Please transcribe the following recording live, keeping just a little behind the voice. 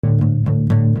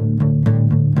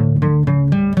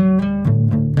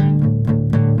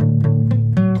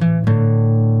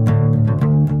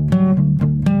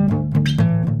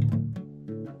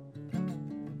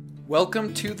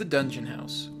Welcome to the Dungeon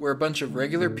House, where a bunch of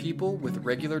regular people with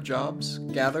regular jobs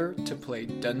gather to play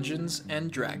Dungeons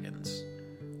and Dragons.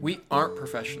 We aren't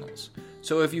professionals,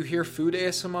 so if you hear food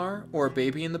ASMR or a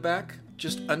baby in the back,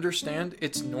 just understand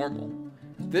it's normal.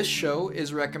 This show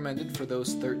is recommended for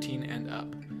those 13 and up.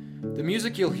 The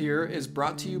music you'll hear is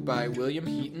brought to you by William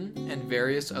Heaton and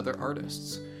various other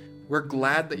artists. We're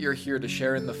glad that you're here to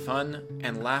share in the fun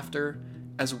and laughter,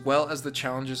 as well as the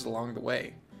challenges along the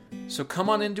way. So come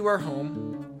on into our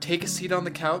home, take a seat on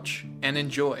the couch, and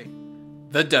enjoy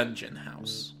the Dungeon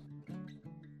House.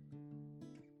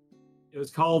 It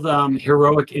was called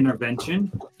Heroic Intervention.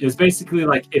 It was basically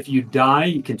like if you die,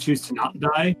 you can choose to not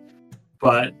die,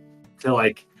 but to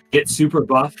like get super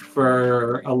buff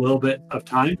for a little bit of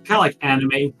time. Kind of like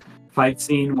anime fight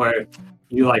scene where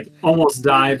you like almost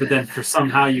die, but then for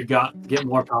somehow you get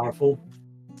more powerful.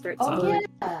 Oh yeah,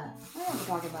 I want to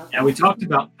talk about that. Yeah, we talked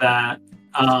about that.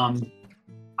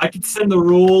 I could send the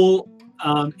rule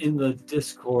in the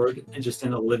Discord and just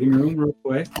in the living room real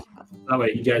quick. That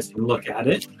way you guys can look at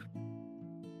it.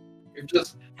 You're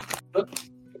just...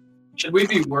 Should we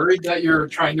be worried that you're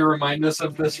trying to remind us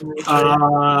of this rule? But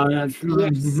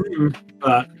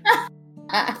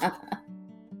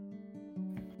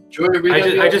Joy,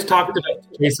 I just talked to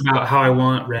Chase about how I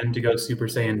want Ren to go Super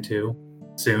Saiyan 2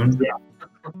 soon. Yeah.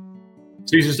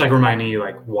 So he's just like reminding you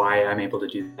like why I'm able to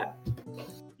do that.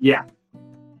 yeah.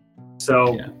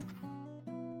 So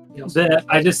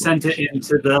I just sent it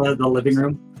into the living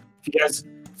room. If you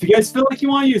guys feel like you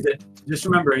want to use it, just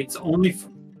remember it's only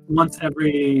once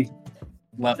every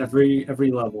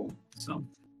level. So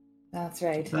That's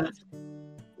right.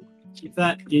 keep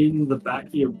that in the back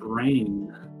of your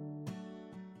brain.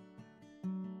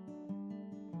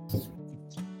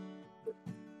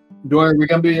 Joy, are we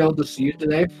going to be able to see you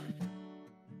today?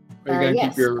 Are you going to Yes.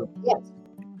 keep your... Yes.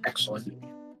 Excellent.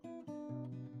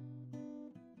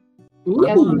 You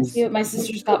guys want to see what my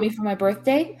sisters got me for my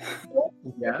birthday?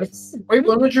 Yes. Wait,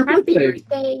 when was your birthday?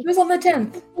 It was on the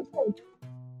 10th.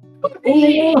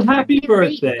 Oh, happy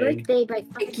birthday!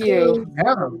 Thank you.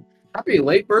 Yeah. Happy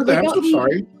late birthday. I'm so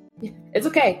sorry. It's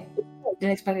okay.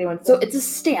 Didn't expect anyone. So it's a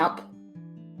stamp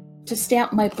to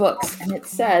stamp my books, and it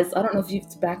says, I don't know if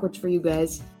it's backwards for you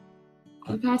guys.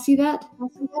 Can you guys see that?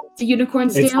 It's a unicorn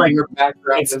stamp. It's like Your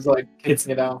background It's- is like it's-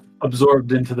 kicking it out.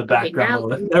 absorbed into the background now- a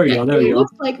little bit. There we go. There we It go.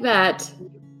 looks like that.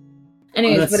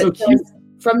 Anyways, that's but so it says,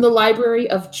 from the Library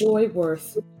of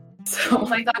Joyworth. So Oh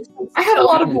my gosh. I have a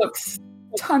lot of books.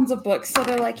 Tons of books. So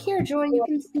they're like, here, Joy, you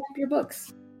can stamp your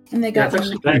books. And they Yeah, got it's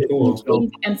actually kind of cool.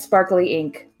 ink and sparkly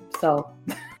ink. So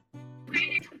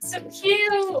So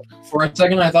cute. For a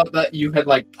second, I thought that you had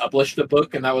like published a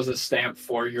book, and that was a stamp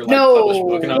for your like No, published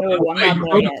book. And I was no, like, I'm wait,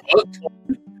 not you doing wrote a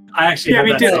book? I actually Yeah, have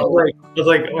me that too. same- I was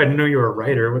like, oh, I didn't know you were a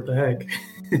writer. What the heck?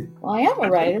 well, I am a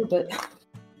writer, but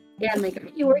Yeah, I'm like, are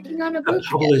you working on a A book?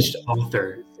 published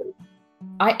author.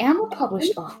 I am a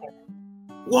published author.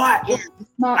 What? Yeah.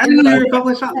 Not I didn't know you were a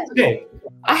published author. Okay.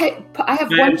 I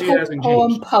have Yeah, one it hasn't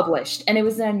poem changed. published, and it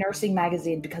was in a nursing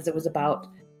magazine because it was about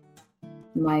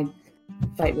my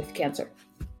fight with cancer.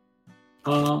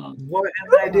 What am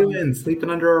I doing? Sleeping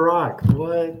under a rock.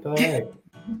 What the heck?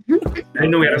 I didn't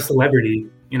know we had a celebrity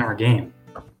in our game.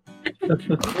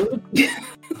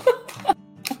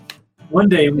 One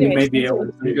day we may be able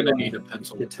to. You're gonna need a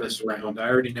pencil this round. I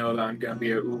already know that I'm gonna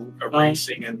be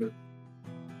erasing and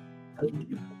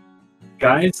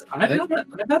Guys, I've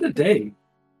had a day.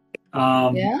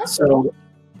 Yeah? So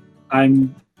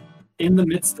I'm in the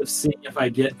midst of seeing if I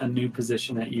get a new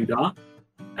position at UDOT.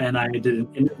 And I did an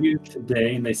interview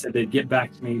today, and they said they'd get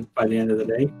back to me by the end of the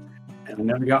day. And I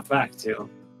never got back to.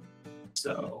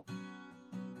 So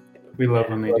We love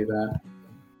when they do that.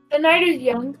 The night is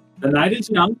young. the night is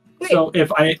young. So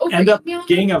if I Oh, end up yeah.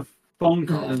 getting a phone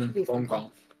call, phone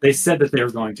call. they said that they were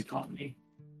going to call me.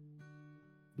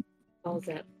 Calls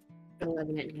at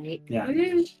 11 at night. Yeah.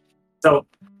 So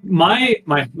my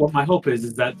hope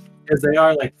is that because they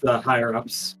are like the higher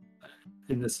ups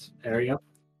in this area,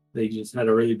 they just had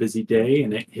a really busy day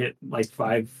and it hit like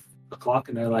 5 o'clock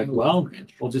and they're like, well,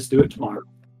 we'll just do it tomorrow.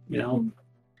 You know?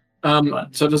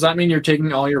 So does that mean you're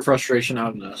taking all your frustration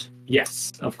out on us?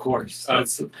 Yes, of course.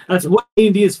 That's what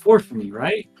A&D is for me,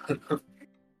 right?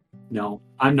 No,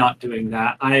 I'm not doing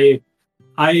that. I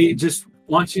just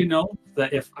want you to know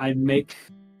that if I make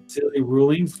silly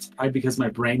rulings, it's probably because my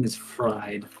brain is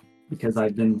fried. Because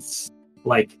I've been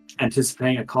like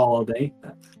anticipating a call all day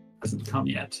that hasn't come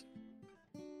yet.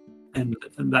 And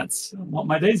that's what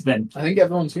my day's been. I think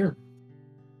everyone's here.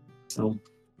 So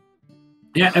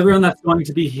yeah, everyone that's going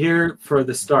to be here for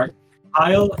the start.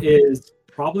 Kyle is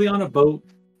probably on a boat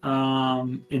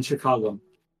in Chicago.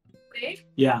 Okay.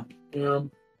 Yeah. Yeah.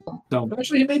 So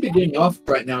Actually, he may be getting off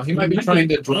right now. He might be trying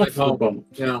to drive home.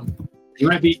 Yeah. he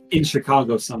might be in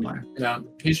Chicago somewhere. Yeah.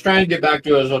 He's trying to get back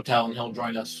to his hotel, and he'll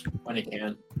join us when he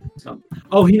can.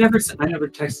 Oh, I never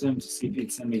texted him to see if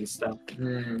he'd send me his stuff.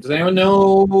 Does anyone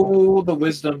know the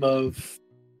wisdom of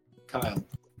Kyle?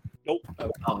 Nope.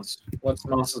 Of Moss. What's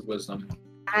Moss's wisdom?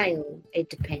 It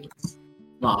depends.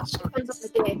 Moss.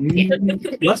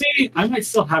 I might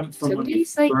still have it from when we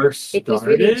Somebody's like, first it was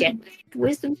really started.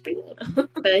 wisdom for you.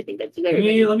 But I think that's Let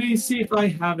very me see if I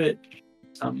have it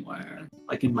somewhere,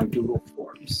 like in my Google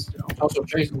Forms. Still. Also,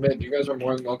 Chase and Mid, you guys are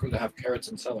more than welcome to have carrots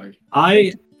and celery.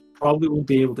 I probably won't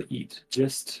be able to eat,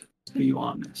 just to be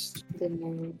honest. the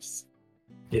nerves.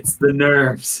 It's the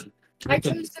nerves. I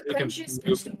chose the They can crunchiest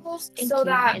move vegetables Thank so you.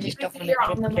 that I you just can don't hear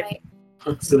wanna on the drink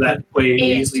mic. So that way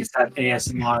we at least have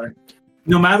ASMR.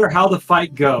 No matter how the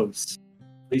fight goes,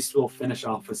 at least we'll finish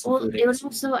off with some Well, food. it would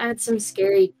also add some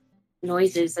scary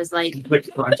noises as like Like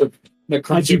crunch of The as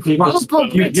crunchy you crunch, Oh,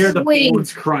 you hear the wait.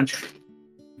 bones crunch.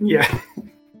 Yeah.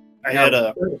 I had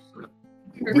a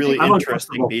really I'm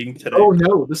interesting uncomfortable. meeting today. Oh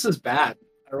no, this is bad.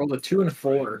 I rolled a 2 and a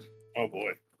 4. Oh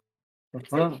boy.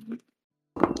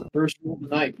 First roll of the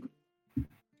night.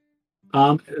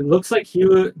 It looks like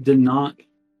Hugh did not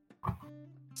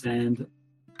send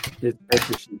his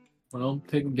character sheet. Well,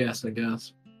 take a guess, I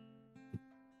guess.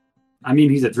 I mean,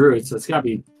 he's a druid, so it's gotta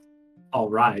be all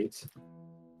right.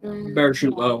 Better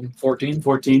shoot low. 14.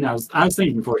 14. I was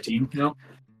thinking 14.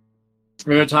 If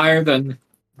you're tired, then,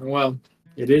 well,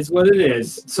 It is what it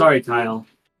is. Sorry, Kyle.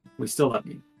 We still love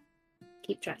you.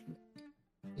 keep trying.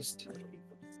 Just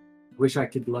wish I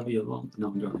could love you alone. No,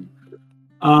 I'm joking.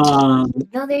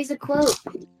 No, there's a quote.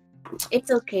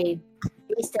 It's okay.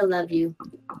 We still love you.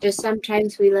 Just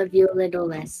sometimes we love you a little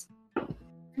less.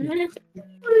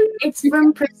 It's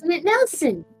from President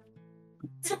Nelson.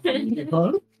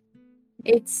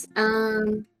 It's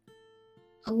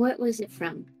what was it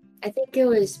from? I think it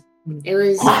was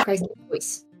Christ's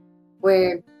Voice,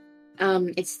 where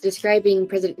it's describing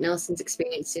President Nelson's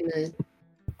experience in the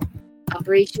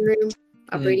operating room,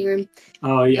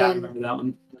 Oh yeah, I And- remember that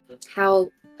one. how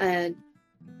a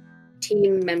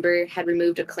team member had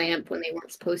removed a clamp when they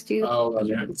weren't supposed to, oh,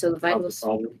 yeah. and so the vitals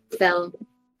Problem. fell.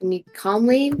 And he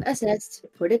calmly assessed,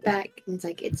 put it back, and it's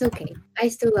like, it's okay. I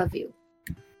still love you.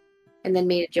 And then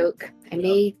made a joke. I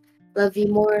may love you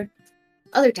more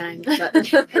other times, but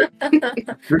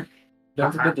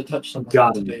Don't forget to touch someone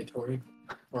Got him. today, Tori.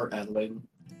 Or Adelaide.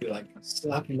 Be like,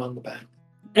 slap him on the back.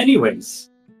 Anyways,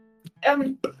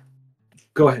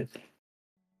 go ahead.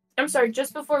 I'm sorry,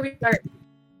 just before we start,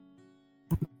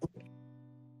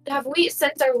 have we,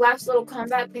 since our last little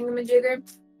combat thingamajigger,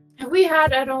 have we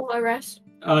had at all a rest?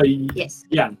 yes.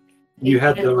 Yeah, you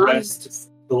had And the long rest,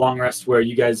 the long rest where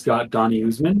you guys got Donnie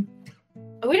Usman.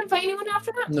 Oh, we didn't fight anyone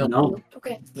after that? No,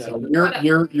 Okay. Yeah,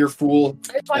 you're fool.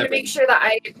 I just wanted to make sure that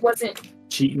I wasn't,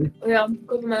 cheating.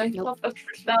 with my Nope.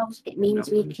 extra spells. It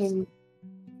means No. we can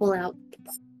pull out.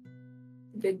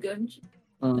 Big guns.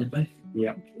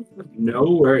 Yeah, no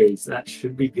worries. That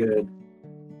should be good.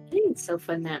 I think it's so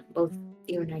fun that both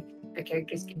you and our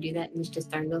characters can do that, and it's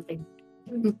just our little thing.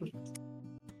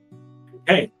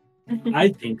 Okay, I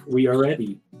think we are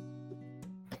ready.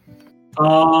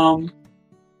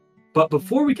 But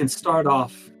before we can start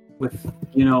off with,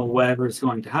 whatever's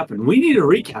going to happen, we need a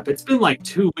recap. It's been like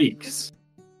 2 weeks.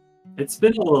 It's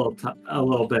been a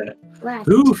little bit. Last.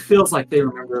 Who feels like they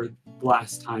remember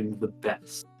last time the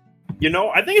best?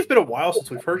 I think it's been a while since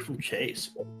we've heard from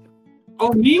Chase.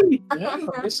 Oh, me? Yeah,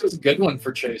 this is a good one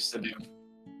for Chase to do.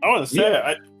 I want to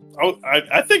say,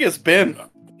 I think it's been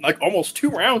like almost 2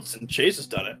 rounds since Chase has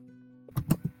done it.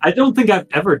 I don't think I've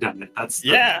ever done it. That's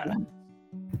Yeah.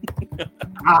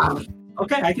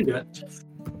 Okay, I can do it.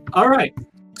 All right.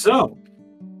 So,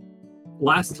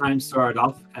 last time started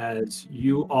off as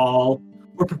you all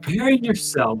were preparing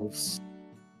yourselves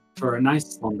for a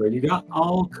nice slumber. You got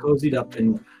all cozied up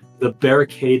in the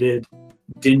barricaded,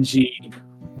 dingy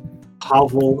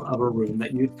hovel of a room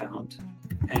that you found.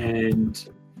 And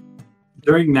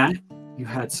during that, you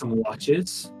had some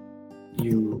watches.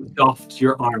 You doffed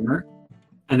your armor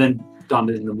and then donned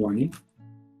it in the morning.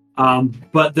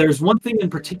 But there's one thing in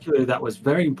particular that was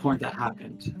very important that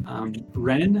happened.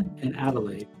 Ren and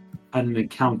Adelaide had an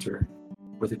encounter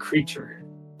with a creature.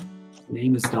 His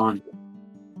name is Donnie.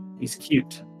 He's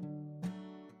cute.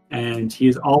 And he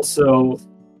is also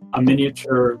a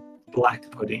miniature black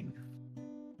pudding,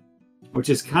 which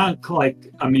is kind of like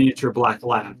a miniature black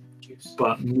lab,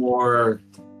 but more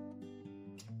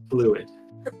fluid.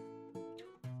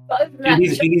 Other than that,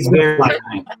 He's very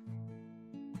kind.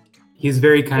 He's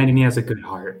very kind and he has a good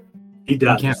heart. He You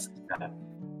does. can't say that.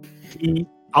 He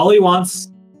all he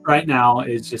wants right now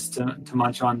is just to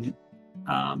munch on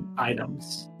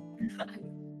items,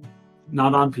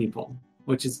 not on people,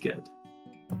 which is good.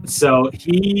 So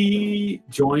he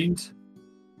joined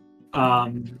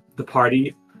the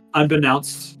party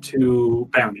unbeknownst to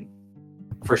Baron,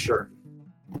 for sure.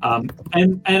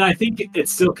 And I think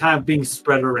it's still kind of being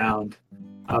spread around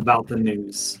about the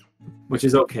news, which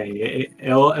is okay.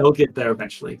 It'll get there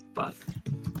eventually, but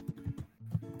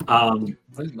I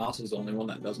think Moss is the only one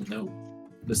that doesn't know.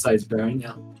 besides Baron,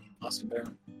 Yeah, Moss and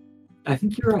Baron. I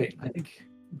think you're right. I think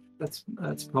that's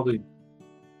probably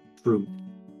true.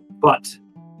 But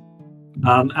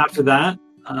after that,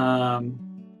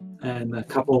 and a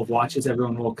couple of watches,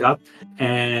 everyone woke up,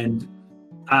 and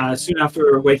soon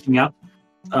after waking up,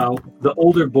 the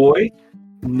older boy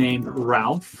named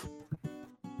Ralph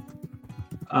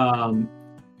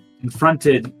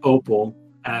confronted Opal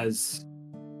as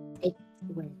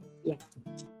Yeah.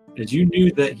 you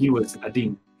knew that he was a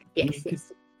demon.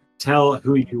 Yes. Tell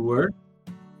who you were,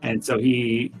 and so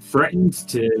he threatened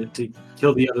to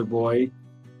kill the other boy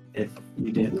if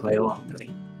you didn't play along. But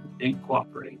he didn't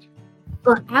cooperate.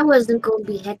 But I wasn't going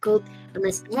to be heckled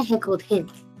unless I heckled him.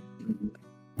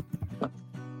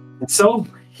 And so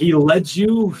he led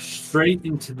you straight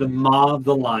into the maw of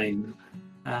the lion,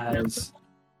 as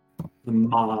the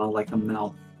maw, like a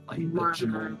mouth, like Maw. the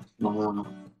giant maw.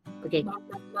 Okay.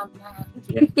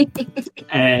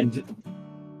 And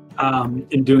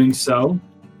in doing so,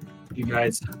 you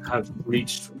guys have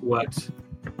reached what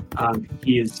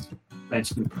he has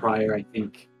mentioned prior. I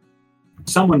think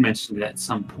someone mentioned it at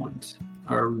some point,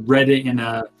 or read it in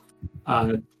a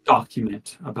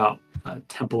document about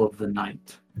Temple of the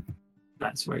Night.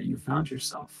 That's where you found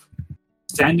yourself.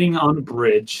 Standing on a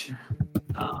bridge,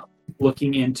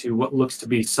 looking into what looks to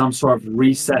be some sort of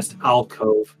recessed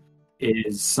alcove,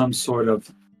 is some sort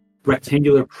of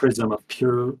rectangular prism of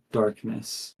pure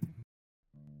darkness.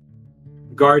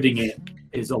 Guarding it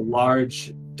is a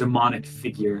large demonic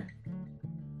figure,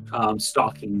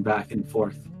 stalking back and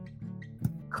forth.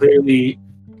 Clearly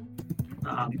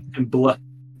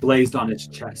blazed on its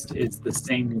chest is the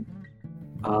same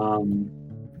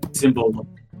symbol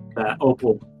that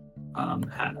Opal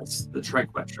has, the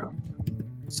triquetra,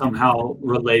 somehow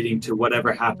relating to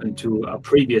whatever happened to a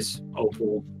previous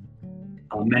Opal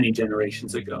many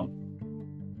generations ago.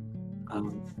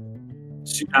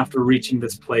 Soon after reaching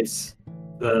this place,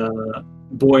 the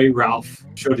boy Ralph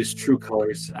showed his true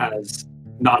colors as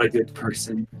not a good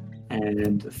person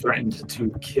and threatened to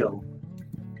kill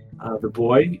the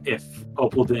boy if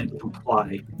Opal didn't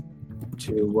comply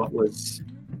to what was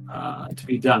to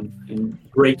be done in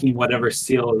breaking whatever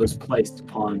seal was placed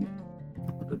upon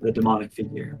the demonic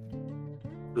figure.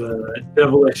 The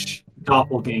devilish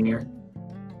doppelganger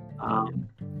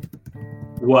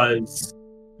was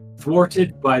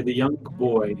thwarted by the young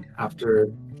boy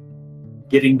after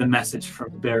getting the message from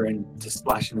Baron to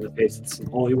splash him in the face with some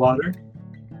holy water.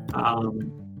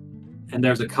 And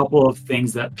there's a couple of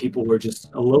things that people were just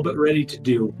a little bit ready to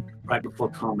do right before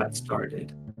combat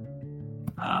started.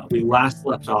 We last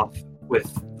left off with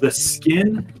the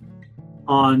skin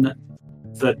on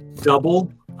the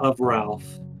double of Ralph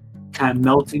kind of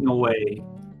melting away,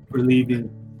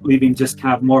 leaving just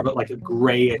kind of more of it like a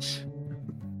grayish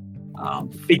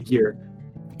figure,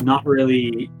 not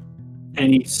really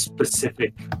any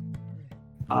specific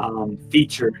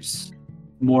features,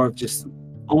 more of just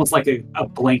almost like a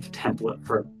blank template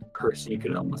for a person, you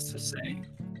could almost say.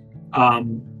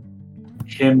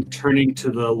 Him turning to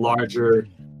the larger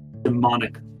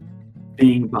demonic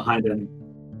being behind him,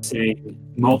 saying,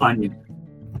 "Mo Onion,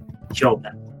 kill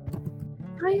them."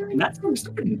 And that's how we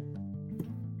started.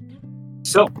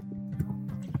 So,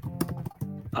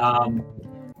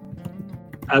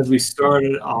 as we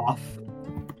started off,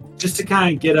 just to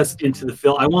kind of get us into the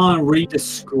film, I want to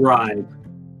re-describe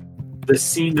the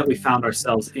scene that we found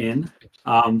ourselves in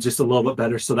just a little bit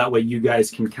better, so that way you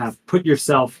guys can kind of put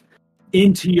yourself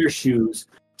into your shoes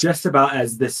just about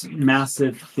as this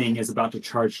massive thing is about to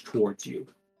charge towards you.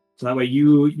 So that way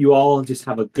you all just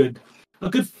have a good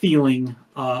feeling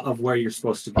of where you're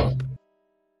supposed to be.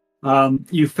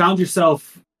 You found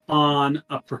yourself on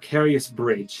a precarious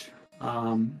bridge,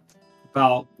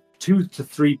 about 2 to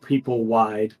 3 people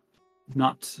wide,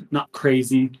 not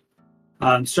crazy,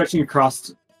 stretching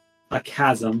across a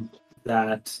chasm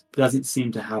that doesn't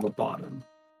seem to have a bottom.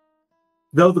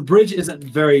 Though the bridge isn't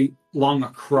very long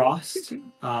across,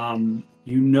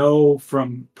 you know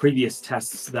from previous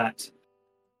tests that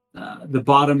the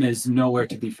bottom is nowhere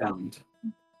to be found.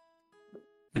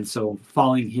 And so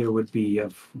falling here would be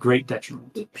of great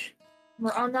detriment.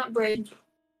 We're on that bridge,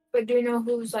 but do you know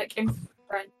who's like in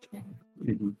front?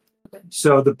 Mm-hmm.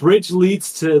 So the bridge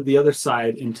leads to the other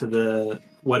side into the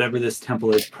whatever this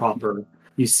temple is proper.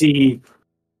 You see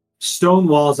stone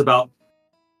walls about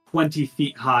 20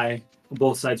 feet high,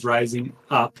 both sides rising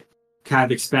up, kind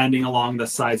of expanding along the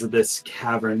sides of this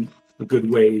cavern a good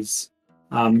ways,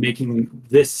 making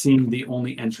this seem the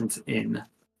only entrance in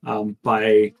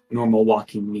by normal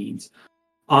walking means.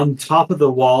 On top of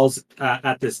the walls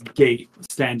at this gate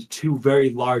stand two very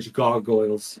large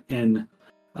gargoyles in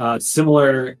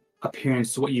similar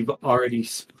appearance to what you've already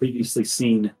previously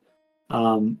seen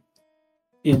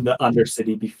in the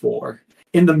Undercity before.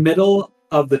 In the middle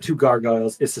of the two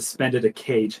gargoyles is suspended a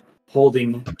cage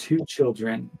holding two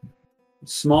children,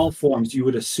 small forms you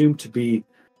would assume to be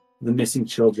the missing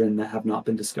children that have not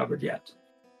been discovered yet.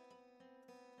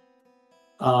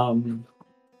 Going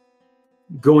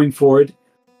forward,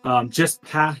 just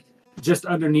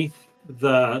underneath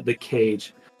the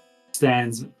cage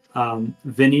stands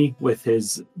Vinny with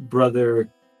his brother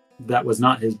that was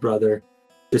not his brother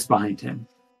just behind him.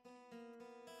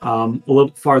 A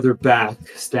little farther back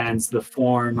stands the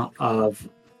form of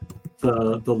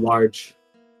the large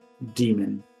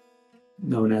demon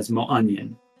known as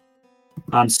Mo'Onion.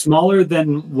 Smaller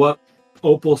than what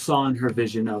Opal saw in her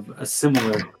vision of a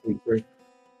similar creature.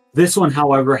 This one,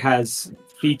 however, has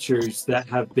features that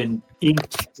have been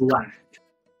inked black.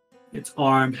 Its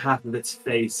arm, half of its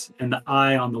face, and the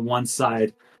eye on the one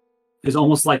side is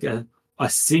almost like a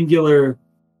singular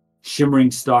shimmering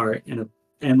star in an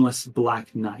endless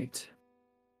black night.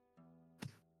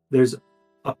 There's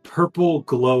a purple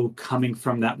glow coming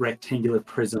from that rectangular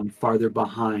prism farther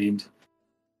behind,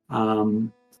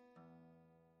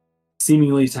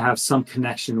 seemingly to have some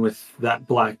connection with that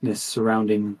blackness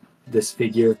surrounding this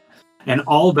figure. And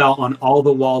all about on all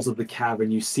the walls of the cavern,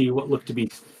 you see what look to be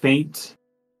faint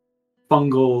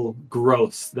fungal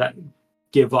growths that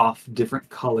give off different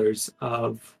colors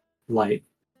of light,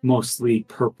 mostly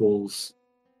purples,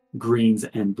 greens,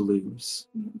 and blues.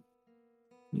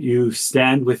 You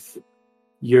stand with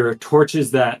your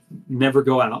torches that never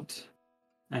go out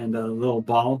and a little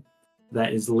ball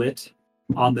that is lit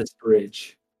on this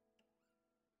bridge.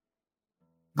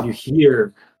 You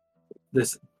hear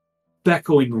this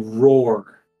echoing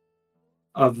roar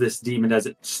of this demon as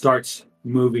it starts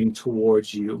moving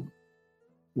towards you.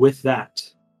 With that,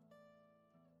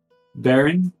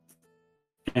 Baron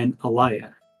and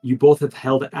Alaya, you both have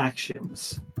held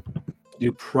actions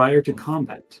due prior to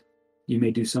combat. You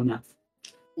may do so now.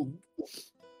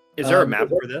 Is there a map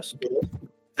for this?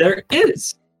 There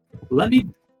is. Let me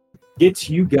get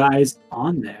you guys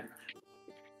on there.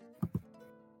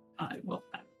 I will.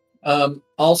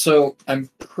 Also, I'm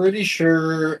pretty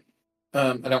sure,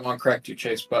 I don't want to correct you,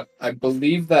 Chase, but I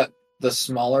believe that the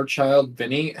smaller child,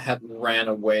 Vinny, had ran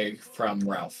away from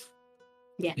Ralph.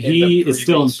 Yeah. He is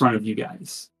still in front of you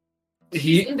guys.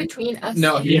 He's in between us.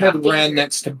 No, he Yeah. had ran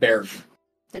next to Barry.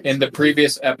 In the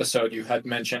previous episode, you had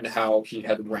mentioned how he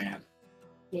had ran.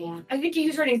 Yeah. I think he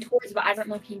was running towards, but I don't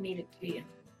know if he made it to you.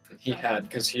 He had,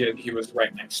 because he was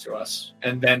right next to us.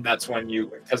 And then that's when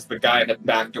because the guy had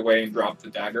backed away and dropped the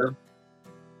dagger.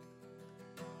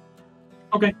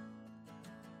 Okay.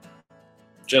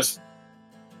 Just,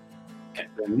 Fair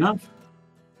enough.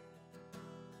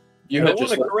 you I had don't want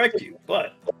just, to correct you,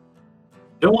 but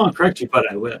Don't want to correct you, but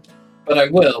I will. but I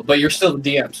will, but you're still the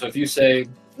DM, so if you say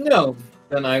no,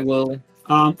 then I will.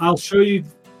 I'll show you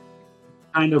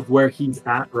kind of where he's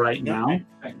at right now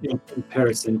in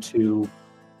comparison to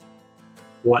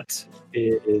what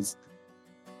is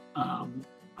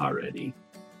already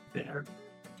there.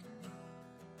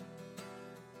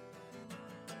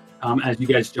 As you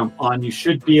guys jump on, you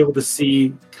should be able to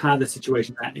see kind of the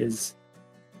situation that is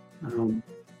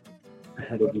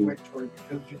ahead of you.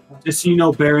 Just so you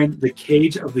know, Baron, the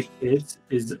cage of the kids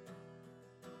is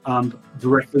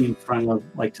directly in front of,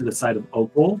 like, to the side of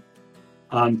Opal,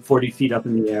 40 feet up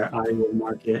in the air. I will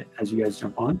mark it as you guys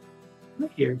jump on.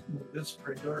 Right here. This is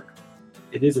pretty dark.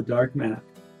 It is a dark map.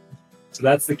 So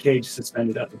that's the cage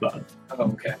suspended up above.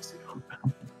 Oh, okay.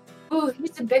 Ooh,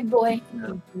 he's a big boy.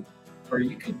 Or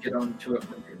you could get onto it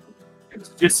when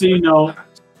Just so you know,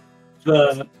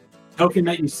 the token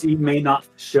that you see may not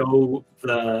show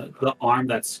the arm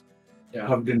that's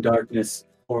covered in darkness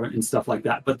and stuff like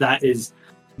that, but that is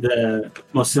the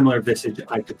most similar visage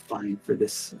I could find for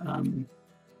this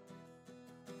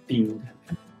fiend.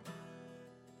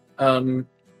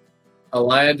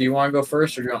 Alaya, do you want to go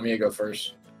first, or do you want me to go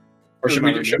first? Or should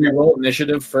we roll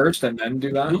initiative first and then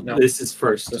do that? No. This is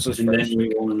first. This is and first. then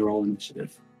we will roll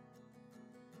initiative.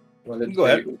 Go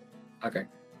ahead. Okay.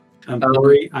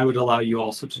 Lori, I would allow you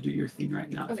also to do your thing right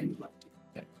now if you'd like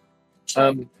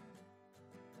to.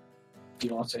 Do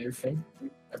you want to say your thing?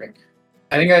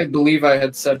 I believe I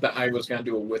had said that I was going to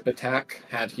do a whip attack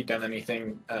had he done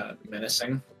anything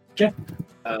menacing. Okay.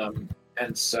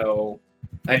 And so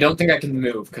I don't think I can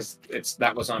move because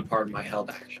that was on part of my held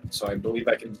action. So I believe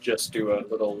I can just do a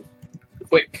little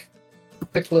quick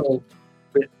little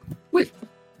whip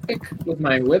with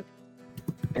my whip,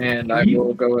 and I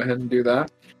will go ahead and do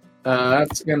that.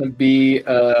 That's going to be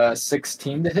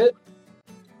 16 to hit.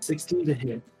 16 to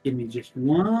hit. Give me just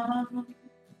 1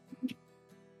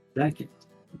 second.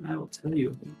 I will tell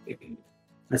you.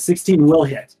 A 16 will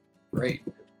hit. Great.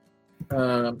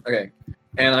 Okay.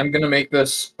 And I'm going to make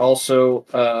this also,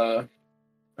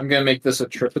 I'm going to make this a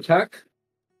trip attack.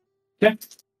 Okay.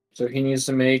 So he needs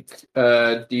to make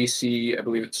DC, I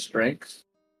believe it's strength.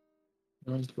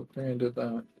 I did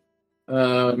that.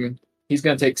 He's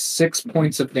going to take 6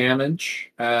 points of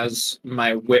damage as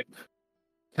my whip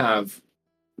kind of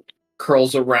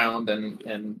curls around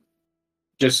and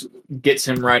just gets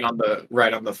him right on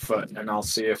the foot, and I'll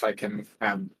see if I can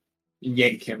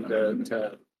yank him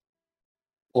to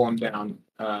pull him down.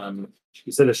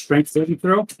 You said a strength saving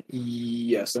throw?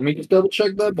 Yes, let me just double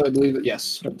check that, but I believe that yes,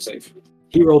 strength save.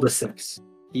 He rolled a 6.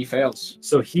 He fails.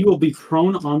 So he will be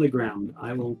prone on the ground.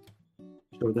 I will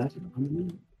show that on the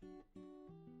map.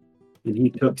 And he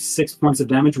took 6 points of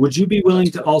damage. Would you be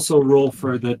willing to also roll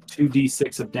for the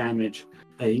 2d6 of damage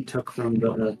that he took from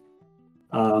the...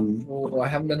 Well, I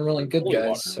haven't been rolling good,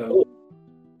 guys, so...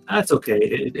 That's okay.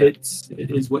 It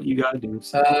is what you gotta do.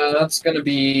 So. That's going to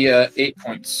be 8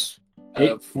 points.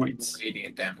 8 points.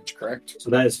 Radiant damage, correct? So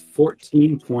that is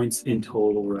 14 points in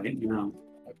total right now.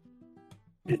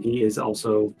 And he is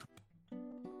also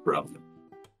broken.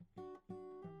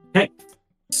 Okay.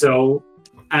 So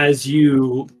as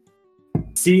you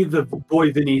see the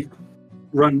boy Vinny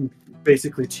run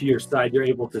basically to your side, you're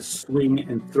able to swing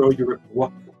and throw your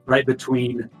whip right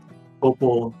between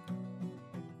Opal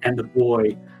and the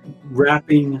boy,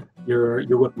 wrapping your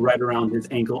whip right around his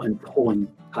ankle and pulling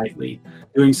tightly,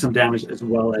 doing some damage as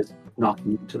well as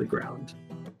knocking him to the ground.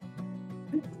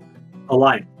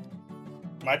 Alive.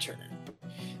 My turn.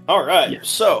 All right. Yes.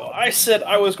 So I said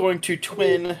I was going to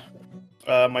twin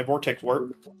my vortex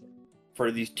warp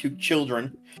for these 2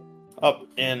 children up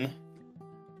in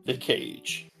the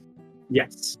cage.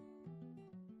 Yes.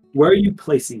 Where are you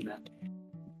placing them?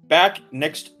 Back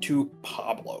next to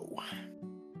Pablo.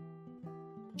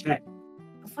 Okay.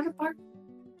 Fun apart.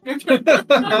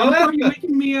 Why are you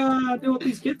making me deal with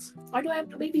these kids? Why do I have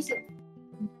to babysit?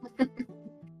 And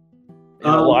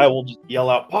I will just yell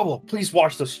out, Pablo, please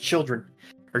watch those children.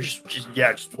 Or just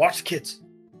watch the kids.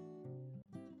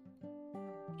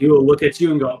 He will look at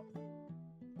you and go,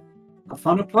 "A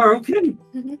fun apart, okay."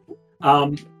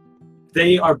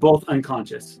 They are both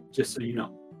unconscious, just so you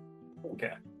know.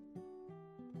 Okay.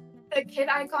 The kid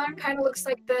icon kind of looks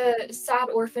like the sad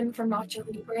orphan from Nacho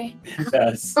Libre.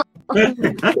 Yes.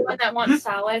 The one that wants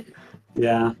salad.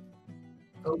 Yeah.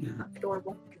 Oh, Yeah.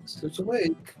 Adorable. it's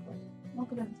awake.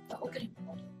 Look at him. Look at him.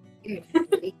 You're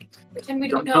not awake. Pretend we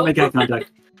don't Don't know. make eye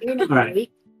contact. You're not All right.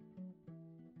 awake.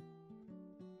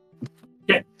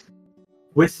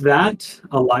 With that,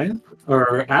 Alaya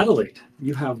or Adelaide,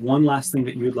 you have one last thing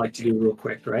that you would like to do real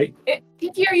quick, right?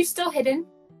 Pinky, are you still hidden?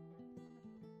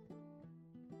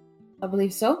 I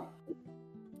believe so.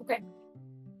 It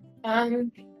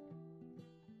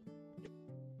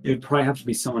would probably have to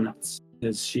be someone else.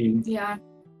 Is she? Yeah.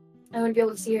 I wouldn't be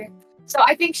able to see her. So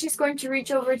I think she's going to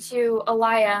reach over to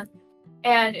Alaya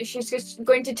and she's just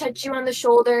going to touch you on the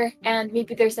shoulder and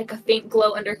maybe there's like a faint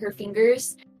glow under her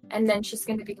fingers and then she's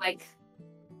going to be like,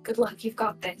 good luck, you've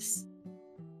got this.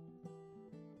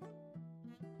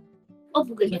 Oh,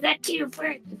 we'll get that too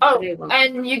first. Oh, Very well.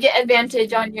 and you get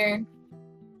advantage on your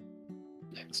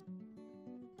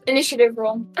initiative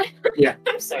roll. Yeah.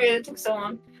 I'm sorry that took so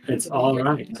long. It's all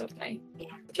right. It's okay.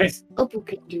 Okay. Opal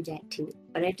could do that too,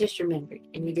 but I just remembered,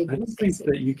 and we I didn't don't think discuss it.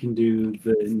 that you can do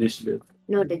the initiative.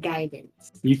 No, the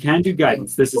guidance. You can do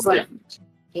guidance. This is But- different.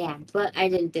 Yeah, but I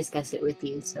didn't discuss it with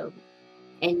you, so.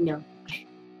 And no.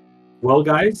 Well,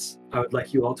 guys, I would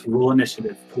like you all to roll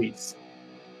initiative, please.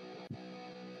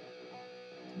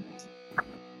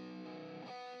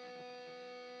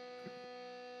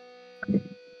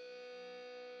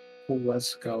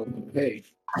 Let's go. Hey,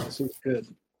 this is good.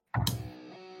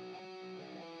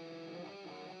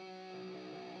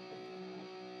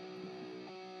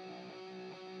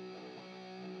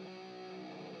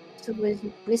 So was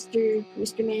Mr.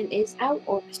 Man is out,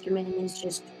 or Mr. Man is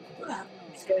just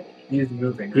scared? He's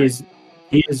moving. Right?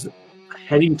 He is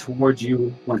heading towards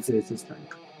you once it is his turn.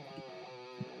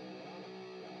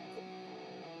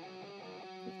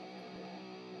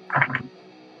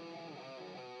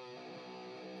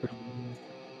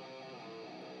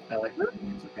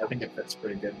 think it fits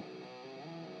pretty good.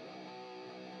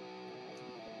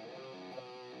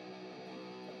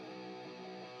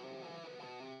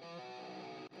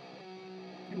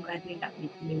 I'm glad we got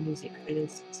new music for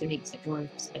this, so it makes it more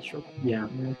special Yeah.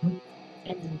 and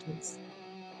intense.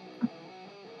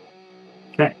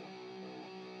 Okay.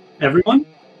 Everyone?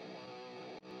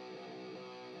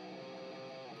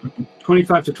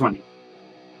 25 to 20.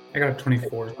 I got a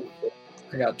 24.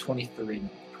 I got 23.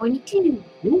 22.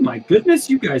 Oh my goodness,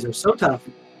 you guys are so tough.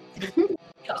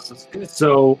 That's good.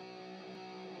 So,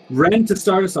 Ren to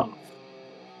start us off.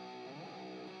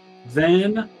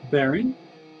 Then Baron.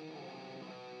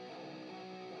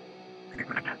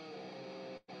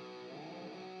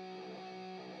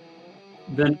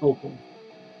 Then Opal.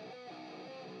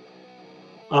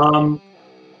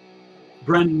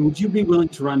 Brendan, would you be willing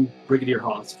to run Brigadier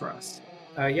Hawes for us?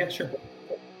 Yeah, sure.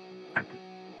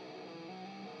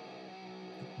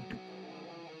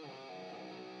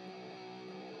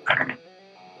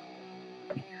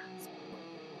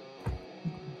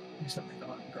 Something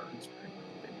on gardens.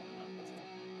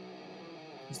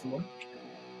 Is the one?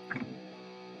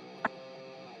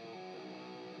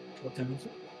 What time is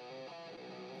it?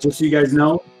 Just so you guys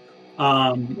know,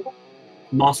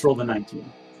 Moss rolled a 19.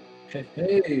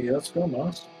 Hey, let's go,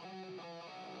 Moss.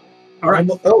 All right.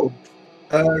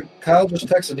 Kyle just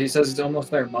texted. He says he's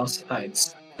almost there. Moss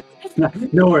hides.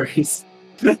 No worries.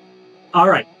 All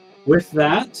right. With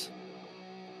that,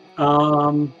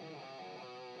 one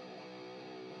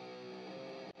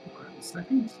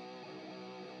second.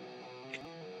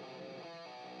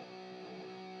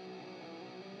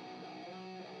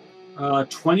 Uh,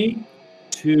 20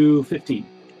 to 15.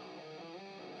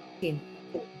 15.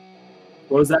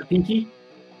 What was that, Pinky?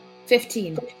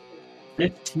 15.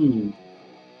 15.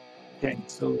 Okay,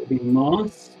 so it'll be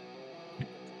Moss.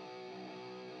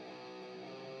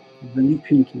 Then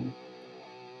Pinky.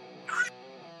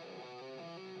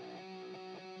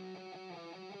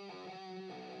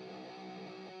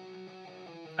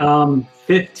 Um,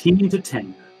 15 to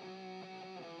 10.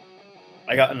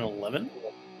 I got an 11.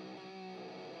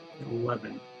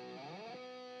 11.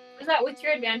 Was that with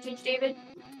your advantage, David?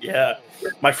 Yeah.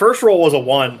 My first roll was a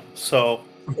 1, so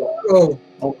Oh,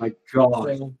 Oh my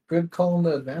god. so good call on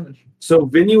the advantage. So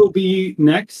Vinny will be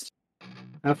next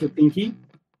after Pinky.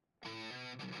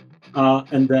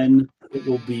 And then it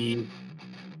will be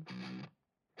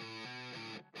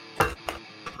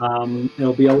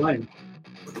it'll be a lion.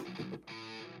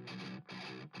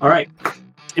 All right.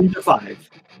 10 to 5.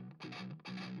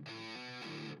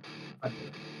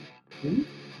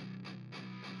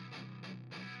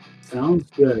 Sounds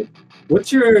good.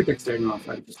 What's your dexterity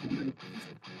modifier? Just wondering.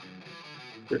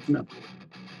 Good to know.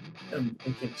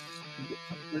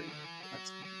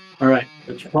 All right.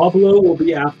 Pablo will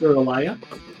be after Elia.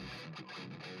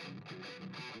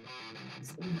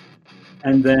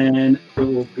 And then it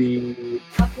will be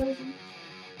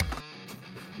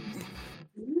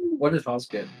What did Hoss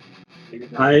get?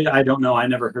 I don't know. I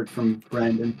never heard from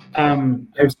Brandon. I'm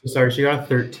so sorry. She got a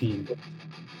 13.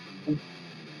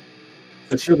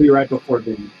 So she'll be right before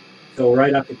Vinny. So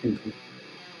right after Pinky.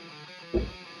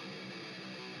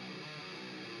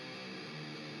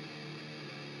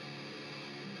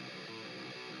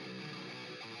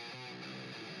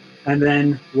 And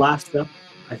then last up,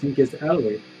 I think, is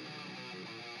Ellie.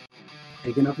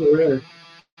 Taking up the rear.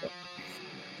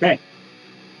 Okay.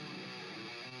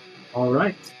 All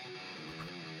right.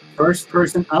 First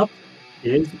person up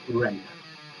is Ren.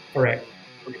 All right.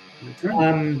 Your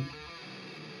turn.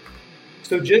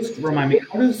 So just remind me,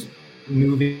 how does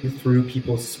moving through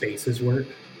people's spaces work?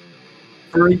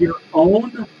 For your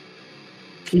own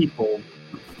people,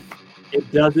 it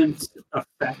doesn't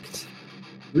affect.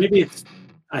 Maybe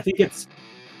I think it's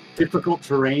difficult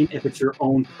terrain if it's your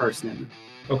own person.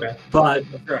 Okay. But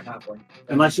If you're a halfling.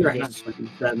 unless you're a halfling,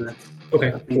 then that's Okay.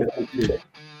 a thing that we do.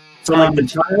 So like the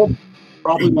child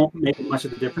probably won't make much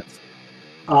of a difference.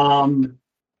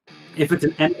 If it's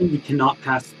an enemy, you cannot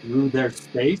pass through their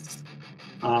space.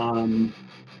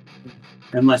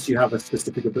 Unless you have a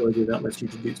specific ability that lets you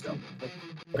to do so.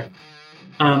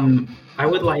 I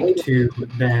would like to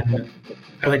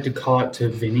I'd like to call out to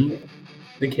Vinny,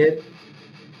 the kid,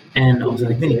 and I'll be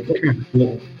like, Vinny, come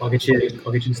here. I'll get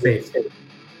you safe.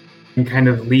 And kind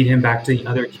of lead him back to the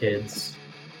other kids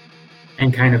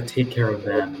and kind of take care of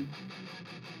them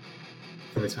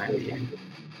for the time being.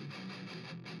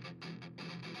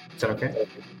 Is that okay?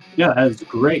 Yeah, that is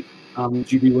great.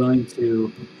 Would you be willing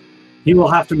to... He will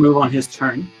have to move on his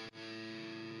turn.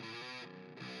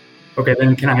 Okay,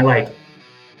 then can I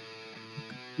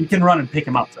You can run and pick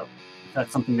him up, though. If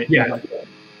that's something that Yeah. you like.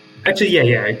 Actually,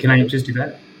 yeah. Can I just do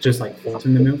that? Just force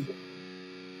him to move?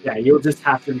 Yeah, you'll just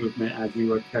have your movement as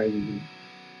you are carrying them.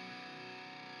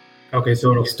 Okay,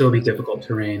 so it'll still be difficult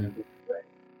terrain.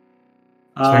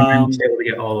 So I'm going to be able to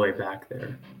get all the way back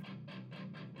there.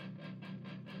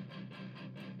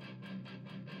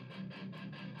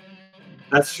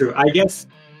 That's true. I guess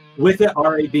with it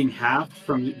already being half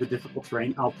from the difficult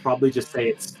terrain, I'll probably just say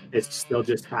it's still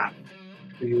just half.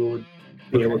 So you would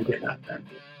be able to get that there.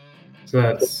 So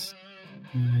that's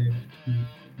 5, 10,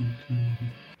 15.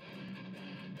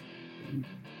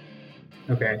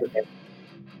 Okay.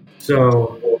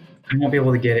 So I won't be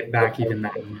able to get it back even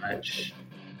that much.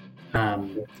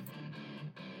 I'll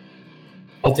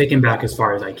take him back as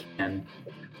far as I can.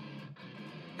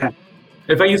 Okay.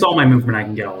 If I use all my movement, I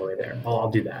can get all the way there.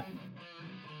 I'll do that.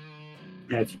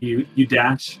 Yeah, if you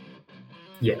dash.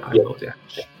 Yeah, I will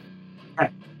dash.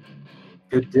 Okay.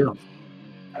 Good deal.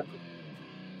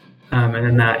 And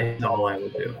then that is all I will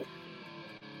do.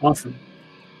 Awesome.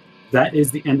 That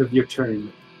is the end of your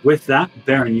turn. With that,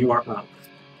 Baron, you are up.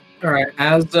 All right.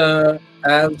 As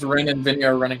Ren and Vinny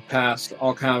are running past,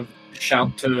 I'll kind of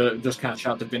shout to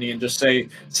Vinny and just say,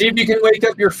 "See if you can wake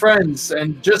up your friends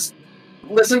and just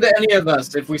listen to any of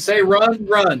us. If we say run,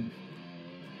 run."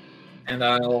 And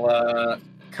I'll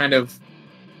kind of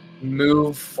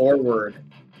move forward.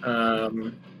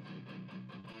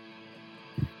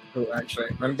 Actually,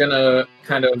 I'm gonna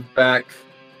kind of back.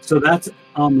 So that's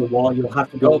on the wall. You'll have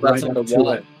to go that's right on up the to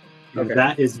wall. it. Okay.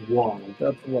 That is wall.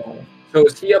 That's wall. So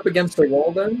is he up against the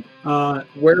wall then?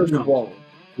 Where's the wall?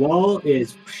 Wall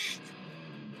is.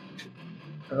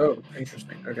 Oh,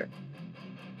 interesting. Okay.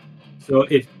 So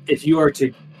if you are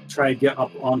to try to get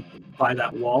up on by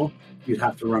that wall, you'd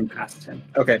have to run past him.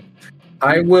 Okay.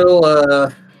 I will.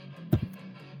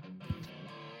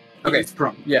 Okay. He's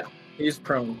prone. Yeah, he's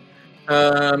prone.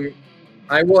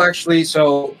 I will actually.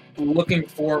 So looking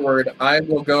forward, I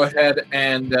will go ahead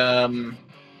and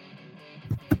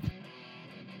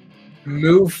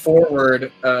move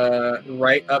forward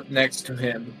right up next to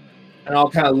him, and I'll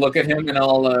kind of look at him and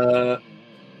I'll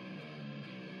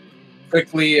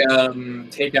quickly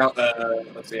take out.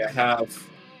 Let's see. I have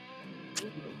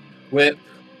whip,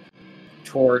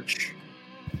 torch.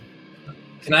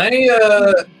 Can I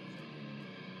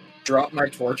drop my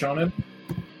torch on him?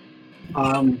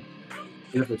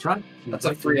 You have to try. That's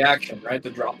a free action, right? To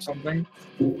drop something.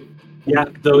 Yeah,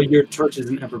 though your torch is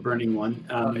an ever burning one.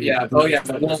 Yeah. Oh, yeah.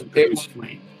 It won't produce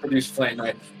flame,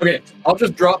 right? Okay. I'll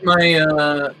just drop my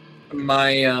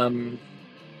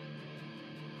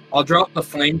I'll drop the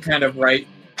flame kind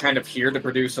of here to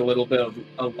produce a little bit of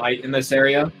a light in this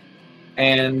area,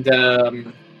 and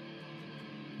then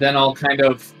I'll kind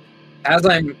of,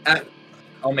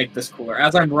 I'll make this cooler.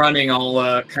 As I'm running,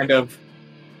 I'll kind of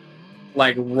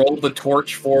like roll the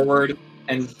torch forward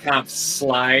and kind of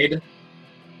slide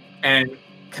and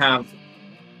kind of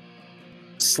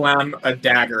slam a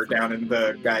dagger down in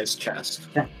the guy's chest.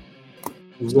 Yeah.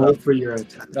 Roll for your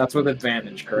attack. That's with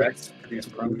advantage, correct? Yes.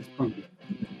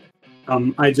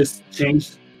 I just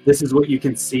changed. This is what you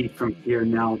can see from here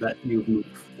now that you've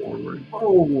moved forward.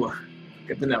 Oh,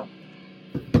 good to know.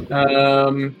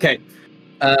 Okay.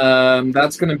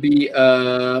 That's going to be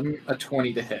a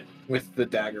 20 to hit with the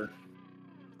dagger.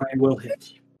 I will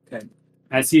hit. Okay.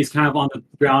 As he's kind of on the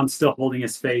ground, still holding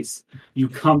his face, you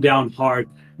come down hard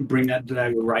and bring that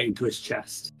dagger right into his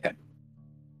chest. Okay.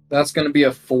 That's going to be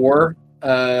a 4.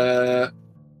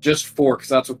 Just 4, because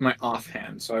that's with my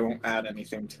offhand, so I won't add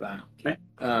anything to that. Okay.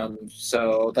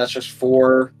 So that's just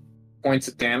 4 points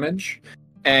of damage.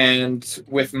 And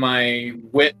with my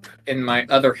whip in my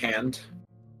other hand,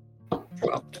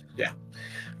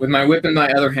 with my whip in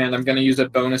my other hand, I'm going to use a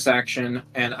bonus action,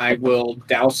 and I will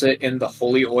douse it in the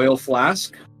holy oil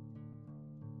flask,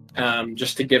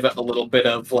 just to give it a little bit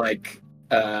of like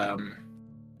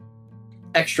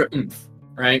extra oomph,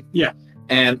 right? Yeah.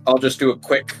 And I'll just do a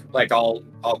quick, like I'll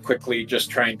quickly just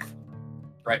try and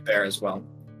right there as well.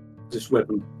 Just whip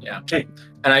him. Yeah. Okay.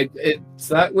 And is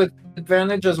that with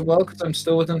advantage as well because I'm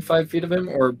still within 5 feet of him,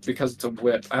 or because it's a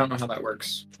whip? I don't know how that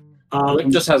works. Whip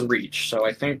just has reach, so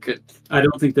I think I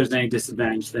don't think there's any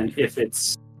disadvantage then if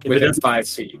within it 5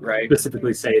 feet, right?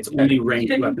 specifically say it's only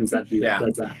ranged weapons that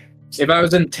does that. If I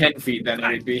was in 10 feet, then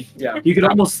it'd be You could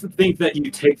almost think that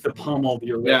you take the pommel of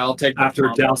your whip I'll take the after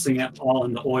pommel. dousing it all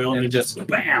in the oil and you just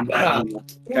bam,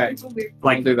 Okay,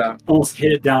 like I'll do that. almost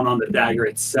hit it down on the dagger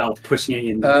itself, pushing it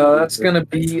in. That's gonna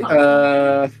be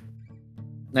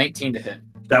 19 to hit.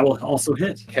 That will also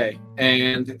hit. Okay,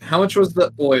 and how much was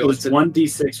the oil? It was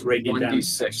 1d6 radiant damage.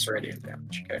 1d6 radiant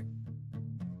damage. Okay,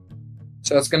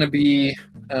 so that's gonna be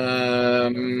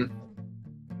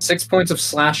 6 points of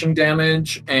slashing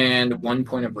damage and 1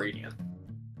 point of radiant.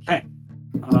 Okay.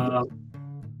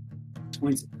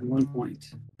 points and 1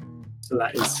 point. So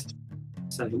that is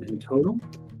 7 in total.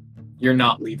 You're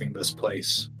not leaving this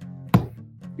place.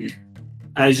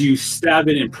 As you stab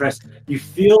it and press, you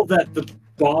feel that the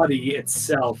body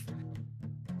itself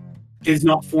is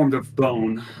not formed of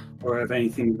bone or of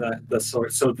anything of the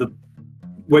sort. So the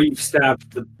where you've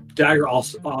stabbed, the dagger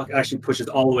also actually pushes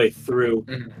all the way through.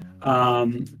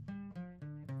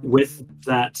 With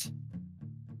that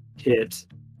hit,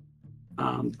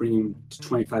 bringing to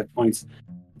 25 points,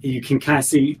 you can kind of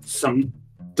see some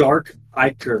dark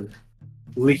ichor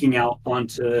leaking out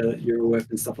onto your whip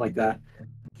and stuff like that.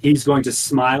 He's going to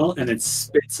smile and then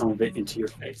spit some of it into your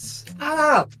face.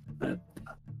 Ah! And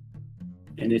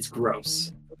it's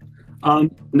gross.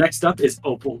 Next up is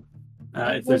Opal.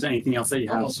 If there's anything else that you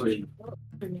have.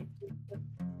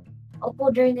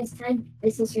 Opal, during this time,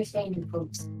 this is your standing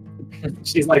pose.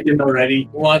 She's like in the ready.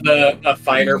 Want a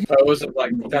fighter pose of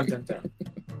like dun dun dun.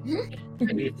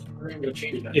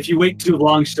 If you wait too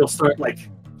long, she'll start like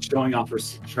showing off her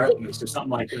sharpness or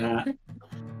something like that.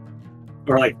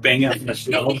 Or like banging up the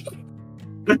shield.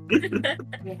 Yeah.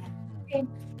 Okay.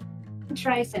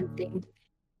 Try something.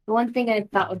 The one thing I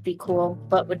thought would be cool,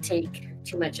 but would take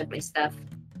too much of my stuff.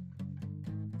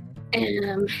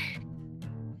 Can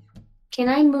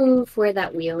I move where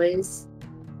that wheel is?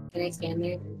 Can I stand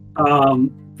there?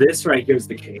 This right here is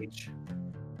the cage.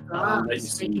 Ah, That you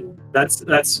see.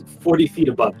 That's 40 feet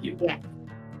above you. Yeah.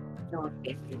 No,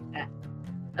 okay.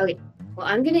 Okay. Well,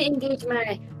 I'm gonna engage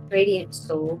my radiant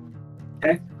soul.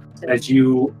 Okay. So, As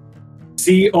you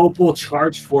see Opal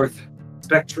charge forth,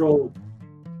 spectral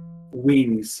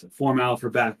wings form out of her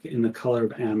back in the color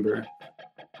of amber.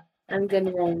 I'm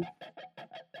gonna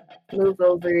move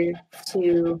over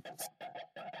to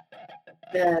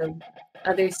the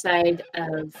other side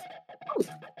of. Oh,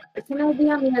 can I be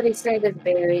on the other side of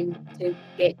Baron to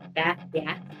get back?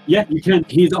 Yeah. Yeah, you can.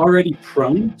 He's already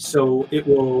prone, so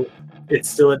it's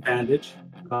still advantage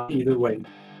either way.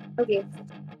 Okay.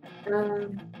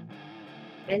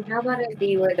 And how about I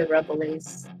be where the rubble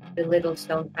is? The little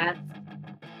stone path?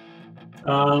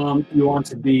 You want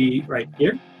to be right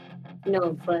here?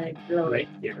 No, but lower. Right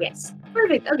here. Yes.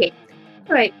 Perfect. Okay.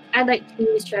 All right. I'd like to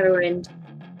use Shadowrend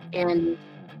and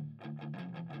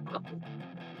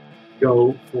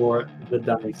Go for the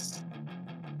dice.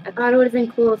 I thought it would have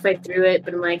been cool if I threw it,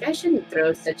 but I'm like, I shouldn't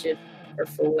throw such a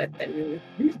powerful weapon.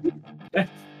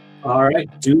 All right,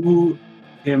 do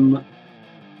him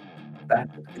back.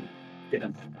 Get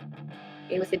him.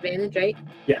 Okay, with advantage, right?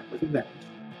 Yeah, with advantage.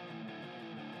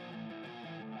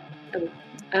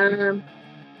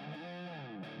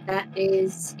 That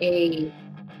is I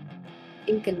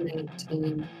think a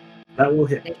 19. That will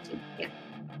hit. 19, yeah.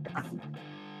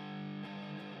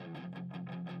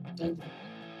 I'm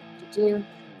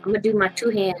gonna do my two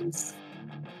hands.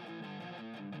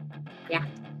 Yeah.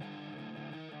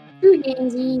 Two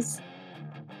handsies.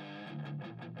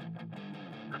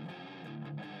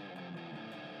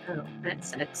 Oh, that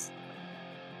sucks.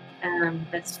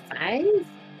 That's 5.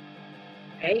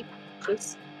 Right?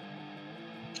 Cheers.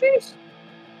 Cheers.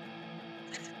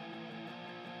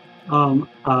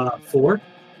 4,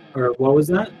 or what was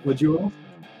that? What'd you roll?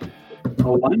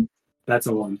 A 1? That's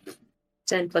a 1.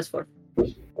 10 plus 4.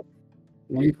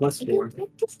 1 plus 4.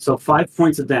 So 5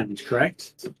 points of damage,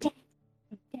 correct?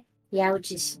 Yeah,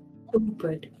 which is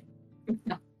good.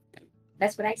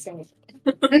 That's what I said.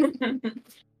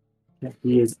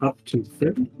 He is up to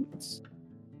 30 points.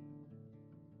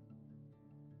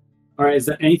 All right, is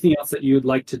there anything else that you would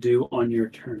like to do on your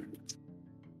turn?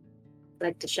 I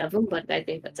like to shove him, but I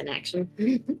think that's an action.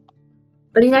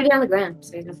 But he's already on the ground,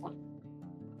 so there's no point.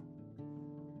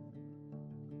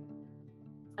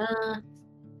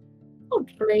 Oh,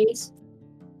 please.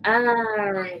 Can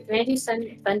I do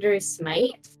Thunderous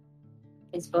Smite?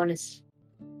 His bonus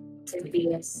to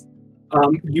BS.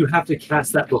 You have to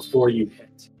cast that before you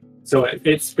hit. So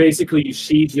it's basically you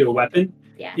sheathe your weapon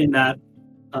in that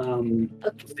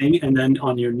thing, and then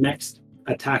on your next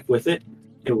attack with it,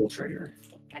 it will trigger.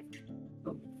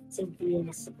 So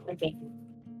BS. Okay.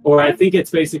 Or I think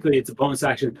it's a bonus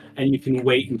action, and you can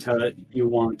wait until you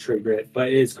want to trigger it, but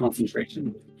it is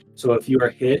concentration. So if you are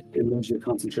hit and lose your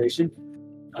concentration,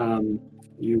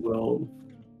 you will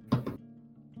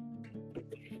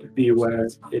be where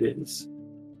it is.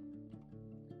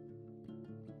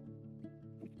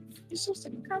 It's just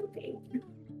a comfy.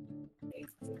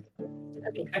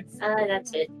 Okay,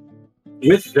 that's it.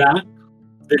 With that,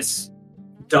 this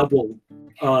double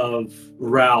of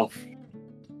Ralph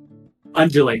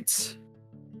undulates.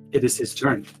 It is his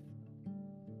turn.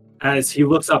 As he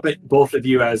looks up at both of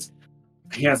you, as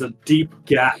he has a deep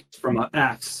gap from an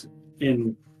axe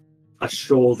in a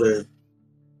shoulder,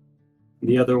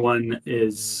 The other one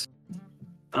is,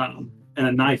 and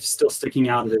a knife still sticking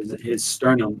out of his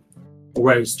sternum, or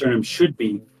where his sternum should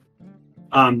be.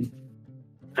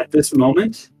 At this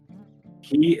moment,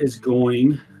 he is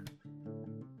going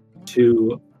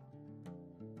to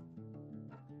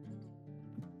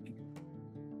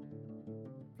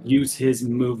use his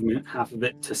movement, half of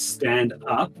it, to stand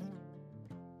up.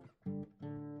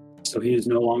 So he is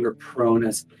no longer prone,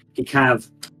 as he kind of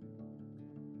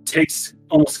takes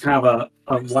almost kind of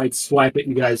a wide swipe at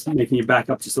you guys, making you back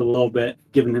up just a little bit,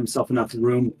 giving himself enough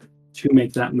room to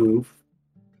make that move.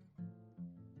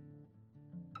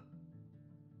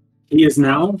 He is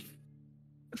now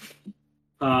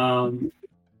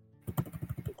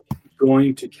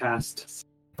going to cast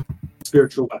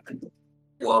Spiritual Weapon.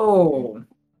 Whoa!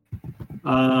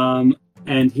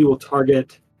 And he will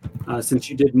target, since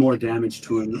you did more damage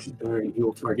to him, he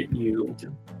will target you.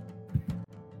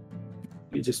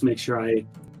 Let me just make sure I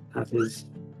have his.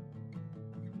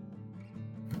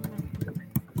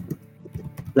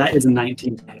 That is a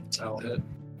 19 to hit. So,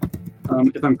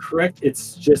 if I'm correct,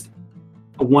 it's just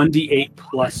a 1d8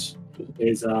 plus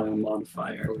his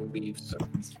modifier. I believe so.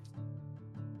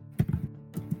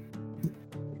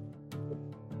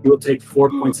 You will take 4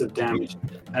 points of damage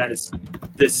as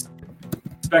this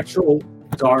spectral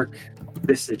dark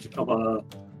visage of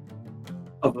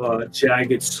a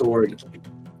jagged sword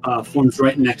forms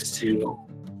right next to you.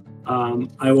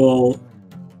 I will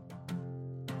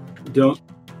don't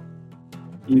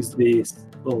use the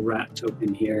little rat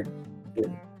token here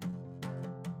to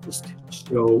just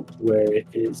show where it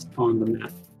is on the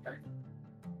map.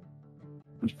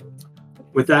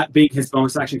 With that being his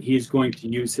bonus action, he is going to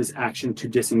use his action to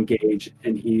disengage,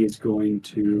 and he is going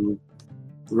to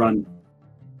run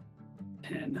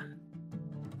 10,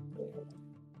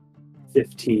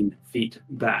 15 feet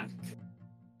back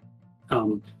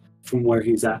from where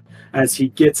he's at. As he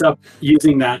gets up,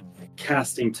 using that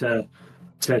casting to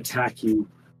attack you,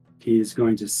 he is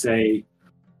going to say,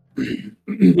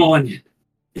 "Mullen,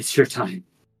 it's your time."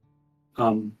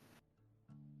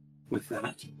 With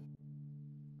that,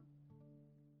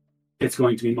 it's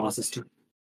going to be Moss's turn.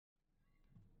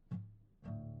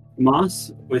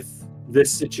 Moss, with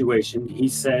this situation, he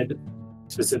said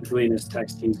specifically in his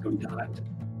text he's going to hide.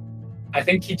 I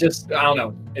think he just, I don't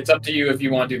know. It's up to you if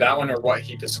you want to do that one or what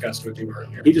he discussed with you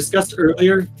earlier. He discussed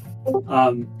earlier.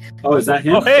 Oh, is that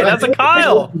him? Oh, hey, that's a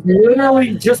Kyle!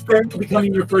 Literally just barely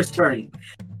becoming your first turn.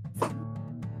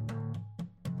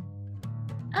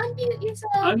 Unmute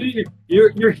yourself. Unmute.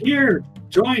 You're here.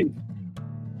 Join.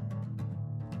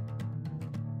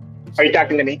 Are you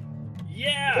talking to me?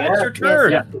 Yeah, it's your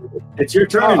turn. Yeah. It's your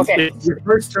turn. Oh, okay. It's your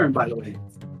first turn, by the way.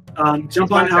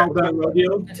 Jump on Alabama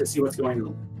Rodeo to see what's going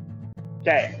on.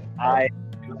 Okay, I'm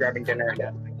grabbing dinner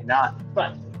again. I cannot.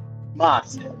 But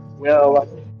Moss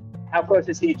how close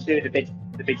is he to the big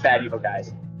bad evil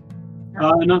guys?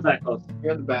 Not that close.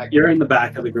 You're in the back. You're in the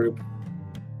back of the group.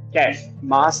 Okay,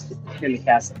 Moss can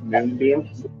cast Moonbeam.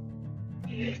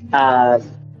 Who have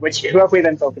we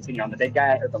been focusing on, the big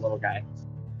guy or the little guy?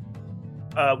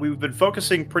 We've been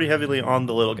focusing pretty heavily on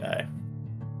the little guy.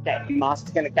 Okay, Moss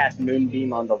is going to cast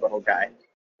Moonbeam on the little guy.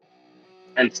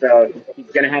 And so he's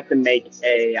going to have to make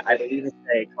I believe it's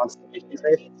a Constitution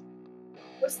save.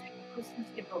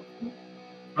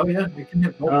 Oh yeah, you can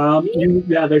hit both.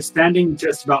 They're standing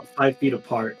just about 5 feet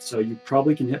apart, so you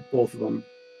probably can hit both of them.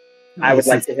 I would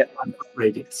like to hit one.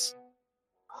 Radius.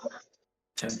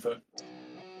 10 foot.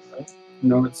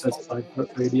 No, it says 5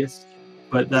 foot radius,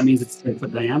 but that means it's 10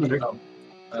 foot diameter. Oh,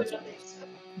 that's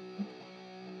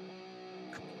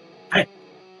Hey,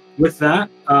 with that,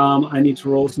 I need to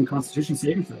roll some Constitution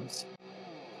saving throws.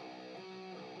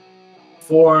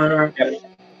 For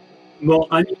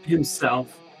Mullen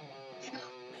himself,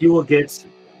 he will get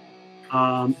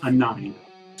a 9,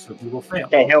 so he will fail.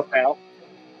 Okay, he'll fail.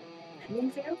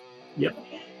 Yep.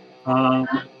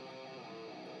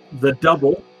 The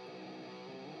double.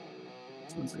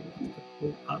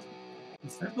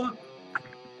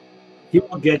 He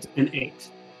will get an 8.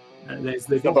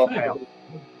 They don't fail.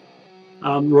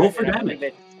 Roll for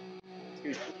damage.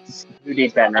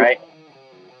 2d10, right?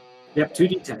 Yep,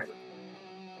 2d10.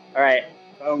 All right,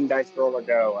 bone dice roll a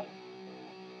go.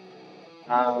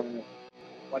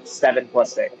 What's 7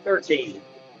 plus 6? 13.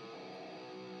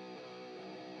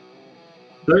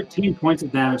 13 points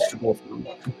of damage to both of them.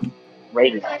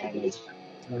 Radiant damage.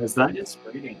 As that is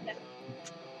rating.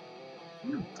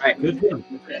 Alright. Good deal.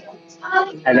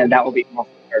 And then that will be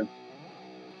Moss's turn.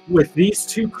 With these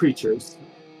two creatures,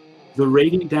 the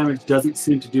radiant damage doesn't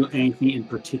seem to do anything in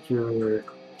particular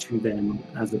to them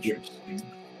as of yet.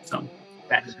 So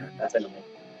That's annoying.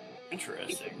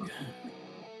 Interesting.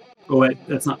 Oh wait,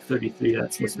 that's not 33.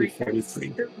 That's supposed to be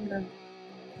 33.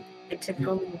 It took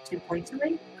only 2 points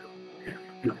away.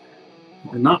 No,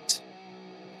 we're not.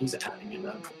 He's adding it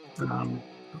up.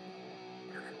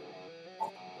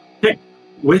 Okay,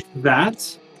 with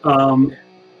that,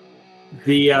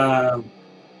 the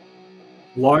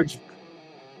large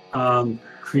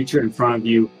creature in front of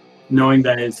you, knowing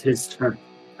that it's his turn,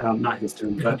 not his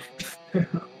turn, but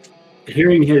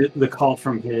hearing the call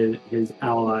from his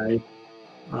ally,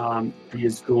 he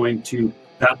is going to,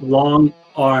 that long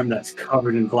arm that's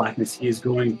covered in blackness, he is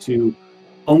going to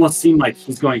almost seem like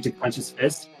he's going to clench his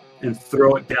fist and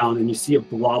throw it down, and you see a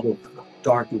blob of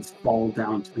darkness fall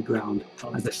down to the ground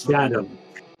as a shadow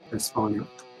is spawning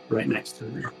right next to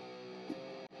him.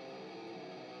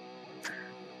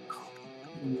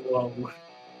 Whoa.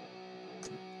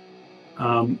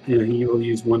 And he will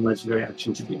use one legendary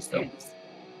action to do so.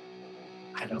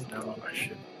 I don't know. I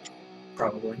should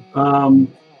probably. Um,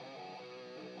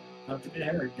 Not the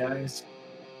error, guys.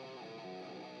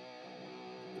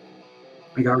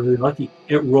 I got really lucky.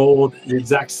 It rolled the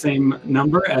exact same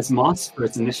number as Moss for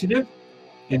its initiative,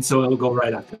 and so it'll go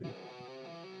right after me.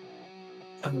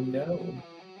 Oh no.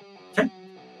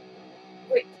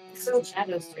 Wait, so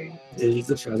Shadow's turn. It is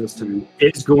the Shadow's turn.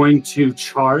 It's going to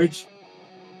charge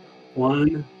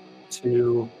 1,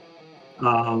 2,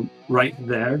 right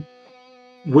there.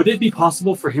 Would it be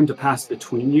possible for him to pass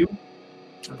between you?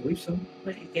 I believe so.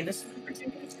 Would he give us an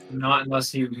opportunity? Not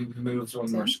unless he moves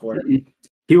one more square.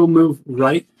 He will move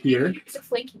right here. It's a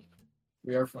flanking.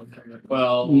 We are flanking.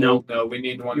 Well, No. no, we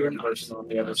need one person on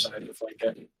the other side to flank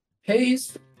it. Hey,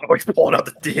 he's... Oh, he's pulling out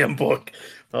the damn book.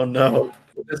 Oh no.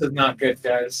 This is not good,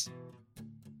 guys.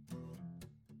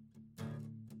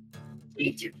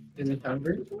 Eat you. Is it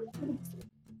hungry?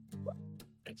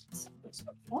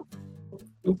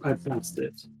 Oop, I passed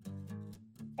it.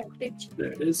 There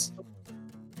There it is.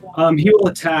 He will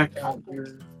attack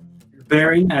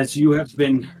Baron, as you have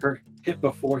been hit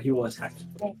before. He will attack.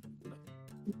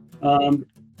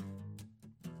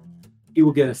 He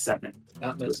will get a 7.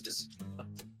 Not missed.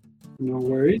 No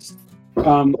worries.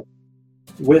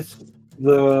 With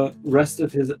the rest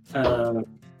of his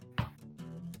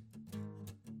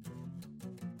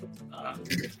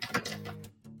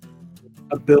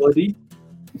ability,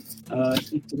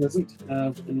 he doesn't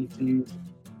have anything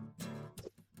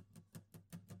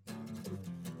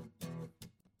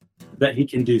that he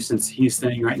can do since he's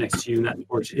standing right next to you, and that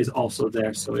torch is also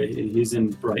there, so he's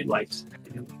in bright light.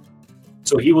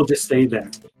 So he will just stay there.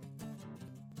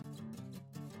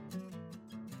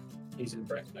 He's in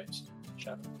bright lights.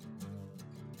 Shadow.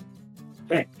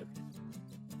 Okay.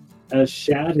 As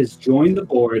Shad has joined the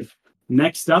board,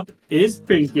 next up is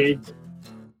Pinky.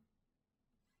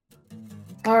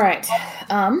 All right.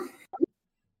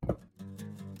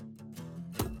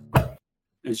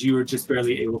 As you were just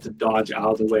barely able to dodge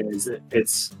out of the way as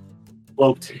its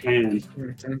cloaked hand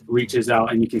reaches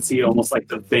out, and you can see almost like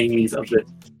the veins of the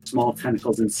small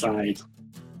tentacles inside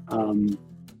in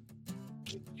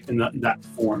that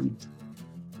form.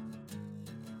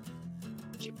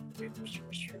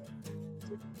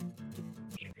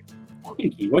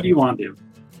 Pinky, what do you want to do?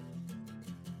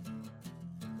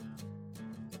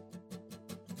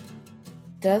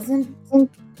 Doesn't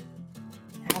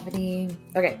have any.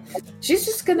 Okay, she's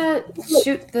just gonna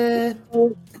shoot the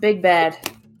big bad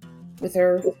with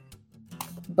her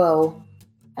bow.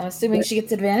 I'm assuming she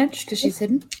gets advantage because she's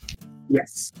hidden.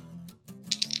 Yes.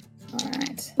 All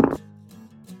right.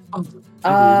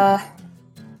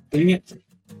 Dang it.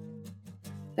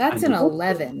 That's an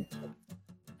 11.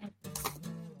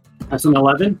 That's an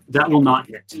 11. That will not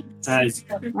hit. As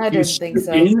I didn't think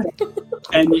so.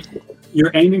 And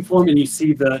you're aiming for him, and you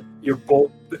see your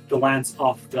bolt, the lance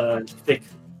off the thick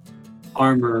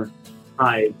armor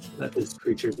hide that this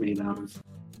creature's made out of.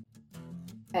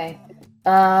 Okay.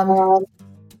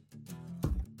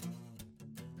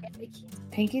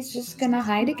 Pinky's just gonna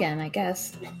hide again, I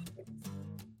guess.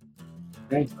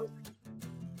 Okay.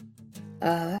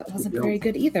 That wasn't very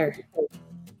good either.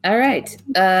 All right.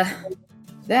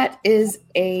 That is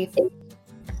a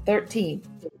 13.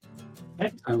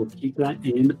 Okay, I will keep that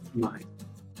in mind.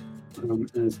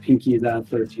 As Pinky is at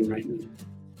 13 right now.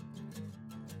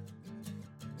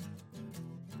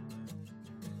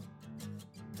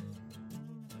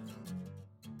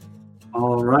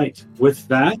 All right. With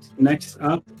that, next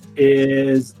up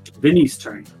is Vinny's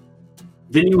turn.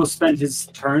 Vinny will spend his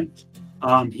turn.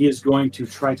 He is going to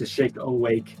try to shake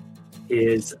awake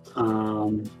his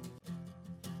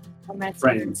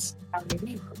friends,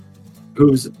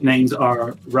 whose names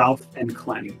are Ralph and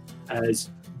Clem. As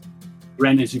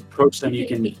Ren, as you approach them, you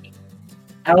can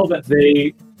tell that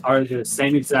they are the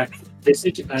same exact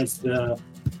visage as the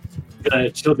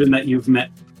children that you've met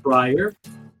prior.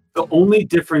 The only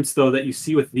difference, though, that you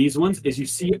see with these ones is you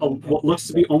see what looks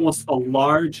to be almost a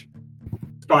large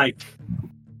spike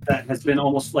that has been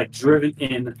almost like driven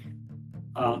in.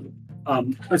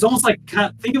 It's almost like,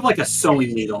 think of like a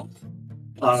sewing needle,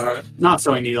 not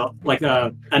sewing needle, like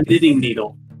a knitting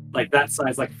needle, like that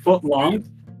size, like foot long,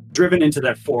 driven into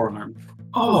their forearm.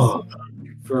 Oh,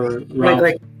 for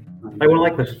like one of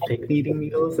like the fake knitting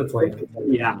needles. That's like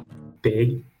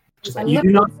big. Just I you left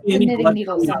do not see the any knitting blood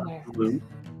needle coming out somewhere. of the wound,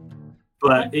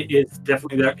 but it is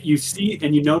definitely there. You see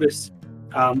and you notice,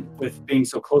 with being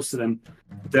so close to them,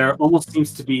 there almost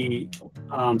seems to be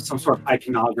some sort of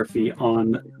iconography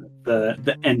on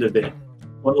the end of it.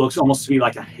 What looks almost to be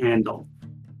like a handle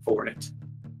for it.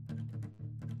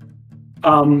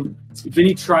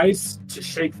 Vinny tries to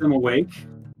shake them awake.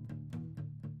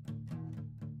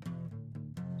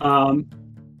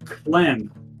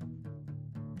 Clem,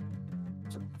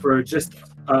 for just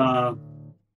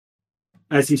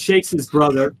as he shakes his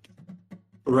brother,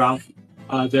 Ralph,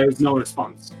 there's no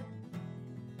response.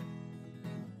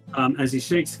 As he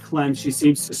shakes Clem, she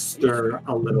seems to stir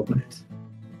a little bit,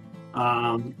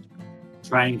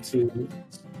 trying to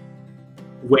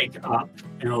wake up.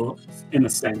 In a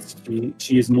sense,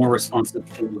 she is more responsive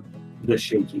to the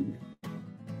shaking.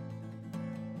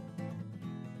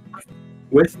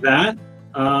 With that,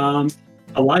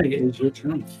 Elia, it is your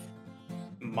turn.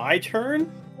 My turn?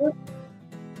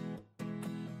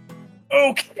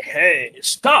 Okay,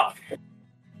 stop.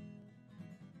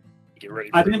 Get ready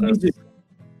for I didn't mean this. to.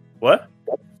 What?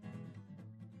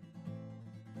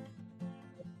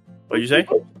 What'd you say?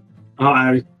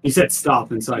 You said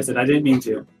stop, and so I said I didn't mean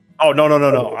to. Oh,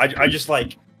 no. I just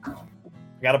like, I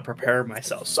gotta prepare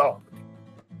myself. So,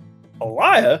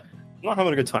 Elia, I'm not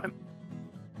having a good time.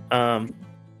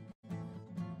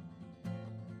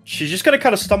 She's just gonna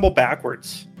kind of stumble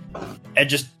backwards and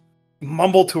just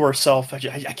mumble to herself. I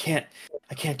can't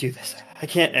do this. I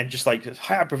can't, and just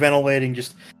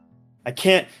hyperventilating. I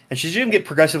can't, and she's gonna get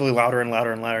progressively louder and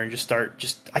louder and louder, and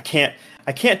I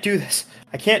can't do this.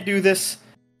 I can't do this.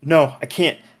 No, I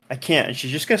can't, and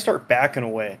she's just gonna start backing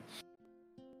away.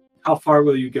 How far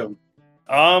will you go?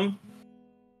 Kind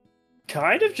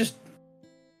of just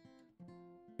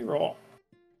roll.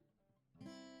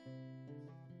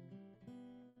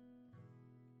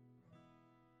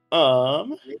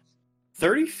 Um,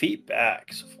 30 feet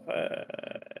back.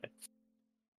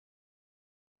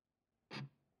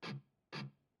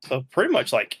 So pretty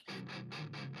much like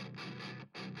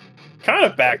kind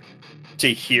of back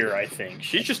to here, I think.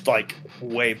 She's just like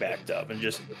way backed up and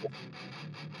just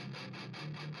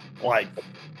like,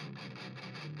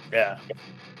 yeah.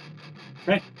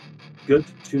 Okay, good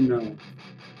to know.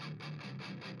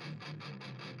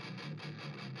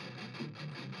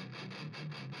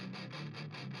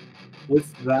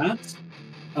 With that,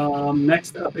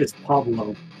 next up is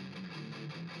Pablo.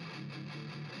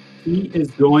 He is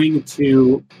going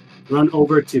to run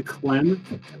over to Clem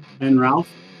and Ralph,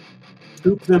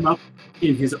 scoop them up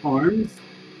in his arms,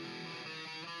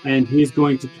 and he's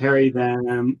going to carry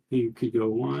them. He could go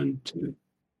 1, 2,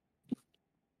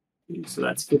 3, so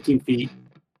that's 15 feet.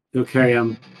 He'll carry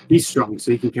them. He's strong,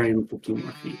 so he can carry them 15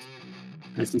 more feet,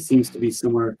 as he seems to be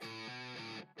somewhere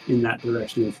in that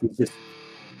direction. If he's just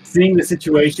seeing the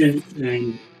situation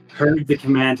and heard the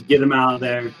command to get him out of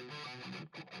there,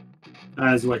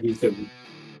 that is what he's doing.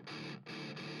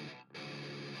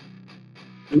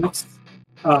 Next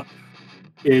up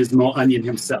is Mo Onion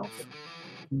himself.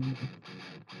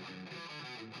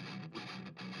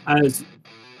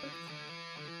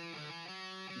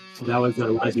 So that was a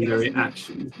legendary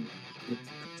action.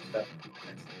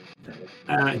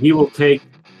 He will take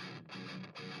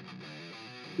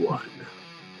 1.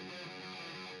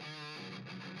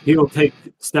 He will take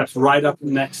steps right up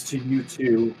next to you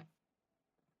two.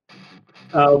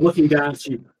 Looking down at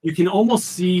you, you can almost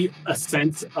see a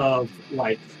sense of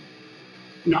like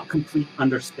not complete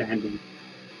understanding.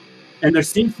 And there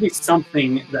seems to be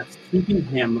something that's keeping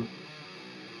him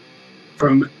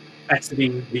from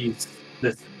exiting this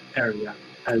area.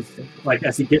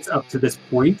 As he gets up to this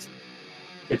point,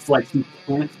 it's like he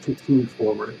can't continue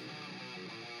forward.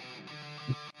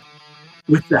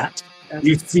 With that,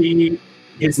 you see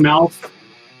his mouth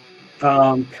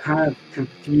kind of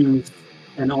confused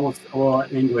and almost a little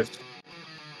anguished,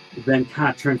 then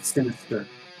kind of turns sinister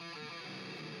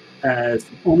as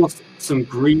almost some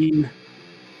green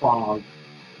fog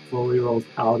slowly rolls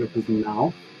out of his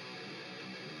mouth.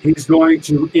 He's going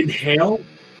to inhale,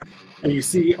 and you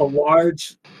see a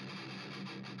large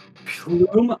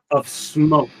plume of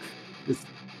smoke, this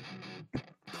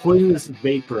poisonous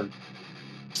vapor,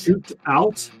 shoot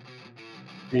out,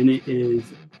 and it is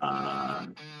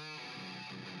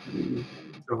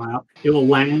it will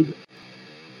land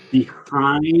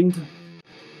behind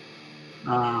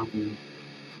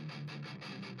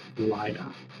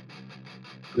Lida.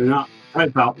 They're not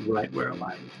about right where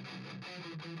Lida is.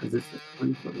 Because it's a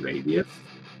 20-foot radius.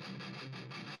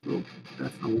 Oh,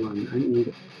 that's the one I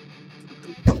need.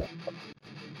 Let's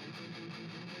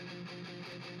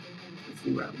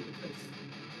see where I'm with this.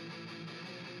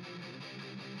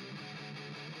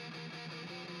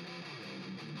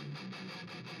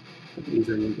 That means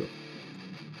I need it.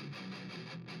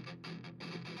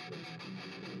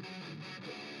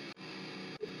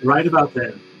 Right about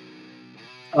there.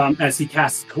 As he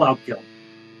casts Cloud Kill.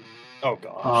 Oh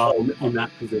gosh. In that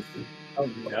position. Oh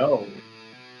no.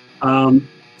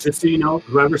 Just so you know,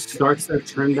 whoever starts their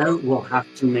turn there will have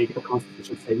to make a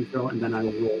Constitution saving throw, and then I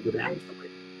will roll the damage.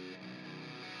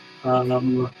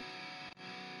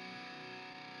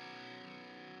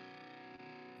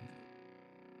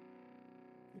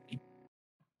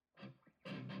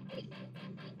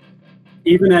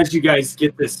 Even as you guys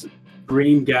get this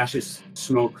green gaseous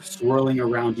smoke swirling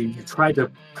around you, you try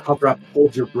to cover up,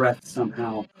 hold your breath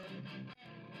somehow.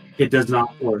 It does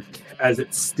not work. As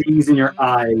it stings in your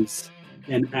eyes,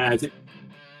 and as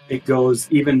it goes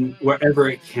even wherever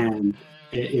it can,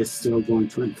 it is still going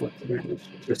to inflict damage,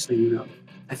 just so you know.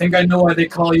 I think I know why they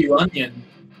call you Onion.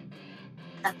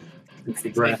 It's the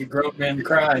Make breath. a grown man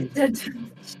cry.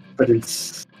 But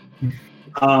it's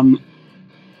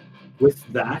with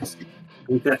that, I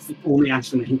think that's the only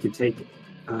action that he could take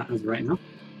as of right now.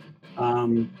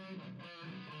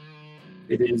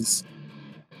 It is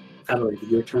Adelaide,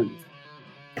 your turn.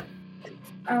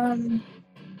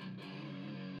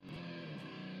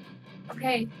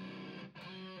 Okay.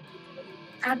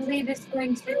 Adelaide is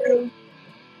going to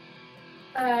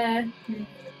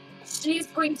she's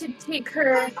going to take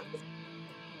her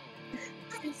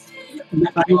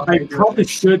I probably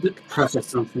should preface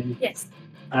something yes.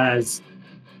 as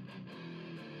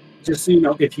just so you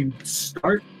know, if you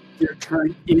start your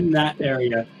turn in that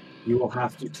area, you will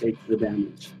have to take the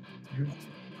damage.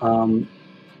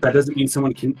 That doesn't mean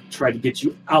someone can try to get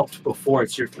you out before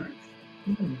it's your turn.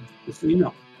 Just so you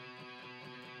know.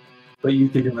 But you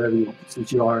can do whatever you want,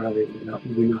 since you are available. You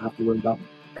don't have to worry about it.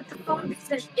 But the phone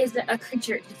is a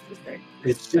creature just was there.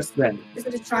 It's just then. Is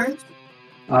it a charm?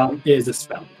 It is a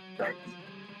spell. Okay.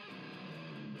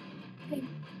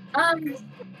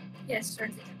 Yes, sure.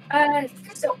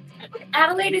 So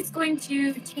Adelaide is going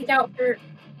to take out her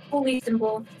holy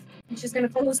symbol. And she's going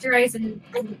to close her eyes and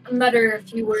mutter a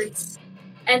few words.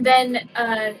 And then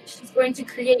she's going to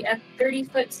create a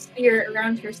 30-foot sphere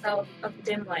around herself of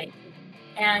dim light.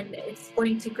 And it's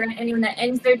going to grant anyone that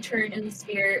ends their turn in the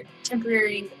sphere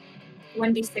temporary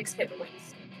 1d6 hit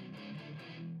points.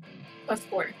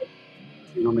 +4.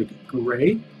 You'll make it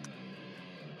gray.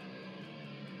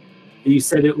 You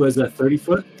said it was a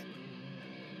 30-foot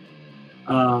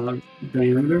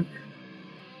diameter.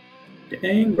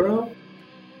 Dang, bro.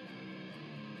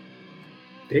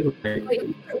 They look big.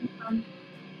 Wait,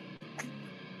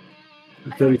 A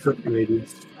 30-foot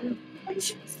radius.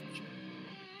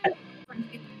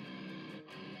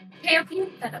 Okay, I'll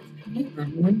clean that up.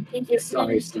 Thank you.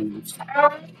 Sorry, Steve.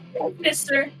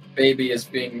 Mister. Baby is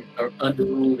being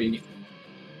unruly.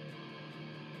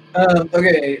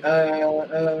 Okay.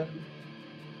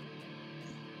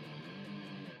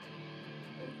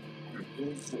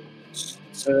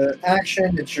 So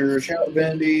action. It's your shout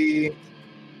bendy,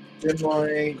 dim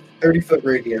light, 30-foot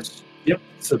radius. Yep.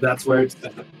 So that's where it's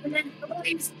at. And then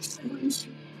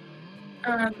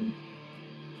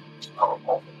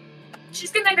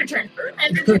she's gonna end her turn.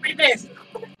 End her turn right there.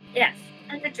 Yes,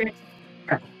 end her turn.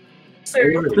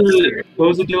 Sir. What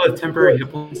was the deal with temporary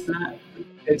hit points in that?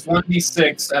 It's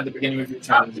 1d6 at the beginning of your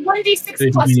turn.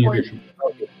 1d6 plus 4.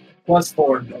 Plus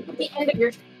 4. At the end of your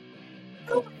turn.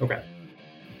 Okay.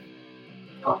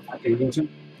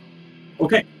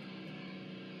 Okay.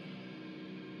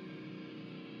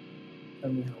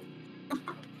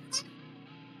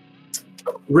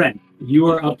 Ren, you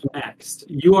are up next.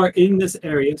 You are in this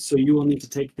area, so you will need to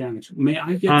take damage. May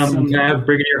I get some... Can I have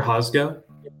Brigadier Haas go?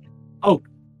 Oh,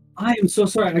 I am so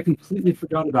sorry. I completely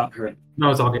forgot about her.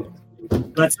 No, it's all good.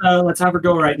 Let's have her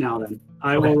go right now, then.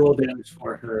 I will roll damage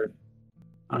for her.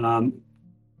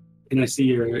 Can I see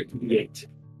your D8?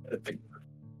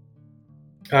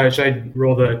 Should I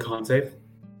roll the con save?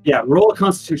 Yeah, roll a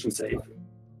Constitution save.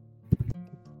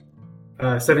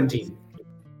 17.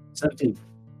 17.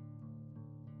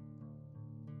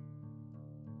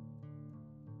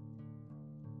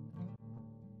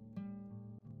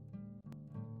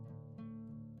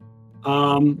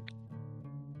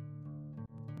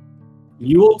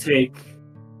 You will take.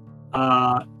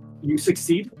 You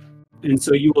succeed, and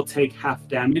so you will take half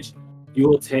damage. You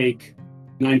will take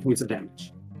 9 points of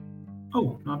damage.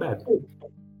 Oh, not bad.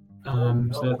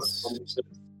 So that's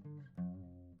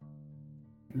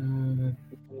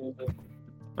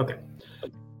okay.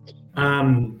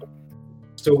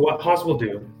 So what Haas will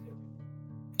do?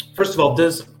 First of all,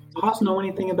 does Haas know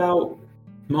anything about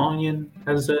Malian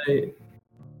as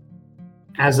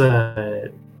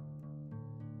a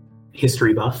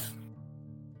history buff?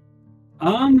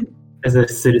 As a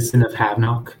citizen of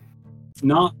Havnock?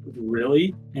 Not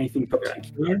really anything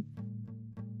particular.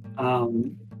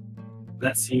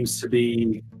 That seems to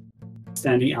be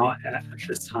standing out at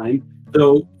this time.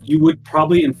 Though you would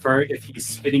probably infer if he's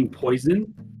spitting poisonous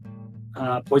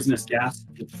gas,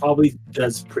 he probably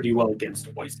does pretty well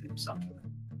against poison himself.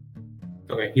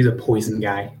 Okay, he's a poison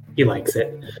guy. He likes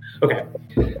it. Okay.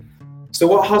 So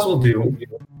what Haas will do,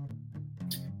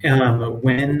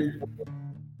 when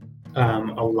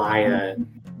Elia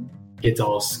gets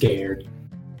all scared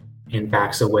and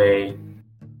backs away,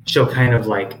 she'll kind of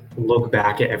like look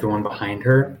back at everyone behind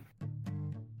her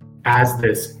as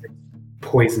this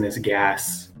poisonous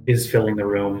gas is filling the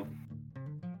room.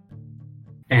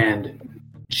 And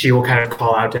she will kind of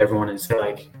call out to everyone and say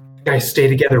like, guys, stay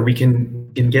together. We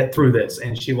can get through this.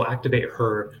 And she will activate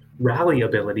her rally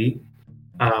ability,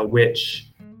 which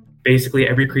basically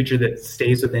every creature that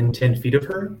stays within 10 feet of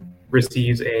her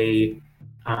receives a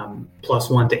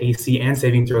 +1 to AC and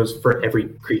saving throws for every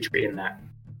creature in that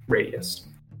radius.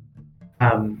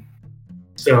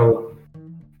 So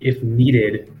if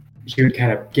needed, she would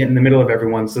kind of get in the middle of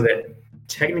everyone so that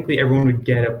technically everyone would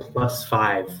get a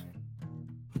 +5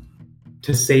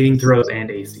 to saving throws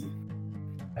and AC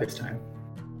this time.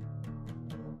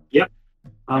 Yep.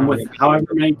 With however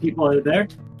many people are there,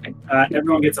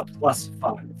 everyone gets a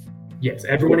 +5. Yes,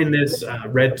 everyone in this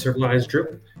red circleized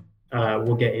group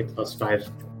will get a +5.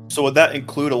 So would that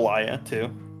include Elia too?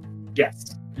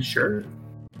 Yes. Sure.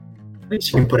 At least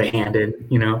she can put a hand in,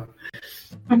 you know.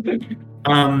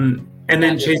 And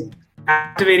then Chase,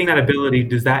 activating that ability,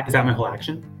 is that my whole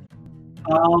action?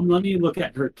 Let me look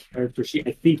at her character sheet.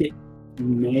 I think it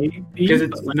may be, because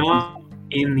it's not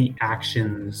in the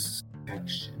actions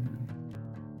section.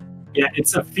 Yeah,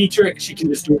 it's a feature. She can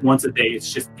just do it once a day. It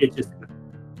just.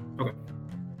 Okay.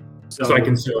 So I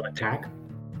can still attack.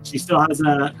 She still has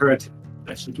her attack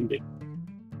that she can do.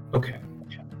 Okay.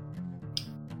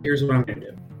 Here's what I'm gonna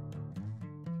do.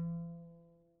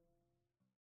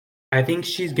 I think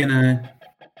she's gonna,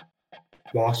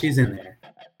 while she's in there,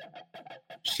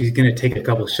 she's gonna take a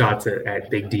couple shots at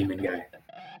Big Demon Guy.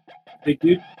 Big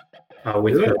dude?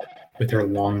 With her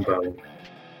longbow.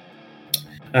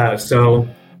 So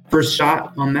first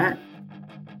shot on that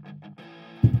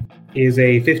is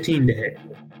a 15 to hit.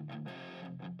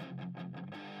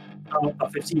 A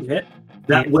 15 hit?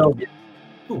 That will hit.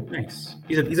 Oh, nice.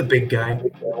 He's a big guy,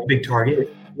 big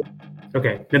target.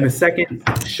 Okay. Then the second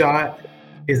shot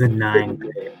is a 9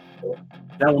 to hit.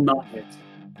 That will not hit.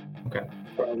 Okay.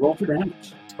 Roll for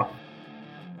damage. It's fine.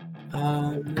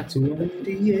 That's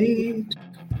 1d8.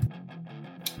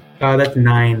 That's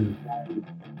 9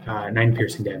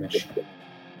 piercing damage.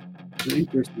 9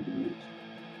 piercing damage.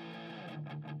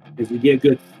 If you get a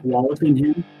good swallow in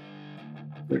him,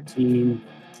 13,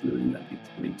 9, that'd be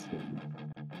 22.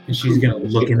 And she's gonna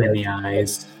look him in the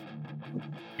eyes,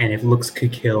 and if looks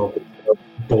could kill,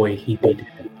 boy, he'd be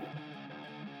dead.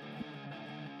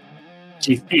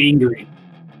 She's angry.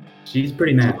 She's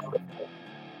pretty mad.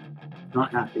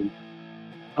 Not happy.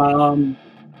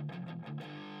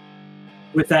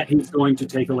 With that, he's going to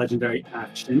take a legendary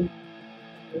action.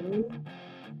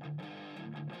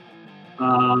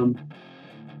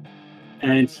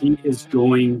 And he is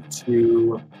going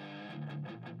to...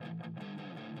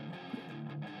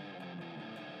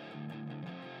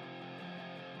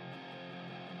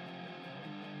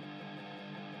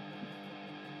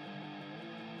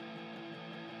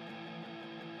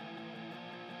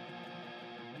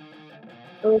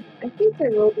 Oh, I think I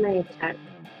rolled my attack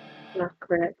not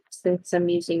correct since I'm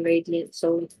using Radiant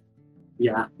Soul.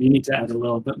 Yeah, you need to add a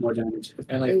little bit more damage.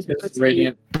 And like this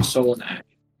Radiant Soul and Act.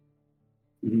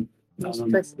 Mm-hmm.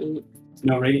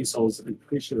 No, Radiant Souls, I'm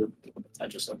pretty sure I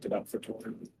just looked it up for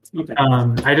Tor. Okay.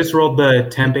 I just rolled the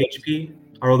temp HP.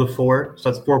 I rolled a 4,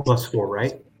 so that's 4 plus 4,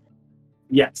 right?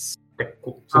 Yes. Okay,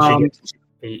 cool. So she gets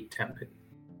 8 temp.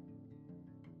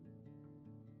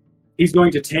 He's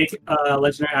going to take a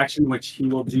legendary action, which he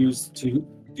will use to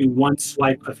do one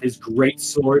swipe of his great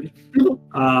sword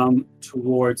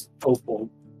towards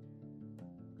Opal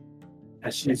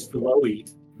as she's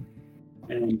glowy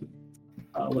and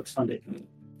looks fun to him.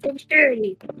 It's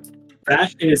dirty.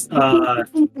 That is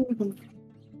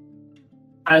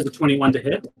as a 21 to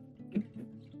hit.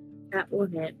 That will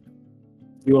hit.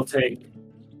 You will take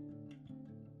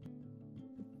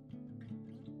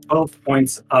 12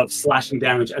 points of slashing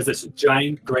damage as this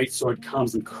giant greatsword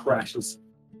comes and crashes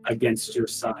against your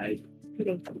side.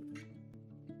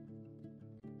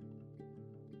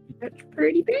 That's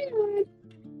pretty bad.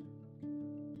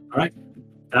 All right,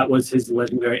 that was his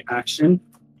legendary action.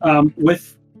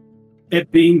 With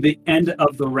it being the end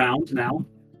of the round now,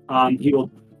 he will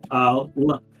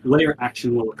layer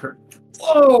action will occur.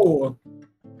 Whoa!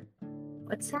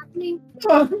 What's happening?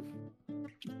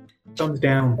 Thumbs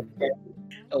down.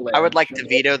 I would like to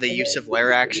veto the use of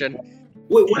lair action.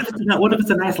 Wait, what if it's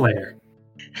a nice layer?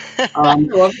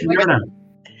 No.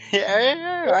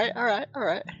 Yeah, all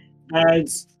right.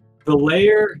 As the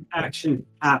layer action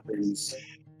happens,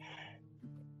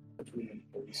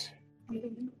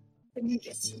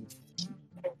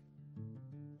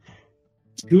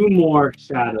 two more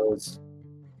shadows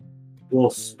will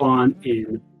spawn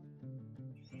in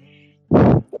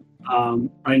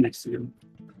right next to him.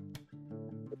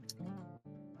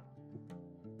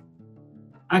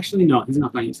 Actually, no, he's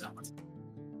not going to use that one.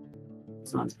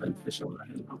 It's not as beneficial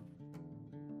right now.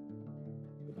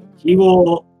 He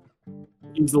will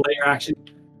use the layer action.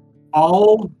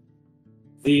 All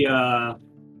the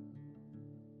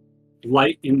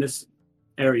light in this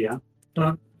area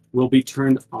will be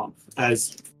turned off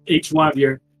as each one of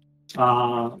your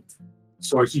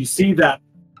swords. You see that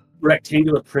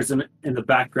rectangular prism in the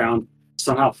background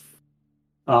somehow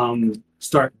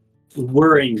start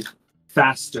whirring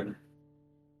faster.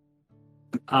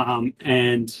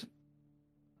 And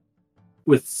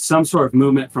with some sort of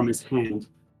movement from his hand,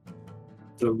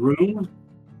 the room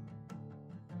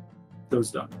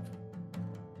goes dark.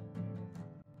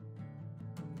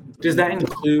 Does that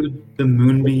include the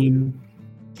moonbeam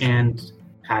and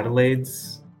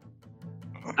Adelaide's?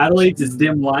 Adelaide's is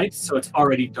dim light, so it's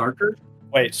already darker.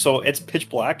 Wait, so it's pitch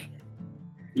black?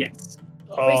 Yes.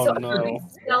 Oh no!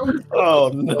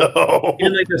 Oh no!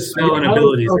 And like the smell and The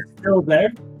abilities. colors are still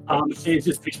there. It's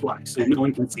just pitch black, so no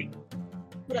one can see.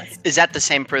 Is that the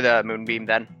same for the moonbeam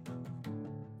then?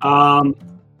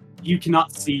 You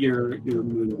cannot see your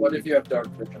moon. What if you have dark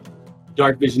vision?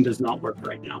 Dark vision does not work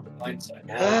right now. Blindsight.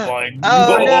 Oh my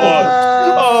Oh, god!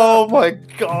 no. Oh my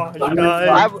god,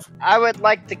 guys! I would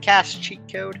like to cast cheat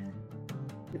code.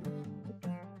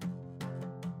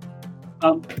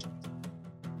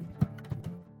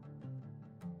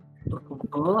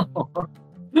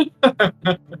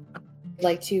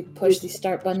 Like to push the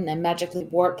start button and magically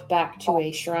warp back to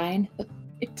a shrine.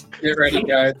 Get ready,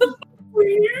 guys.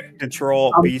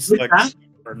 Control B with select that,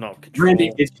 or no control.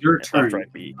 Randy, it's your left, turn.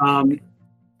 right, B. I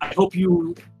hope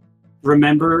you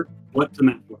remember what the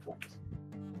map looks like.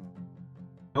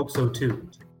 I hope so too.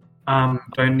 Do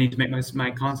I need to make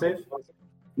my con save? Or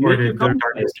Make did your the con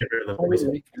darkness get rid of the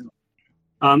poison?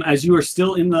 As you are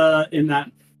still in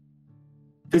that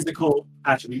physical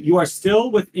attribute, you are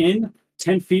still within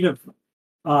 10 feet of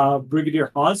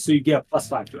Brigadier Hawes, so you get a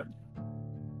 +5 to it.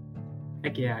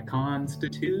 Heck yeah,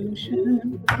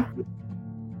 Constitution.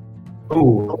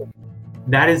 Oh,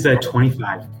 that is a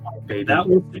 25, baby. That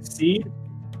will succeed.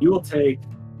 You will take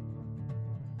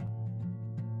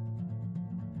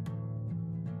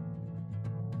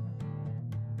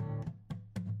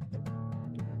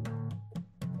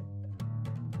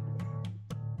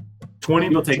 20.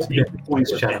 You'll take 8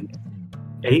 points of damage.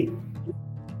 8?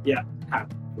 Yeah, half.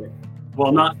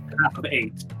 Well, not half of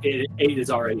 8. 8 is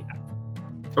already half.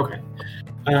 Okay.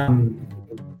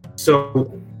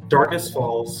 So darkness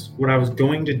falls. What I was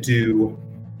going to do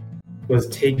was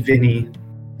take Vinny,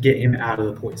 get him out of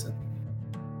the poison.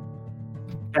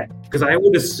 Okay. Because I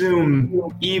would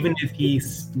assume even if he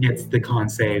gets the con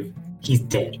save, he's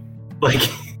dead. Like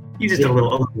he's just a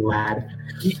little lad.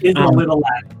 He is a little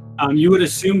lad. You would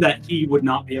assume that he would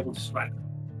not be able to survive.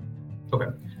 Okay.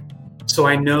 So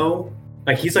I know,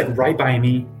 like, he's like right by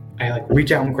me. I like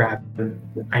reach out and grab him.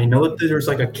 I know that there's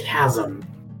like a chasm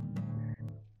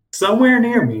somewhere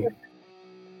near me.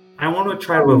 I want to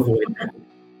try to avoid that.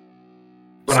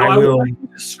 But So I I would will. like to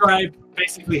describe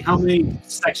basically how many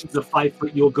sections of 5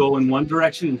 foot you'll go in one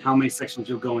direction and how many sections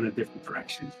you'll go in a different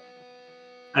direction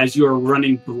as you're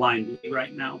running blindly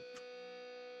right now.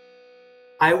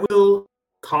 I will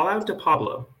call out to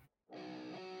Pablo.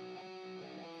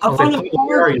 I'll say, Pablo, Pablo,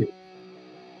 where are you?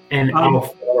 And I'll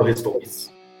follow his voice.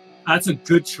 That's a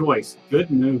good choice.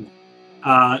 Good move.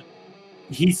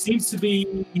 He seems to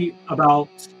be about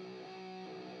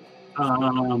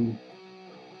let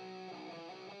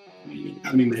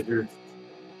me measure.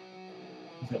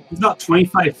 He's about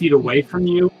 25 feet away from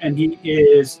you, and he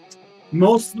is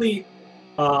mostly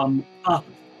up,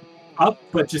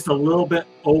 but just a little bit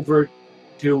over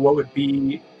to what would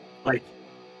be like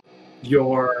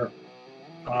your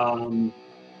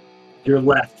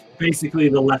left, basically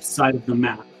the left side of the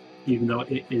map, even though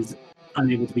it is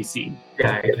unable to be seen.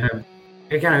 Yeah,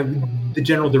 the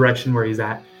general direction where he's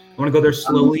at. I want to go there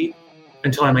slowly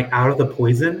until I'm like out of the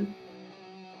poison,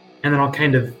 and then I'll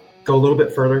kind of go a little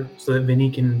bit further so that Vinny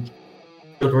can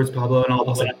go towards Pablo, and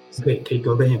I'll say, okay,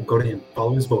 go to him,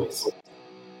 follow his voice.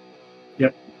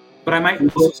 Yep. But I might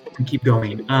close and keep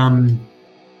going.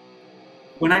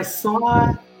 When I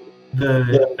saw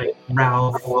the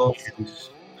Ralph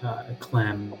and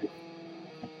Clem,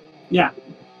 yeah,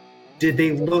 did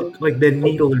they look like the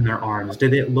needle in their arms?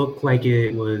 Did it look like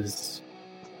it was,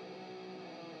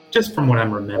 just from what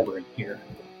I'm remembering here?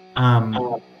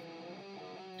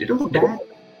 Did it look bad?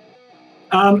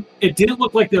 It didn't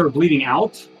look like they were bleeding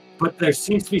out, but there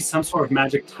seems to be some sort of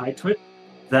magic tied to it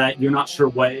that you're not sure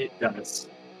what it does.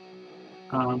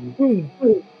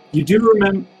 You do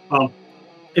remember.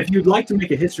 If you'd like to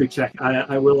make a history check,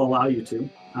 I will allow you to.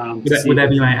 Would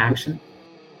that be my action?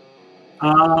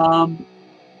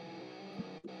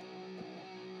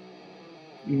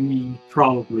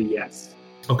 Probably yes.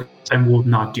 Okay, I will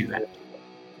not do that.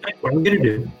 What I'm going to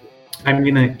do, I'm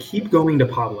going to keep going to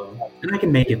Pablo, and I can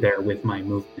make it there with my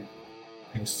movement.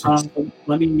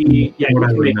 Let me. Yeah, you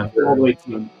can make it all the way to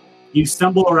him. You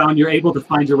stumble around. You're able to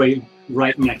find your way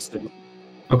right next to him.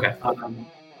 Okay.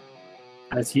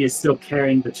 As he is still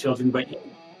carrying the children, but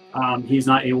he's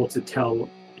not able to tell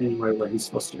anywhere where he's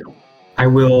supposed to go.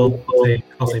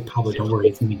 I'll say, Pablo, don't worry,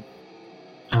 it's me.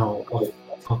 I'll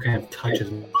kind of touch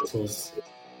his muscles,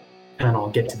 and I'll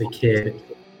get to the kid.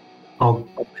 I'll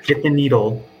get the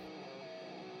needle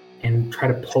and try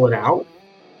to pull it out,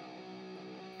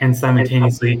 and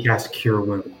simultaneously cast Cure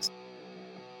Wounds.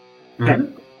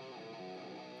 Okay.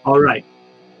 All right.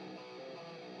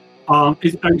 Are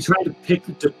you trying to pick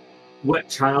what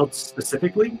child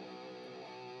specifically?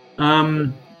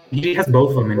 He has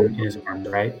both of them in his arms,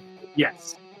 right?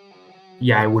 Yes.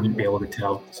 Yeah, I wouldn't be able to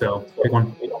tell, so pick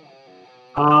one.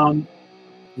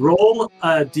 Roll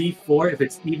a d4. If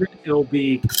it's even, it'll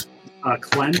be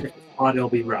Clem. If it's odd, it'll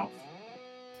be Ralph.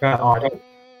 Odd.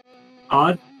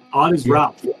 Odd is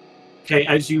Ralph. Okay,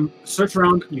 as you search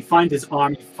around, you find his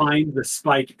arm, you find the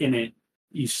spike in it.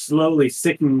 You slowly,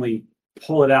 sickeningly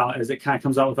pull it out as it kind of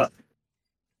comes out with a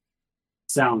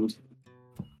sound.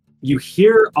 You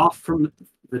hear off from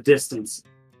the distance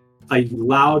a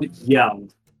loud yell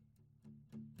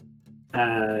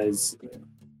as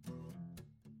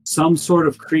some sort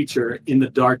of creature in the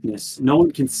darkness, no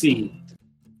one can see,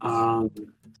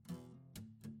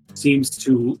 seems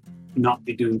to not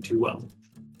be doing too well.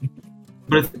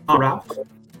 But it's not Ralph?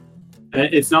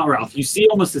 It's not Ralph. You see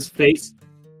almost his face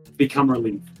become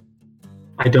relieved.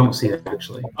 I don't see it,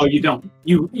 actually. Oh, you don't?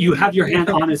 You have your hand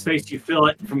on his face, you feel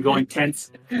it from going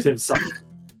tense to soft.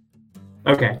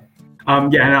 Okay.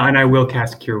 Yeah, and I will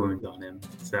cast Cure Wounds on him,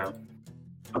 so...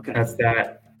 Okay. That's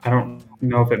that. I don't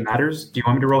know if it matters. Do you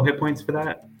want me to roll hit points for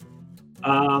that?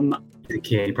 He's a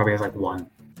kid. He probably has like 1.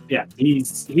 Yeah,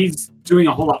 he's doing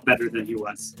a whole lot better than he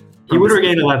was. He would have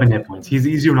gained 11 hit points.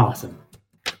 He's doing awesome.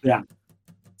 Yeah.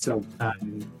 So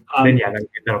then yeah,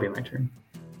 that'll be my turn.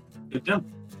 Good deal.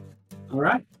 All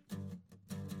right.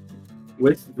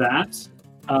 With that,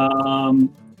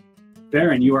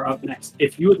 Baron, you are up next.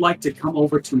 If you would like to come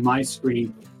over to my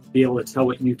screen, be able to tell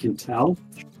what you can tell.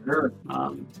 Sure.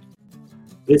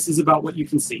 This is about what you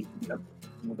can see.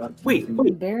 Wait.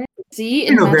 Baron? See,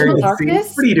 in Magical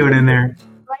Darkness? What are you doing in there?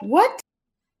 What?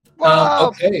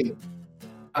 Okay.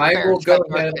 I will go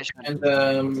ahead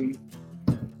and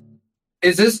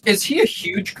is he a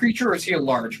huge creature or is he a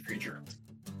large creature?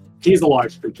 He's a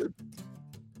large creature.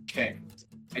 Okay.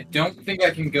 I don't think I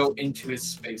can go into his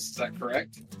space, is that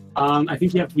correct? I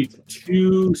think you have to be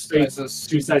two sizes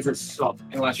so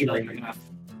unless you're like half.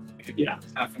 Yeah.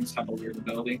 Half things have a weird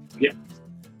ability. Yeah.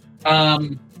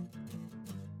 Okay,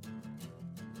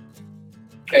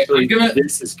 I'm gonna.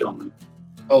 This is gone.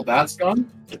 Oh, that's gone?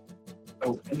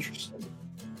 Oh, interesting.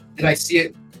 Did I see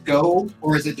it go,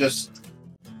 or is it just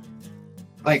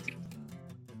like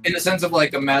in the sense of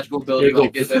like a magical ability?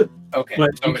 Like, is it okay?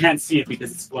 But so you can't see it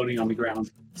because it's floating on the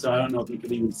ground. So I don't know if you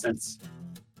can even sense.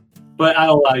 But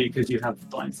I'll allow you because you have the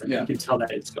blind sense. Yeah. You can tell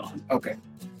that it's gone. Okay.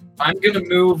 I'm gonna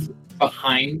move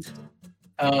behind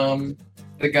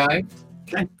the guy.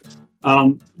 Okay.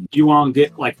 Do you want to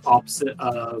get like opposite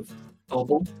of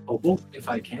Opal, if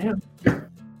I can.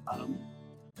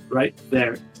 Right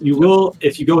there. You will,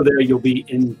 if you go there, you'll be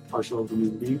in partial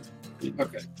immunity.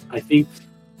 Okay. I think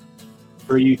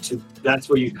for you to, that's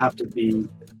where you have to be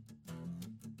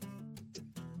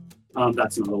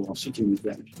That's not a wall. She can use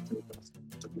damage.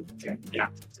 Okay. Yeah.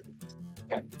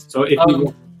 Okay. So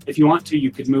if you want to,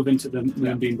 you could move into the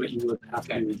moonbeam, but you would have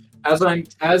to.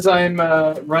 As I'm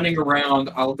running around,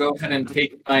 I'll go ahead and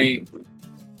take my.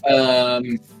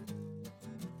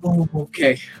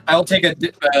 Okay. I'll take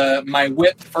my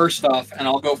whip first off, and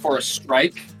I'll go for a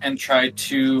strike and try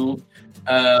to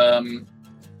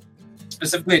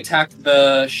specifically attack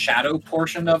the shadow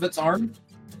portion of its arm.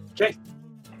 Okay.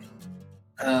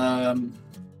 And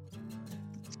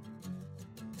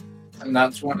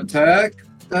that's one attack.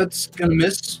 That's gonna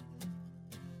miss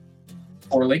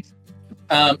poorly.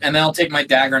 And then I'll take my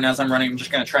dagger, and as I'm running, I'm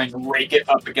just gonna try and rake it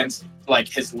up against like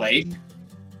his leg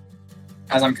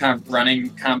as I'm kind of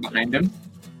running, kind of behind him.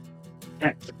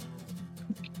 Okay.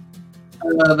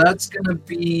 That's gonna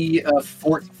be a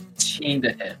 14 to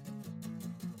hit.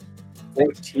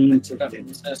 14 to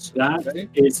hit. That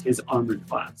is his armored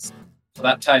class. So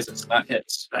that ties it. So that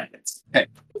hits. That hits. Okay.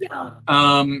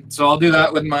 So I'll do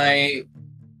that with my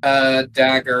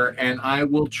dagger, and I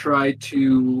will try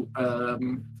to.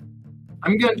 I'm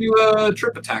gonna do a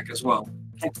trip attack as well.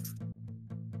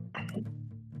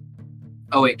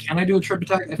 Oh wait, can I do a trip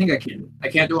attack? I think I can. I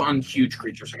can't do it on huge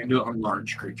creatures. I can do it on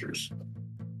large creatures.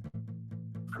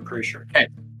 I'm pretty sure. Okay.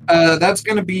 That's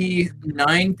gonna be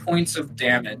 9 points of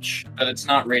damage, but it's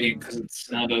not radiant because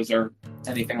it's none of those are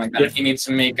anything like that. He needs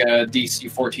to make a DC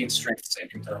 14 strength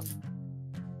saving throw.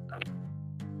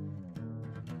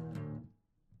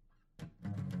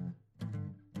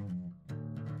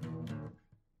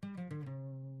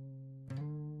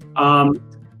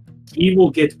 He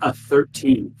will get a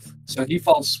 13. So he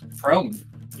falls prone.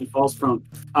 He falls prone.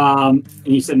 And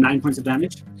you said 9 points of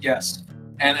damage? Yes.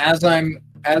 And as I'm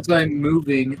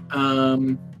moving,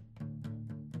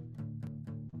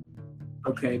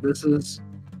 okay, this is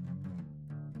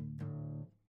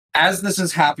as this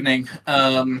is happening,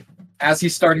 as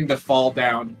he's starting to fall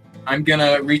down, I'm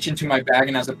gonna reach into my bag,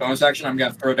 and as a bonus action, I'm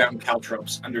gonna throw down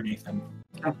caltropes underneath him.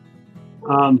 Okay.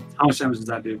 How much damage does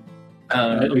that do?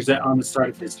 Or is that on the start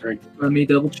of his turn? Let me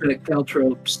double check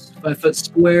caltropes. 5 foot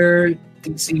square,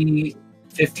 DC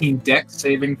 15 dex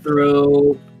saving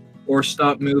throw, or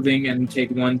stop moving and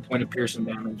take 1 point of piercing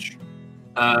damage.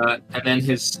 And then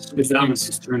his is that on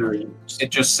his turn or it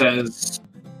just says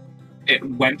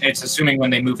it's assuming when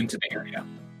they move into the area.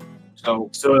 So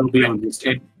it'll be on his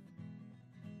turn.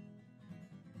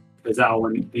 Because that will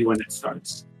be when it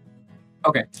starts.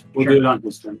 Okay. We'll do it on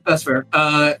his turn. That's fair.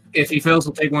 If he fails,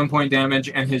 he'll take 1 point damage,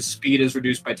 and his speed is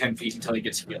reduced by 10 feet until he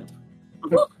gets healed.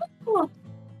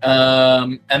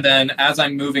 And then as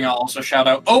I'm moving, I'll also shout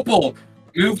out, Opal,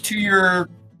 move to your...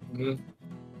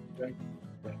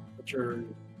 What's your...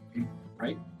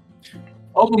 right?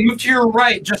 Opal, move to your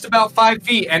right, just about 5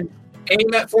 feet, and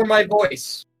aim it for my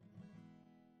voice.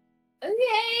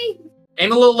 Okay.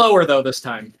 Aim a little lower, though, this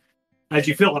time. As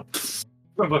you feel a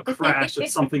crash of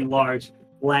something large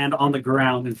land on the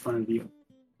ground in front of you.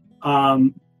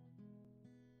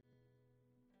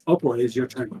 Opal, it is your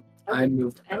turn. I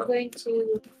moved. I'm going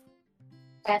to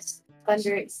cast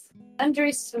Thunderous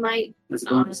Smite. That's a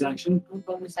bonus action.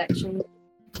 Bonus action.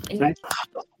 Okay.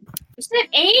 Is that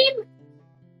aim?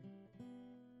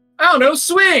 I don't know,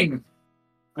 swing!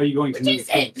 Are you going to move?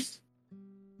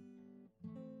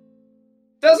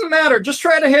 Doesn't matter, just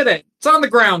try to hit it. It's on the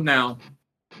ground now.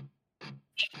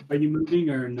 Are you moving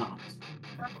or not?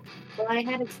 Well, I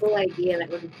had a cool idea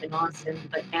that would have been awesome,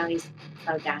 but now he's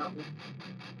fell down.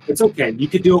 It's okay. You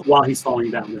could do it while he's falling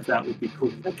down, if that would be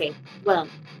cool. Okay, well,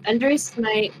 Thunderous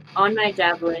Smite on my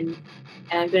javelin,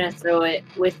 and I'm going to throw it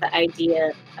with the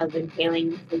idea of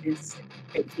impaling his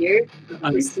right here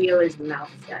to seal his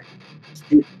mouth shut.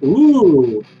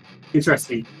 Ooh,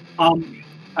 interesting.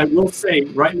 I will say,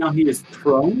 right now he is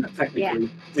prone, technically,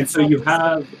 and so you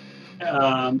have,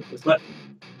 but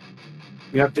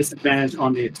you have disadvantage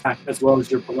on the attack as well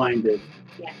as you're blinded.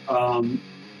 Yeah.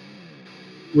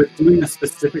 With doing a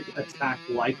specific attack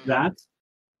like that,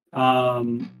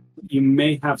 you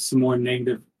may have some more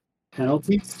negative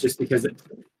penalties, just because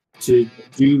to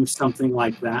do something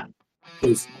like that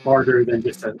is harder than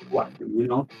just a weapon, you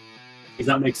know? Does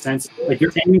that make sense? Like,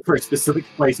 you're aiming for a specific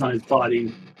place on his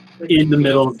body in the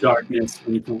middle of darkness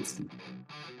when you can't see.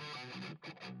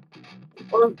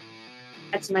 Well,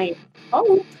 that's my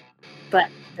hope, but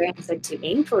Grant said to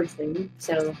aim towards him,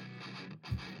 so...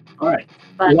 Alright.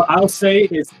 But what I'll say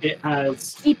is it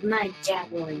has... Keep my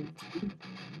javelin.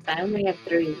 I only have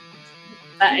 3.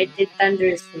 But I did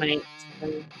Thunderous Smite,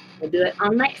 so I'll do it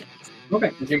on my...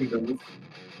 Okay, give me the move.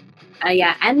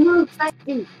 Yeah, and move 5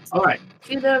 feet. Alright.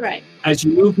 To the right. As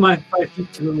you move my 5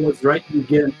 feet to the right, you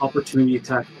get an opportunity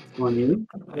attack on you.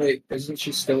 Wait, isn't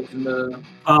she still in the?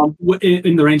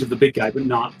 In the range of the big guy, but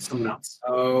not someone else.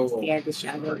 Oh. Yeah, the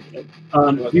shadow.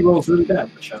 He rolls really bad.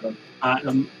 Shadow.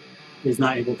 He's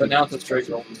not able to. But now it's a straight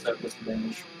roll instead of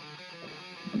disadvantage.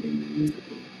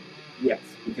 Yes,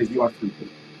 because you are free.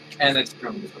 And it's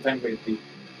prone, so technically it'd be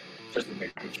just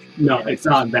advantage. No, it's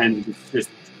not advantage. It's just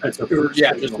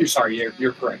Yeah, you're sorry.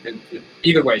 You're correct.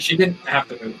 Either way, she didn't have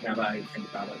to move. Now that I think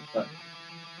about it, but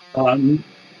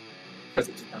because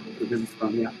it's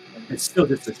prone, yeah. It's still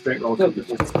just a straight roll.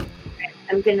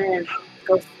 I'm gonna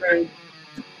go for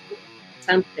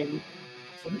something.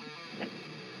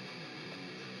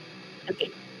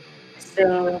 Okay,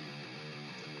 so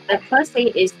the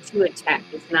 +8 is to attack.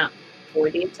 It's not for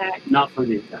the attack. Not for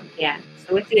the attack. Yeah.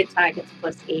 So with the attack, it's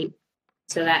 +8.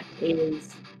 So that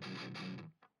is.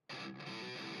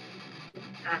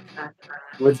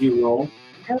 What do you roll?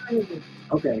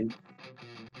 Okay.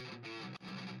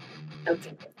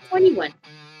 Okay. 21.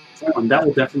 That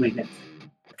will definitely hit.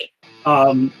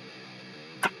 Are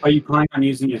you planning on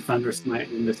using your Thunder Smite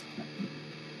in this attack?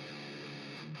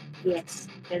 Yes,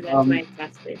 because that's my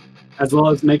attack speed. As well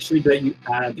as make sure that you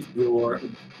add your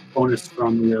bonus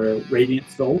from your Radiant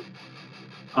Soul,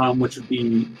 which would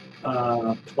be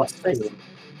 +4,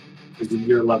 because of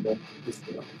your level is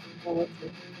 4.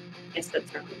 Yes,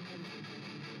 that's right.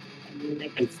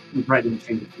 You probably didn't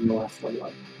change it from the last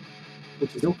level,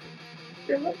 which is okay.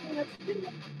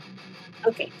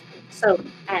 Okay, so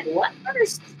add what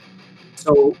first?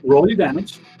 So roll your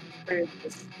damage For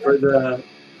this. for the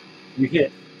you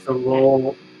hit. So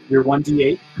roll your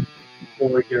 1d8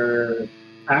 for your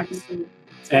axe, and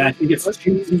I think it's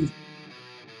 2d.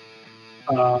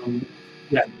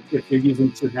 Yeah, if you're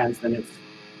using 2 hands, then it's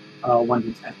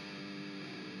 1d10.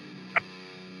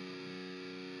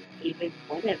 Even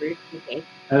whatever. Okay.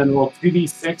 And then roll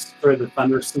 2d6 for the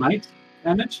Thunder Smite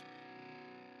damage.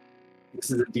 This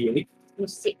is a d8.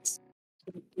 6.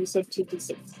 You said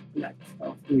 2d6. Yeah.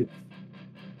 So, you-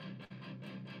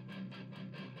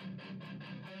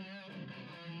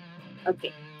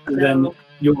 Okay. And then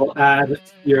you will add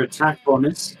your attack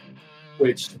bonus,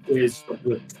 which is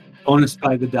the bonus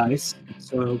by the dice.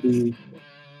 So it'll be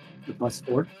the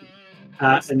 +4.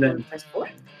 And then +4?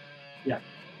 Yeah.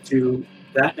 To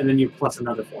that, and then you plus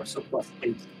another 4, so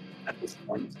 +8 at this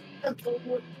point.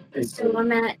 Okay. So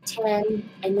I'm at 10,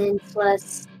 and then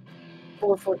plus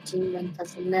 4, 14, then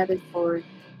plus another 4.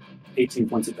 18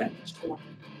 points of damage.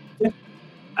 Yeah.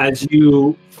 As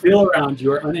you feel around,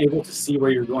 you are unable to see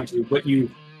where you're going to, but you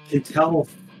can tell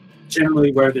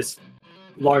generally where this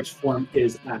large form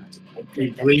is at.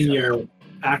 You bring your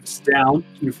axe down,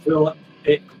 you feel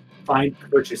it find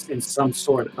purchase in some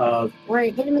sort of Or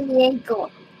hit him in the ankle.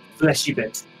 fleshy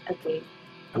bit. Okay.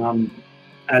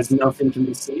 As nothing can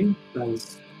be seen, that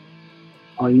is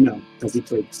all you know, as he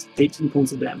takes 18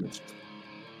 points of damage.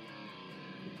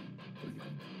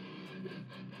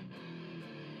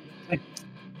 Okay.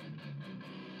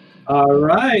 All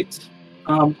right.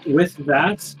 With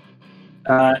that,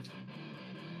 that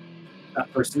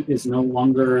person is no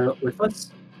longer with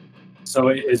us. So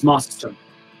it is Moss's turn.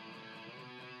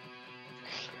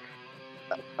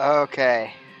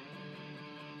 Okay.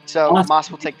 So Moss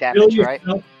will take Feel damage, right?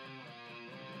 yourself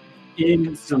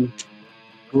in some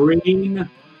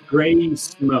gray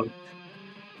smoke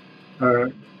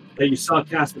that you saw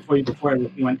cast before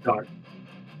everything went dark.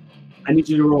 I need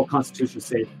you to roll a Constitution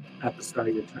save at the start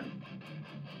of your turn.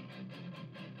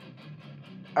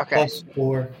 Okay.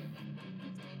 +4.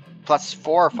 +4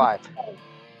 or 5?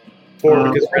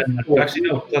 4 because Ren left. Actually,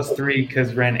 no, +3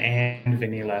 because Ren and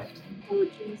Vinny left. Oh,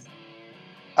 jeez.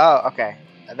 Oh, okay.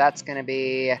 That's gonna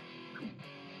be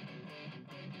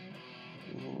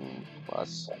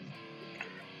plus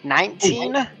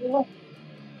 19.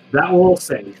 That will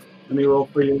save. Let me roll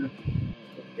for you.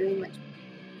 Very much.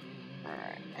 All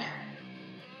right.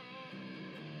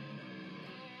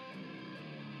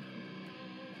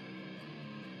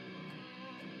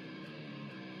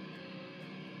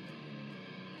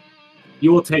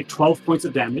 You will take 12 points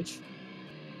of damage.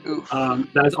 Oof.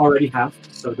 That is already half,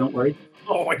 so don't worry.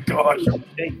 Oh my gosh.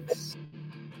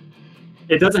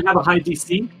 It doesn't have a high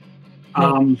DC,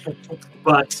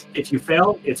 but if you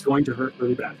fail, it's going to hurt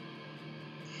really bad.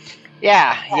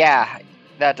 Yeah,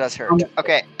 that does hurt.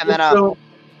 Okay, and then So,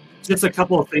 just a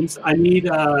couple of things. I need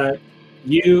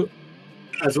you,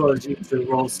 as well as you, to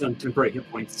roll some temporary hit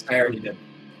points. I already did.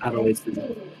 Adelaide's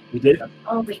you did?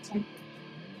 Oh, wait, 10.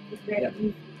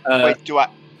 wait, do I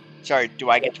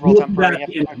get to roll You'll do that temporary? at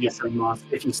the end of your turn, Moss,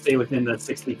 if you stay within the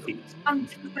 60 feet.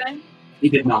 Okay. He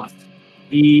did not.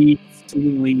 He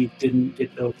seemingly didn't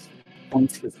get those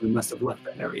points because we must have left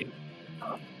that area.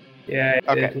 Yeah,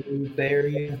 Okay. it leaves the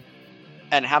area.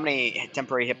 And how many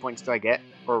temporary hit points do I get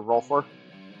or roll for?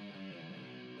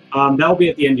 That'll be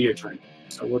at the end of your turn,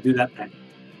 so we'll do that then.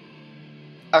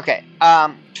 Okay.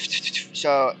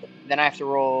 So then I have to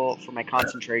roll for my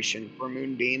concentration for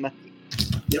Moonbeam.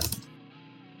 Yep.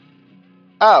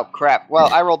 Oh crap!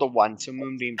 Well, I rolled a 1, so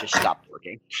Moonbeam just stopped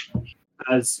working.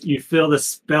 As you feel the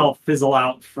spell fizzle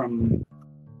out from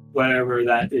wherever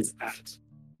that is at.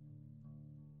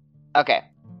 Okay.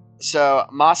 So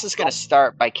Moss is gonna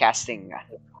start by casting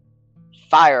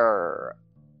fire.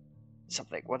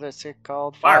 Something. What is it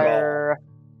called? Fireball.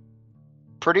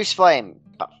 Produce flame.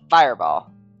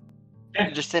 Fireball.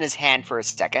 Okay. Just in his hand for a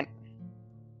second.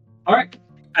 All right.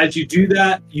 As you do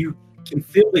that, you can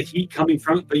feel the heat coming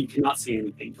from it, but you cannot see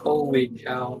anything. Holy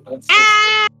cow! That's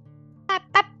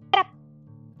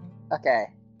Okay.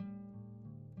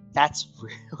 That's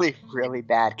really, really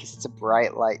bad because it's a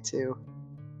bright light too.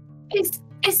 Is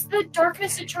the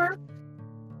darkness a charm?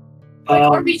 Like,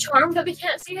 are we charmed that we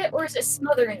can't see it, or is it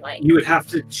smothering light? You would have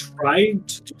to try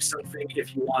to do something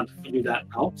if you want to figure that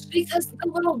out. Because the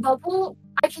little bubble,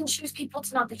 I can choose people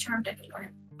to not be charmed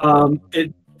anymore.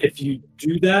 If you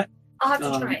do that, I'll have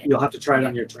to try it. you'll have to try it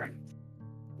on your turn.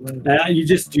 You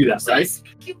just do that, So right? it's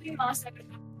QP Moss, I would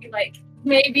be like,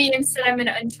 maybe instead I'm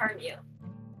gonna uncharm you.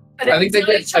 But I think they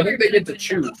it's not a get. I think they charm, get to it's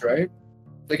choose, right?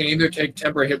 They can either take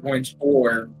temporary hit points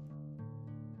or.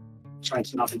 Try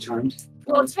to not be charmed.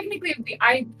 Well, technically, it would be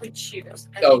I would choose.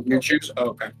 Oh, you choose. Oh,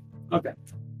 okay. Okay.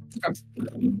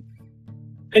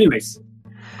 Anyways,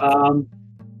 All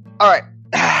right.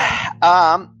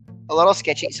 A little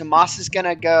sketchy. So Moss is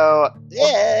gonna go.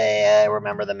 Yeah.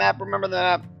 Remember the map.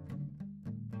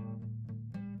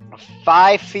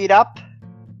 5 feet up.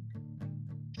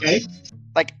 Okay.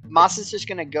 Like Moss is just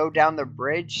gonna go down the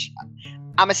bridge.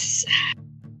 I'm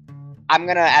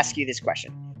gonna ask you this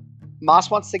question.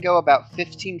 Moss wants to go about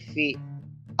 15 feet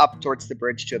up towards the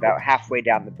bridge to about halfway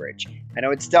down the bridge. I know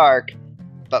it's dark,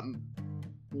 but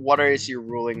what is your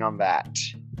ruling on that?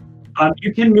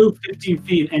 You can move 15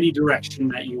 feet in any direction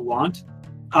that you want.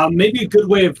 Maybe a good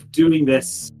way of doing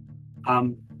this,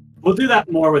 we'll do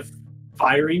that more with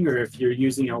firing or if you're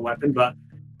using a weapon, but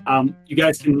you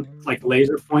guys can like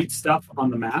laser point stuff on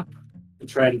the map and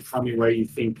try to tell me where you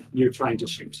think you're trying to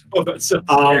shoot. Oh, that's so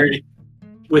scary.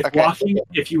 With Okay. walking,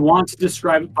 if you want to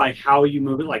describe it by how you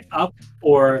move it, like up,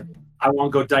 or I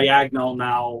want to go diagonal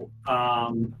now,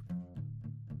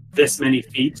 this many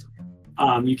feet,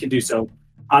 you can do so.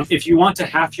 If you want to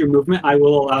half your movement, I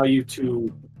will allow you to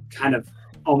kind of,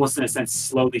 almost in a sense,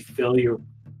 slowly fill your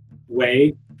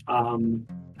way.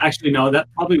 Actually, no, that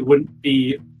probably wouldn't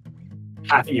be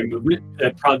halving your movement.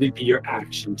 That'd probably be your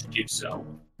action to do so.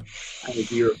 As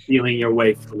you're feeling your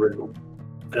way through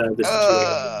the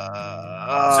situation.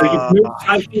 So you've moved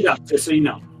 5 feet up, just so you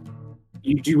know.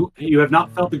 You have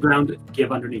not felt the ground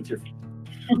give underneath your feet.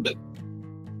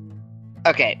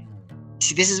 Okay.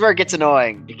 See, this is where it gets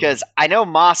annoying because I know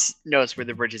Moss knows where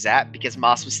the bridge is at because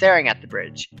Moss was staring at the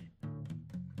bridge.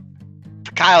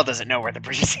 But Kyle doesn't know where the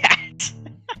bridge is at.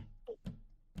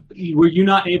 Were you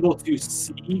not able to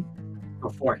see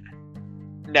beforehand?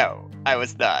 No, I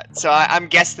was not. So I'm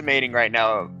guesstimating right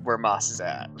now where Moss is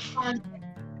at. I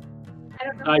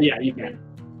don't know. Yeah, you can.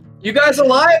 You guys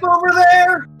alive over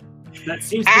there? That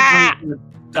seems to be coming from the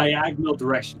diagonal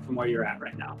direction from where you're at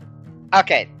right now.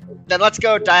 Okay, then let's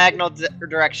go diagonal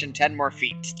direction 10 more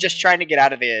feet. Just trying to get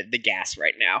out of the gas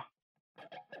right now.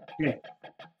 Okay.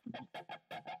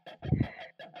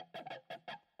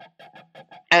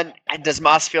 And does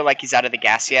Moss feel like he's out of the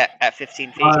gas yet at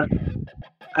 15 feet?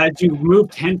 As you move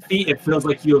 10 feet, it feels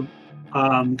like you've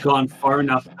gone far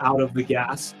enough out of the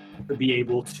gas to be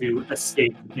able to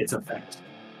escape its effect.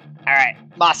 All right,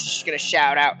 Moss is just gonna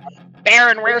shout out,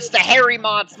 "Baron, where's the hairy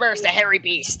monster? Where's the hairy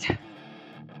beast?"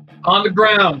 On the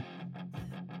ground.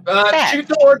 Shoot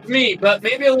towards me, but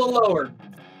maybe a little lower.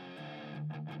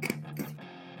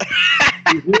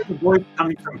 You hear the voice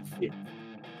coming from here.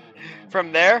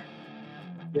 From there?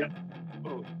 Yep.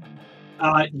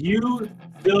 You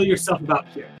feel yourself about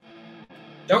here.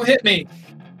 Don't hit me.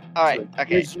 All right.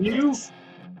 Okay. There's you.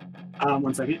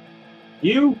 1 second.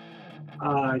 You.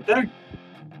 Right there.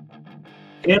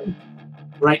 Him.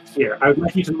 Right here. I would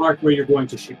like you to mark where you're going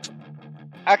to shoot.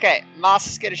 Okay. Moss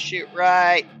is gonna shoot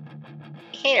right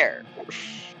here.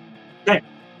 Okay.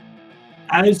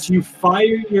 As you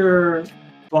fire your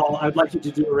ball, I'd like you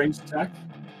to do a ranged attack.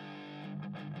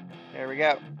 There we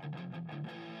go.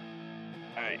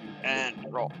 All right, and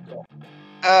roll.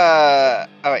 Oh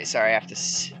wait, sorry. I have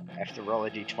to roll a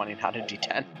d20, not a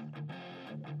d10.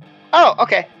 Oh,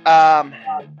 okay.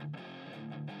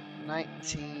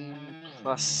 19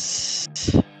 plus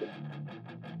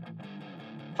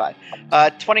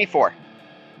 5. 24.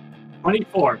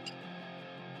 24.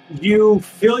 You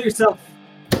feel yourself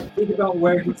think about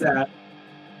where he's at,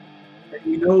 and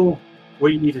you know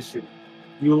where you need to shoot.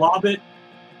 You lob it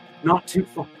not too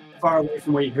far away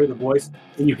from where you hear the voice,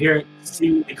 and you hear it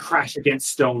seemingly crash against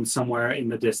stone somewhere in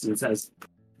the distance as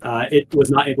it was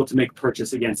not able to make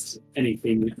purchase against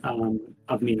anything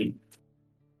of meaning.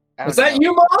 Was that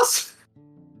you, Moss?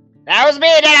 That was me.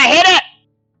 Did I hit it?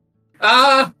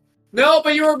 No,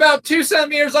 but you were about 2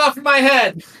 centimeters off of my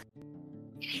head.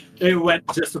 It went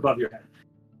just above your head.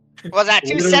 Was that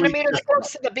 2 Literally centimeters just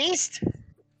close to the beast?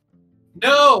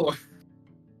 No.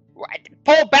 What?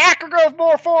 Pull back or go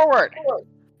more forward?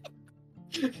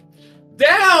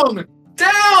 Down,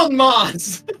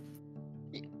 Moss.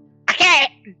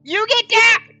 Okay, you get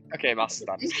down. Okay, Moss is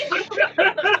done.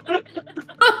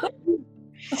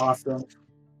 Awesome.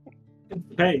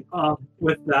 Okay,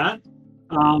 with that,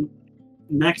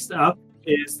 next up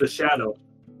is the shadow.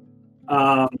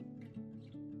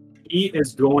 He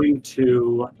is going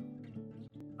to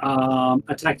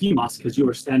attack you, Moss, because you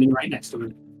are standing right next to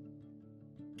him.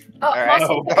 Oh, All right.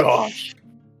 Oh gosh.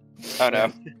 Oh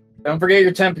no. Don't forget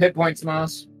your temp hit points,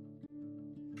 Moss.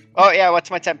 Oh yeah, what's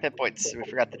my temp hit points? We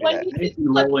forgot to do that.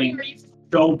 I'm rolling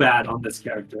so bad on this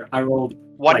character. I rolled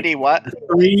 1d what? a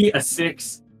 3, a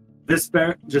 6. This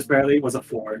just barely was a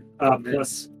 4.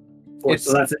 Plus 4,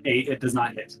 so that's an 8. It does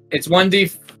not hit. It's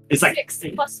 1d. It's like 6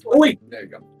 8. plus Oh 4. wait, There you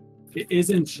go. it is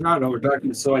in shadow or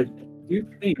darkness, so I do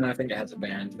think. And I think it has a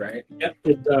band, right? Yep,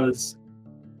 it does.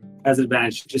 Has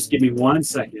advantage. Just give me 1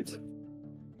 second.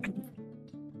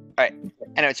 And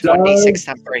it's 1d6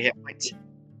 temporary hit points.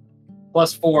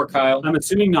 Plus 4, Kyle. I'm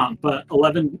assuming not, but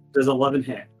 11 does 11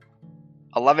 hit.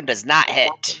 11 does not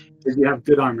hit. Because you have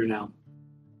good armor now.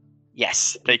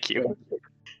 Yes, thank you.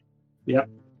 Yep.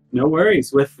 No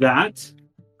worries. With that,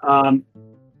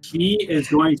 he is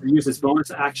going to use his bonus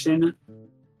action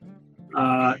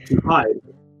to hide.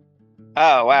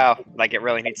 Oh wow, like it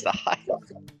really needs to hide.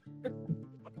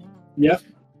 Yep.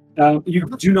 You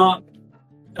do not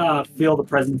feel the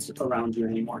presence around you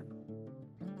anymore.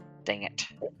 Dang it.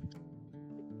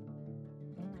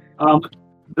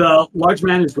 The large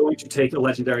man is going to take a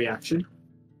legendary action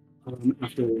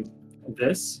after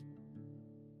this.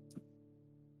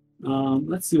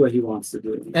 Let's see what he wants to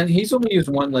do. And he's only used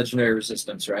 1 legendary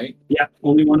resistance, right? Yeah,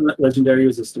 only 1 legendary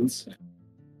resistance.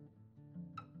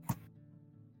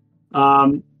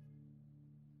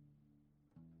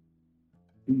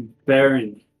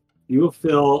 Baron, you will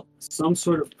feel some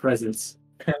sort of presence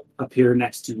appear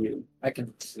next to you. I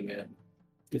can see it.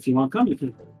 If you want to come, you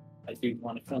can. I do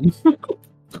want to come.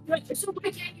 So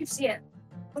why can't you see it?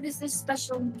 What is this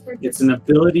special purpose? It's an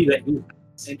ability that you.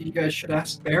 Maybe you guys should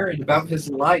ask Baron about his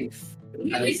life.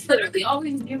 It's literally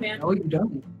always you, man. No, you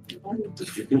don't.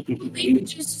 You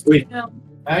just, Wait. you know.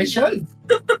 I should.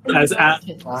 As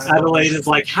Adelaide is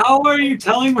like, how are you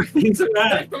telling where things are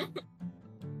at?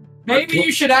 Maybe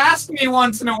you should ask me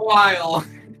once in a while.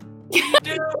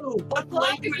 Dude, what How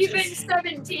long have you been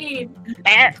 17?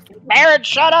 Baron,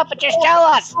 shut up and just tell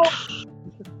us.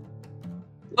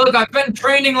 Look, I've been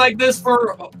training like this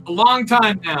for a long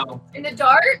time now. In the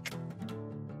dark?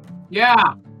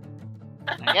 Yeah.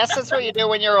 I guess that's what you do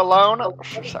when you're alone. Oh,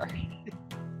 sorry.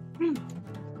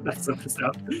 That's some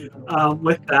stuff.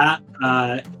 With that,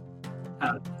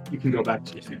 you can go back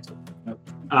to your answer.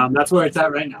 That's where it's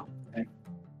at right now.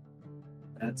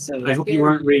 I hope you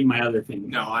weren't reading my other thing.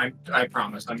 No, I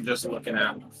promise. I'm just looking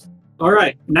at. All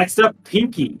right. Next up,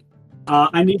 Pinky.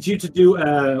 I need you to do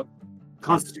a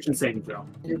Constitution saving throw.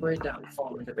 You're right down.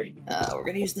 Fall into the We're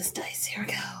gonna use this dice. Here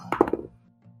we go.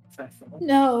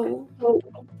 No.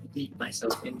 Beat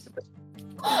myself into the.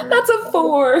 That's a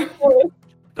 4.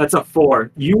 That's a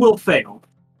 4. You will fail.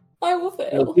 I will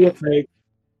fail. You will take.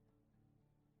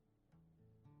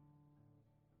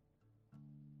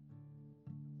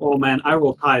 Oh man, I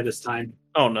rolled high this time.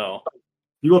 Oh no.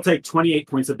 You will take 28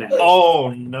 points of damage.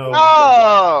 Oh no.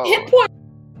 Oh! Hit point.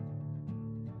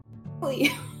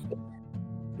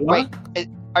 Wait,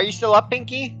 are you still up,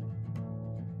 Pinky?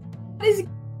 What is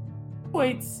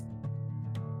points?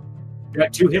 You're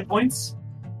at 2 hit points.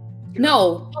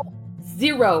 No.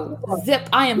 0. Zip.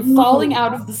 I am falling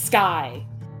out of the sky.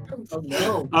 Oh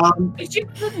no. Did you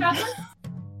put that?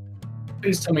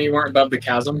 Please tell me you weren't above the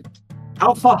chasm.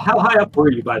 How high up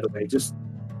were you, by the way, just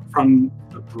from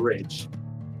the bridge?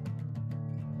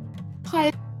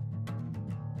 Hi.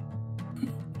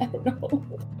 I don't know.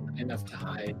 Enough to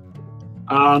hide.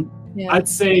 Yeah. I'd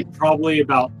say probably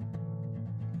about.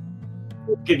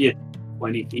 We'll give you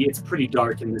 20 feet. It's pretty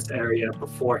dark in this area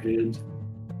beforehand.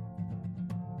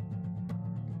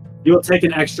 You'll take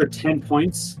an extra 10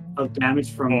 points of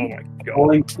damage from Oh my god.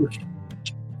 falling.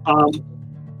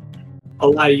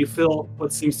 Elia, you feel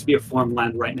what seems to be a form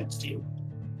land right next to you.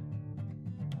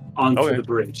 Onto Okay. the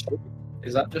bridge.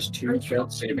 Is that just 2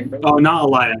 failed saving throws? Oh, not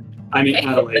Elia. I mean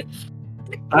Adelaide.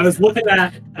 I was looking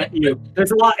at you.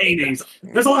 There's a lot of A names.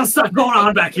 There's a lot of stuff going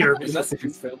on back here. Is that 2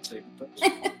 failed saving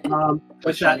throws?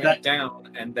 But that down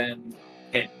and then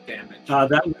hit damage.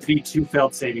 that would be 2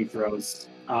 failed saving throws.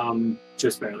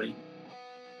 Just barely.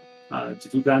 To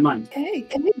keep that in mind. Okay.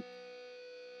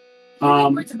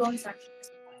 It's a bonus action.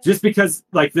 Just because,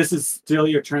 like, this is still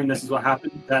your turn, this is what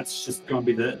happened, that's just going to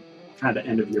be the kind of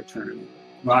end of your turn.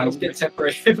 Let's get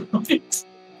temporary hit points.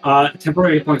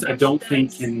 Temporary hit points, I don't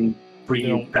think can bring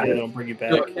you back. They don't bring you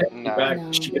back. No. Back.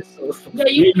 No. She gets so Yeah,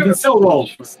 You can still roll.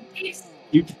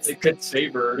 You can, It could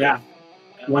save her. yeah,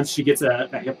 once she gets a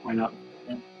hit point up.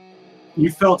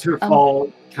 You felt her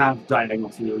fall kind of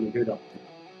diagonal to you. You heard that.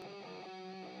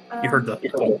 You heard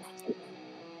the.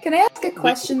 Can I ask a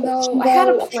question though? I had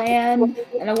a plan,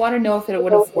 and I want to know if it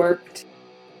would have worked.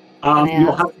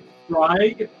 You'll have to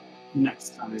try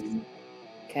next time.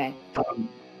 Okay.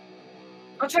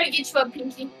 I'll try to get you up,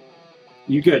 Pinky.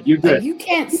 You good. You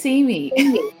can't see me.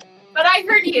 But I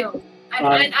heard you. And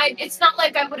Um, it's not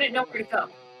like I wouldn't know where to go.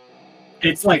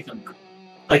 It's like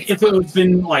if it had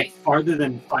been like farther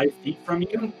than 5 feet from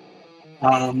you,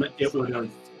 it would have.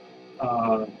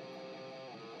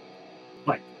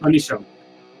 Like, let me show.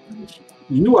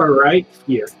 You are right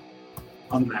here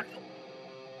on the map.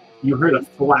 You heard a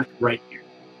thwack right here.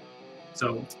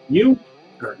 So you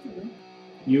heard.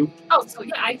 You. Oh, so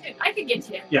yeah, I could get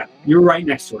to you. Yeah, you're right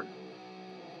next to her.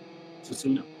 Just so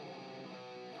you know.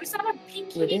 Was that a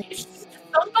Pinky? Within-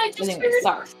 Thumb I just Anyway, heard?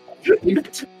 sorry.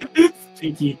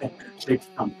 Pinky shakes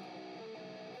thumb.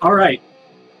 All right.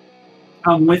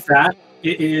 With that,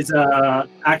 it is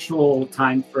actual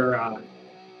time for.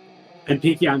 And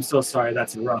Pinky, I'm so sorry.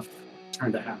 That's a rough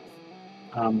turn to have.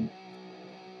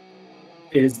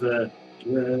 Is the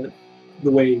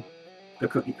way the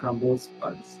cookie crumbles,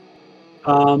 but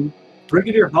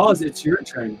Brigadier Hawes, it's your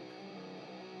turn.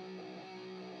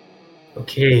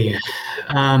 Okay.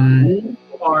 You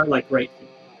are like right here.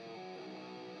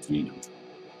 So you know.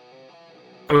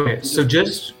 Okay, so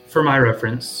just for my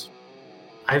reference,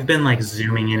 I've been like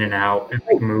zooming in and out and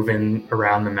like moving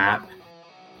around the map.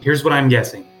 Here's what I'm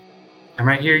guessing. I'm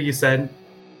right here, you said?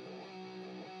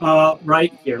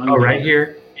 Right here. Let me Oh, get right it.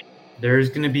 here. There's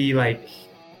gonna be like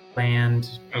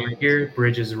land over here,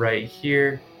 bridges right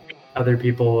here, other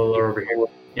people are over here.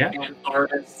 Yeah? And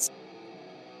artists.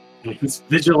 He's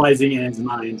visualizing in his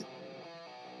mind.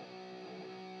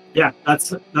 Yeah,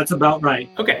 that's about right.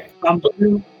 Okay. But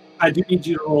I do need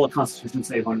you to roll a Constitution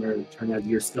save on your turn as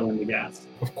you're still in the gas.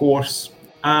 Of course.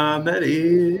 That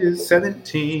is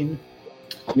 17.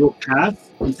 You'll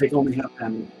pass and take only half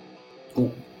damage.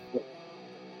 Cool.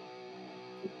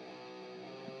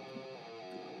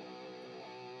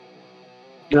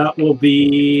 That will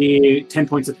be 10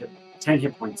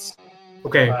 hit points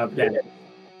Okay, of damage.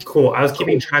 cool. I was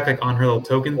keeping track like on her little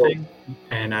token thing,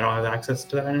 and I don't have access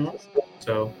to that anymore.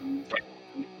 So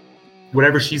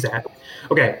whatever she's at.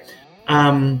 Okay.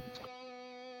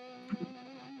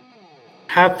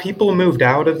 Have people moved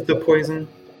out of the poison?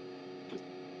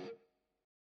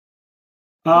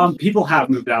 People have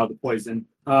moved out of the poison.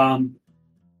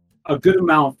 A good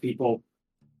amount of people.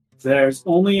 There's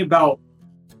only about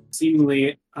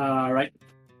seemingly right.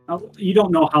 You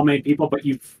don't know how many people, but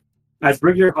as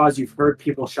Brigadier Hawes, you've heard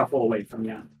people shuffle away from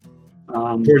you.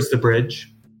 Towards the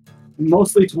bridge?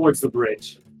 Mostly towards the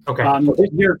bridge. Okay. You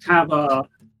did hear kind of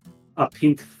a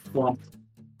pink clump,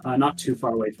 not too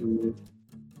far away from you.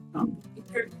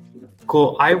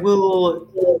 Cool. I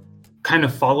will kind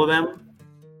of follow them,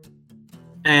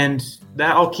 and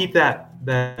that I'll keep that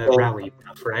rally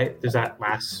enough, right? Does that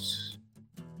last?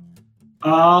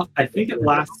 I think it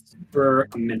lasts for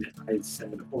a minute. I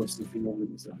said, or something along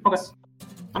those lines. Okay.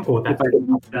 I'm cool with If that. I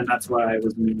didn't, then that's what I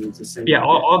was meaning to say. Yeah,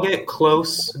 I'll get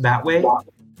close that way.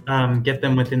 Get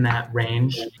them within that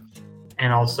range,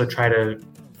 and also try to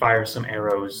fire some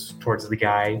arrows towards the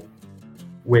guy,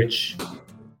 which,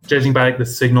 judging by like the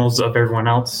signals of everyone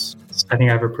else, I think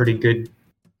I have a pretty good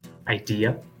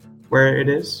idea where it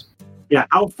is. Yeah,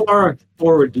 how far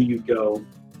forward do you go?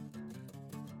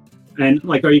 And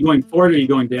like, are you going forward or are you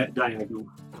going diagonal?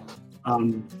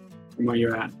 From where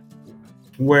you're at.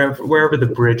 Wherever the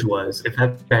bridge was, if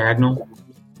that's diagonal,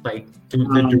 like the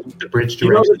bridge You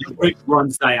know direction. that the bridge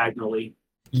runs diagonally.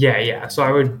 Yeah. So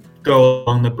I would go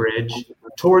along the bridge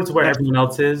towards where everyone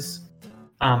else is.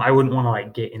 I wouldn't want to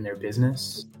like get in their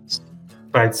business,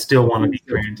 but I'd still want to be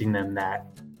granting them that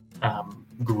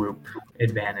group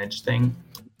advantage thing.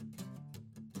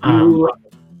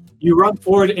 You run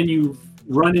forward and you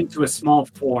run into a small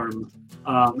form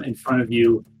in front of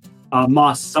you.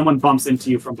 Moss, someone bumps into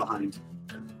you from behind.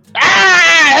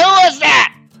 Ah! Who was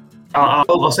that?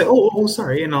 I'll say, oh,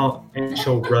 sorry, and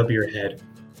she'll rub your head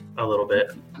a little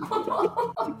bit,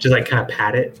 just like kind of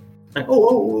pat it, like,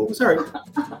 oh, sorry.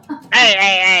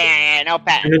 Hey, no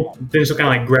pat. And then she'll kind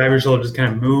of like grab your shoulder, just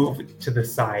kind of move to the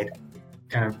side,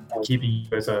 kind of keeping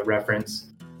you as a reference.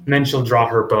 And then she'll draw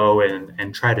her bow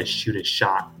and try to shoot a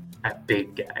shot at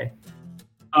big guy.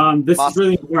 This is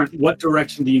really important. What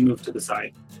direction do you move to the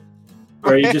side?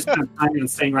 Or are you just kind of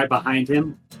staying right behind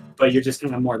him, but you're just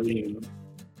kind of more leaning?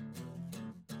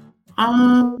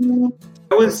 I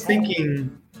was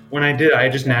thinking when I did, I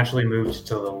just naturally moved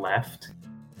to the left.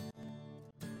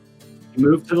 You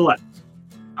move to the left.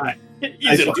 All right.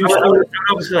 I would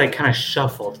obviously like kind of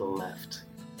shuffle to the left.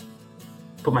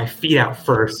 Put my feet out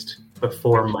first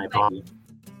before my body.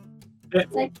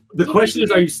 The question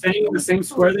is, are you staying in the same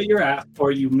square that you're at, or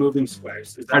are you moving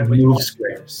squares? I'd move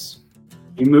squares.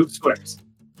 You move squares.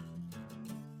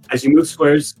 As you move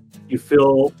squares, you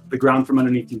feel the ground from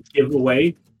underneath you give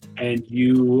away, and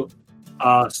you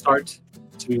start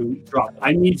to drop.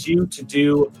 I need you to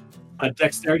do a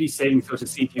dexterity saving throw to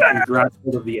see if you can grab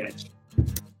hold of the edge.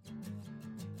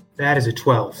 That is a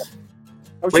 12.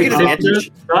 Wait,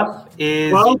 advantage? Stuff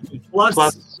is 12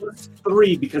 plus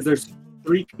 3 because there's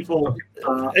 3 people.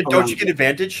 Don't you get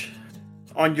advantage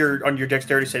on your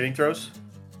dexterity saving throws?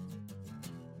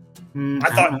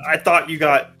 I thought you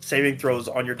got saving throws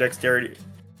on your dexterity.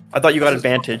 I thought you got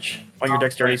advantage on your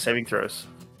dexterity saving throws.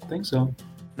 I think so.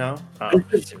 No?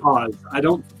 It's cause. I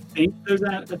don't think there's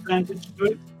that advantage to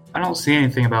it. I don't see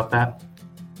anything about that.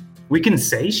 We can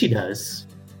say she does.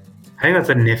 I think that's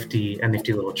a nifty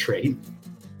little trait.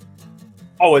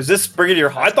 Oh, is this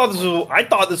Brigadier? I thought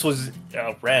this was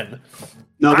Ren.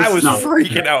 No, I was not.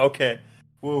 freaking out. Okay.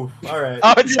 Woo. All right.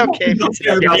 Oh, it's okay.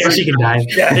 Yeah, she can die.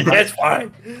 Yeah, that's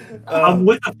fine.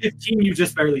 With a 15, you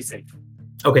just barely saved.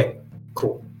 Okay,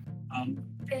 cool.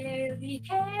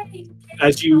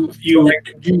 As you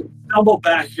stumble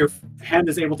back, your hand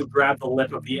is able to grab the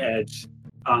lip of the edge,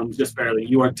 just barely.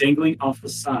 You are dangling off the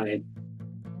side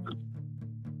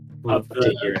of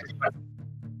the.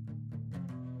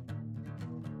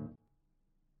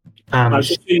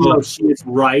 Just so you know, she is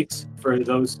right for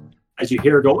those. As you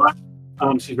hear her go,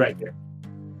 she's right there.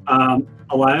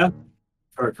 Alaya,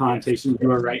 for connotation,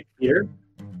 you are right here,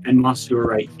 and Moss, you are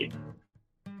right here.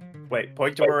 Wait,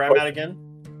 point to where I'm at again.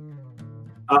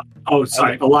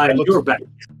 Sorry, Alaya, you are back.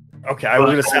 Okay, I was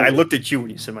gonna say I looked at you when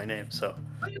you said my name, so.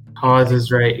 Hawes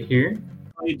is right here.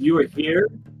 You are here.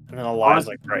 And then Alaya's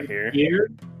like right here. Here,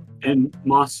 and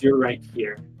Moss, you're right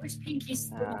here. Where's Pinky's?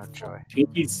 Oh, joy.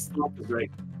 Pinky's stuff is right.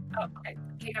 Oh, okay.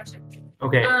 Okay, gotcha.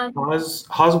 Okay,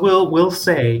 Hawes will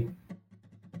say,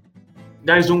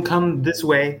 guys, don't come this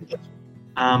way.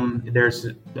 There's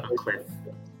a cliff.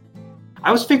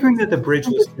 I was figuring that the bridge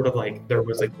was sort of like there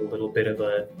was like a little bit of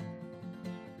a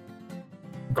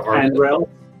guard handrail,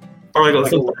 or like a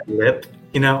little lip,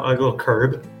 like a little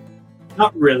curb.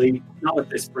 Not really. Not with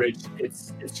this bridge.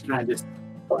 It's kind of just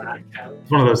black.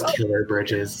 One of those killer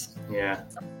bridges. Yeah.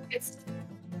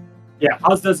 Yeah,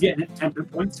 Hawes does get 10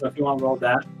 points, so if you want to roll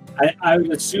that, I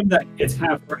would assume that it's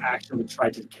kind of her action to try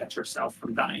to catch herself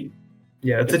from dying.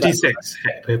 Yeah, it's a D6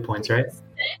 hit points, right?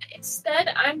 Instead,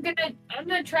 I'm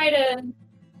gonna try to.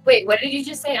 Wait, what did you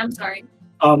just say? I'm sorry.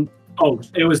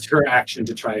 It was her action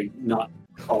to try not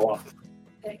fall off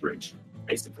the bridge,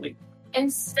 basically.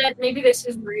 Instead, maybe this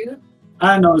is rude.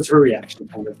 No, it's her reaction,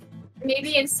 kind of.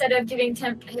 Maybe instead of giving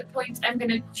 10 hit points, I'm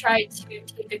gonna try to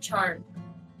take a charm.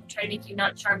 Try to make you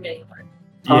not charmed anymore.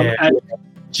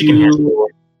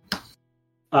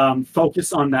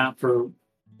 Focus on that for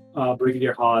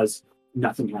Brigadier Hawes.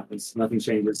 Nothing happens. Nothing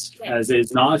changes. Okay. As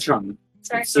it's not a charm.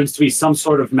 Sorry. It seems to be some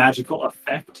sort of magical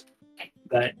effect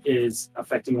that is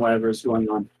affecting whatever is going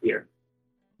on here.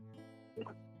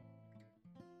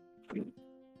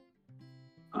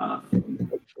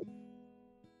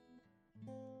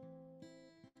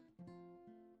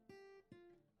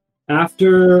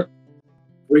 After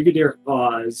Brigadier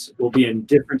Hawes will be in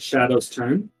different Shadow's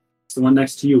turn. It's the one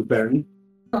next to you, Baron.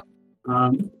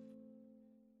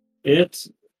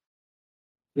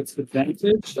 It's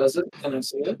advantage. Does it? Can I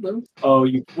see it though? Oh,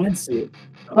 you can see it.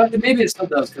 But maybe it still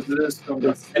does because it is still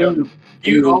does. I don't know.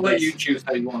 I'll let you choose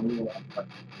how you want to roll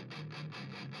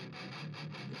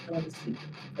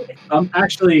that.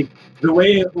 Actually, the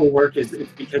way it will work is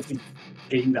it's because he's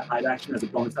taking the hide action as a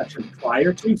bonus action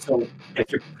prior to. So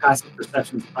if your passive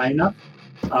perception is high enough,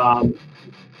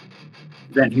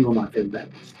 then he will not get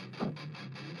advantage.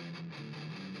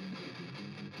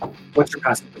 What's your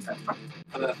passive perception?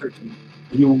 13.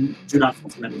 You do not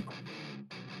sense anything.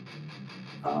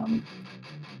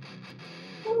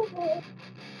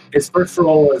 His first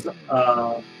roll was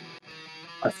a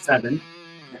 7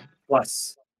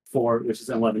 plus 4, which is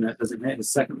 11. That doesn't hit.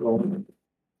 His second roll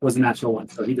was a natural 1,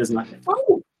 so he does not hit.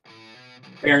 Oh!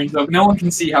 Baron's up. No one can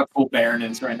see how cool Baron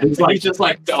is right now. He's just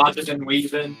like dodging and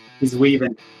weaving. He's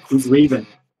weaving.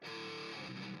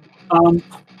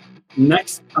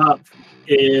 Next up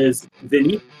is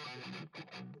Vinny.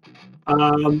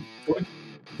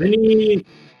 Vinny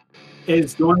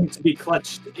is going to be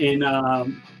clutched in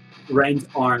Ren's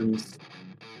arms.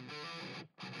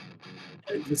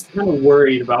 Just kind of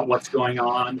worried about what's going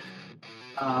on.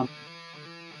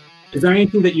 Is there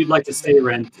anything that you'd like to say,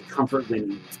 Ren, to comfort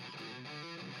Vinny?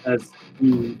 As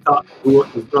you thought who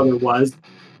his brother was,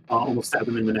 almost stabbed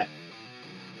him in the neck.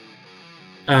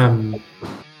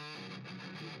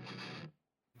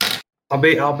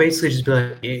 I'll basically just be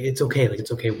like, it's okay. Like,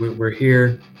 it's okay. We're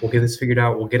here. We'll get this figured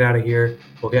out. We'll get out of here.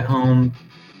 We'll get home.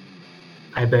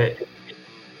 I bet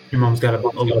your mom's got a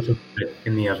loaf of bread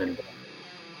in the oven.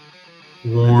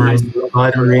 Warm, Nice.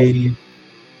 buttery,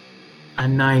 a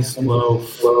nice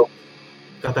loaf.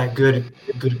 Got that good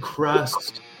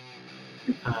crust.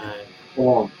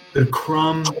 Good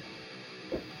crumb.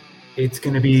 It's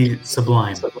gonna be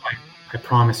sublime. I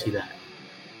promise you that.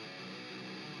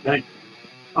 Okay.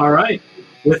 All right.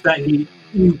 With that, you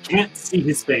can't see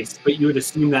his face, but you would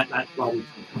assume that probably.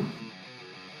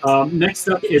 Next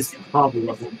up is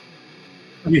Pablo.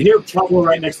 You hear Pablo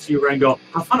right next to you, Ren, go,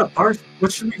 "Have fun apart.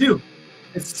 What should we do?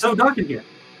 It's so dark in here."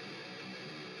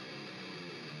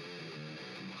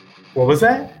 What was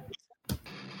that?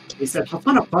 He said, "Have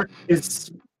fun apart.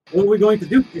 What are we going to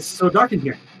do? It's so dark in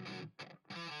here."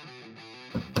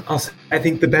 I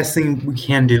think the best thing we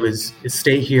can do is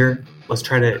stay here. Let's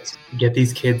try to get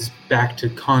these kids back to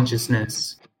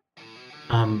consciousness.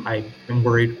 I am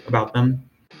worried about them.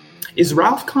 Is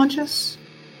Ralph conscious?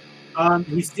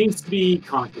 He seems to be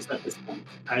conscious at this point,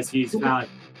 as he's not.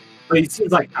 But he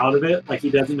seems like out of it. Like he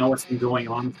doesn't know what's been going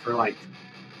on for like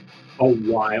a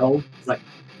while. He's like,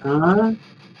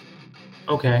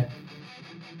 Okay.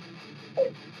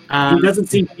 He doesn't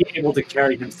seem to be able to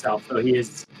carry himself, though he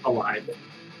is alive.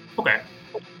 Okay.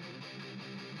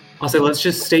 I'll say let's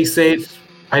just stay safe.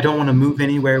 I don't want to move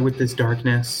anywhere with this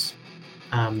darkness.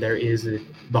 There is a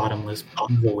bottomless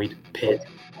void pit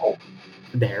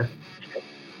there.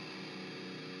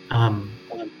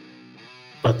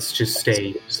 Let's just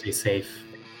stay safe.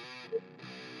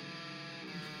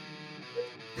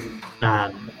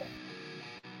 I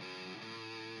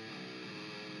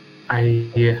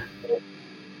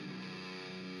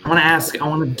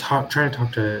want to try to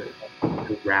talk to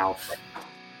Ralph.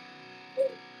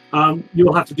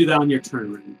 You'll have to do that on your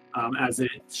turn, Ren, as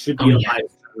it should be a live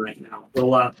turn right now.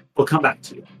 We'll come back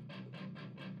to you.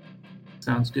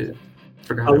 Sounds good.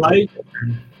 Forgot. Alight,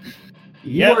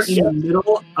 Yes. you are in the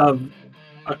middle of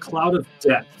a cloud of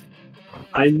death.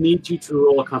 I need you to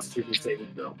roll a Constitution saving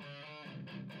throw.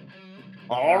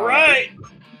 All right.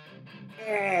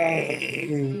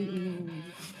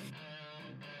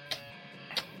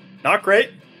 Not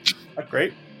great. Not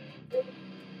great.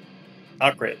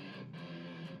 Not great.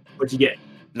 What'd you get?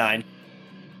 9.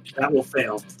 That will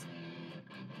fail.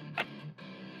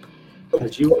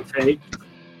 Because you will take.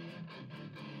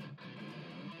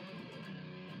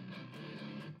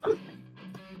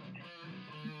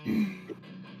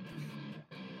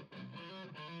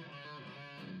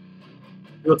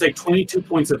 You'll take 22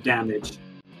 points of damage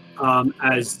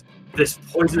as this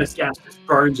poisonous gas just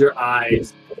burns your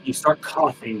eyes. You start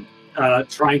coughing,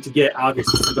 trying to get out of your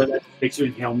system, but that makes you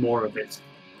inhale more of it.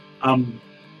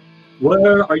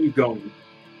 Where are you going?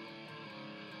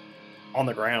 On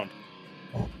the ground.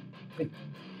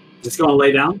 Just going to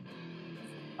lay down?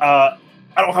 I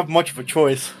don't have much of a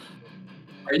choice.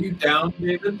 Are you down,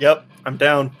 David? Yep, I'm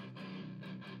down.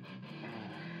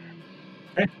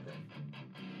 Okay.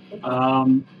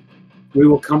 We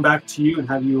will come back to you and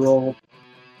have you roll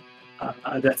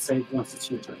a death save once it's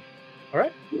your turn. All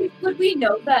right. Would we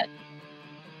know that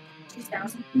she's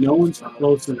down? No one's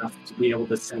close enough to be able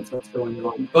to sense what's going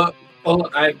on. But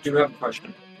I do have a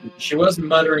question. She was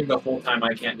muttering the whole time,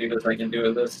 "I can't do this, I can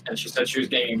do this," and she said she was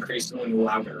getting increasingly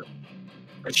louder.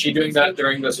 Was she doing that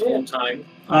during this whole time?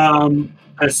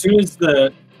 As soon as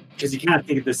because you can't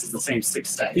think of this as the same 6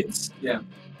 seconds. Yeah.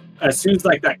 As soon as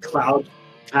like that cloud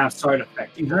kind of started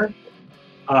affecting her,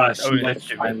 she went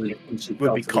silent and she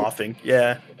Would be felt it. coughing.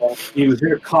 Yeah. You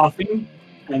hear coughing,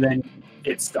 and then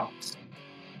it stops.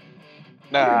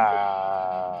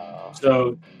 No.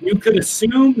 So you could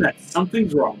assume that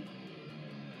something's wrong.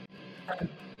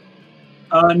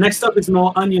 Next up is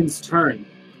Mo Onion's turn.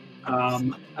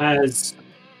 As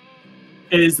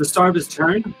is the start of his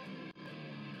turn,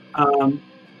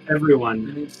 everyone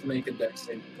He needs to make a dex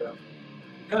saving throw.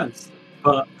 does.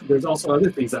 But there's also other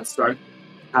things that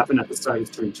happen at the start of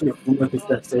his turn too. One with his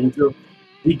dex saving throw,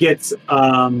 he gets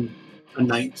a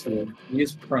 19. He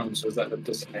is prone, so is that a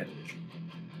disadvantage?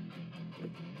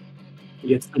 He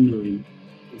gets a 9.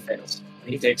 He fails.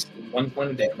 He takes 1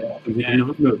 point of damage. He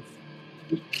cannot move.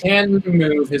 He can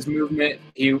move. His movement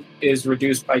is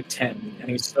reduced by 10, and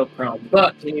he's still prone.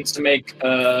 But he needs to make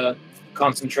a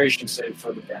concentration save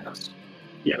for the gas.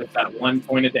 Yeah. With that 1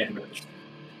 point of damage.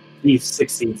 He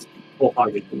succeeds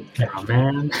wholeheartedly. Oh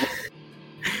man,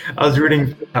 I was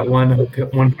rooting for that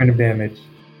one point of damage.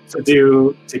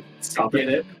 To stop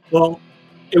it. Well,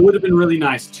 it would have been really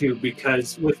nice too,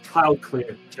 because with Cloud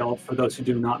Clear Kill, for those who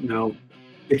do not know,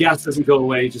 the gas doesn't go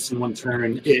away just in one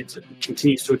turn. It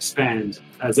continues to expand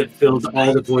as it fills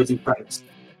all the voids and cracks.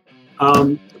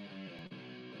 As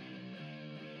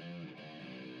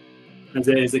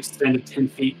it is extended 10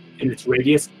 feet in its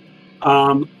radius.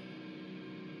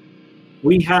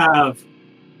 We have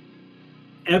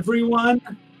everyone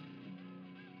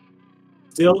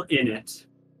still in it.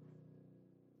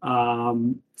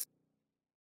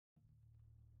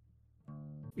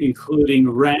 Including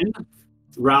Ren,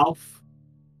 Ralph,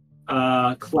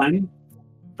 Clem,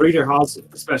 Breeder House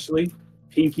especially,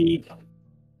 Pinky,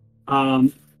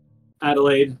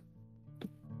 Adelaide,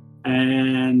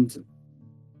 and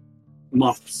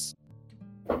Moss.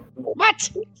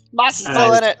 What? Moss is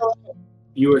still in it.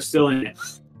 You are still in it.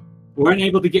 We weren't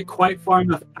able to get quite far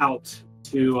enough out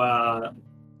to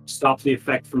stop the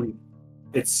effect from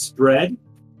its spread.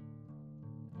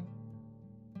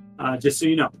 Just so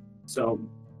you know. So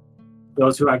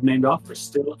those who I've named off are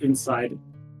still inside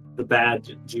the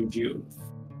bad juju.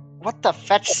 What the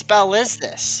fetch spell is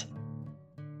this?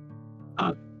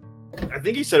 I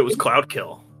think he said it was Cloud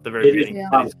Kill. The very beginning.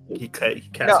 Yeah. He cast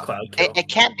No, Cloud Kill. it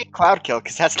can't be Cloud Kill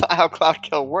because that's not how Cloud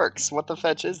Kill works. What the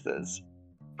fetch is this?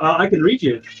 I can read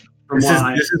you. From This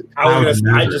why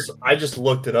is I just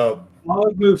looked it up.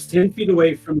 Log moves 10 feet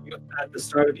away from you at the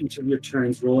start of each of your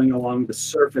turns, rolling along the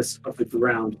surface of the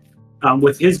ground.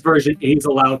 With his version, he's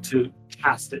allowed to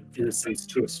cast it, in a sense,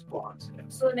 to a spot.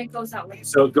 So then it goes out way.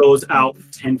 So it goes out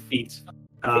 10 feet.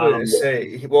 What did it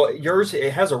say? Well, yours,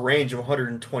 it has a range of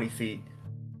 120 feet.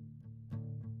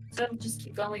 So it'll just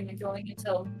keep going and going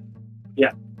until.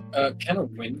 Can a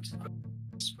wind?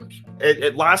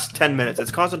 It lasts 10 minutes. It's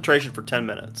concentration for 10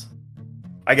 minutes.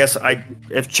 I guess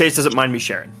if Chase doesn't mind me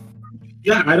sharing.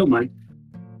 Yeah, I don't mind.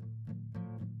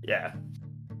 Yeah.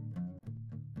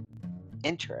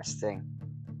 Interesting.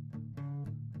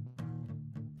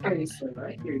 I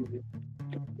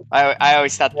I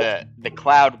always thought the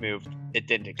cloud moved, it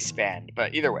didn't expand,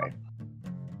 but either way.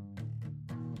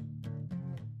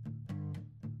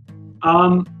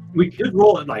 We could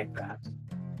roll it like that.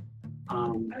 I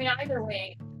mean, either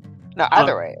way. No,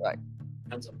 either way, like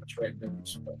Depends on which way it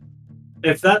moves. But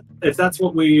If that's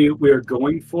what we're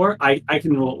going for, I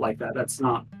can roll it like that. That's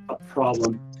not a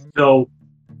problem. So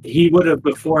he would have,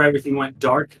 before everything went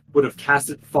dark, would have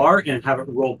cast it far and have it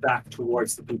roll back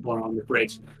towards the people on the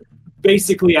bridge,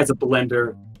 basically as a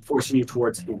blender, forcing you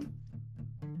towards him.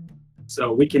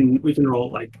 So we can roll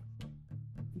it like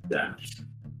that.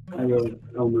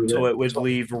 I'll move So it. it would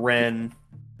leave Ren.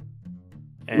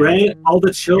 Ren, all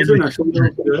the children are still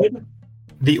good.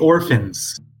 The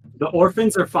orphans. The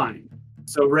orphans are fine.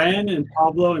 So Ren and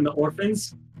Pablo and the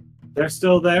orphans, they're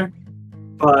still there,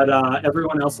 but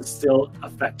everyone else is still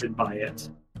affected by it.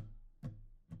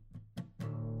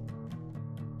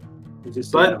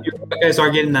 But you guys are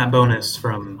getting that bonus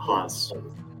from Haas,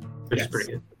 which is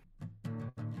pretty good.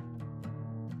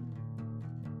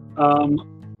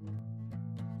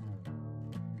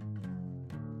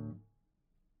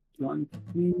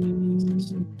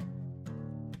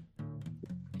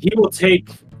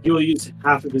 He will use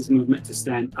half of his movement to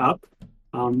stand up,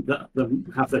 the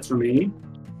half that's remaining,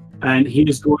 and he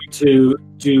is going to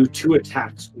do 2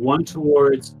 attacks, one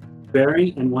towards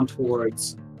Barry and one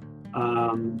towards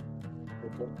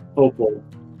Opal.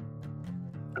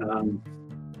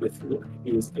 With what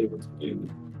he is able to do.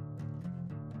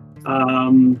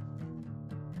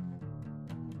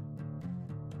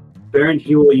 Baron,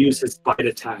 he will use his bite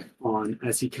attack on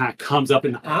as he kind of comes up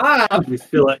and you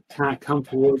feel it kind of come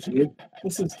towards you.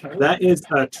 this is terrible. That is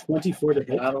a 24 to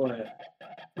hit. Battle.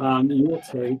 You will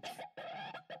take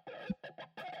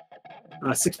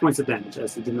 6 points of damage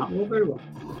as he did not roll very well.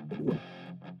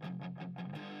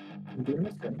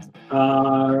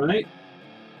 All right.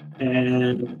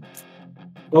 And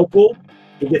Opal,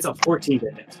 he gets a 14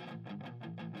 to hit.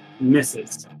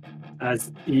 misses.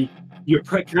 As you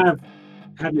kind of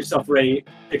have yourself ready,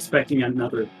 expecting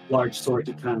another large sword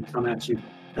to kind of come at you.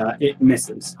 It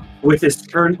misses. With his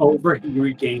turn over, he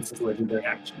regains his legendary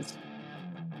actions.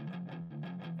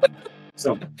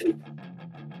 So,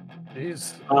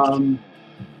 Jeez.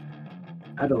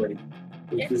 Adelaide.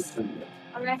 Yes. I'm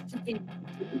gonna have to think.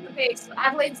 Okay, so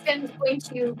Adelaide's going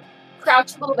to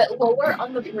crouch a little bit lower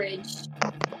on the bridge,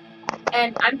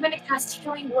 and I'm going to cast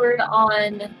Healing Word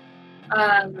on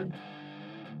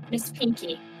Miss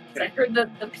Pinky. I heard the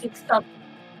pink thump.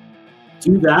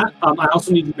 Do that. I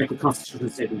also need to make a Constitution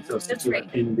saving throw. That's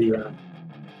right. In the.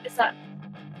 Is that?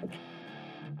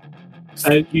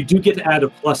 You do get to add a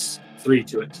 +3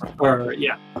 to it. Or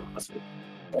yeah, +3.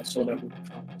 Also, that would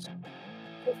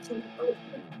 15.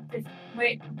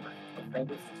 Wait.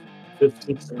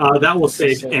 15. That will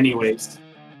save anyways.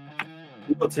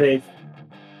 You will take.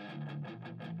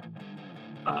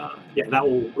 Yeah, that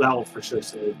will for sure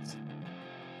save.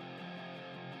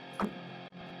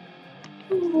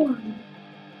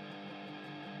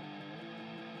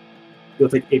 You'll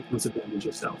take 8 points of damage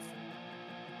yourself.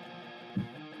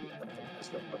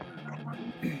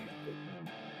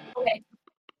 Okay.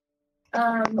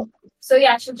 So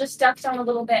yeah, she'll just duck down a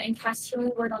little bit and cast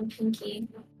Healing Word on Pinky.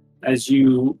 As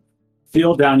you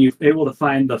feel down, you're able to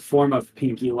find the form of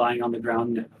Pinky lying on the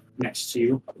ground next to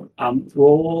you.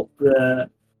 Roll the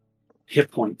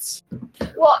hit points.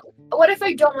 Well, what if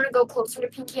I don't want to go closer to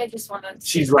Pinky? I just want to.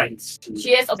 She's right.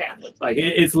 She is? Okay. Like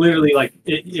it's literally like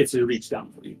it's a reach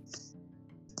down for you.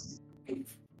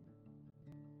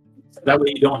 That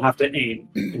way you don't have to aim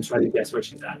and try to guess where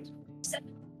she's at. 7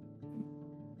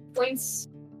 points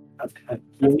Of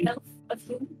healing.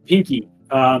 Pinky,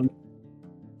 and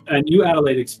you,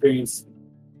 Adelaide, experience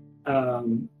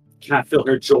can't feel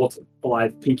her jolt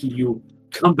alive. Pinky, you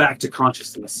come back to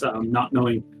consciousness, not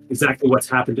knowing exactly what's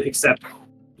happened, except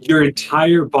your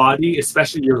entire body,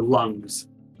 especially your lungs,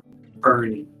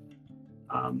 burning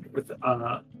with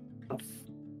a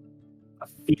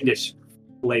fiendish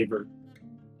flavor.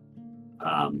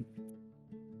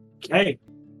 Okay.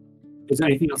 Is there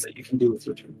anything else that you can do with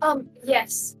your turn?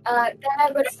 Yes. Then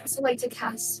I would also like to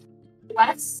cast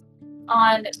Bless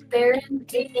on Baron.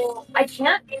 I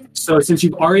can't. So since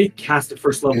you've already cast a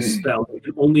first level spell, you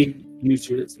can only use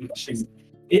your action.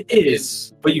 It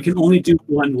is, but you can only do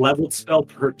one leveled spell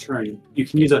per turn. You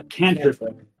can use a cantrip.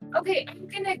 Okay, I'm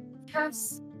gonna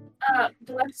cast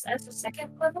Bless as a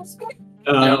second level spell.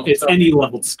 It's any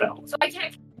leveled spell. So I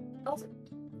can't.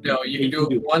 No, you can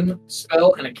do one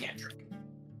spell and a cantrip.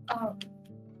 Oh.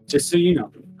 Just so you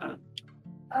know.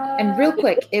 And real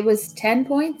quick, it was 10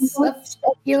 points of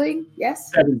healing, yes?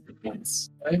 7 points.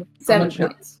 Right? 7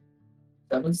 points.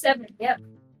 7? 7, yep.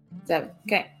 7,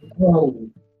 okay. Oh.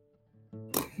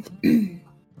 And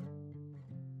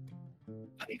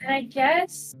I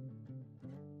guess.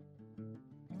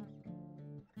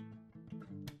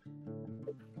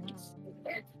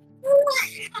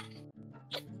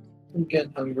 I'm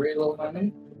getting hungry, little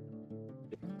honey.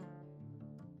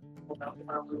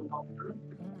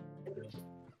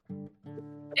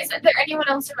 Is there anyone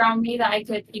else around me that I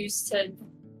could use to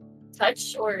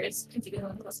touch, or is Pinky the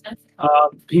one close enough?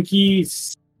 Pinky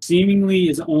seemingly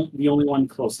is the only one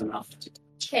close enough to touch.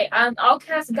 Okay, I'll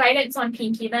cast Guidance on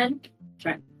Pinky then.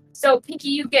 Okay. So, Pinky,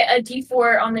 you get a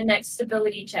D4 on the next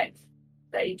ability check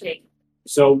that you take.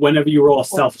 So whenever you roll a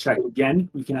stealth check again,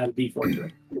 you can add a D4 to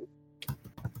it.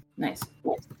 Nice.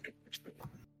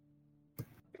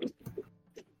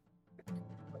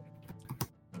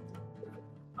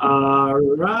 All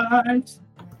right.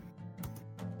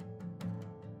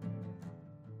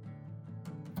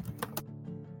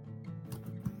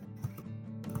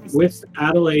 With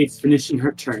Adelaide finishing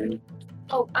her turn.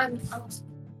 Oh,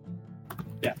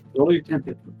 Yeah, roll your 10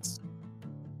 hit points.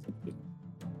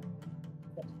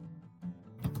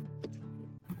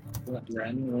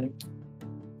 Randomly.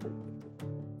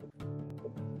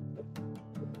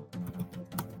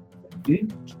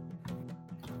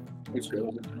 Which girl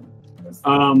is it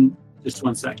now? Just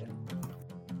 1 second.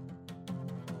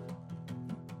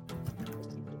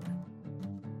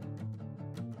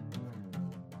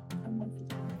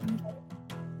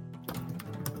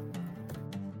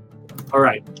 All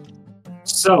right.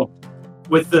 So,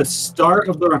 with the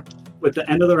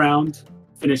end of the round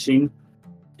finishing,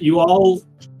 you all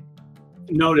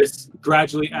notice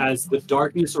gradually as the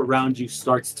darkness around you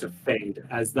starts to fade,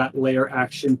 as that layer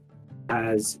action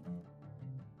has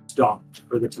stopped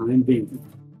for the time being.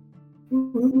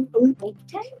 Wait,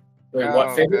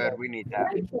 what faded? Good, we need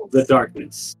that. The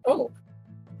darkness. Oh.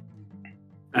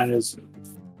 As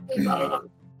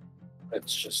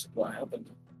That's just what happened.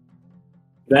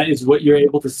 that is what you're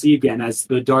able to see again, as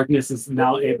the darkness is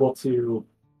now able to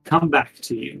come back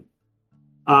to you.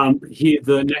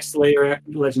 The next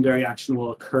legendary action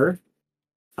will occur,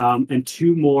 and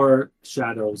 2 more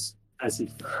shadows as he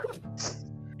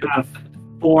kind of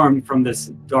form from this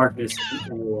darkness.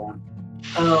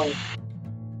 Oh,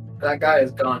 that guy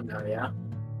is gone now. Yeah.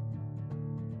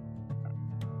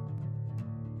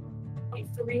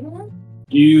 3 more?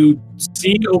 You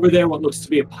see over there what looks to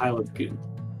be a pile of goo.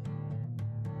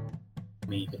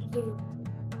 Maybe.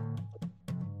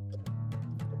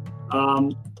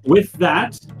 With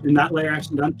that, in that layer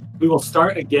action done, we will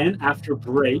start again after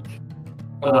break.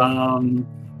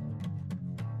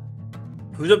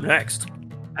 Who's up next?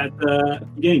 At the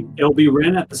beginning, it'll be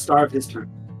Ren at the start of his turn.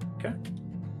 Okay.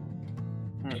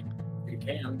 You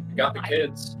can. You got the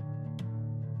kids.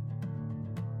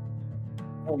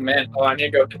 Oh man. Oh, I need to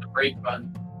go hit the break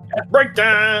button. Break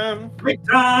time! Break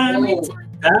time! Oh.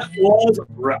 That was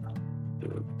rough.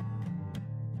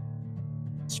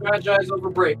 Strategize over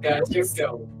break, guys. Here we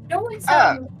go. No one's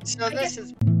So this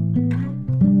is.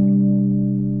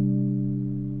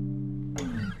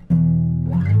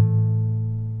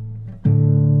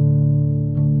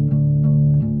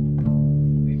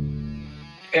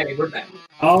 Okay, we're back.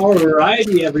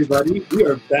 Alrighty, everybody. We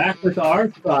are back with our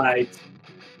fight.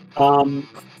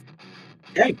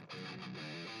 Okay.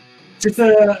 Just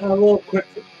a little quick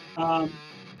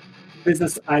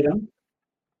business item.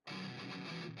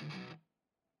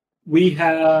 We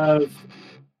have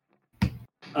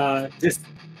just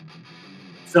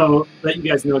so let you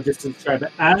guys know, just to describe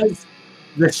it, as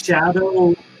the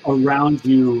shadow around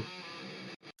you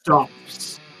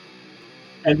stops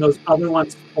and those other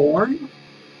ones form,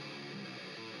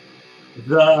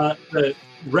 the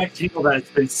rectangle that has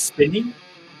been spinning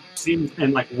seems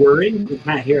and like whirring. You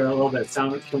kind of hear a little bit of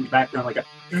sound from the background, like a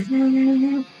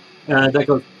that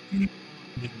goes,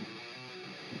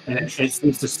 and it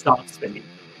seems to stop spinning.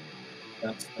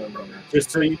 That's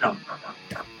Just so you know.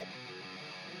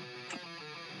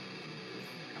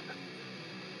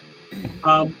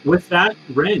 With that,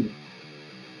 Ren,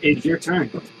 it's your turn.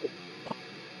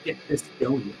 Get this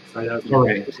going. All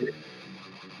right.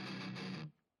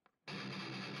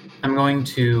 I'm going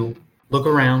to look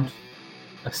around,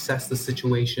 assess the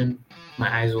situation.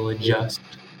 My eyes will adjust.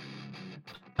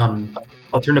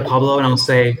 I'll turn to Pablo and I'll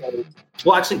say,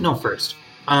 well, actually, no, first.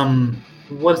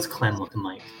 What's Clem looking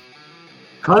like?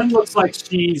 Clem looks like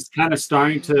she's kind of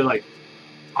starting to like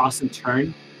toss and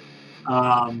turn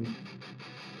a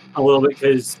little bit,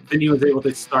 because Vinny was able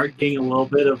to start getting a little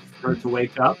bit of her to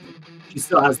wake up. She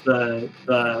still has the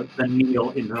needle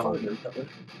in her arm.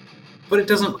 But it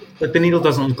doesn't, like, the needle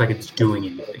doesn't look like it's doing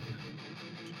anything.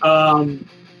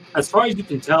 As far as you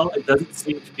can tell, it doesn't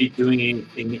seem to be doing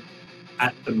anything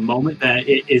at the moment that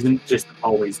it isn't just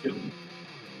always doing.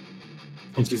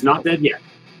 And she's not dead yet.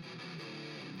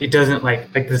 It doesn't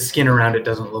like the skin around it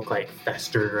doesn't look like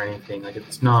festered or anything. Like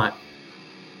it's not.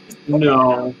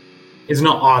 No. It's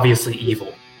not obviously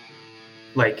evil.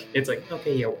 Like it's like,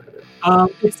 okay, yeah, whatever.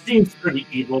 It seems pretty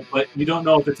evil, but you don't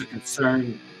know if it's a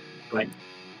concern. Like,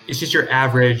 it's just your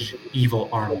average evil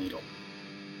arm needle.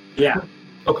 Yeah.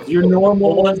 Okay. Your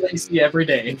normal ones that you see every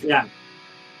day. Yeah.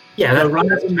 Yeah, the that's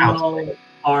run-of-the-mill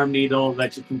arm needle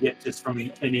that you can get just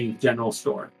from any general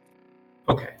store.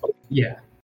 Okay. Yeah.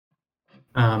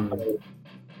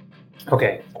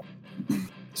 Okay.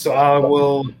 So I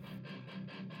will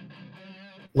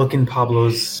look in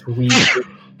Pablo's sweet,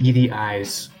 beady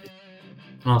eyes,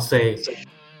 and I'll say,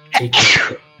 "Take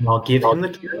it." And I'll give him the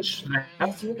torch,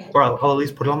 or I'll at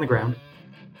least put it on the ground,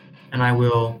 and I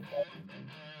will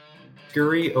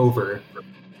scurry over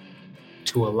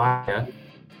to Alaya.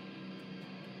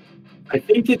 I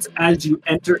think it's as you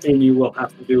enter in, you will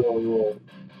have to do a roll.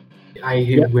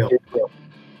 I will.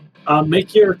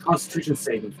 Make your Constitution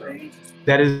saving throw.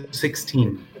 That is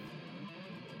 16.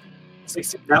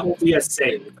 16. That will be a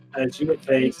save, as you would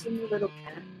take. A little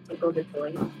cat to go to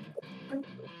toy.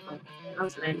 I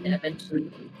was going to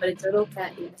eventually, but it's a little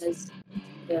cat because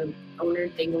the owner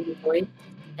thing will be toy,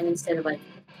 and instead of like,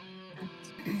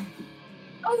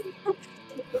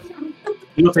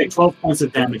 You will take 12 points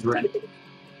of damage, Ren.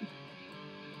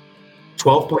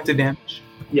 12 points of damage?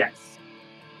 Yes.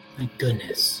 My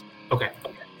goodness. Okay.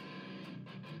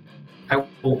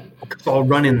 I'll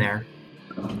run in there.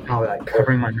 I'll be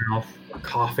covering my mouth,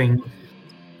 coughing,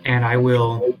 and I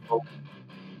will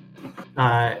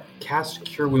cast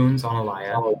Cure Wounds on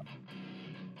Alaya,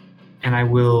 and I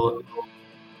will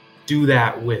do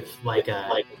that with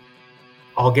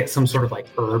I'll get some sort of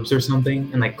herbs or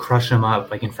something and crush them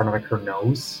up in front of her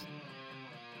nose,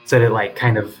 so that it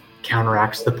kind of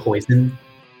counteracts the poison,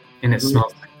 and it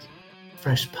smells like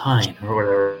fresh pine or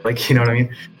whatever. Like, you know what I mean?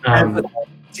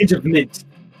 Tinge of mint.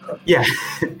 Yeah,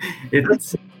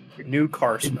 it's New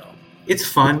car smell. it's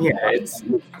fun. Yeah, it's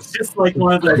just like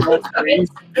one of the trees.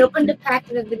 You opened a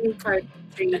packet of the new card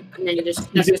tree, and then you just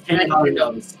You stuck just it right came out in of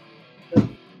your those.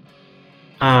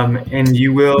 and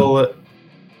you will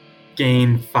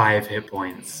gain 5 hit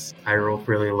points. I rolled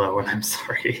really low, and I'm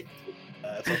sorry.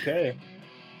 That's okay.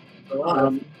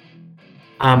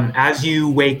 As you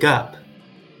wake up,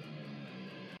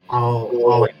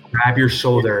 I'll like, grab your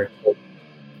shoulder,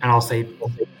 and I'll say,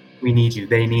 "We need you.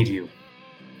 They need you."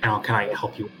 And can I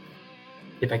help you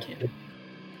if I can?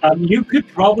 You could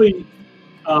probably,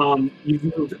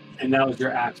 you moved, and that was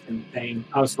your action thing.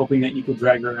 I was hoping that you could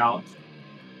drag her out.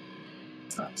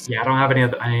 Yeah, I don't have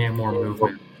any more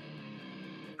movement.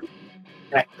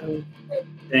 Thank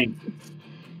you.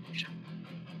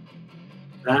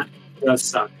 That does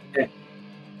suck. Okay.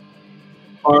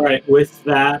 All right, with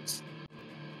that,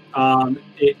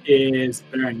 it is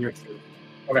Baron, your turn.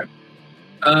 Okay.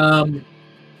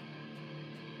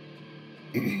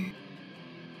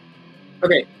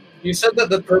 Okay. You said that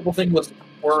the purple thing was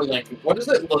whirling. What does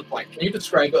it look like? Can you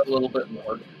describe it a little bit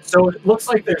more? So it looks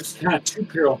like there's kind of two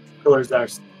pillars that are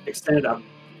extended up,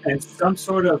 and some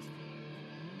sort of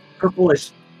purplish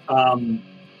vibe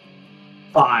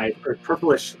or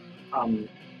purplish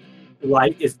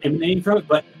light is emanating from it,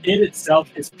 but it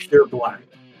itself is pure black.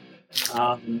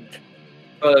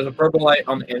 There's a purple light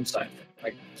on the inside.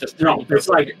 Like just No, it's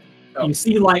like Oh. you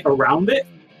see light around it.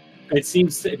 It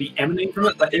seems to be emanating from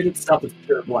it, but it itself is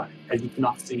pure black, as you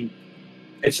cannot see.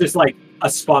 It's just like a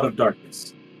spot of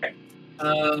darkness.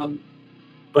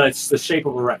 But it's the shape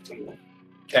of a rectangle.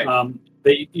 Okay.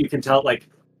 You can tell like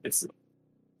it's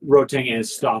rotating and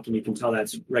it's stopped, and you can tell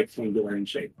that's rectangular in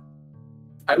shape.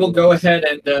 I will go ahead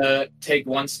and take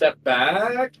one step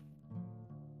back.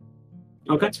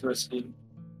 Okay. That's risky.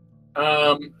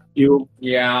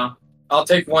 Yeah, I'll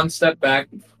take one step back.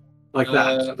 like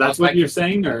that. That's what you're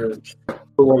saying, or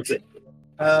towards it?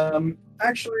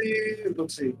 Actually,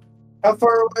 let's see. How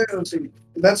far away? Let's see.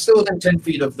 That's still within 10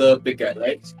 feet of the big guy,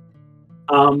 right?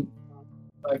 5,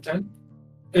 10?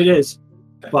 It is,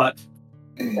 but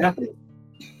yeah,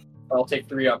 I'll take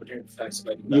 3 opportunity attacks if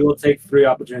I do that. you will take 3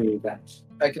 opportunity attacks.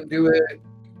 I can do it.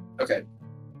 Okay.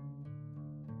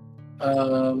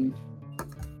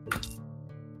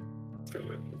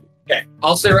 Okay,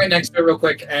 I'll stay right next to it real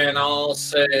quick, and I'll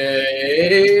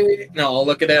say... No, I'll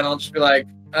look at it, and I'll just be like,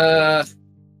 I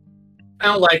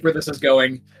don't like where this is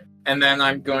going. And then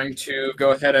I'm going to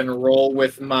go ahead and roll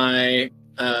with my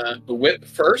whip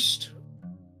first.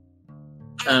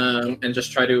 And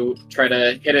just try to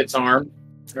hit its arm,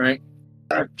 right?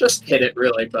 Just hit it,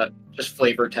 really, but just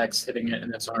flavor text hitting it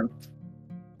in its arm.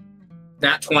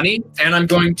 Nat 20, and I'm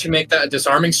going to make that a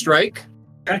disarming strike.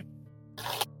 Okay.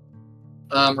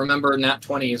 Remember, nat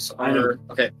 20s are...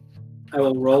 Okay. I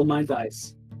will roll my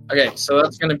dice. Okay, so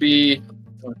that's going to be...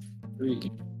 1,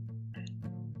 3.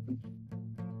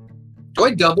 Do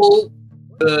I double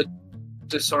the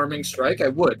disarming strike? I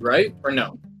would, right? Or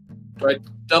no? Do I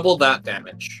double that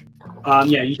damage?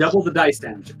 Yeah, you double the dice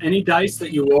damage. Any dice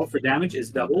that you roll for damage is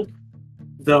doubled,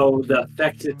 though the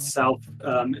effect itself,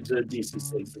 the DC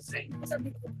stays the same.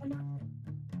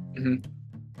 Mm-hmm.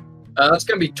 That's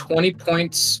going to be 20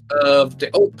 points of...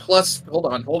 plus... Hold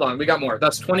on. We got more.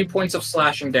 That's 20 points of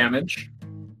slashing damage.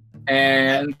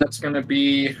 And that's going to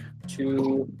be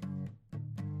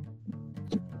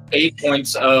 8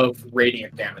 points of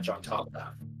radiant damage on top of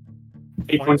that.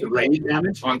 8 points of radiant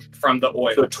damage? From the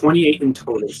oil. So 28 in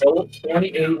total. So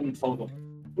 28 in total.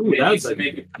 Ooh, that's to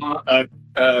make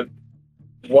a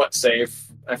what save?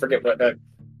 I forget what that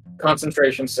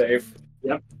concentration save.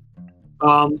 Yep.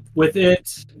 With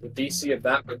it, the DC of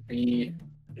that would be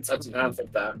that's half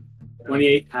of that.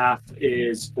 28 half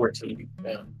is 14.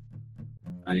 Yeah.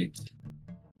 Right.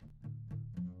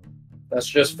 That's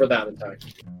just for that attack.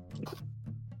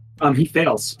 He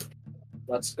fails.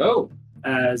 Let's go.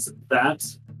 As that.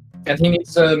 And he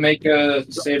needs to make a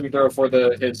saving throw for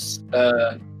his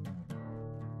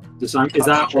disarm. Is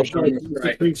that also a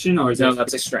constitution, or is no?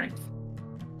 That's a strength.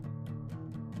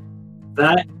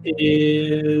 That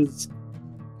is.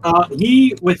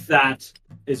 He with that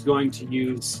is going to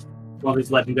use one of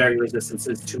his legendary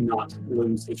resistances to not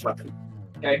lose his weapon.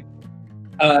 Okay.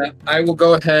 I will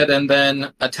go ahead and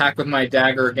then attack with my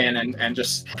dagger again and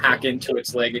just hack into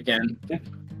its leg again. Okay.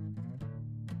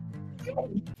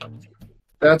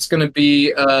 That's going to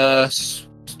be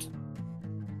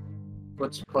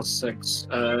what's plus 6?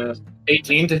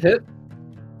 18 to hit.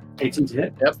 18 to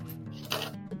hit. Yep.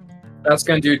 That's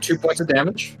going to do 2 points of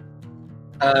damage.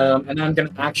 And then I'm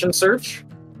going to action surge.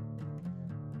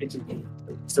 18.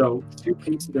 So 2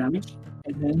 points of damage.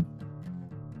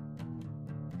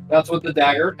 That's with the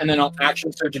dagger, and then I'll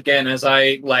action surge again as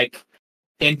I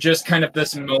in just kind of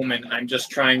this moment, I'm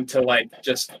just trying to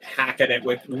just hack at it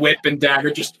with whip and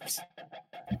dagger. Just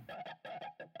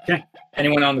okay.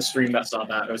 Anyone on the stream that saw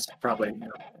that, it was probably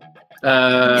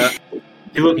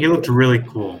He looked really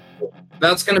cool.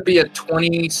 That's going to be a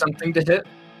 20 something to hit.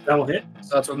 That will hit.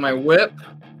 So that's with my whip.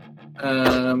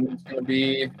 It's going to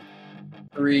be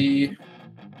 3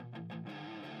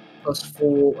 plus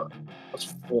 4.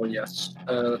 Plus 4, yes.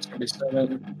 That's going to be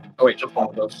 7. Oh, wait, just all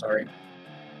of those, sorry.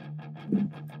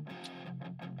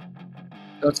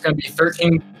 That's going to be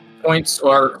 13 points,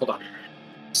 or hold on.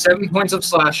 7 points of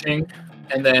slashing,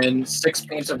 and then 6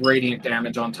 points of radiant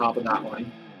damage on top of that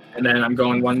one. And then I'm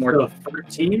going one more. So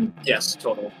 13? Yes,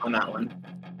 total on that one.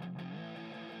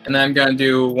 And then I'm going to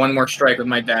do one more strike with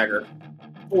my dagger.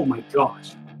 Oh my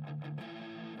gosh.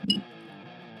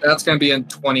 That's going to be in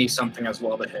 20 something as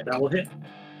well to hit. That will hit.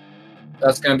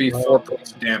 That's going to be 4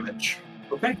 points of damage.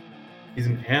 Okay. He's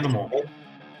an animal.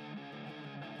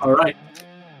 All right.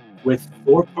 With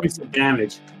 4 points of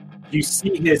damage, you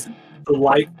see the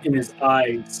light in his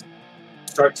eyes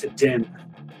start to dim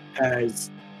as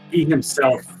he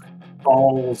himself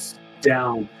falls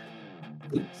down.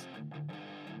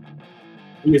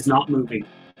 He is not moving.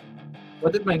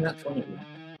 What did my nat 20 do?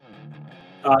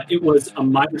 It was a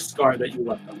minor scar that you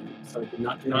left on him, so it did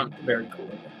not. Not very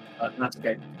cool. That's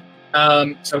okay.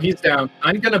 So he's down.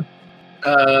 I'm gonna.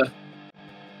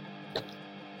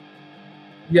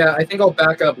 Yeah, I think I'll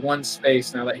back up 1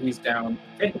 space now that he's down.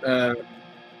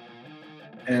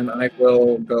 And I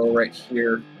will go right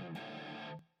here.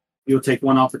 You'll take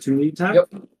 1 opportunity attack. Yep.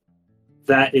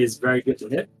 That is very good to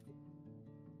hit.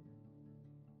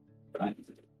 Right.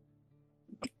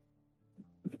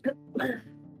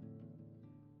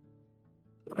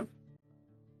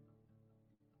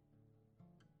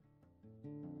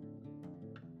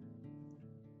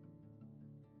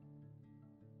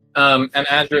 And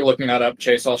as you're looking that up,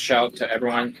 Chase, I'll shout to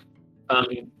everyone.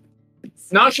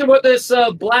 Not sure what this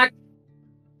black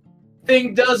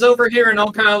thing does over here, and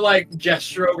I'll kind of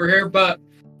gesture over here, but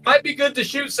might be good to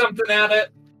shoot something at it.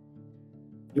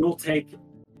 You will take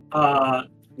 9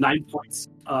 points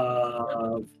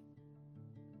of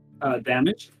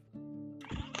damage,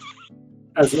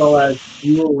 as well as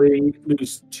you will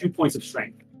lose 2 points of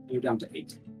strength. You're down to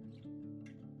 8.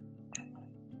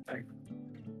 Okay.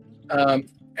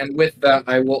 And with that,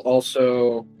 I will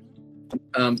also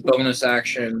bonus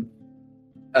action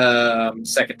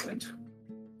second wind.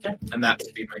 Okay. And that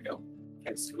would be my go.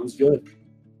 Okay, sounds good.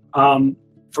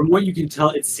 From what you can tell,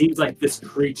 it seems like this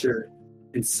creature,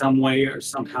 in some way or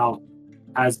somehow,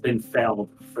 has been felled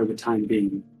for the time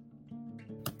being.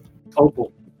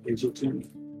 Opal, is your turn.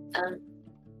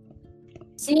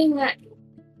 Seeing that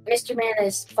Mr. Man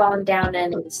has fallen down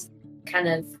and is kind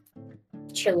of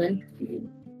chilling,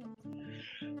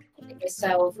 I guess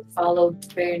I'll follow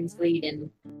Baron's lead and.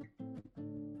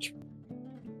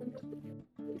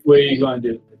 What are you going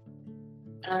to do?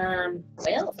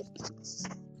 Well,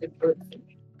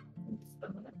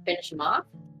 finish him off.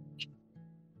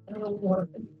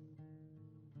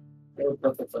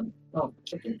 Oh,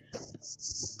 chicken.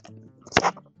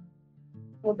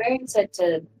 Well, Baron said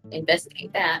to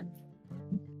investigate that.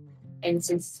 And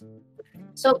so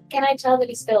can I tell that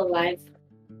he's still alive?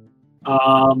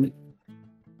 Off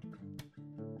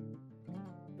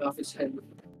his head.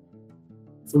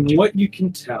 From what you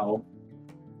can tell,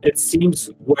 it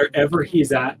seems wherever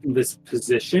he's at in this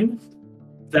position,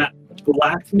 that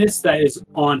blackness that is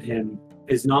on him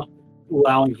is not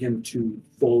allowing him to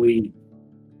fully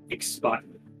expire.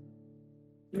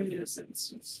 In a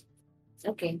sense.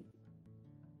 Okay.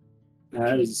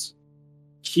 As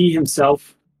he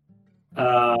himself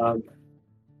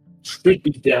should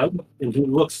be dead, and he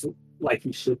looks like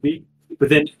he should be. But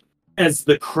then, as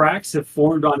the cracks have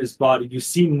formed on his body, you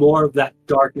see more of that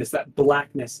darkness, that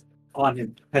blackness on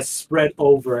him has spread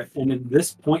over it. And at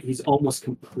this point, he's almost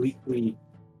completely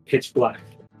pitch black.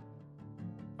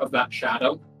 Of that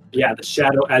shadow? Yeah, the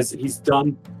shadow, as he's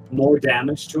done more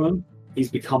damage to him,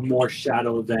 he's become more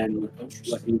shadow than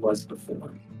what he was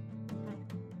before.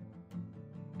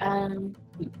 I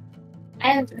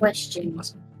have a question.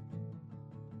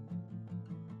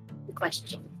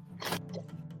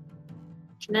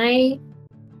 Can I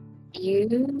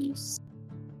use?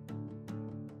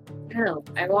 No,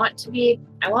 I want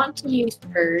to use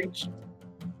Purge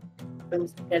from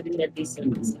 7 Deadly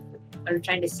Sins. I'm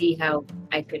trying to see how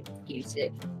I could use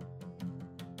it.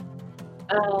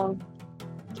 I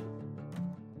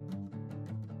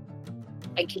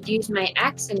could use my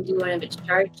axe and do one of its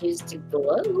charges to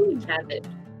glow and have it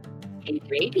a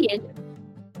radiant.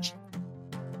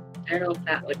 I don't know if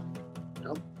that would.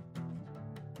 No.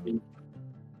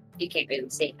 You can't really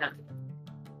say, huh?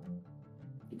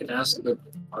 You can ask the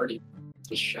party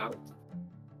to shout.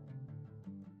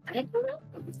 I don't know.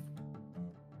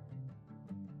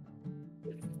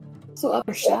 So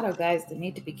other shadow guys that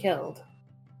need to be killed.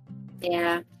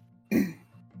 Yeah,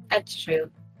 that's true.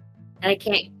 And I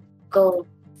can't go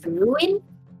through him.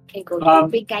 Can't go through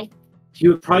big guy. He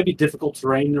would probably be difficult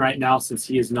terrain right now since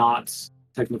he is not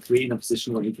technically in a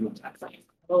position where he can attack.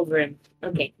 Over him.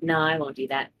 Okay, no, I won't do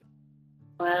that.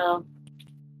 Well,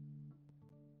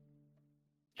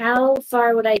 how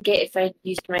far would I get if I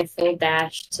used my full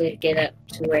dash to get up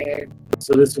to where?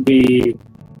 So this would be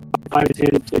 5,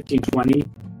 10, 15, 20,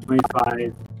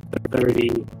 25,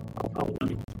 30. Oh, let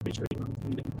me make sure you know.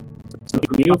 So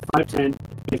from you, 5, 10,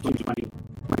 15, 20,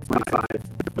 25,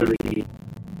 30,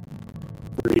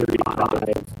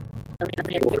 35.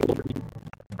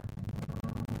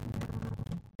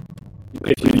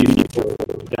 If you use it for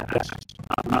dash,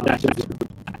 dash is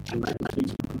action,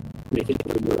 make it a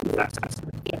little more fast.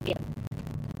 Yeah.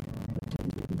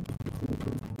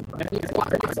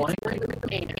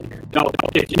 No,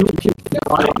 if you can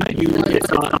fly,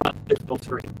 it's not difficult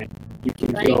terrain. You can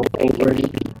go over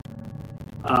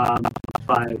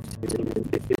 5, 10,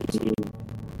 15,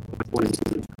 20,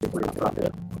 25,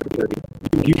 30.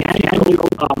 You can go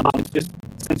just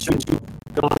since you've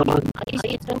gone.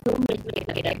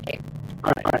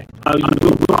 Alright.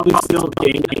 You'll probably still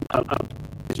gain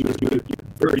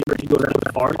if you go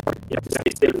that far, you have to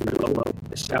stay below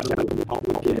the shadow will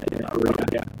probably get a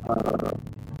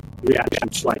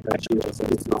reaction like that. So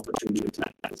it's an opportunity to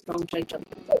attack.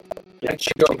 Yeah,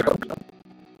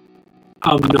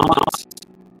 not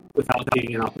without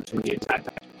getting an opportunity to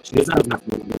attack. She doesn't have enough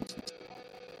movement.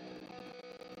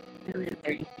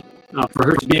 For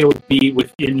her to be able to be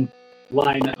within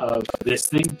line of this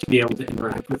thing, to be able to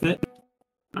interact with it,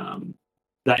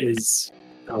 that is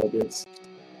how it is.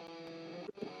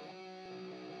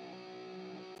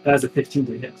 That is a 15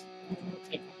 to hit.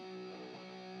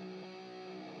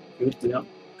 Good deal.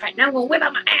 Right now, we'll whip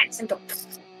out my axe and go.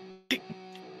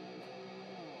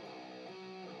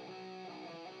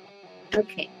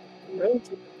 Okay, I'm going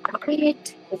to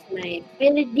crit with my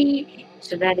ability.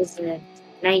 So that is a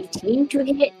 19 to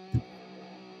hit.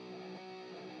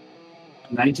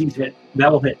 19 to hit.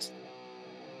 That will hit.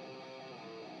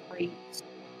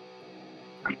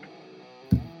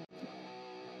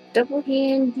 Double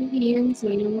hands.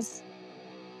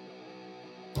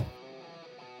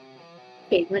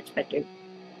 Okay, much better.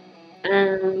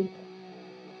 That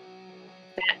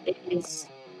is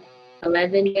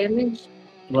 11 damage.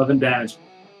 11 damage.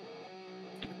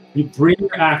 You bring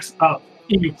your axe up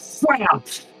and you wham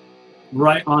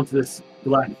right onto this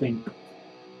black thing.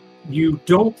 You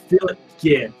don't feel it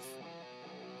give.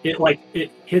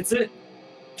 It hits it.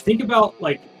 Think about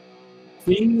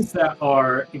things that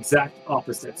are exact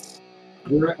opposites.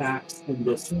 Your axe and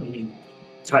this thing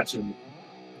touching.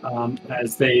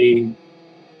 As they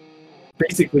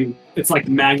basically, it's like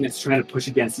magnets trying to push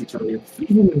against each other.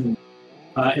 In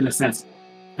a sense,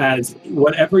 as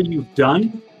whatever you've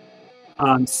done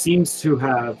seems to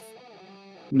have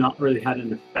not really had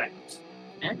an effect.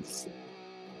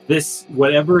 This,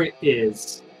 whatever it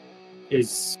is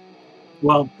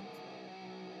well.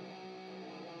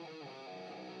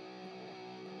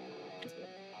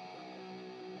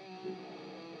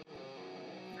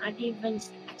 Not even.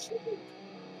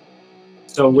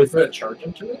 So with a charge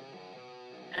into it?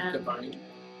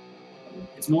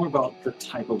 It's more about the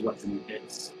type of weapon it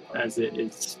is, as it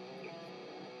is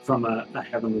from a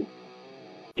heavenly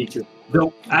feature.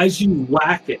 Though, as you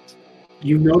whack it,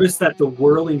 you notice that the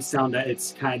whirling sound that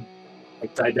it's kind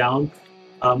of died down.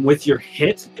 With your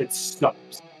hit, it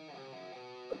stops.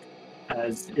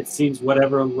 As it seems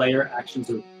whatever layer actions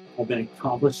have been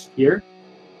accomplished here,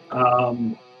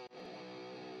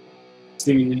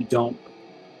 seemingly don't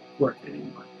work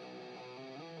anymore.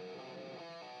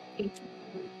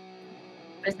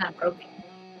 It's not broken.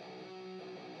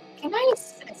 Can I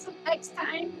assess it next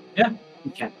time? Yeah,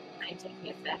 you can. I take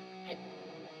it back.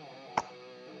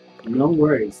 No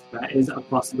worries. That is a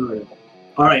possibility.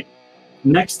 All right.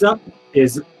 Next up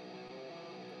is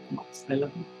Moss. I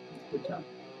love you. Good job.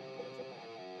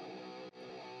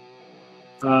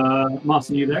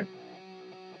 Moss, are you there?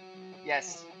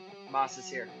 Yes, Moss is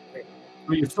here.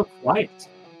 Oh, you're so quiet.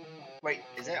 Wait,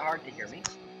 is it hard to hear me?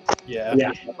 Yeah.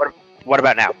 Yeah. What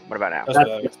about now? What about now?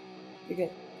 That's You're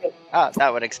good.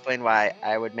 That would explain why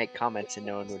I would make comments and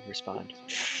no one would respond.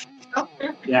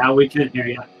 Yeah, we can hear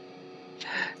you.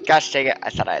 Gosh dang it,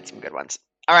 I thought I had some good ones.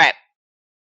 Alright.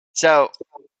 So,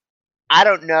 I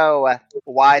don't know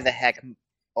why the heck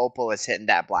Opal is hitting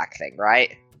that black thing,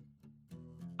 right?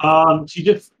 She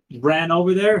just ran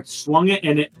over there, swung it,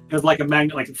 and it was like a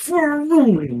magnet, like.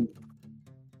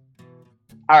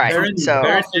 All right, Baron, so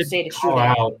Baron Also say to did shoot call it.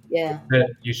 out Yeah. that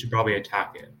you should probably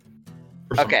attack it.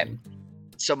 or Okay. something.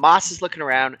 So Moss is looking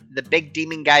around. The big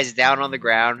demon guy's down on the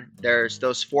ground. There's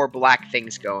those 4 black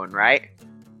things going, right?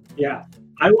 Yeah,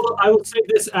 I will say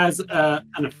this as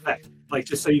an effect, like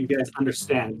just so you guys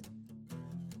understand.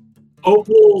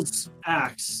 Opal's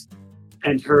axe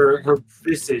and her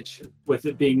visage, with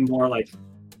it being more like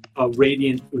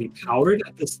radiantly powered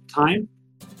at this time,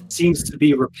 seems to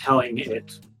be repelling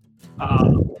it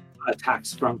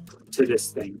attacks to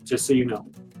this thing. Just so you know,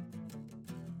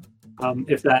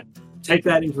 take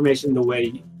that information the way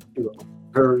you will.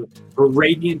 Her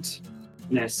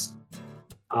radiantness,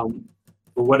 or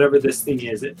whatever this thing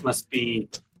is, it must be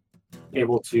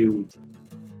able to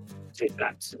take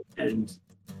that and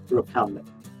repel it.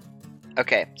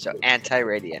 Okay, so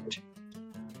anti-radiant.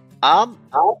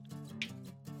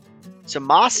 So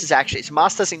Moss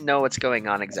doesn't know what's going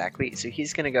on exactly, so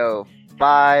he's gonna go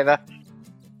 5.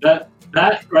 That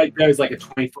right there is like a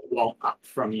 20-foot wall up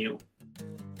from you.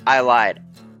 I lied.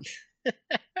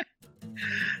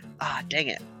 Dang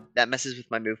it. That messes with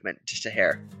my movement just a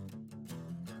hair.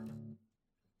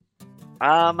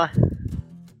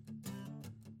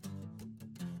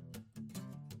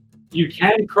 You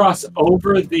can cross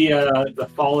over the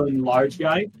fallen large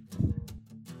guy.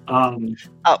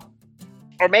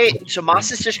 Or maybe so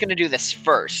Moss is just gonna do this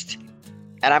first,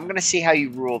 and I'm gonna see how you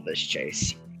rule this,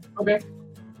 Chase. Okay.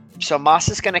 So Moss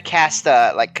is gonna cast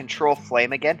control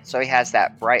flame again, so he has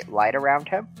that bright light around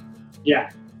him. Yeah.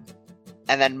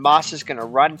 And then Moss is gonna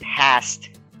run past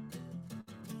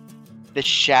the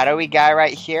shadowy guy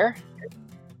right here,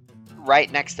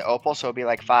 right next to Opal, so it'll be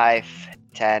like 5,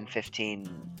 10, 15.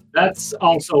 That's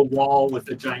also a wall with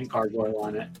a giant gargoyle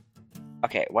on it.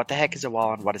 Okay, what the heck is a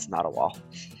wall and what is not a wall?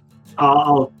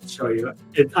 I'll show you.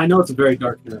 I know it's a very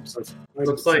dark map, so it's It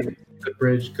looks like the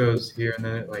bridge goes here and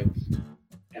then it like.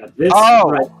 yeah, this Oh!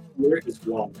 right here is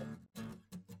wall.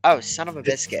 Oh, son of a It's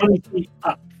biscuit. 20 feet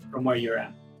up from where you're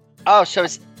at. Oh, so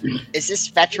is this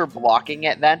Fetcher blocking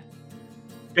it then?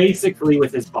 Basically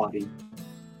with his body.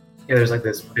 Yeah, there's like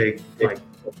this big like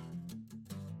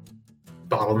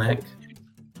bottleneck.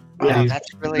 Wow, Yeah.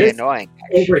 that's really This- annoying.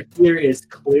 Over here is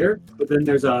clear, but then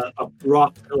there's a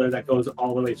rock pillar that goes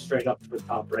all the way straight up to the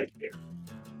top right here.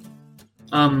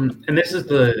 And this is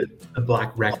the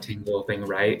black rectangle thing,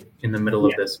 right? In the middle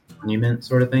of this monument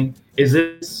sort of thing. Is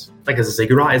this like a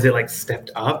ziggurat? Is it like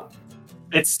stepped up?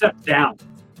 It's stepped down,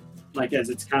 like as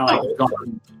it's kind of like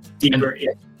gone deeper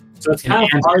in. So it's kind of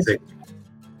And hard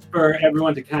for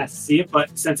everyone to kind of see it,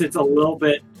 but since it's a little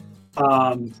bit,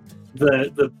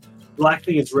 the black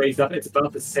thing is raised up. It's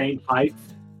about the same height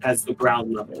as the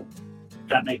ground level. If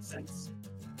that makes sense.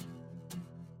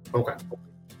 Okay.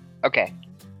 Okay.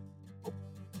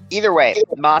 Either way,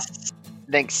 Moss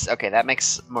thinks, okay, that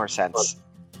makes more sense.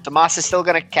 So Moss is still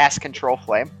going to cast Control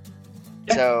Flame.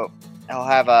 So he'll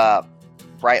have a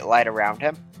bright light around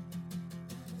him.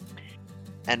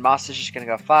 And Moss is just going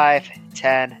to go 5,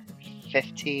 10,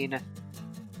 15,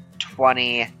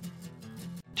 20,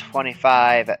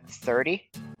 25, 30.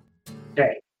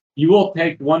 Okay. You will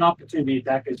take one opportunity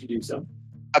attack as you do so.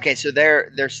 Okay, so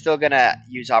they're still going to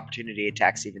use opportunity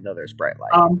attacks even though there's bright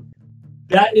light.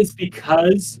 That is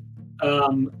because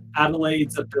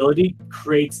Adelaide's ability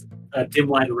creates a dim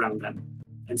light around them.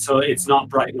 And so it's not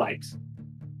bright light,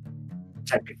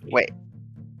 technically. Wait.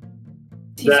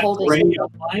 He's That holding.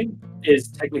 radiant line is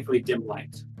technically dim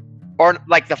light. Or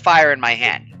like the fire in my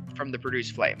hand from the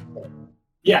produced flame.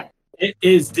 Yeah, it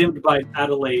is dimmed by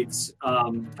Adelaide's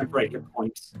temporary hit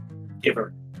points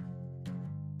giver.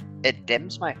 It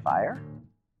dims my fire?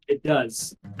 It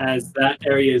does, as that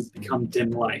area has become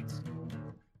dim light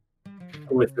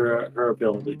with her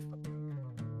ability.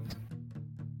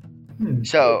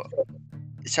 So,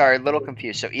 sorry, a little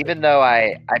confused. So even though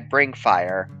I bring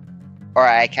fire, or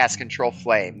I cast Control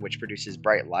Flame, which produces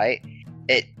bright light,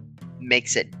 it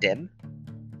makes it dim?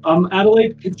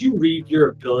 Adelaide, could you read your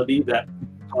ability that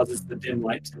causes the dim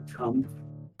light to come?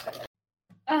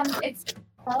 It's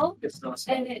 12, It's not.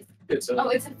 and it's It's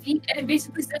it's a feat, and it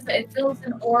basically says that it fills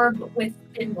an orb with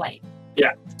dim light.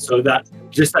 yeah. So that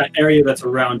just that area that's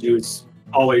around you is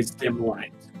always dim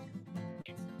light.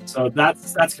 So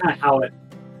that's kind of how it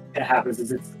happens.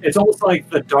 Is it's almost like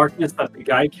the darkness that the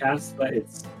guy casts, but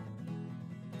it's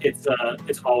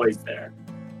always there.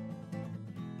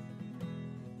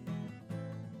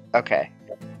 Okay.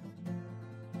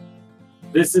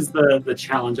 This is the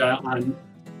challenge on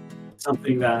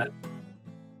something that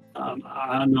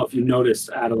I don't know if you noticed,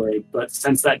 Adelaide, but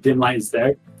since that dim light is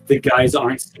there, the guys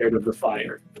aren't scared of the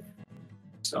fire.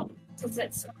 So Since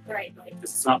it's so bright light.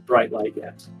 it's not bright light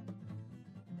yet.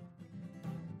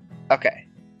 Okay.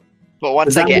 But once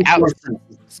Does I that get make out, more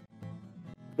sense?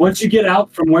 Once you get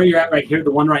out from where you're at right here,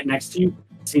 the one right next to you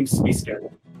seems to be scared.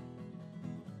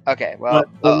 okay. Well,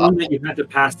 But the one that you had to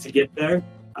pass to get there,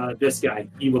 this guy,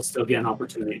 he will still get an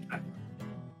opportunity attack.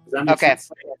 Does that make Okay.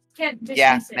 sense? Can't dismiss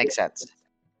yeah, it. makes sense.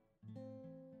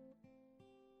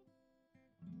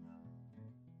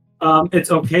 It's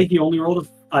okay. He only rolled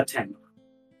a 10.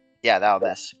 Yeah, that'll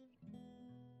miss.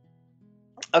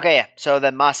 Okay, yeah. So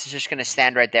then Moss is just going to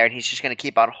stand right there, and he's just going to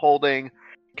keep on holding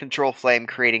control flame,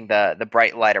 creating the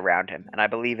bright light around him. And I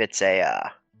believe it's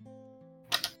a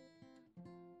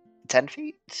 10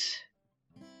 feet.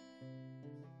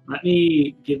 Let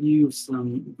me give you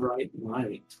some bright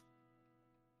light,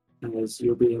 as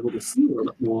you'll be able to see a little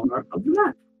bit more of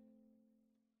that.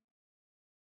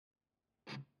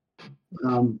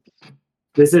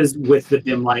 This is with the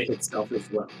dim light itself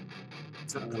as well.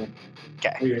 So,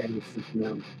 Okay. you're able to see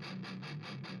now.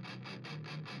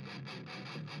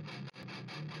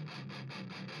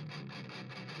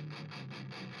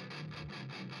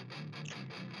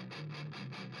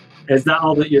 Is that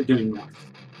all that you're doing now?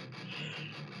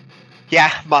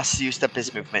 Yeah, Moss used up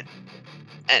his movement.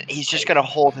 And he's just going to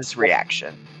hold his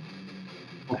reaction.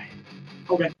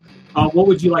 Okay. What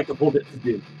would you like to hold it to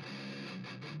do?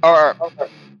 Or,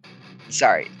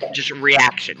 sorry, just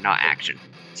reaction, not action.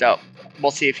 So,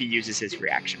 we'll see if he uses his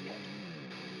reaction.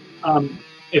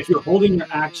 If you're holding your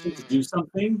action to do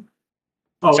something.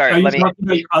 Oh, Sorry, are you let me- talking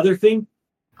about your other thing?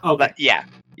 Okay. But yeah,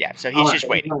 so he's just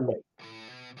waiting.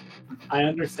 I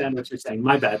understand what you're saying.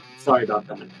 My bad. Sorry about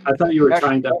that. I thought you were Okay.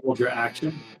 trying to hold your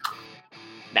action.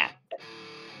 Nah.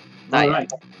 Not All yet.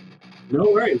 right. No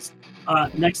worries.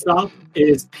 Next up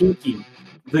is Pinky.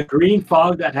 The green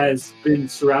fog that has been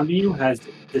surrounding you has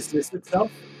dismissed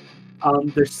itself.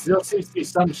 There still seems to be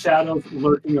some shadows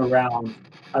lurking around,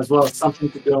 as well as something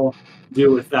to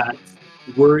do with that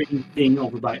worrying thing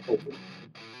over by Opal.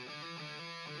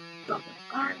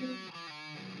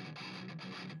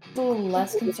 A little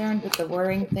less concerned with the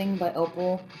worrying thing by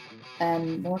Opal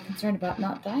and more concerned about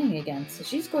not dying again. So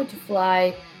she's going to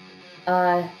fly. Do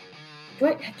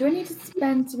I need to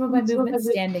spend some of my movement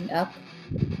standing up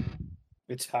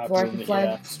It's before I can happening. fly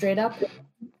Yeah. straight up?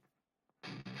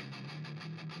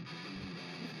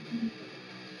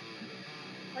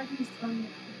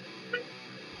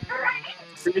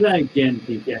 Say that again,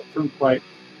 Pinky. I couldn't quite.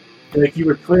 Like you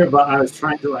were clear, but I was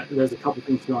trying to. There's a couple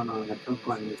things going on. I couldn't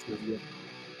quite understand you.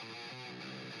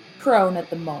 Prone at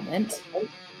the moment.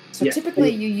 So Yeah. typically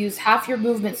you use half your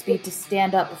movement speed to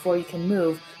stand up before you can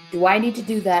move. Do I need to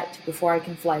do that before I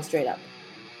can fly straight up?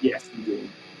 Yes, you do.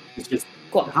 It's just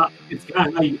Cool. it's kind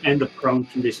of how you end the prone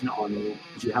condition on you.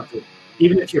 You have to,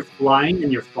 even if you're flying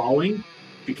and you're falling,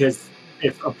 because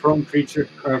if a prone creature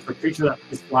or if a creature that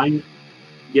is flying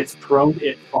gets prone,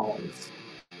 it falls.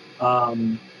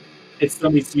 It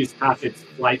still needs to use half its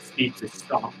flight speed to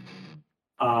stop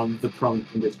the prone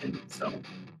condition. So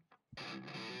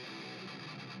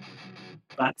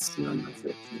that's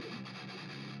it.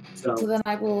 So then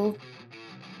I will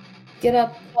get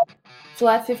up,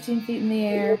 fly 15 feet in the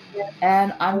air,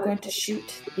 and I'm going to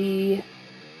shoot the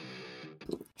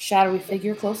shadowy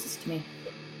figure closest to me.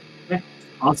 Okay,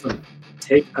 awesome.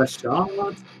 Take a shot.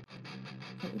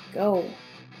 Here we go.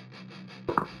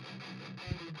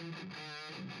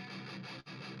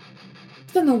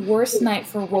 It's been the worst night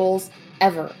for rolls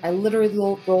ever. I literally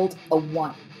rolled a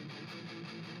 1.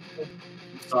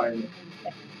 Sorry,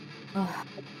 Ugh.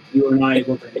 you were not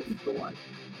able to hit the one.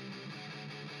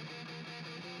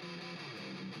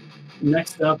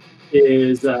 Next up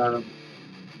is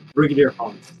Brigadier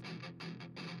Hans.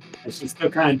 And she's still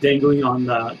kind of dangling on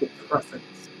the precipice.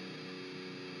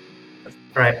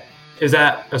 Right. Is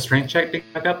that a strength check to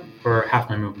get back up, or half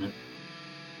my movement?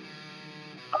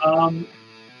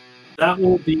 That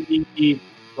will be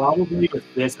probably with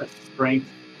this a strength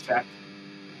check.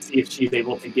 See if she's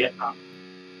able to get up.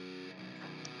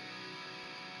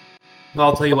 Well,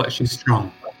 I'll tell you what, she's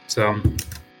strong. So,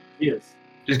 She is.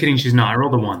 just kidding, she's not. I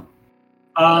rolled a 1.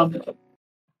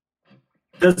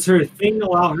 Does her thing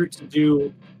allow her to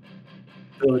do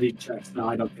ability checks? No,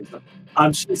 I don't think so.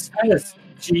 She's kind of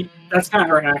that's kind of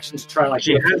her actions. Try like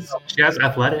She has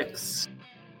athletics.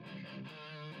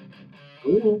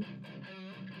 Ooh.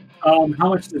 How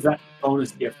much does that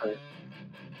bonus give her?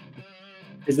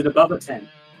 Is it above a 10?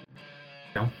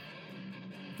 No.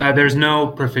 There's no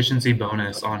proficiency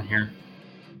bonus on here.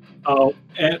 Oh,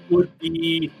 it would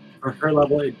be for her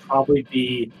level. It'd probably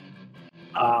be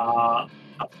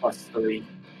a +3.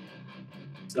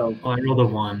 So Well, I rolled a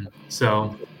 1,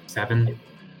 so 7.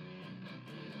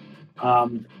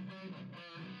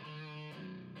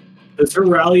 Does her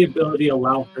rally ability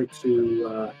allow her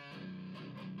to?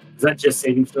 Is that just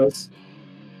saving throws?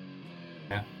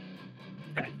 Yeah.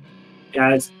 Okay.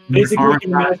 Yeah, it's basically you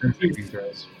can imagine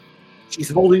she's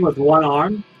holding with one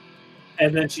arm,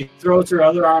 and then she throws her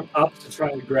other arm up to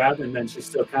try to grab, and then she's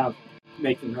still kind of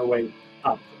making her way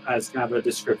up as kind of a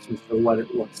description for what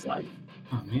it looks like.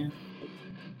 Oh man,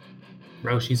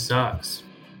 bro, she sucks.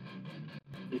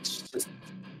 It's just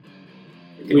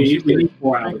we need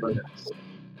more out of her.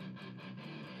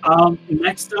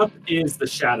 Next up is the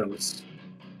shadows.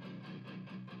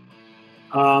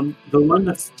 The one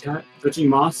that's touching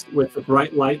Moss with the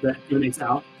bright light that emanates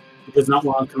out, it does not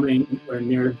want to come anywhere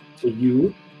near to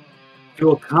you. He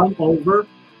will come over,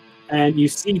 and you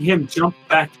see him jump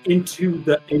back into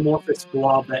the amorphous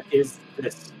blob that is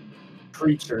this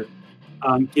creature,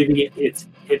 giving it its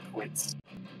hit points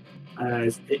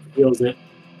as it heals it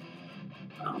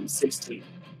 16.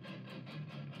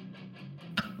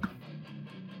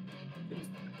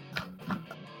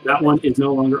 That one is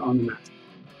no longer on the map.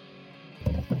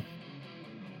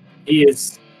 He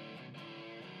is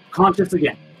conscious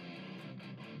again.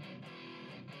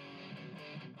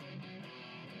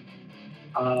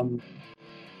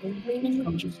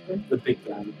 The big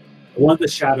guy. One of the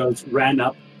shadows ran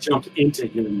up, jumped into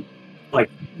him,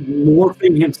 like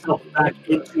morphing himself back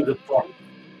into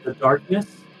the darkness,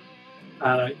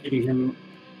 giving him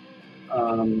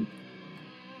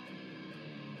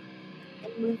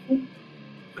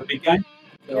the big guy?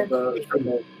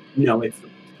 No, it's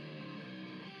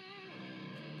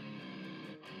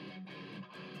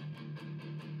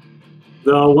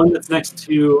the one that's next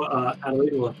to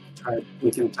Adelaide will try to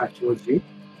make an attack towards you.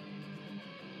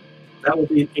 That will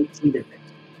be an 18 to hit.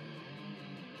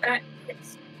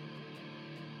 Yes.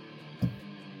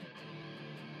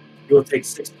 You will take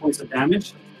 6 points of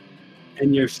damage,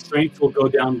 and your strength will go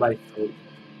down by 3.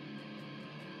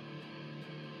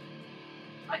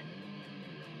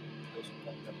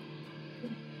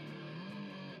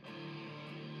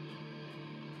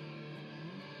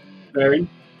 Baron,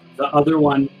 the other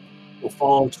one will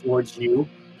fall towards you,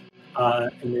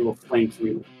 and they will flank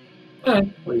you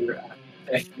where you're at.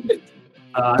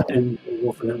 And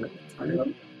we'll go for them.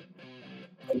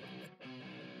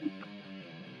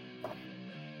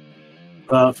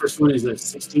 First one is a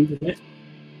 16 to hit.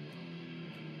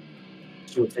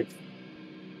 You'll take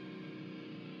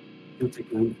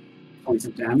 9 points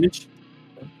of damage,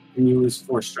 and you lose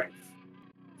 4 strength.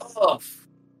 Oh,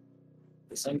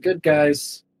 this ain't good,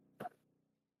 guys.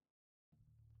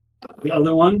 The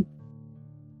other one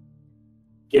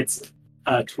gets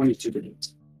 22 to hit.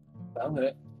 Found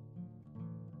it.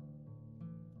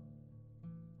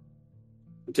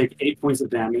 You take 8 points of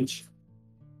damage.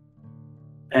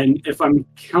 And if I'm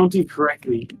counting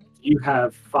correctly, you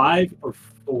have 5 or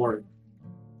 4.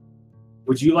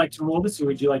 Would you like to roll this, or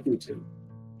would you like me to?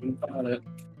 Found it.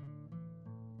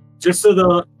 Just so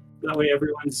that way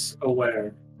everyone's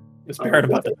aware. Is Baron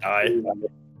about to die?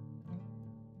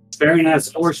 Baron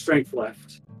has 4 strength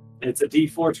left. It's a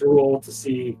D4 to roll to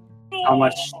see how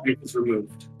much strength is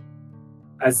removed.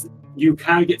 As you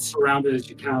kind of get surrounded as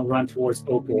you kind of run towards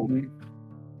Opal.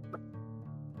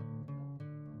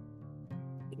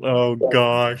 Oh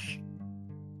gosh.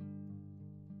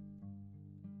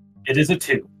 It is a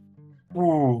 2.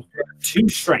 Ooh. 2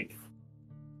 strength.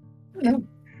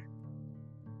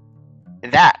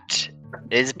 That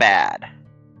is bad.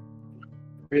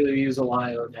 Really use a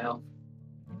Lio now.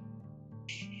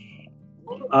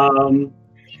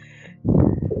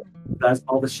 That's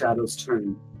all the shadows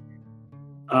turn.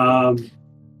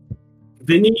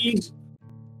 Vinny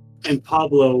and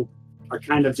Pablo are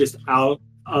kind of just out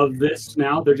of this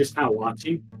now. They're just kind of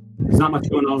watching. There's not much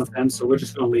going on with them, so we're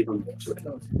just going to leave them to it.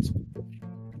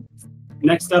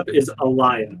 Next up is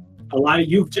Alaya. Alaya,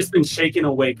 you've just been shaken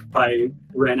awake by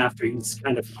Ren after he's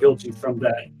kind of healed you from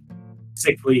that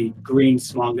sickly green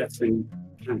smog that's been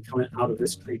kind of coming out of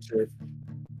this creature.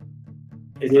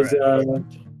 It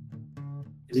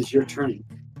is your turn.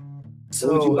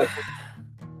 So would you like?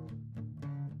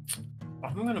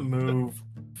 I'm gonna move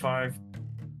 5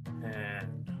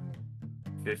 and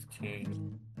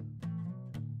 15.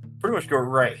 Pretty much go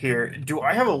right here. Do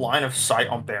I have a line of sight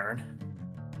on Baron?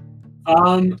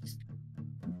 From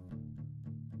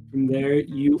there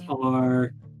you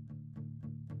are.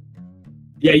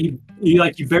 Yeah, you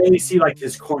barely see like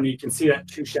his corner. You can see that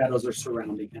 2 shadows are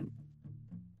surrounding him.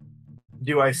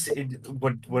 Do I see?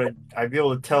 Would I be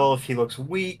able to tell if he looks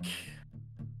weak?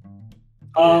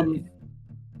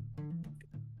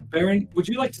 Baron, would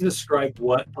you like to describe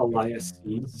what Elias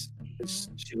sees as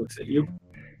she looks at you?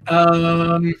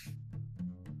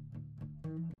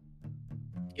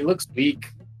 He looks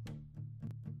weak.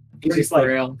 He's Pretty just like,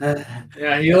 frail.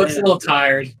 Yeah, he looks a little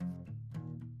tired.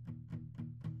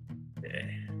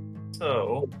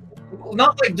 So,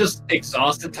 Not like just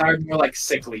exhausted tired, more like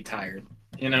sickly tired,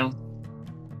 you know?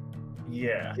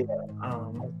 yeah.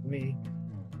 Let me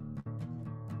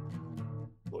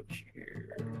look here.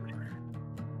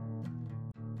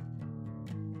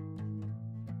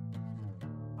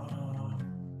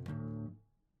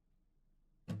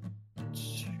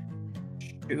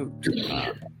 Shoot.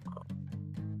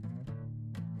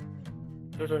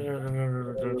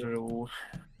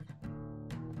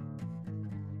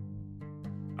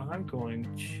 I'm going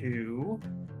to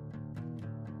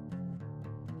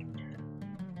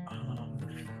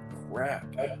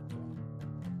crap.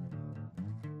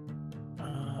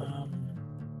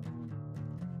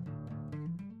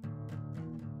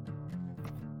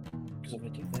 Because if I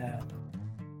do that,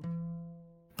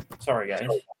 sorry guys.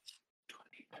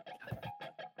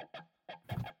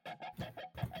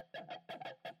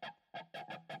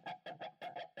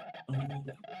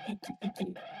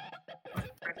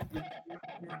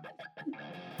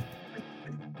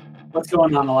 What's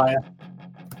going on, Elia?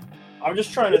 I'm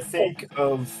just trying to think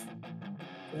of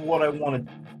what I want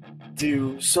to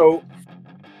do. So,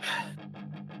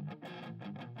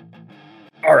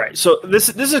 all right. So this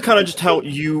is kind of just how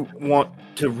you want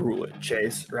to rule it,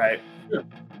 Chase. Right? Sure.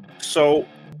 So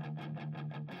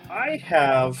I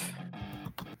have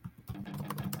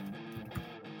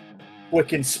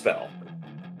Quicken Spell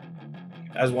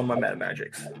as one of my meta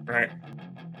magics. Right?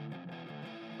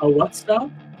 A what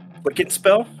spell? Quicken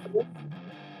Spell.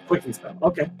 Quicken spell.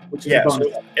 Okay. Which is Yeah. a bonus.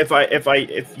 So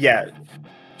if yeah.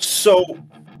 So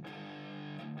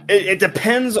it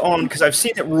depends on, because I've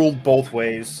seen it ruled both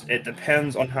ways. It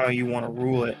depends on how you want to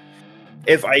rule it.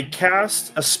 If I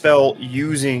cast a spell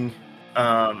using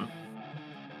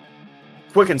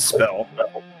Quicken Spell,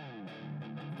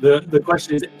 The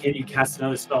question is, can you cast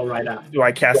another spell right after? do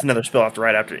I cast another spell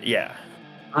right after? Yeah.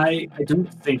 I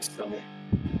don't think so.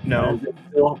 No. It's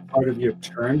still part of your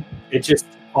turn. It just,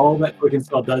 all that Quicken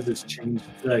Spell does is change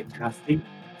the casting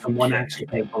from one action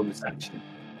to a bonus action.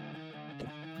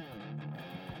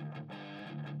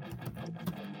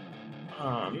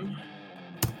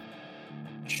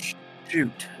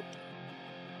 Shoot.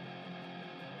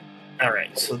 All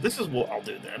right, so this is what I'll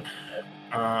do then.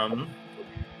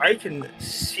 I can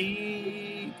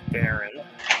see Baron.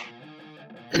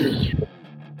 He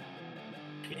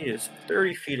is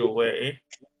 30 feet away.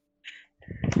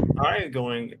 I am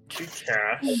going to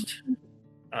cast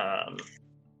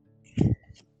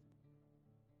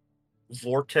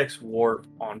Vortex Warp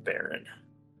on Baron.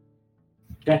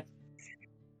 Okay.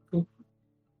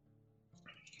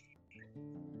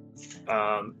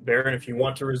 Baron, if you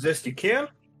want to resist, you can.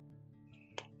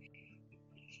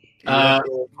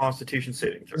 Constitution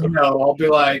saving throw. No, I'll be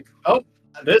like, oh,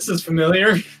 this is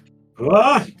familiar.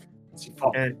 Ah!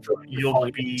 And you'll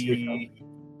be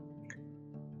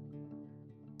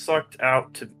sucked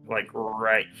out to like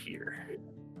right here.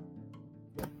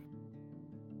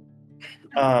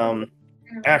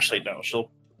 Actually, no,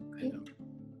 she'll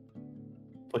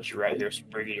put you right here so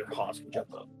Briggy or Haas can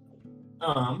jump up.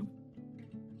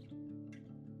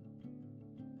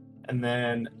 And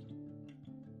then,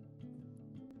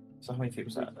 so how many feet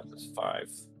was that? That was 5,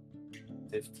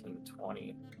 15,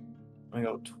 20. I'm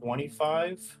going to go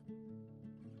 25,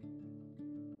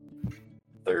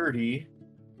 30.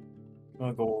 I'm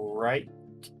going to go right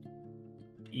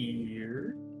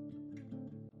here.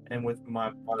 And with my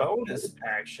bonus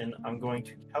action, I'm going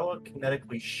to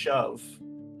telekinetically shove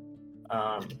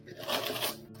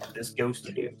this ghost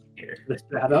dude here. Lift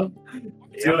that up.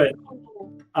 Yep. Do it.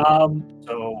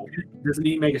 So doesn't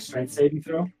he make a strength saving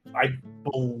throw? I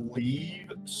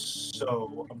believe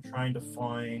so. I'm trying to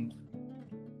find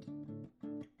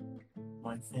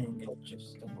my thing. It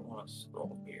just doesn't want to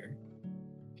scroll here.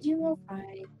 You will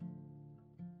find.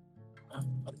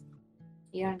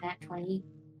 You're on that 20.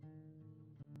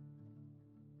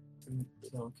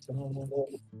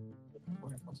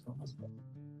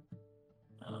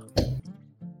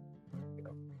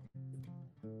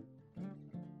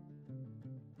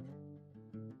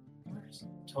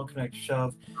 Telekinetic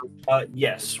shove.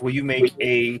 Yes. Will you make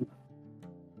a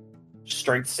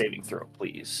strength saving throw,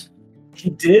 please? He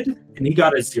did, and he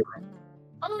got a 0.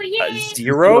 Oh yeah.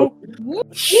 0?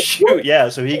 Shoot, yeah.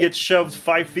 So he gets shoved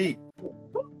 5 feet.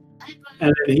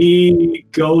 And then he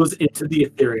goes into the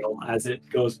ethereal as it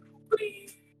goes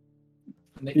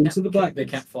into the black. They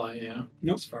can't fly, yeah.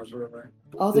 Nope. As far as we're aware.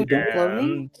 Oh, they're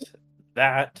floating?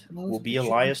 that What was will be the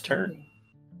trick Elias' of turn. floating?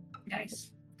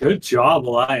 Nice. Good job,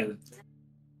 Elias.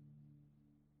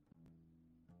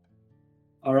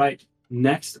 All right.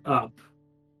 Next up,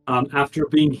 after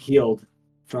being healed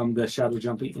from the shadow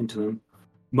jumping into him,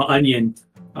 Onion,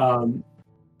 on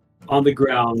the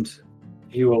ground,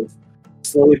 he will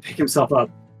slowly pick himself up.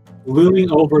 Looming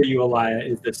over you, Elia,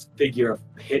 is this figure of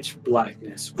pitch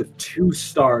blackness with 2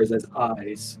 stars as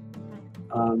eyes.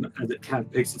 As it kind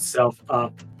of picks itself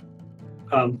up,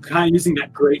 kind of using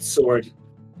that great sword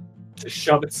to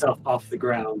shove itself off the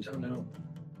ground. Oh no.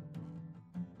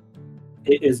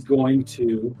 It is going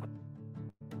to.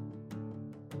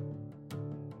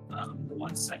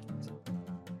 1 second.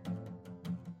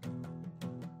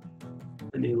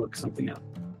 Let me look something up.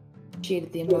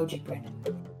 Shaded the emoji, Brandon.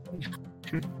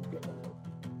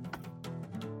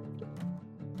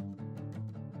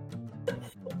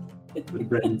 What did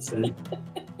Brendan say?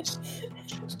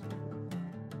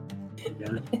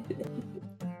 Yeah.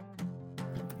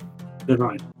 Never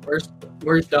mind. Where's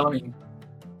Donnie?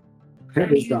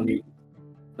 Where is Donnie?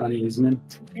 Donnie Usman.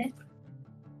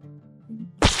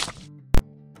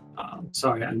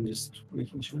 Sorry, I'm just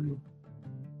making sure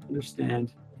I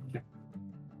understand. Okay.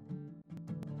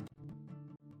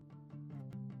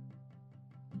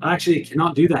 Actually, it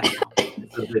cannot do that now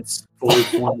because it's fully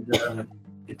formed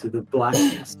into the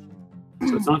blackness.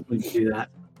 So it's not going to do that.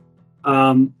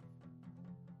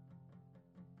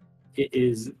 It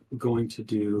is going to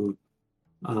do,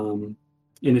 in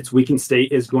its weakened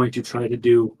state, is going to try to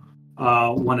do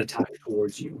 1 attack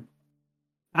towards you.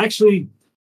 Actually,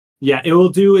 yeah, it will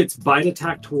do its bite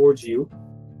attack towards you.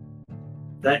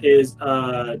 That is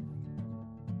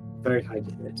very high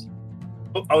to hit.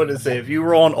 I would say if you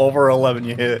roll on over 11,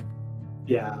 you hit.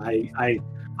 Yeah, I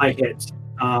hit.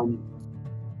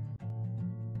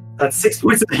 That's 6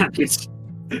 points of damage.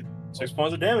 6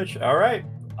 points of damage. All right.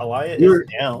 Elia You're-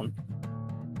 is down.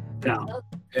 Down.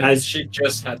 And As- she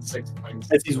just had 6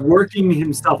 points. As he's working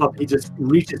himself up, he just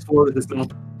reaches forward with his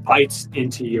mouth, bites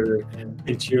into your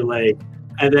leg,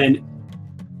 and then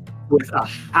with a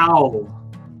howl,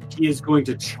 he is going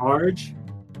to charge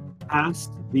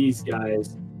past these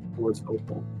guys towards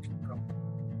Opal.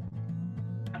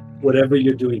 Whatever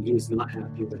you're doing, he's not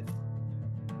happy with.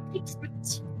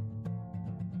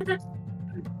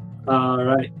 All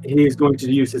right, he is going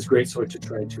to use his greatsword to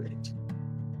try to hit.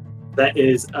 That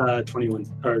is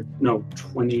 24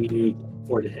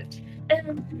 to hit.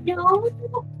 No.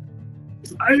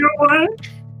 I know what?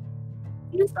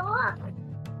 You thought.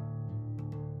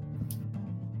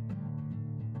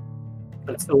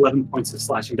 That's 11 points of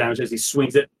slashing damage as he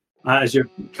swings it. As you're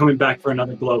coming back for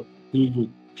another blow, he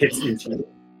hits into you.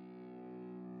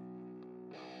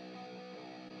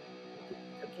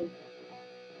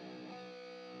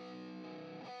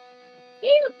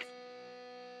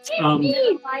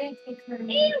 Elias takes her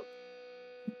name.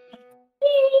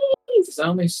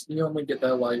 You only get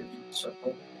that while you're in the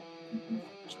circle.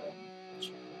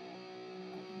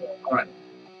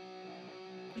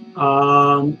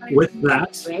 With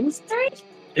that, Friend's turn?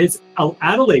 it's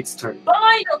Adelaide's turn.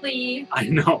 Finally! I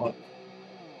know.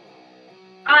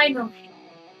 Finally.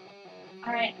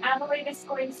 Alright, Adelaide is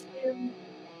going to.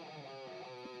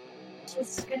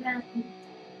 Just gonna.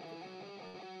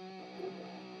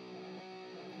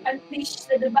 Unleash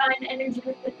the divine energy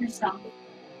within herself.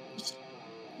 She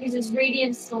uses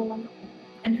radiant soul,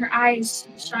 and her eyes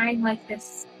shine like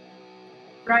this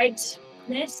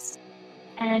brightness,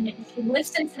 and she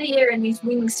lifts into the air, and these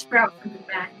wings sprout from her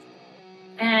back.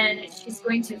 And she's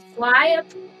going to fly up,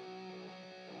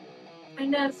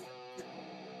 kind of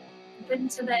up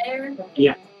into the air.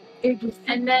 Yeah.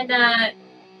 And then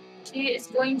she is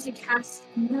going to cast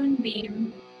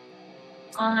Moonbeam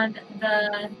on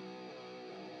the.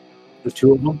 The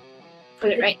 2 of them? Put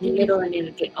it right in the middle and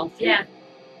it'll get all three. Yeah.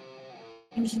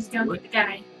 And she's going with the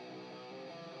guy.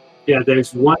 Yeah,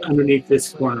 there's one underneath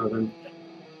this corner of him.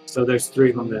 So there's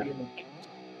 3 of them there.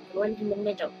 The one in the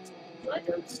middle. So I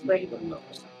don't square them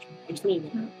between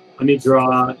them. Let me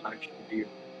draw.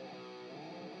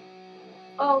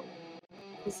 Oh,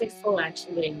 The 6th full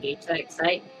action would engage that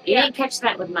site. You didn't catch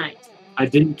that with mine. I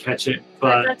didn't catch it,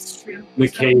 but that's true.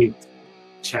 McKay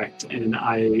checked, and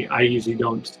I usually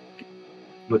don't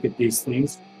look at these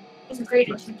things. He's great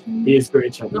at checking. He is very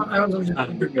checking. No, I was I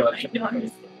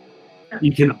know.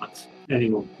 You cannot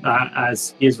anymore,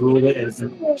 as he has ruled it as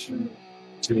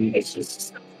it's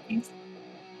just.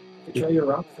 Try your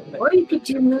rock from there. Or you could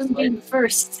do Moonbeam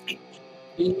first.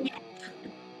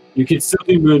 You could still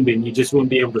do Moonbeam, you just won't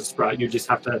be able to sprout. You just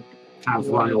have to have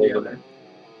run over there.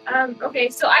 Okay,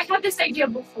 so I had this idea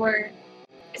before.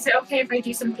 Is it okay if I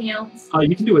do something else?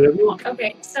 You can do whatever you want.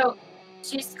 Okay, so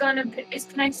she's gonna.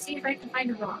 Can I see if I can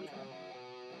find a rock?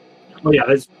 Oh yeah,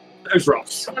 there's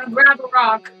rocks. She's gonna grab a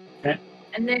rock. Okay.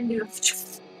 And then do.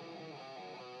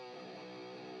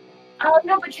 Oh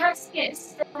no, but casting it is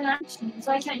still an action,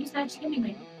 so I can't use magic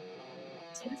anyway.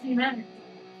 So it doesn't even matter.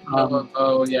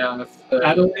 Yeah.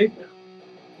 Adelaide,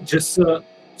 just so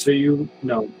you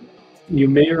know, you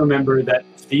may remember that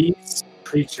these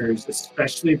creatures,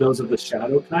 especially those of the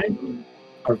shadow kind,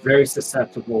 are very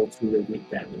susceptible to radiant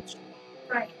damage.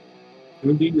 Right.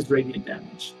 Moonbeam is radiant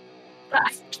damage. But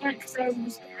I can't because I haven't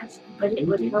used the action. But it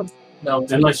would help. No,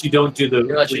 Unless you don't do the.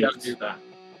 unless you don't do that.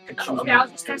 Okay, I'll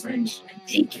just cast it.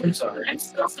 I'm sorry. I'm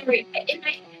so sorry. It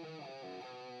might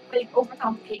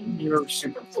overcomplicating. You're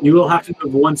super. You will have to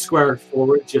move one square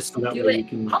forward just so that Do way it. you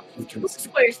can. I'll move 2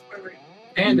 squares forward.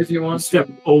 And if you want step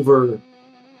over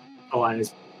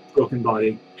Elias' broken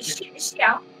body. Is she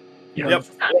out? Yeah. Yep.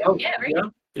 Yeah, right?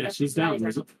 Yeah, she's down.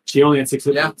 She only had 6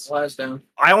 hit Yeah, points. Elias down.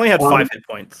 I only had 5 hit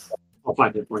points. Oh,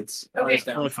 5 hit points. Elias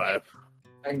Okay. down. Only 5.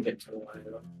 I can get to Elias.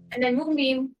 And then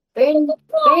Moonbeam. Very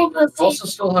Also,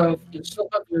 still have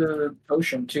your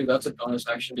potion too. That's a bonus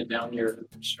action to down your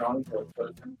strong point,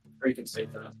 but or you can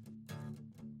save that.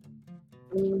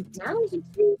 now you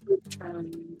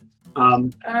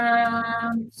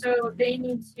So they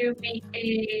need to make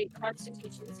a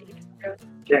Constitution saving throw.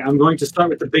 Okay, I'm going to start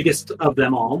with the biggest of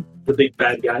them all, the big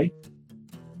bad guy.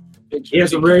 He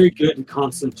has a very good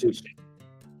constitution,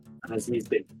 as he's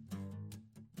big.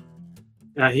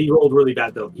 He rolled really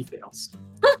bad though. He fails.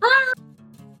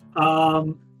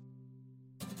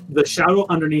 The shadow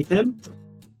underneath him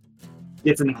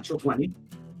gets a natural 20,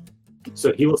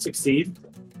 so he will succeed.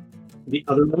 The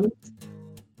other one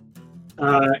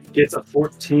gets a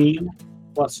 14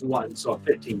 plus 1, so a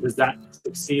 15. Does that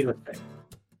succeed or fail?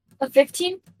 A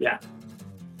 15? Yeah.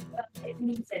 It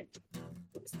means it.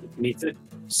 Meets it.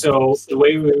 So the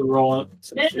way we roll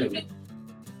No. it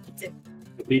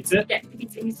beats it. Yeah, it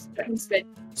means it. He's good.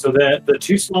 So the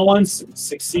 2 small ones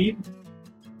succeed.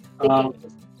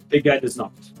 Big guy does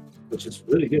not, which is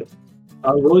really good.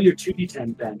 Roll your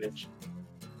 2d10 damage.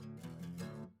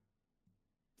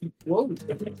 Whoa.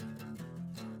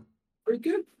 Pretty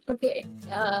good. Okay.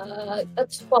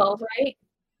 That's 12, right?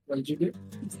 What did you get?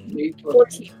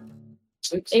 14.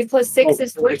 6. 8 plus 6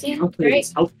 is 14, right?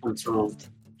 His health points wrong.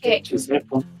 Okay. His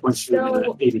health points should have been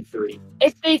So- at 83.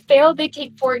 If they fail, they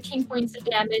take 14 points of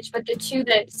damage, but the 2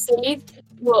 that saved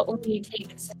will only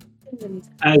take 7.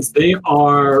 As they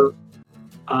are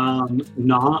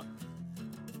not,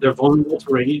 they're vulnerable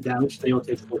to radiant damage, they will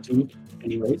take 14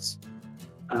 anyways,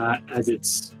 as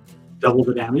it's double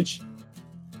the damage.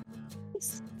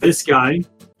 This guy,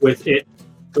 with it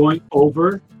going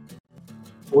over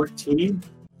 14,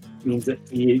 means that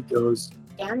he goes,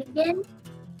 down again.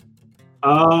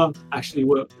 actually,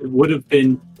 it would have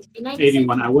been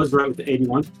 81. I was right with the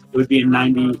 81. It would be a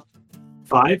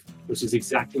 95, which is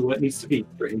exactly what it needs to be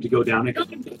for him to go down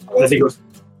again. As he goes,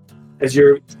 as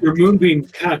your moonbeam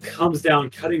kind of comes down,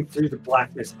 cutting through the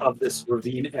blackness of this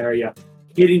ravine area,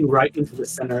 hitting right into the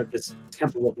center of this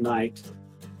temple of night,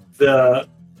 the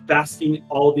basking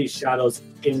all these shadows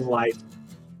in light,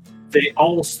 they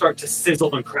all start to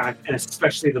sizzle and crack, and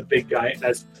especially the big guy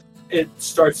as it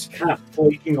starts kind of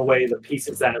flaking away the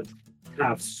pieces that have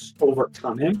kind of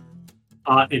overcome him,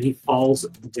 and he falls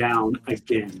down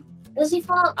again. Does he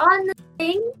fall on the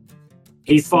thing?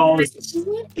 He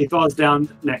falls down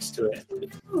next to it.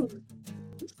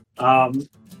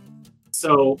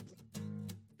 So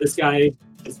this guy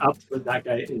is up, but that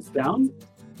guy is down.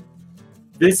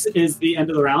 This is the end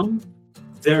of the round.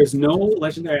 There's no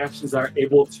legendary actions that are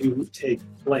able to take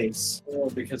place. Oh,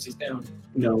 because he's down.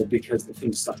 No, because the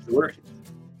thing stopped working.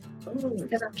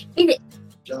 Because I'm in it.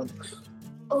 Jump.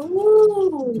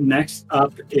 Oh. Next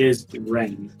up is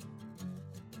Ren.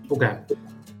 Okay.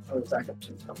 Oh, back up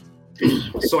to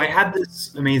So I had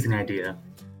this amazing idea,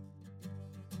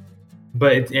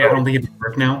 but I don't think it would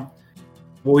work now.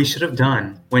 What we should have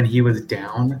done when he was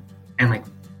down and like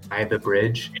by the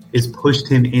bridge is pushed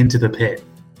him into the pit.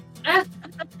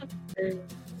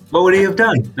 What would he have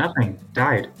done? Nothing.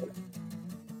 Died.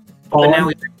 But now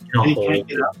he's in a He hole. can't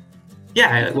get up.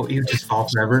 Yeah, well, he would just fall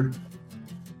forever.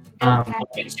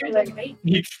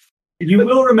 You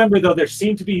will remember, though, there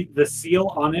seemed to be the seal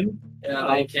on him. Yeah,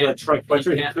 They can't. He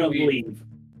couldn't leave.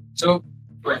 So,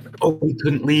 Oh, he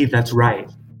couldn't leave. That's right.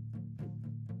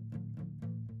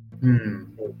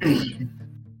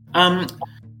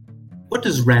 What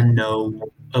does Ren know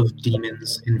of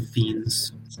demons and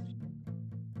fiends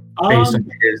based on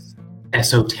his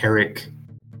esoteric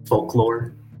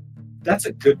folklore? That's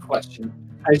a good question.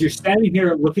 As you're standing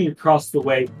here looking across the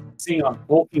way, seeing a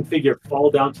hulking figure fall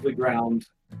down to the ground,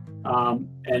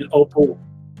 And Opal,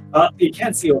 you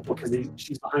can't see Opal because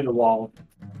she's behind a wall.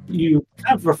 You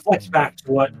kind of reflect back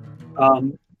to what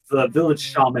the village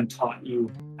shaman taught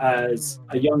you as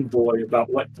a young boy about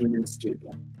what demons do.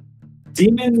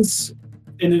 Demons,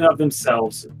 in and of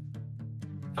themselves,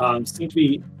 seem to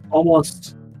be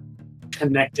almost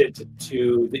connected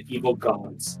to the evil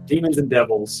gods. Demons and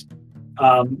devils,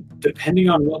 depending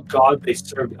on what god they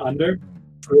served under,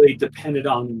 really depended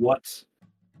on what,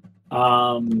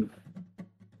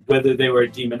 whether they were a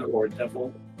demon or a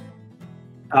devil.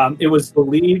 It was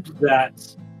believed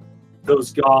that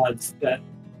those gods, that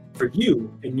for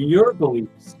you, in your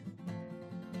beliefs,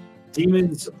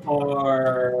 demons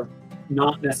are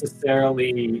not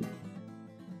necessarily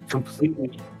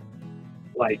completely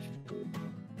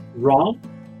wrong.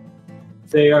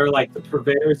 They are like the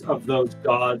purveyors of those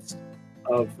gods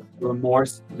of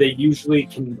remorse. They usually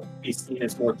can be seen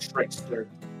as more trickster,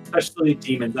 especially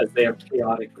demons, as they are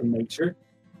chaotic in nature.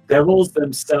 Devils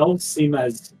themselves seem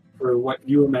as, for what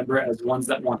you remember, as ones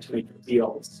that want to make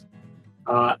deals,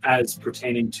 as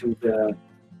pertaining to the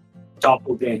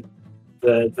doppelganger,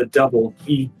 the double.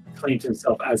 He claimed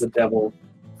himself as a devil,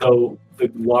 though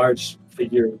the large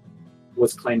figure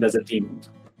was claimed as a demon.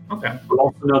 Okay. We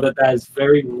also know that is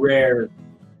very rare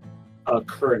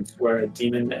occurrence where a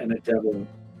demon and a devil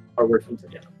are working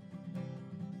together.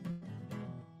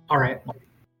 All right. So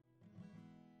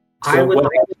I would what-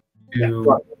 like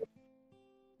to,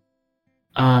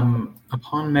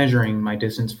 upon measuring my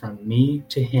distance from me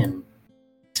to him,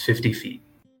 it's 50 feet.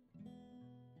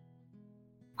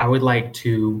 I would like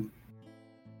to,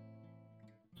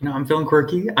 I'm feeling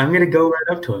quirky. I'm going to go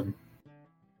right up to him.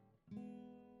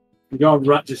 You don't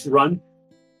run, just run.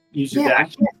 Use your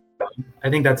dash. I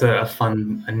think that's a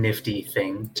nifty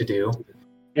thing to do.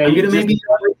 Yeah, I'm you going to just- maybe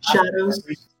avoid shadows.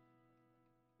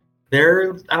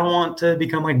 I don't want to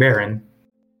become like Baron.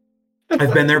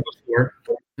 I've been there before.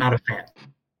 Not a fan.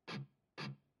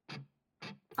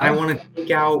 I want to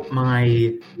take out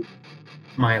my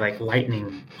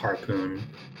lightning harpoon.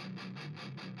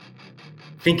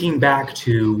 Thinking back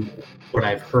to what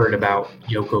I've heard about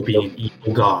Yoko being an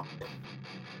evil god,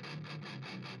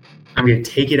 I'm going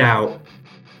to take it out.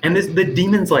 And the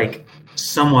demon's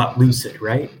somewhat lucid,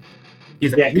 right?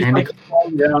 He's he's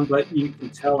falling down, but you can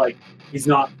tell he's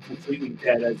not completely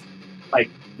dead. As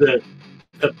the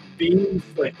beams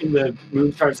in the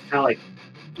moon stars kind of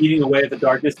eating away at the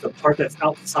darkness. The part that's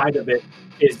outside of it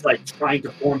is trying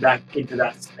to form back into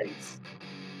that space.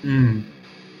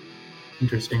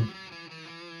 Interesting.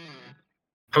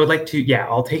 I would like to,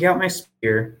 I'll take out my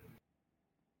spear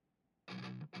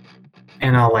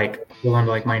and I'll hold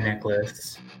onto my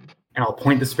necklace and I'll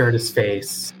point the spear at his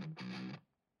face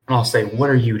and I'll say, "What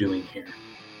are you doing here?"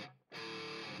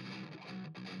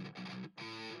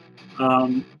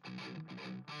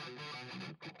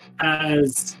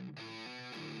 As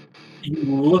you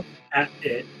look at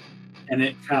it and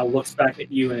it kind of looks back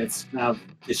at you and it's kind of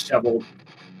disheveled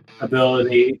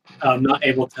ability, not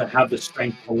able to have the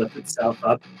strength to lift itself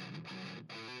up.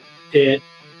 It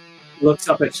looks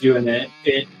up at you and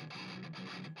it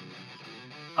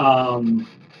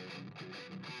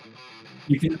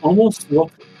you can almost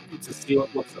look to see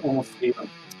what looks almost to be like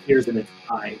tears in its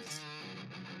eyes.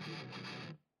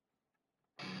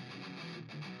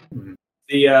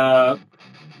 The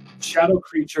shadow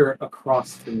creature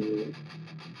across from you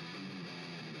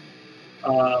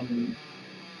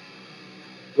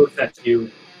looks at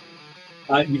you.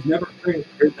 You've never heard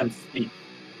them speak.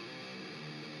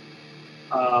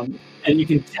 And you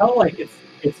can tell it's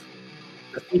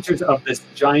the features of this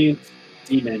giant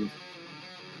demon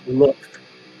look,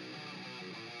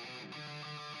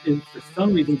 and for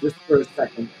some reason, just for a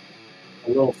second, a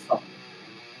little soft.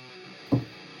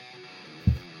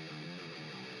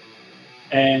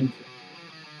 And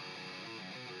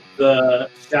the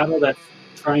shadow that's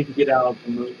trying to get out of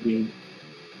the moonbeam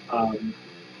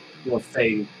will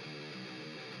say,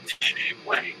 "Stay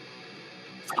away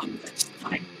from this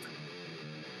thing."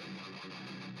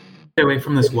 Stay away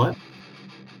from this what?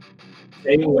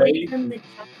 Stay away from the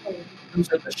chapel. from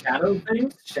the shadow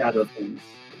things. Shadow things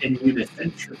in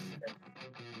unison.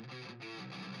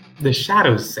 The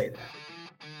shadows say that.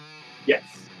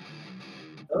 Yes.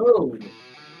 Oh,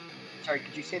 Sorry,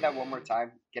 could you say that one more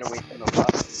time? Get away from the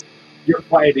what? you're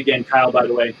quiet again, Kyle. By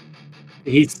the way,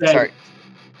 he said. Sorry.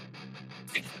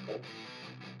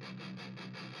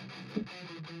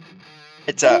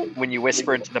 It's when you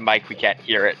whisper into the mic, we can't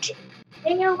hear it.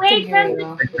 Stay away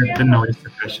from The noise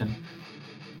suppression.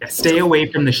 Yeah, stay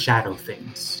away from the shadow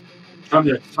things. From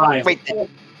the child. Wait.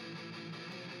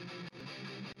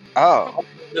 Oh.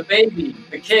 The baby,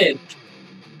 the kid.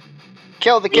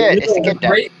 Kill the kid. It's the kid dead.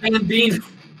 Great man being.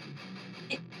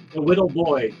 The little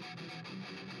boy.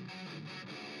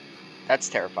 That's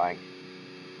terrifying.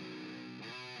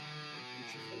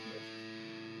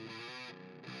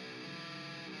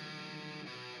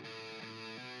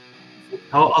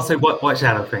 I'll say what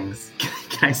shadow things.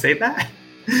 Can I say that?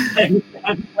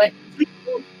 What?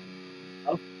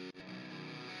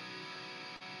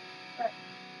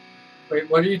 Wait,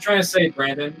 what are you trying to say,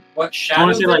 Brandon? What I shadow?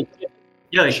 want to say like,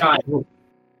 yeah, like Child.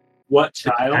 What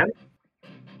child?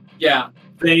 Yeah.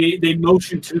 They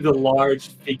motion to the large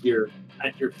figure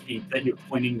at your feet that you're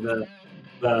pointing the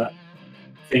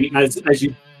thing as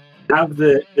you have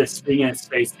the thing in its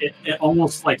face. It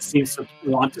almost like seems to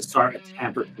want to start a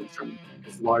tamper tantrum.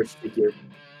 This large figure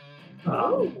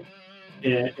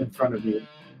in front of you.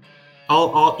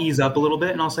 I'll ease up a little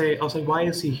bit and I'll say why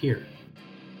is he here?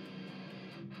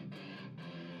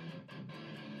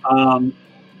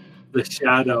 The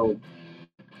shadow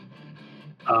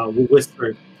will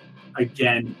whisper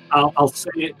again. I'll say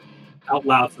it out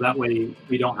loud so that way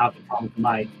we don't have the problem with the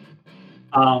mic.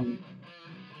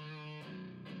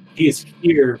 He is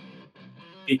here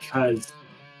because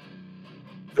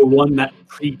the one that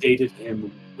predated him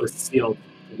was sealed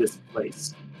to this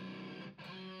place.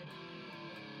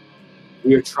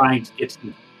 We are trying to get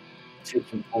him, take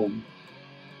him home.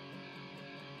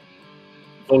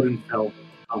 Vodenfell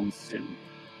comes soon.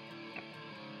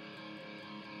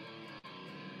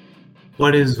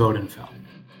 What is Vodenfell?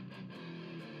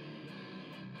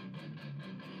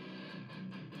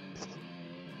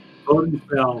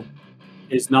 Vodenfell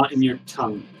is not in your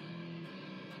tongue.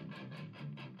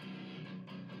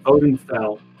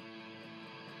 Vodenfell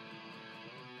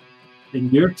in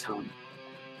your tongue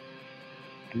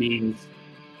means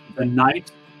the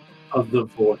night of the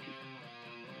void.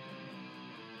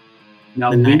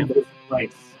 Now leave this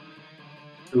place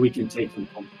so we can take him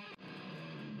home.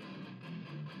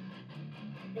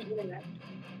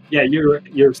 Yeah,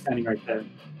 you're standing right there.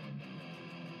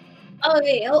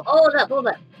 Okay, hold up.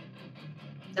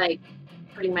 It's like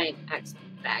putting my axe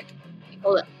back.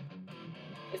 Hold up.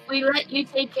 If we let you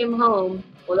take him home,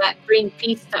 will that bring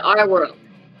peace to our world?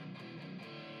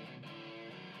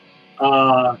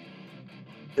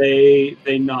 They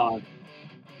nod.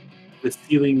 The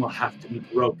ceiling will have to be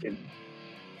broken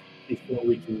before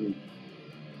we can leave.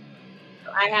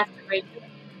 So I have to break it.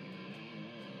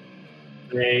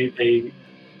 They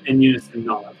in unison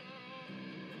nod.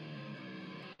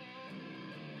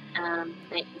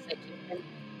 Thank you, Section.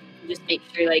 Just make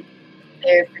sure, like,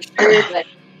 they're for sure that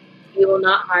we will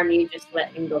not harm you. Just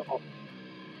let him go home.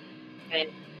 Okay.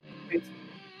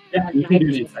 Yeah, you can do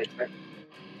an insight check.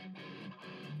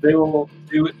 They will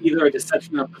do either a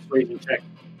deception or persuasion check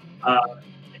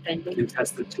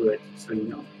contested to it, so you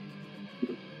know.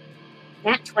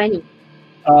 Nat 20.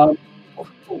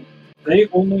 They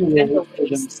only roll for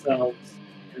themselves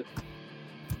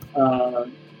a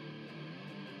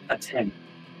 10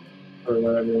 or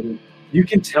whatever it is. You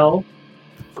can tell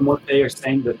from what they are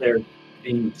saying that they're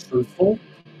being truthful,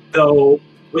 though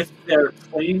with their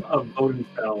claim of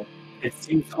Vodenfell, it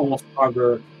seems to almost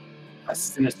harbor a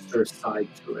sinister side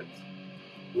to it.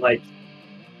 Like,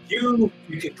 you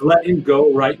could let him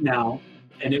go right now,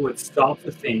 and it would stop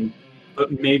the thing,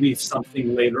 but maybe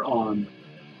something later on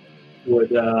would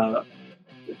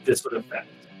this would affect.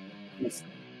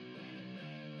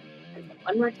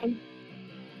 One more time.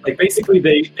 Like, basically,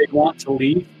 they want to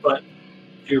leave, but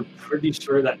you're pretty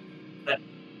sure that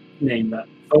name, that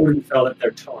Vodenfell that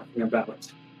they're talking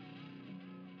about,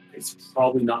 is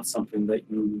probably not something that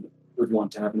you would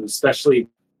want to happen, especially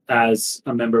as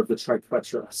a member of the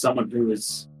Triquetra, someone who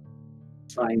is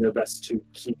trying their best to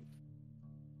keep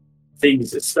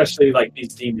things, especially like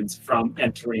these demons, from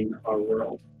entering our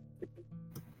world.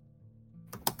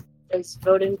 Does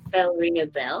Vodenfell ring a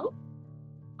bell?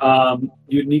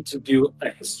 You need to do a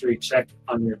history check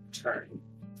on your turn.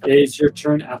 It is your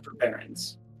turn after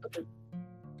Baron's. Okay.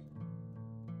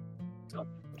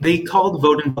 They called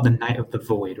Vodenfell the Night of the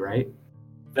Void, right?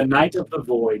 The Night of the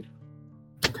Void.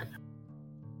 Okay.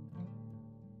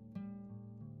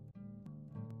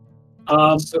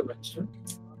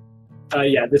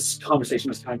 Yeah, this conversation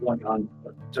was kind of going on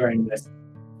during this.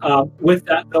 With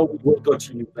that, though, we will go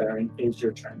to you, Baron. It is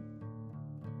your turn.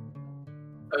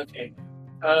 Okay.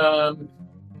 And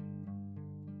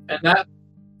that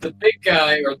the big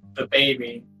guy or the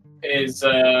baby is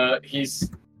he's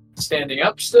standing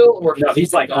up still, or No,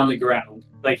 he's like on the ground.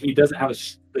 Like, he doesn't have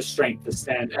the strength to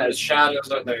stand. as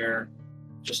shadows are there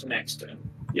just next to him.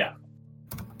 Yeah.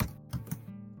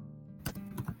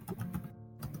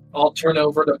 I'll turn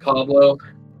over to Pablo,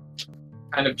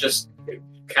 kind of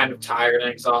tired and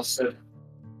exhausted.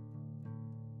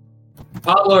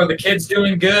 Pablo, are the kids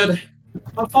doing good?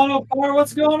 Alfano, Power,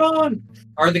 what's going on?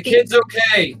 Are the kids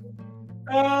okay?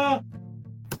 Yeah,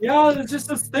 there's just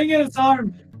this thing in his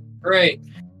arm. Great.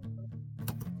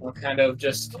 I'll kind of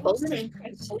just...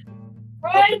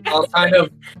 Run! I'll kind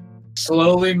of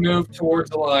slowly move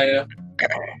towards Elia.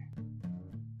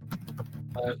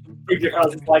 Your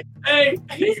husband's like, hey!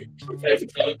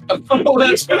 Oh,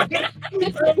 that's right.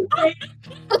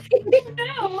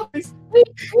 No. Oh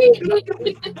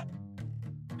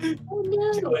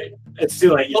Too no. late. It's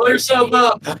too late. Pull yourself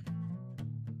up.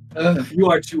 You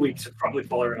are 2 weeks. You'll probably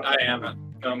fall around. I am at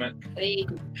the moment. Wait.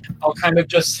 I'll kind of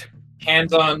just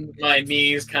hands on my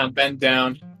knees, kind of bend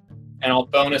down, and I'll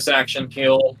bonus action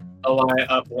heal Elia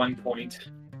up 1 point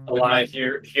with my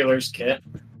healer's kit.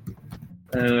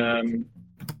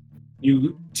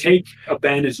 You take a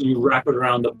bandage and you wrap it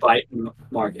around the bite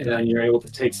mark, and then you're able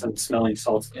to take some smelling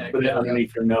salts, put it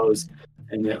underneath your nose,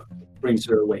 and it brings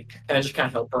her awake. Can I just kind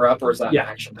of help her up, or is that an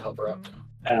action to help her up?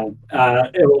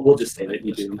 We'll just say that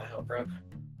you do. Help her up.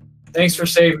 Thanks for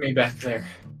saving me back there.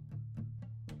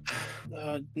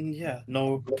 Yeah,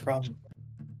 no problem.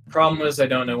 Problem is I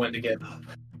don't know when to get up.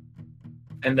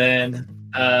 And then,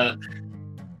 Goes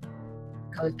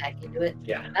back into it.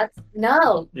 yeah. That's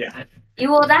no. Yeah. You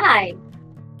will die.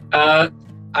 I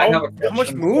have a How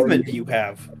much movement do you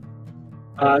have?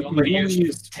 I'm You gonna only use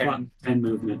use 10. 10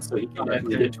 movements, so you can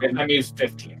I'm used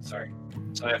 15, sorry.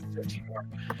 So I have 15 more.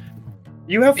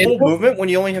 You have full movement when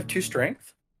you only have 2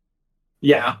 strength?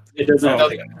 Yeah, it doesn't. Oh,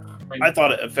 I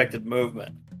thought it affected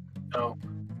movement. No.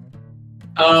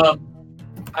 I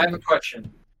have a question.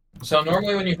 So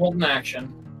normally when you hold an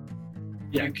action,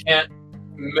 you can't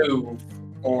move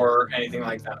or anything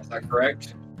like that. Is that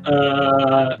correct?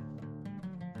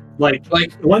 Like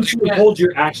once you hold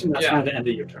your action, that's kind of the end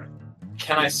of your turn.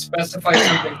 Can I specify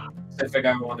something specific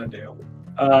I want to do?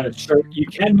 Sure. You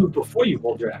can move before you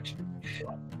hold your action.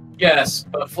 Yes,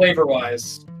 but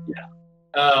flavor-wise, yeah.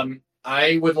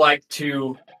 I would like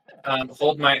to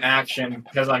hold my action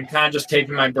because I'm kind of just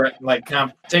taking my breath, like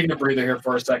kind of taking a breather here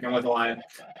for a second with a lion.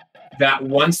 That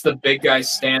once the big guy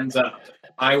stands up,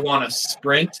 I want to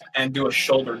sprint and do a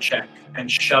shoulder check and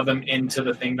shove him into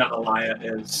the thing that Elia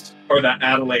is, or that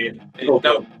Adelaide.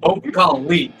 No, we call him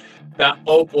Lee. That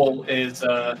Opal is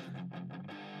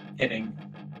hitting.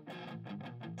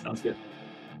 Sounds good.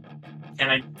 Can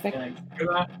I do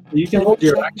that? You can hold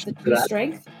your action for that.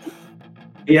 Strength?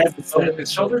 He has So if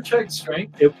it's shoulder check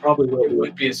strength, it probably will. It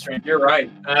would be a strength. You're right.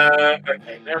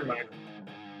 Okay, never mind.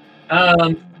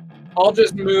 I'll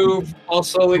just move. I'll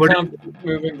slowly come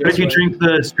moving. What if you drink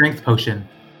the strength potion?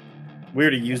 We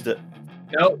already used it.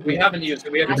 No, we haven't used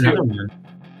it. We haven't Another used it.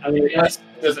 I mean, yes.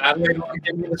 Does Adelaide want to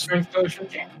give me the strength potion?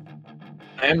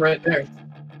 I am right there.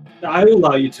 I will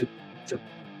allow you to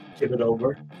give it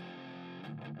over.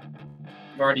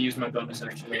 I've already used my bonus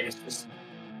action. It's just...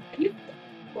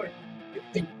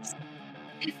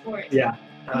 Yeah.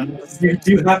 You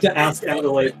do have to ask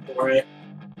Adelaide for it.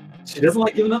 She doesn't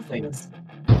like giving up things.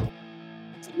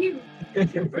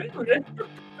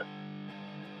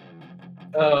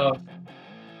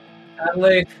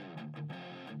 Adelaide,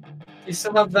 you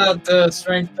still have that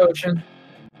strength potion?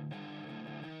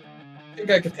 I think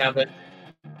I could have it.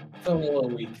 Feeling a little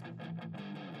weak.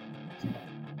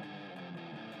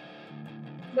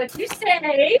 What you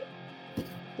say?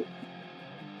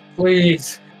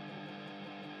 Please.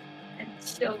 And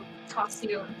she'll toss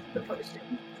you the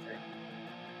potion.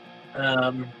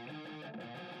 I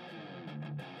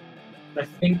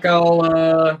think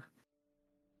I'll,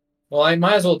 well, I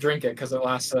might as well drink it because it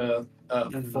lasts a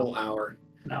full hour.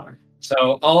 An hour.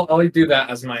 So I'll do that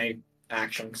as my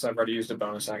action because I've already used a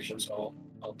bonus action, so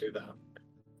I'll do that.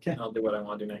 Okay. I'll do what I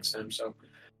want to do next time. So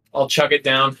I'll chug it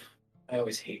down. I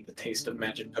always hate the taste of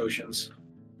magic potions.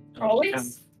 Always? Kind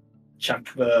of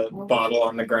chuck the bottle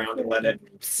on the ground and let it...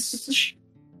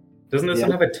 Doesn't this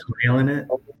one have a toenail in it?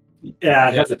 Yeah,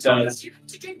 it has a toenail. does.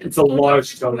 It's a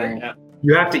large toenail. Yeah.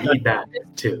 You have to eat that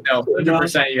too. No,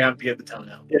 100% you have to get the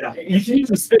toenail. Yeah, you can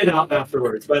even spit it out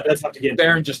afterwards, but that's have to get.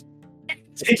 Baron just...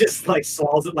 He just like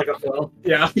swallows it like a pill.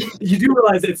 Yeah. You do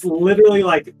realize it's literally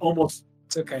like almost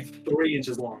It's okay. 3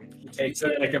 inches long. He takes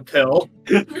it like a pill.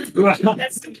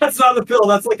 That's not a pill.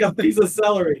 That's like a piece of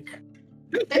celery.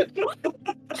 That's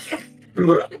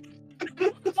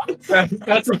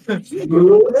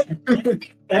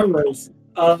Anyways,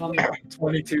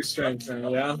 22 strength now,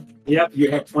 yeah? yep, you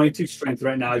have 22 strength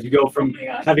right now. You go from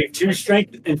having 2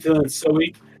 strength and feeling so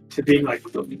weak to being like,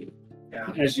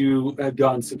 as you have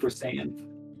gone Super Saiyan.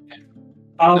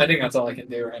 I think that's all I can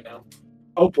do right now.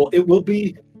 Opal, it will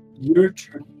be your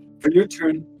turn. For your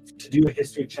turn to do a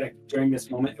history check during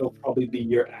this moment, it will probably be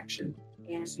your action.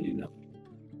 Yeah. So you know.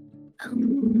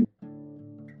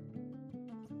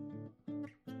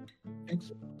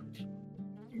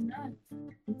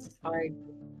 It's hard.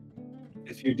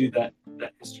 If you do that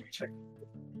history check.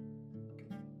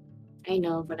 I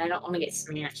know, but I don't want to get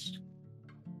smashed.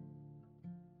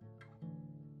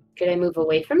 Could I move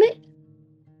away from it?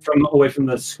 From away from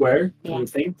the square Yeah.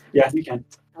 thing? Yeah, you can.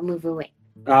 I'll move away.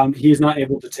 He's not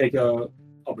able to take a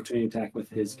opportunity attack with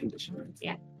his condition.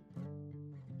 Yeah.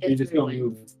 You're just going to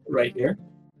move right here?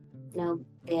 No,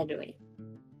 the other way.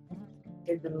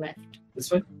 To the left. This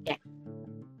way? Yeah.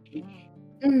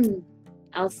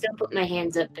 I'll still put my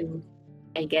hands up and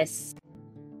I guess.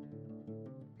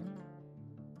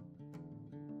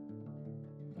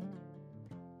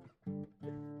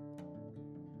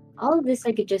 All of this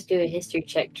I could just do a history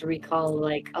check to recall,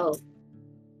 like, oh,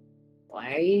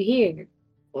 why are you here?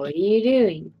 What are you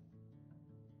doing?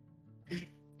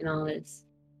 And all this.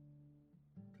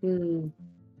 You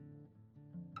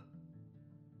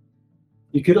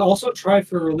could also try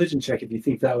for a religion check if you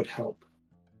think that would help.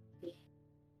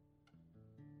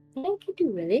 I could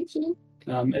do religion.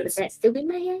 Would It's, that still be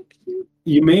my action?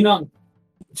 you may not,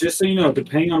 just so you know,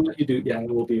 depending on what you do, yeah, it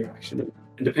will be your action.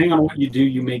 And depending on what you do,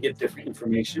 you may get different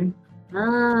information.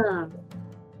 Ah.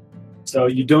 So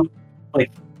you don't,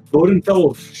 like, Vodenfell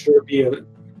will sure be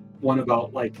one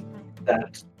about, like,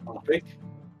 that topic.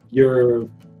 Your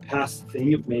past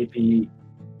thing may be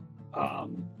a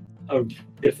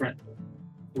different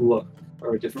look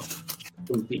or a different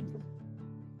complete.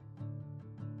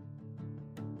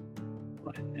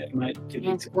 It might give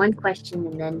you Ask one question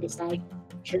and then decide.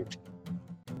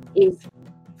 Is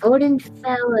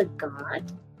Vodenfell a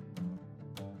god?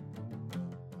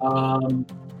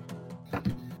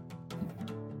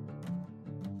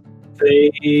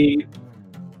 The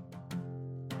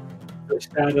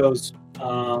shadows.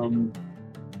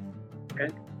 Okay.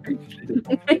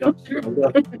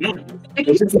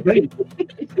 It's just a thing.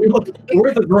 Look,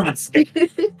 we're the grunts. We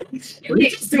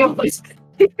just do all this.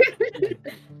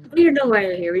 We don't know why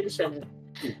they're here. We just shut up.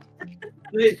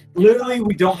 Literally,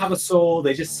 we don't have a soul.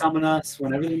 They just summon us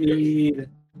whenever they need.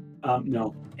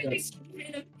 No. That's...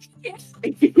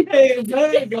 Hey,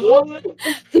 there you go.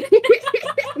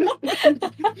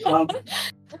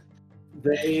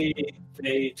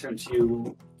 They turn to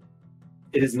you.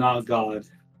 It is not a god,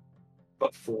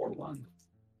 but for one.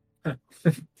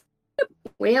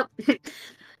 Well,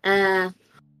 I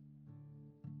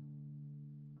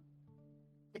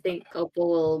think Opal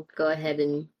will go ahead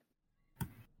and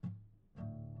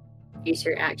use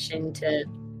her action to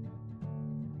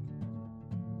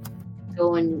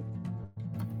go and.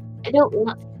 I don't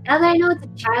want. Now that I know it's a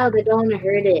child, I don't want to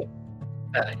hurt it.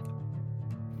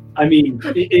 I mean,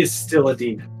 it is still a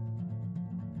demon,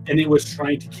 and it was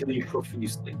trying to kill you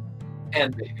profusely,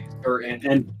 And babies.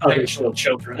 and other Actual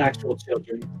children, actual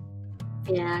children.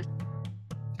 Yeah.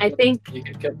 I think You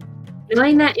could get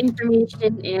knowing that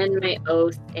information and my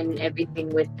oath and everything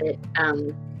with it, I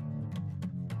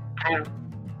don't.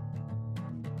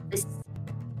 This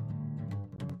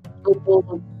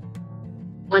Opal.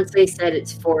 Once they said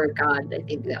it's for God, I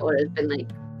think that would have been like,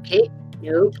 okay,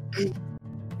 nope.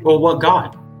 Well, what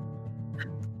god?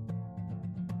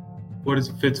 What is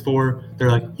it fits for? They're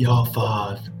like, y'all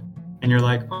five. And you're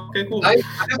like, okay, cool. I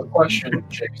have a question,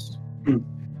 Chase.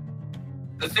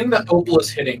 The thing that Opal is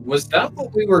hitting, was that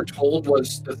what we were told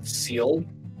was the seal?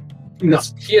 No,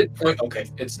 He had point. Okay,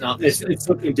 it's not. The seal. it's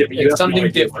something different. You It's have no something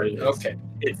idea what different. it is. Okay.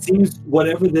 It seems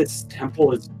whatever this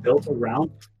temple is built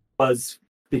around was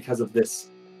because of this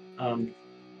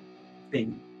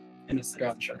thing, in a sense.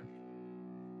 Gotcha.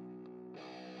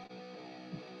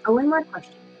 Oh, one more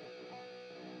question.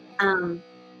 And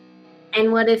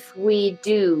what if we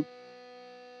do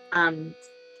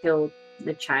kill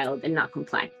the child and not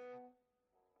comply?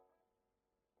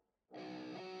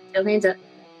 Still hands up.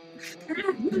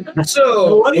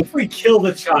 So what if we kill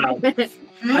the child?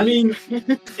 I mean,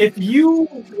 if you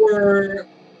were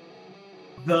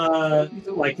the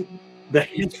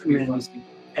henchman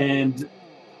and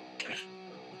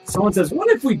someone says, what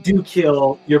if we do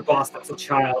kill your boss that's a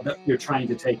child that you're trying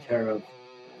to take care of?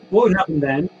 What would happen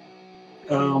then?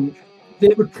 They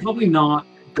would probably not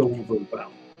go over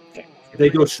well. They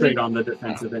go straight on the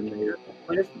defensive end later.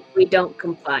 What if we don't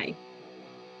comply?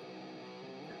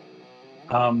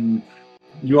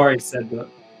 You already said that.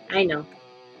 I know.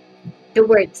 The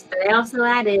words, but I also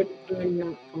added and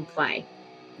not comply.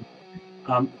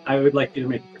 I would like you to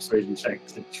make a persuasion check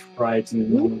to try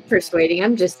to. Persuading,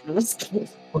 I'm just asking.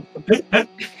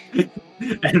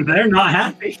 And they're not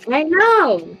happy. I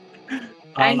know.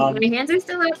 My hands are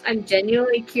still up. I'm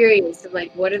genuinely curious of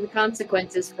like what are the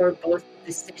consequences for both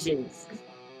decisions.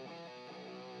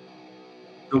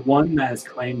 the one that has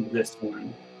claimed this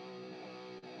one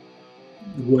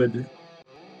would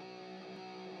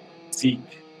seek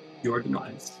your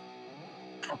demise.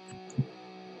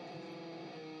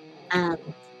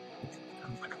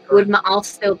 Would Ma'al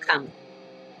still come?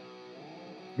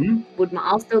 Hmm? Would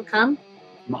Ma'al still come?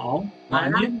 Ma'al?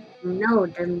 Ma'al? Ma'anian? No,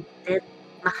 the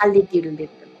Mahalidilidil.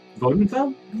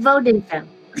 Vodenfeld? Vodenfeld.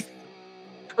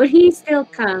 Would he still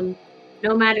come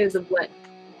no matter what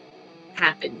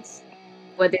happens?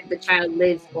 Whether the child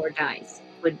lives or dies?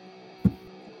 Would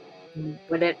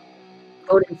it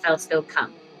Vodenfeld still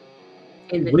come?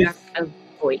 In the dark of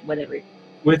void, whatever.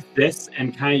 With this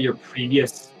and kind of your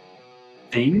previous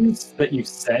things that you've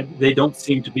said, they don't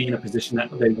seem to be in a position that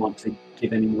they want to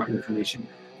give any more information.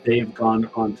 They have gone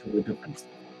on to the defense.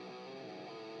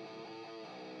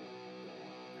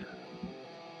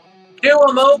 Kill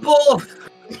him, Opal!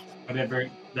 Whatever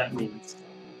that means.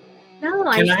 No,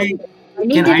 Can I need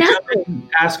Can to I know. jump in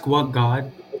and ask what god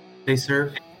they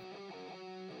serve?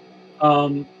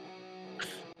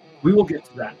 We will get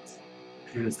to that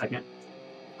in a second.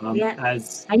 Yeah.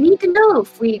 As I need to know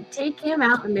if we take him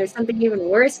out and there's something even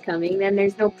worse coming, then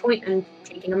there's no point in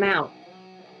taking him out.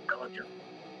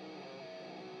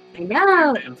 I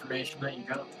know. The information that you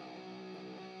got.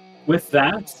 with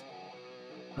that,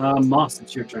 Moss,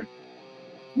 it's your turn.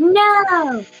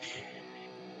 No.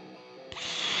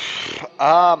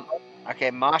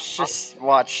 Okay, Moss just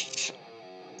watched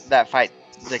that fight.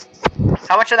 Like,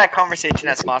 how much of that conversation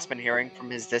has Moss been hearing from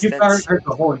his distance? You've heard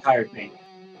the whole entire thing.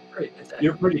 Great.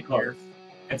 You're pretty close.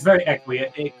 It's very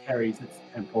echoey. It carries its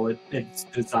tempo. It's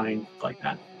designed like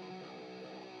that.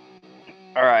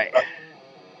 All right.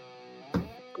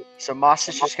 So Moss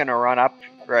is just gonna run up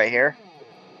right here,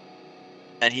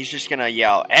 and he's just gonna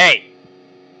yell, "Hey,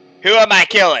 who am I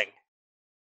killing?"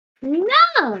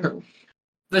 No.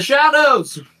 The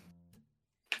shadows!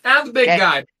 And the big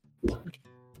guy.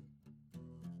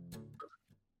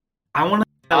 I want to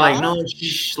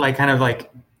kind of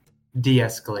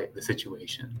de-escalate the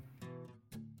situation.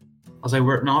 I was like,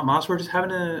 we're not Moss. We're just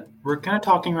we're kind of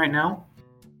talking right now.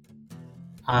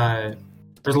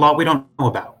 There's a lot we don't know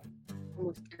about.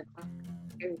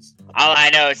 All I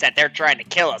know is that they're trying to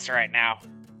kill us right now.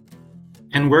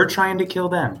 And we're trying to kill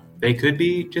them. They could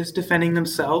be just defending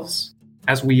themselves,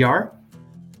 as we are.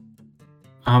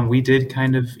 We did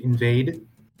kind of invade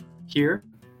here,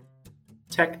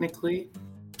 technically.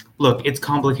 Look, it's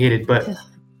complicated, but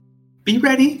be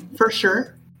ready for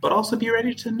sure, but also be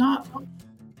ready to not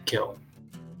kill.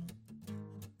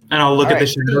 And I'll look at the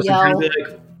shadows and kind of be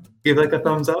like, give a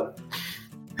thumbs up.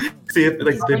 See if They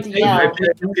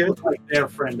look like they're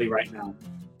friendly right now,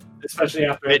 especially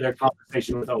after their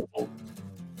conversation with Opal.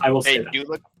 I will say that.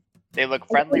 They look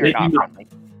friendly or not friendly?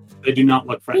 They do not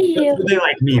look friendly. They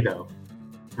like me though,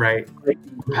 right?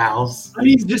 Pals. I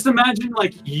mean, just imagine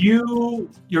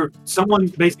you're someone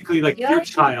basically like your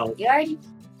child. You already.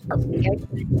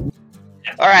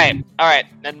 All right.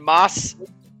 Then Moss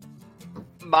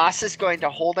is going to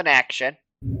hold an action,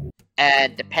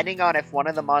 and depending on if one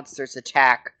of the monsters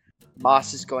attack,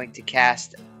 Moss is going to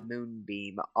cast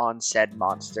Moonbeam on said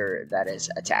monster that is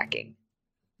attacking.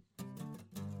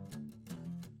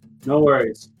 No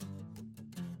worries.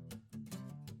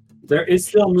 There is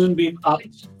still Moonbeam up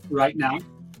right now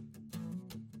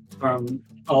from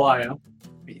Alaya.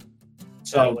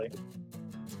 So,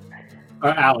 or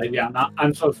Allie, yeah.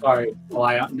 I'm so sorry,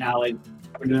 Alaya and Allie.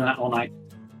 We're doing that all night.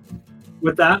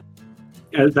 With that,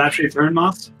 that's your turn,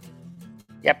 Moss?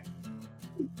 Yep.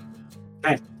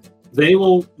 Okay. They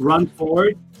will run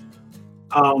forward,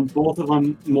 both of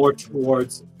them more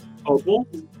towards Opal,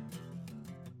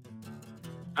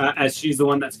 as she's the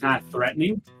one that's kind of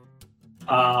threatening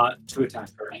to attack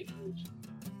her.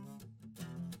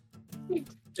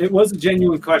 It was a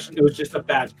genuine question. It was just a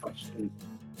bad question.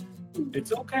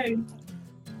 It's okay.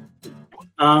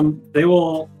 They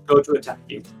will go to attack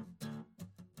you.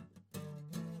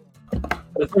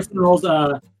 The first one rolls,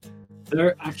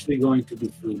 they're actually going to be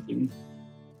flanking.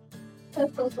 The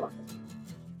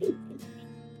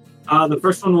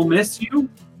first one will miss you.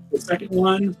 The second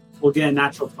one will get a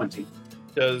natural 20.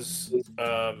 Does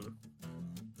all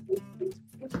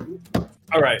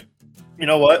right. You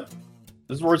know what?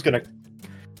 This word's gonna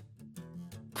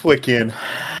click in.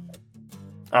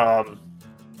 How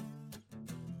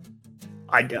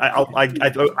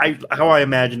I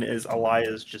imagine is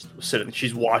Alaya's just sitting.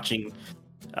 She's watching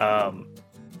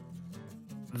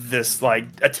this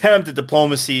attempt at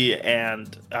diplomacy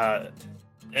and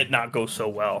it not go so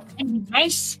well.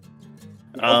 Nice.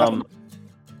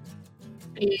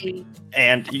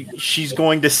 And she's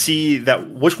going to see that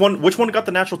which one got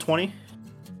the natural 20?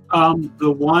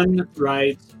 The one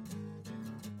right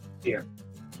Here.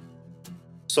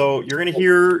 So you're gonna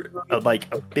hear like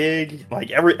a big,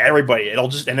 like everybody.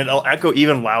 It'll echo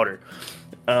even louder.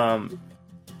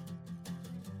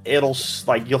 It'll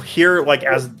like you'll hear like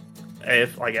as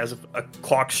if a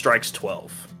clock strikes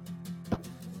 12.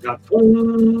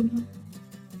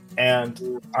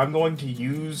 And I'm going to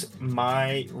use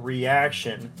my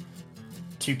reaction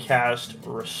to cast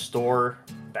Restore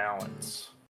Balance.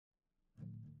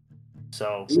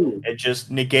 So it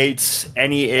just negates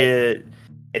any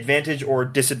advantage or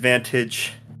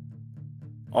disadvantage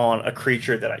on a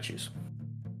creature that I choose.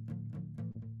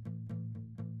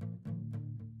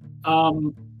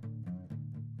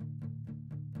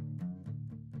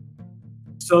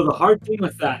 So the hard thing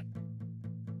with that,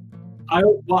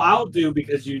 I'll do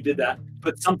because you did that,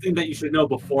 but something that you should know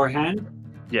beforehand.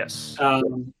 Yes.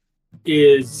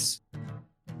 Is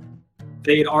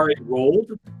they had already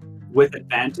rolled with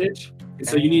advantage, and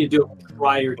so you need to do it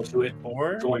prior to it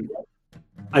going.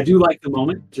 I do like the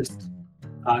moment, just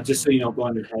so you know, go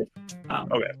on your head.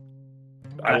 Okay.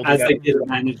 As they did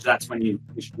advantage, that's when you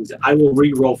should use it. I will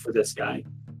re-roll for this guy.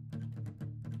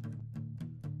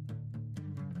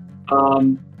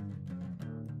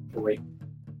 Wait.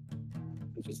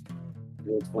 I just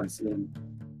rolled twice again.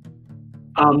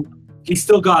 He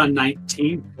still got a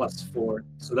 19 plus 4,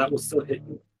 so that will still hit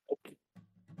you.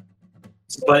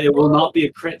 But it will not be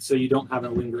a crit, so you don't have a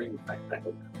lingering effect that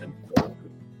will happen.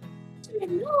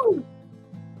 No.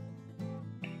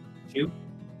 2,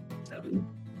 7.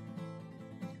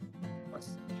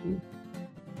 Plus 2.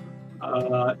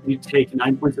 You take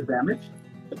 9 points of damage,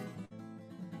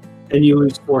 and you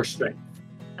lose 4 strength.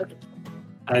 Okay.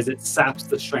 As it saps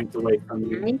the strength away from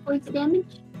you. 9 points of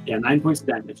damage? Yeah, 9 points of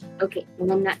damage. Okay, and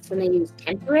then that's when I use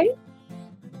temporary?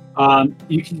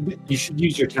 You should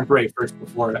use your temporary first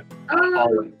before it.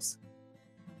 Always.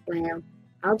 Well,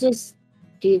 I'll just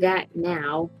do that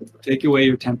now. Take away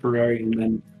your temporary and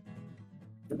then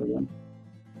the other one.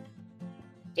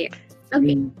 There.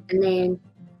 Okay, and then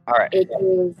All right. it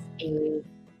is a...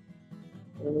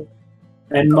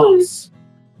 And Moss.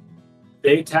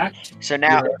 They attacked. So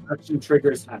now your action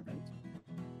triggers happened.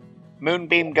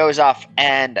 Moonbeam goes off,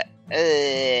 and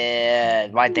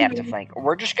why'd they have to flank?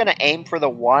 We're just gonna aim for the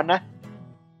one. Let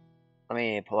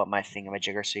me pull up my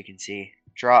thingamajigger so you can see.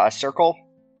 Draw a circle,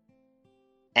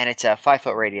 and it's a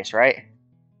 5-foot radius, right?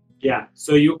 Yeah.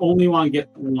 So you only want to get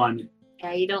one.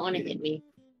 Yeah, you don't want to hit me.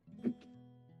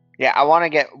 Yeah, I want to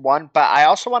get one, but I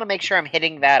also want to make sure I'm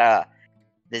hitting that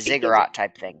the ziggurat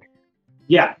type thing.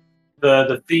 Yeah.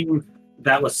 The thing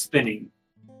that was spinning.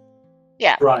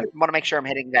 Yeah. Right. I want to make sure I'm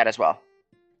hitting that as well.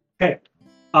 Okay.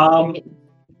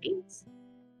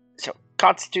 So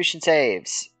Constitution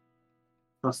saves.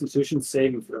 Constitution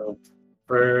saving throw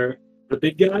for the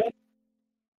big guy.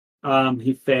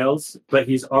 He fails, but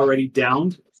he's already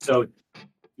downed, so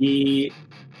he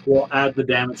will add the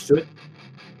damage to it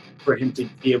for him to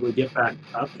be able to get back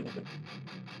up.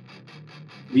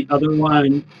 The other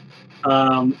one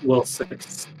will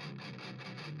 6.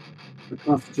 The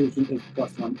Constitution is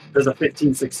 +1. There's a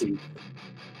 15 succeed.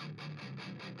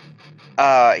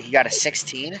 He got a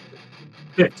 16.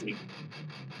 15.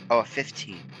 Oh, a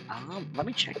 15. Let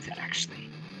me check that actually.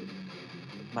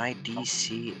 My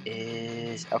DC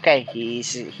is okay.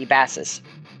 He passes.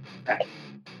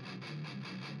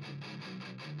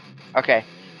 Okay,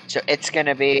 so it's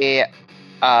gonna be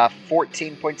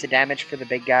 14 points of damage for the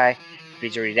big guy.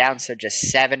 He's already down, so just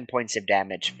 7 points of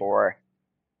damage for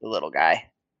the little guy.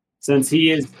 Since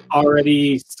he is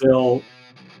already still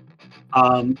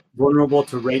vulnerable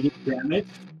to radiant damage,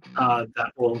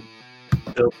 that will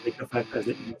still take effect as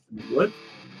it normally would.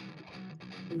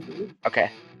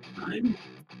 Okay.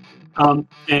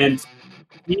 And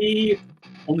he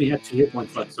only had 2 hit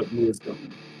points left, so he is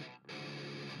going.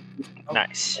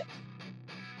 Nice.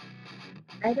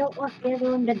 I don't want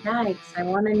everyone to die, because I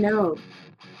want to know.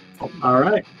 All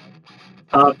right.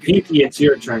 Pinky, it's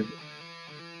your turn.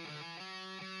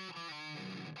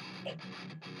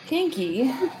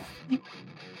 Pinky.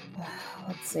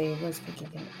 Let's see, where's Pinky?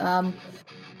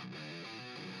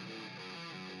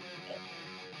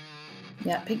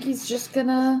 Yeah, Pinky's just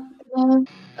gonna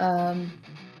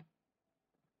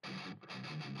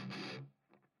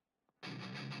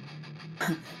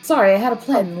sorry, I had a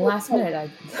plan in the last minute. I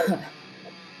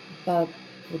thought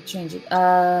I would change it.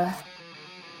 Yeah,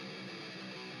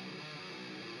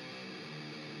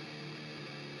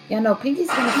 no, Pinky's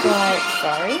gonna fly.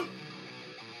 Sorry.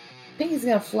 Pinky's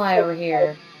gonna fly over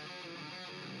here.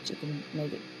 She can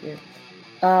make it here.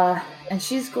 And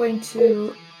she's going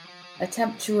to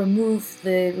attempt to remove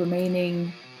the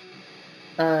remaining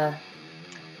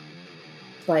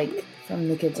spike from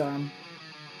the kid's arm.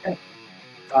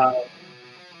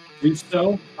 do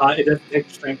so. It doesn't take a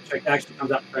strength check. It actually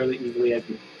comes out fairly easily as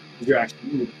you're actually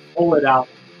you pull it out.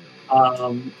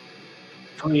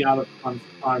 Coming out of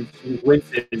on she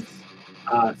winces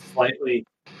slightly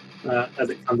as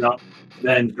it comes out.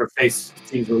 Then her face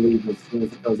seems relieved as soon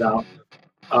as it goes out.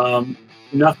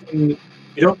 Nothing.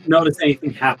 You don't notice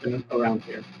anything happen around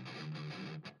here.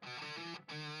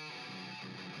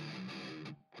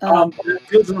 It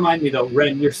does remind me though,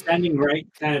 Ren, you're standing right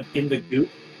kind of in the goop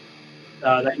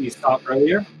that you saw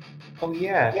earlier. Oh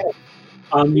yeah.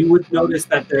 You would notice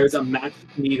that there's a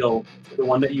matched needle to the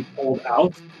one that you pulled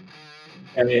out,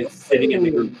 and it's sitting in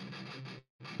the goop.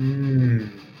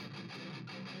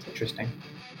 Interesting.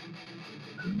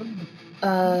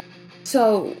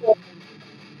 So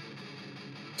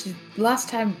last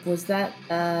time, was that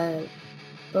a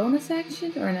bonus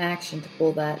action or an action to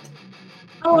pull that?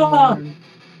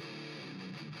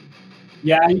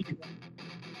 Yeah,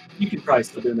 you could probably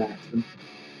still do an action.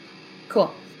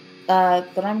 Cool.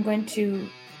 Then I'm going to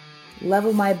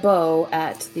level my bow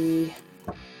at the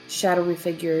shadowy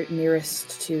figure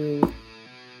nearest to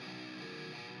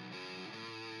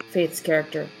Faith's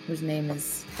character, whose name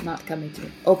is not coming to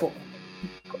me. Opal.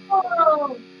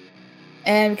 Oh.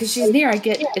 And because she's near, I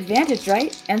get advantage,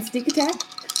 right? And sneak attack?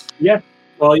 Yeah.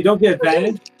 Well, you don't get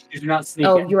advantage because you're not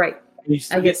sneaking. Oh, you're right. You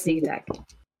I get sneak attack.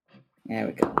 There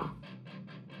we go.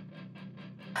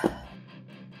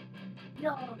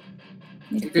 No.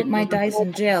 Need to put my dice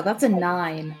in jail. That's a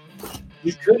 9.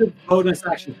 You could have bonus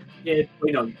action. Yeah,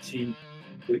 she.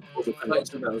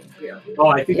 Oh,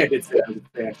 I think I did say that was a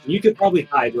free action. You could probably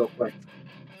hide real quick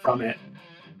from it.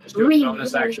 Just do a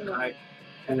bonus action hide.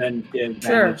 And then give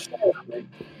advantage. Sure.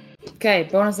 Okay,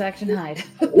 bonus action hide.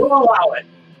 We'll allow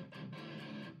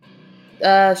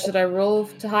it. Should I roll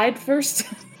to hide first?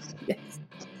 Yes.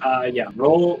 Yeah,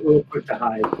 roll real quick to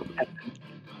hide.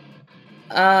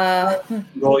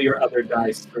 Roll your other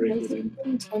dice for it.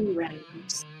 10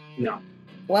 rounds. No.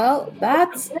 Well,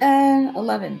 that's an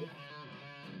 11.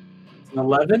 It's an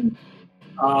 11?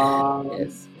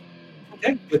 Yes.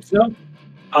 Okay, good to know.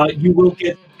 You will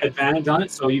get advantage on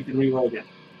it, so you can re-roll again.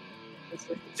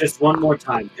 Just one more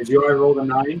time, because you already rolled a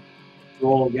 9.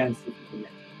 Roll again. So you can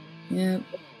get. Yeah.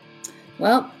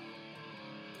 Well,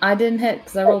 I didn't hit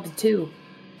because I rolled a 2.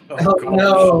 Oh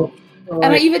no!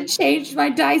 And I even changed my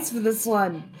dice for this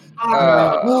one.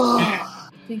 I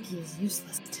think he's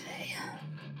useless today.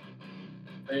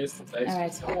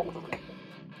 Alright.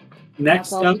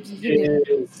 Next up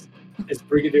is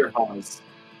Brigadier Hawes.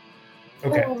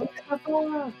 Okay.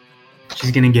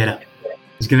 She's gonna get up.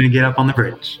 She's gonna get up on the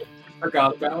bridge.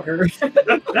 Forgot about her.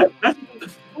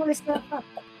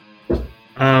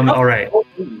 All right.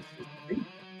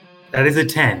 That is a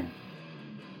 10.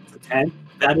 It's a 10?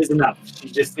 That is enough. She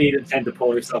just needed a 10 to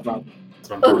pull herself up. That's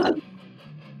what I'm talking about.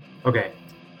 Okay.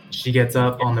 She gets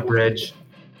up on the bridge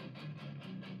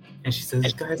and she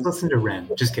says, "Guys, listen to Ren."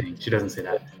 Just kidding. She doesn't say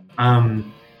that. I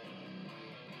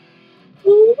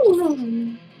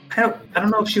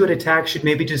don't know if she would attack. She'd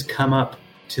maybe just come up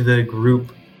to the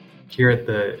group here at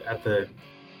the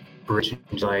bridge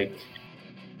and like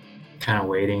kind of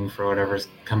waiting for whatever's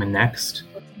coming next.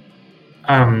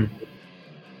 I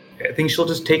think she'll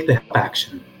just take the help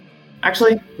action.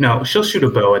 Actually, no, she'll shoot a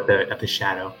bow at the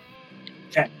shadow.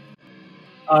 Okay.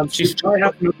 She's probably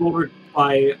have to move over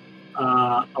by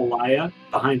Alaya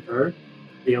behind her to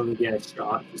be able to get a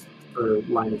shot just for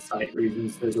line of sight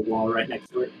reasons. There's a wall right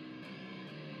next to it.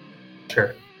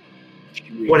 Sure.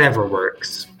 Whatever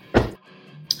works.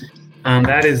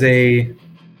 That is a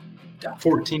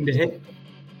 14 to hit.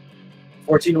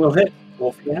 14 will hit.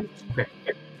 Roll for damage. Okay.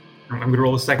 I'm going to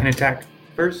roll a second attack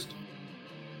first.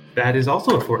 That is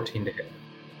also a 14 to hit.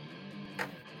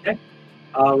 Okay.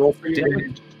 Roll for your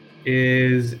damage.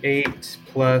 Is 8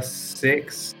 plus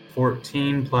 6,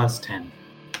 14 plus 10.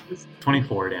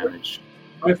 24 damage.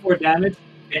 24 damage.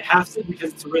 It has to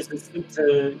because it's resistant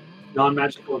to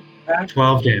non-magical attack.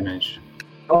 12 damage.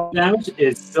 12 damage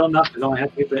is still enough because I only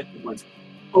have to hit it once.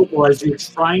 Opal, as you're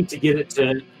trying to get it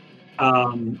to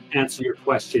answer your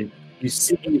question, you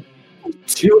see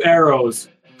 2 arrows.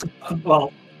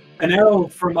 Well, an arrow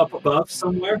from up above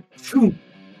somewhere,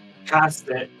 past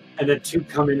it, and then 2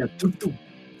 come in and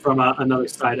from another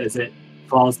side as it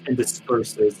falls and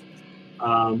disperses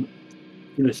in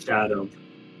the shadow.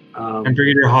 And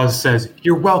Brigadier Hawes says,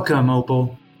 "You're welcome,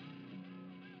 Opal."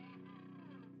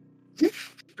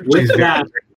 With that,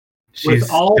 with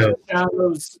all the stoked.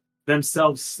 shadows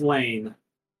themselves slain,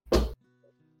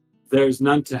 there's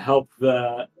none to help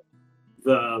the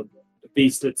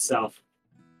beast itself.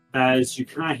 As you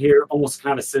kind of hear almost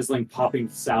kind of sizzling, popping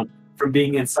sound from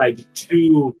being inside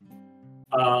 2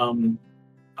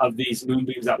 of these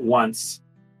moonbeams at once,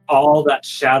 all that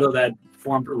shadow that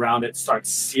formed around it starts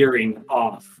searing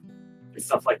off and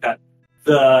stuff like that.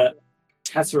 The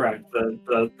tesseract,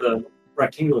 the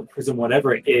rectangular prism,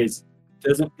 whatever it is,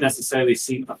 doesn't necessarily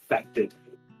seem affected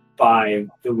by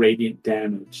the radiant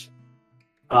damage.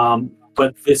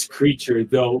 But this creature,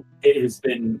 though it has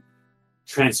been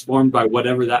transformed by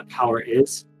whatever that power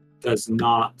is, does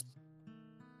not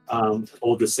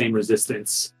hold the same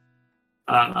resistance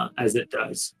as it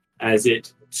does, as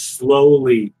it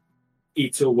slowly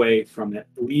eats away from it,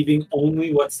 leaving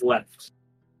only what's left.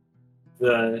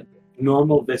 The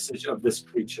normal visage of this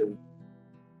creature,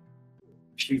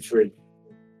 putrid,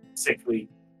 sickly,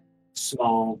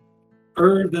 smaller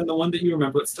than the one that you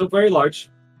remember. It's still very large.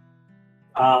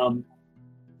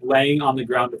 Laying on the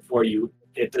ground before you,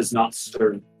 it does not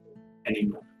stir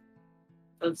anymore.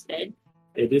 So it's dead.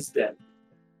 It is dead.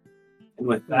 And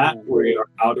with that, we are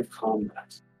out of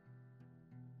combat.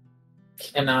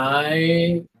 Can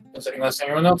I? Unless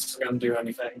anyone else is going to do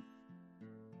anything.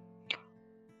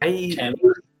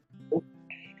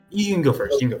 You can go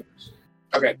first.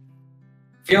 Okay.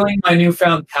 Feeling my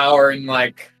newfound power and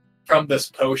from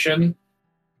this potion,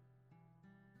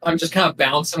 I'm just kind of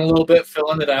bouncing a little bit,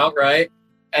 filling it out, right?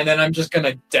 And then I'm just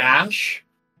gonna dash,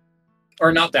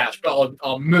 or not dash, but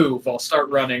I'll move. I'll start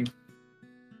running,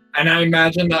 and I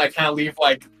imagine that I kind of leave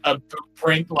a boot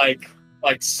print,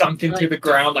 sunk into the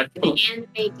ground, boom. And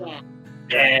fake ass,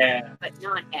 Yeah. but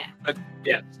not ass. But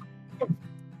yeah.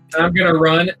 And I'm gonna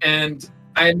run, and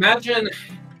I imagine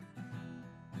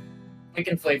we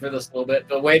can flavor this a little bit.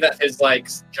 The way that his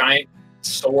giant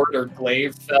sword or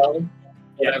glaive fell,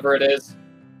 whatever it is,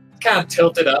 kind of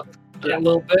tilted up a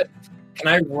little bit. Can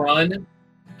I run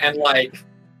and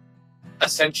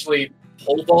essentially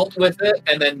pole vault with it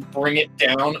and then bring it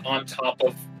down on top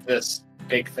of this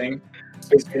big thing?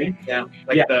 Yeah,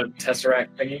 the Tesseract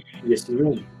thingy. Yes,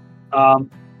 you will.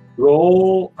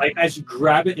 Roll as you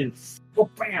grab it and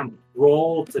bam!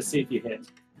 Roll to see if you hit.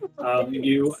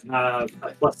 You have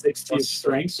a +6 to your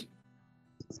strength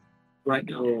right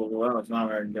now. Oh, well, it's not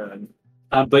very good.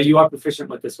 But you are proficient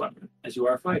with this weapon, as you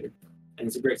are a fighter, and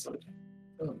it's a great sword.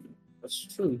 Oh, that's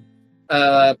true.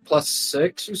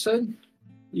 +6, you said?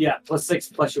 Yeah,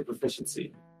 +6 plus your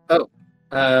proficiency. Oh,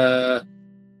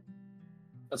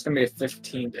 that's gonna be a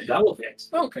 15 to hit. That will hit.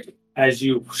 Okay. As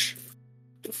you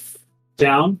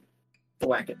down,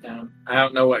 whack it down. I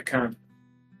don't know what it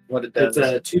does. It's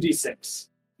a 2d6.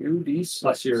 2d6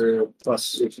 plus your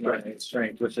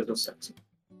strength, which is a 6.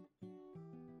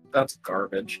 That's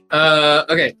garbage.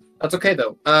 Okay, that's okay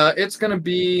though. It's gonna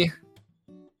be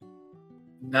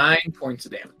 9 points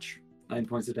of damage. 9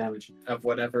 points of damage of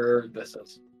whatever this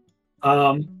is.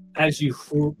 As you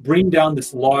bring down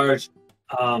this large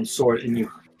sword and you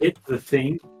hit the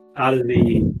thing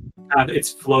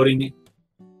it's floating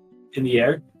in the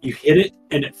air. You hit it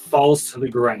and it falls to the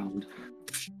ground.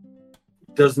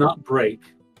 Does not break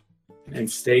and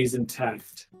stays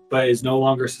intact, but is no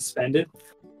longer suspended.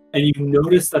 And you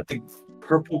notice that the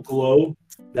purple glow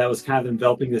that was kind of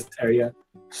enveloping this area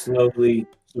slowly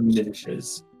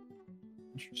diminishes.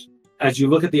 As you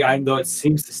look at the item, though, it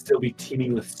seems to still be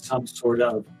teeming with some sort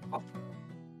of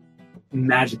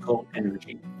magical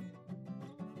energy.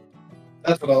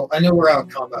 That's what I know we're out of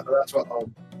combat, but that's what I'll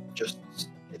just.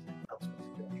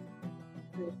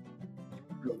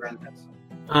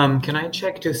 Can I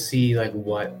check to see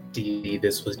what deity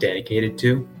this was dedicated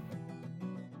to?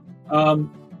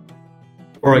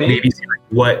 Or maybe see,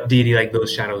 what deity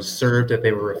those shadows served that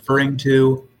they were referring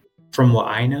to, from what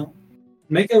I know.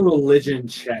 Make a religion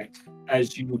check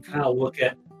as you kind of look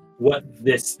at what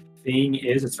this thing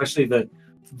is, especially the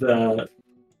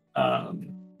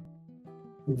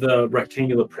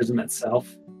rectangular prism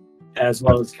itself, as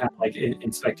well as kind of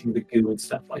inspecting the goo and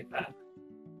stuff like that.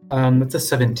 That's a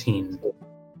 17.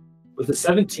 With a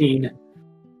 17,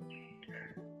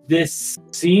 this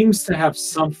seems to have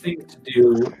something to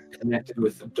do connected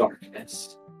with the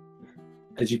darkness.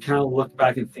 As you kind of look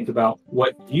back and think about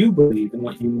what you believe and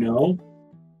what you know,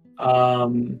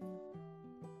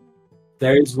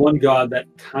 there is one god that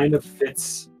kind of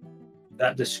fits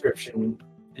that description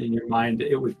in your mind.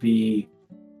 It would be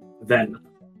Vena,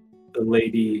 the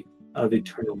Lady of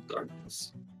Eternal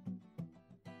Darkness.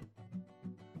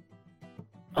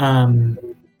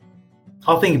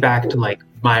 I'll think back to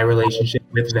my relationship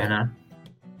with Vena.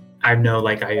 I know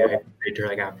I prayed to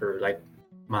her after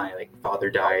my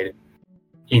father died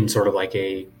in sort of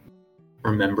a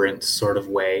remembrance sort of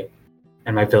way,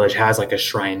 and my village has a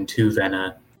shrine to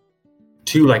Vena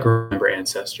to remember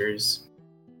ancestors.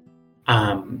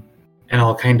 And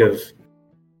I'll kind of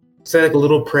say a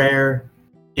little prayer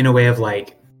in a way of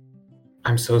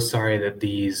I'm so sorry that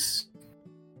these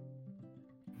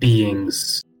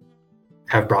beings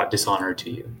have brought dishonor to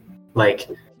you. Like,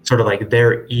 sort of like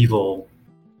their evil,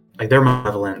 like their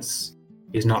malevolence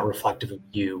is not reflective of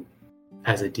you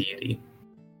as a deity.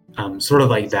 Sort of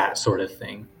like that sort of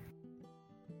thing.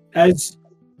 As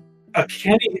a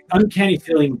uncanny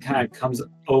feeling kind of comes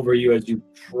over you as you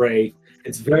pray,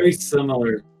 it's very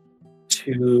similar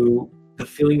to the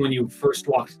feeling when you first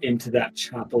walked into that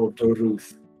chapel of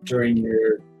Doruth during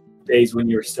your days when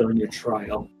you were still in your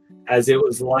trial, as it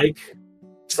was like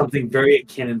something very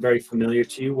akin and very familiar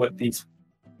to you, what these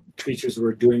creatures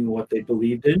were doing, what they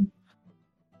believed in,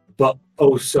 but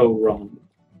oh so wrong.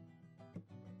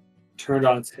 Turned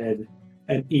on its head,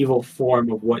 an evil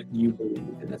form of what you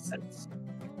believe, in a sense.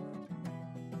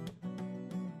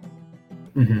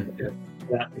 Mm-hmm.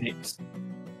 That makes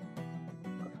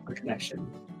a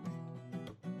connection.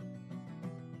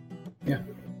 Yeah.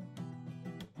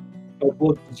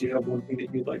 Oh, did you have one thing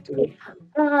that you'd like to do?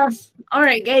 All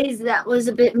right, guys, that was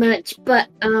a bit much, but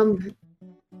do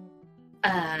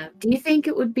you think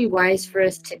it would be wise for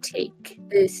us to take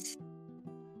this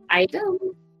item?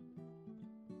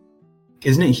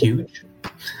 Isn't it huge?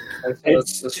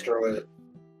 Let's destroy it.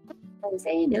 I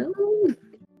say no.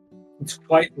 It's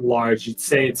quite large. You'd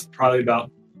say it's probably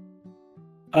about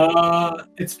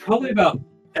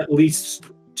at least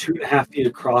 2.5 feet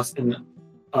across and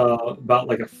about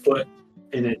like a foot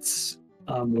in its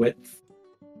width.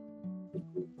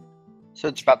 So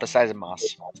it's about the size of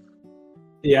moss.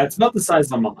 Yeah, it's about the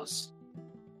size of a moss.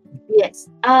 Yes.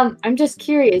 I'm just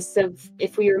curious of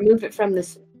if we remove it from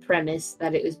this premise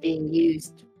that it was being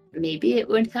used, maybe it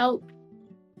would help.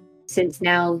 Since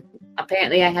now,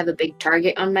 apparently, I have a big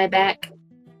target on my back.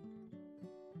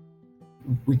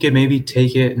 We could maybe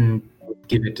take it and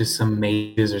give it to some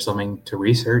mages or something to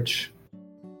research.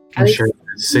 I'm sure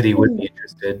the city would be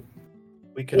interested.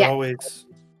 We could always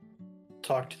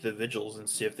talk to the vigils and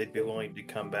see if they'd be willing to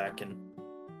come back and.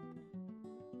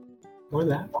 Or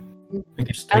that. Like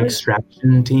an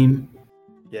extraction team.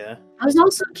 Yeah. I was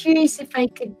also curious if I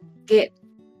could get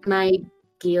my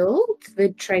guild, the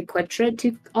Triquetra,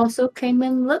 to also come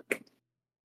and look.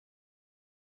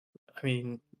 I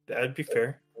mean, that'd be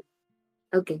fair.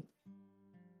 Okay.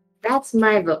 That's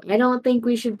my vote. I don't think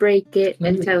we should break it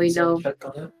until we know. Check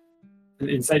on it. An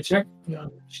insight check? Yeah,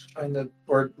 just trying to,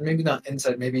 or maybe not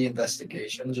insight, maybe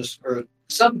investigation. I'm just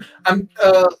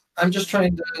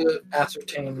trying to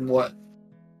ascertain what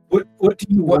do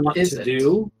you want is to it?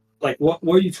 do? Like, what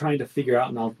are you trying to figure out?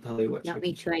 And I'll tell you what. You want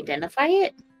me to identify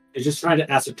it? You're just trying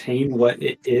to ascertain what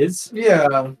it is.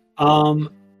 Yeah.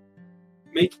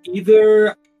 Make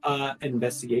either an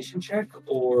investigation check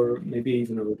or maybe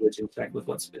even a religion check with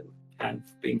what's been kind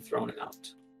of being thrown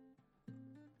out.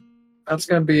 That's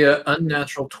going to be an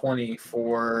unnatural 20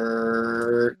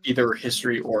 for either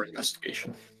history or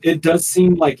investigation. It does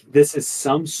seem like this is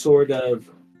some sort of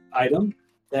item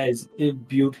that is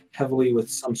imbued heavily with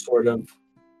some sort of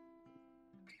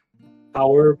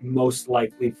power, most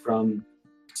likely from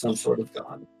some sort of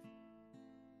god.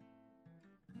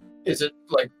 Is it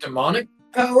like demonic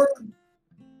power?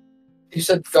 You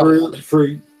said For god. for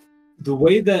the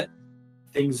way that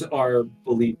things are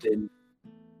believed in,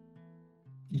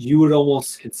 you would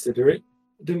almost consider it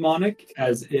demonic,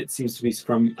 as it seems to be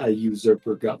from a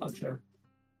usurper god.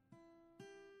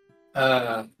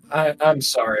 I'm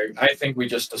sorry. I think we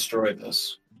just destroyed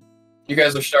this. You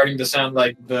guys are starting to sound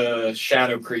like the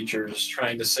shadow creatures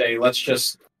trying to say,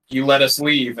 you let us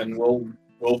leave and we'll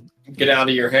get out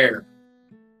of your hair.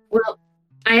 Well,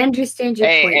 I understand your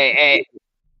point. Hey,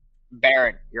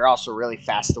 Baron, you're also really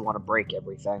fast to want to break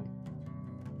everything.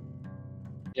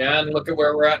 Yeah, and look at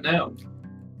where we're at now.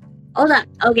 Hold on.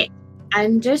 Okay.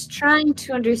 I'm just trying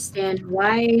to understand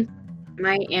why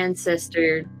my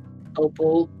ancestor,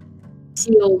 Opal,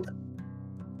 sealed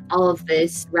all of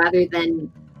this rather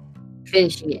than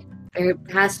finishing it. There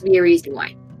has to be a reason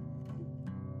why.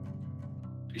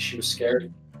 She was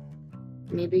scared.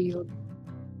 Maybe you'll...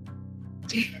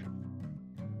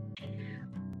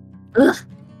 Ugh.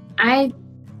 I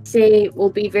say we'll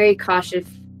be very cautious.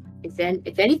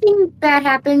 If anything bad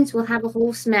happens, we'll have a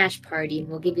whole smash party and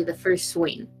we'll give you the first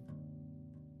swing.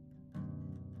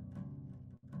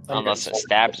 Unless it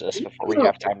stabs us before we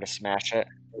have time to smash it.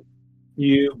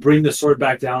 You bring the sword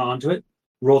back down onto it.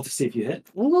 Roll to see if you hit.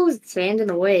 We'll stand in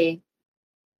the way.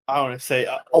 I want to say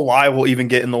a lie will even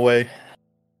get in the way.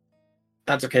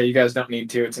 That's okay. You guys don't need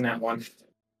to. It's an at one.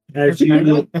 As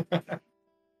you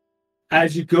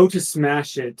go to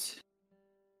smash it,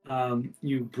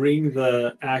 you bring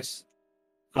the axe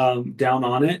down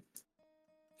on it,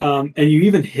 and you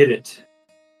even hit it.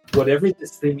 Whatever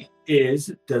this thing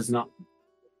is does not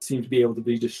seem to be able to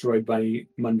be destroyed by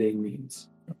mundane means.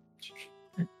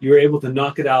 You're able to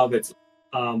knock it out of its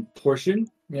portion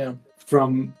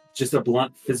from just a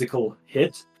blunt physical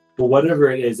hit. But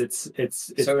whatever it is, it's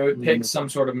so it takes some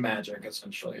sort of magic,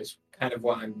 essentially, is kind of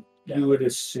what I'm... You would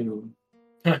assume.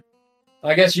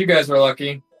 I guess you guys were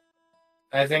lucky.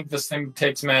 I think this thing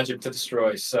takes magic to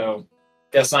destroy, so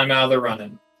guess I'm out of the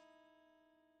running.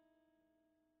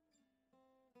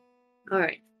 All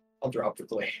right. I'll drop the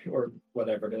blade or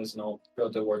whatever it is, and I'll go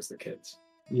towards the kids.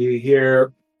 You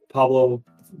hear Pablo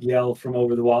yell from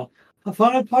over the wall,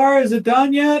 Afanapar, is it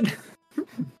done yet?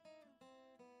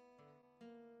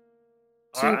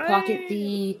 To pocket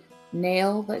the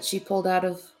nail that she pulled out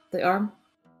of the arm.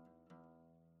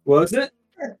 What was it?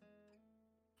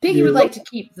 Piggy would like to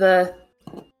keep the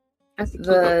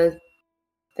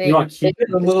thing You want to keep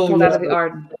it? that she pulled out of the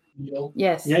arm.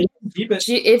 Yes. Yeah, you can keep it.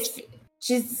 If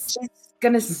she's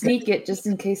gonna sneak it just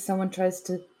in case someone tries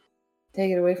to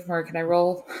take it away from her, can I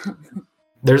roll?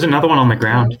 There's another one on the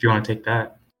ground if you want to take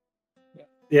that.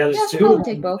 Yeah, there's Yeah, two. sure, I'll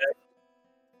take both.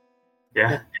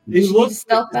 Yeah. They Should look you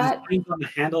stealth like that? the designs on the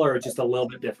handle are just a little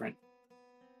bit different.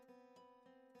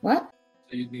 What?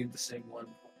 So you'd need the same one.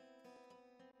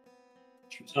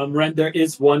 Ren, there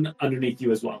is one underneath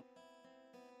you as well.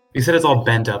 You said it's all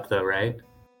bent up though, right?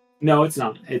 No, it's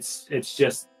not. It's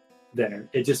just there.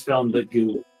 It just fell in the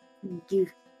goo. You.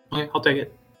 Okay, I'll take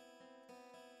it.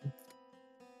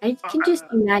 I can just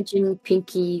imagine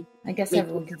Pinky. I guess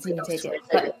everyone can see me take it.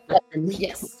 But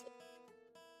yes.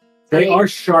 They are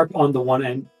sharp on the one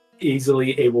end,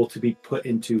 easily able to be put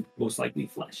into most likely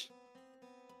flesh.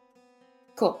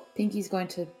 Cool. Pinky's going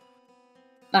to...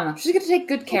 I don't know. She's going to take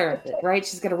good care of it, right?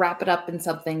 She's going to wrap it up in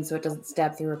something so it doesn't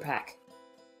stab through her pack.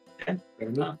 Okay, fair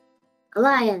enough.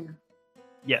 Alaya.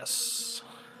 Yes.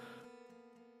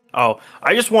 Oh,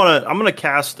 I just want to... I'm going to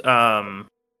cast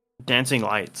Dancing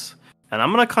Lights. And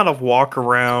I'm going to kind of walk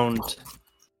around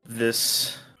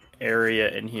this area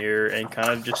in here and kind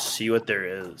of just see what there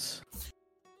is.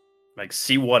 Like,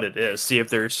 see what it is. See if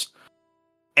there's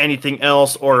anything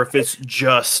else or if it's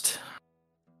just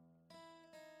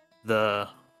the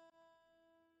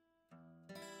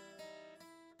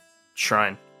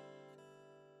shrine.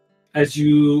 As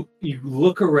you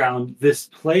look around, this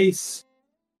place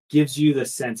gives you the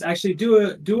sense. Actually,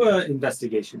 do a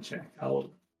investigation check. I'll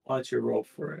let you roll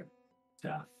for it.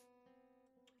 Yeah.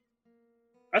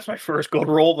 That's my first good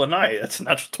roll of the night. That's a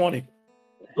natural 20.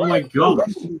 Oh my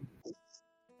gosh.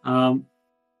 One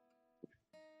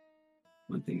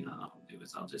thing I'll do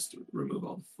is I'll just remove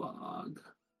all the fog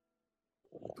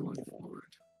going forward.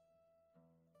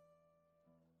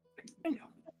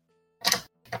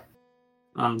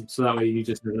 So that way you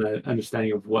just have an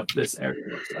understanding of what this area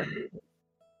looks like.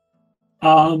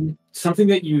 Something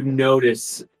that you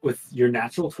notice with your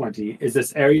natural 20 is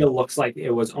this area looks like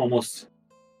it was almost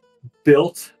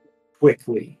built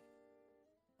quickly.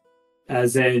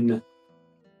 As in,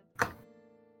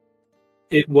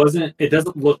 it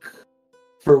doesn't look,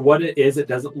 for what it is, it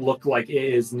doesn't look like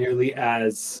it is nearly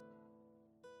as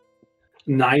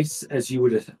nice as you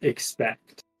would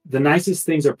expect. The nicest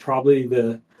things are probably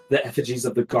the effigies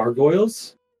of the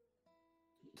gargoyles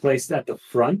placed at the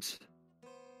front.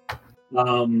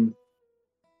 You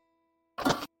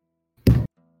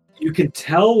can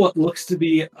tell what looks to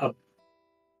be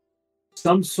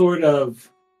some sort of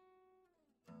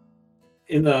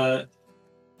in the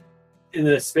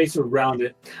space around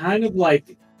it, kind of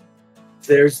like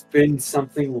there's been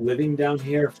something living down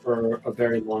here for a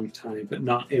very long time, but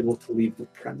not able to leave the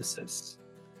premises.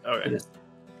 Okay.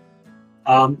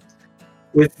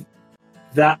 With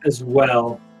that as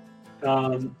well,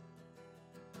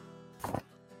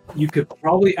 you could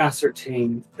probably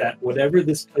ascertain that whatever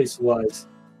this place was,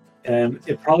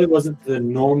 it probably wasn't the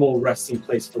normal resting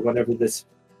place for whatever this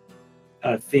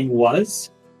thing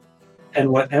was. And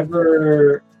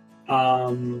whatever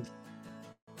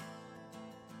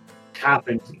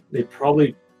happened, they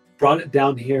probably brought it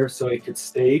down here so it could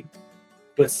stay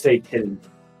hidden.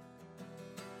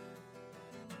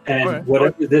 And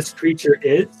whatever this creature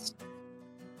is,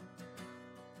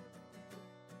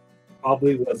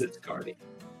 probably was its guardian.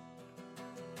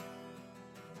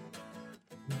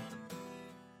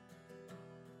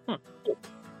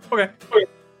 Okay.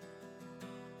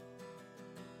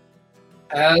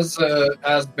 As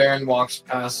Baron walks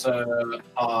past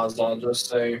Oz, I'll just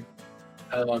say,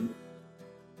 I'd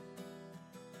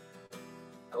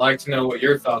like to know what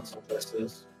your thoughts on this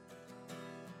is.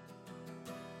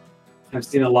 I've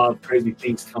seen a lot of crazy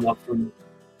things come up from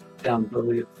down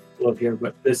below here,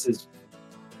 but this is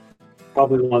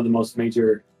probably one of the most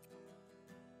major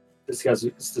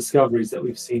discoveries that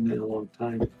we've seen in a long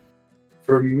time.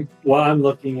 From what I'm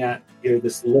looking at here,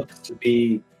 this looks to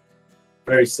be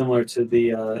very similar to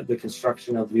the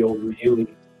construction of the old Ryuli.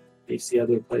 You see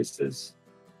other places.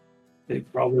 They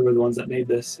probably were the ones that made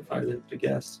this, if I had to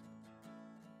guess.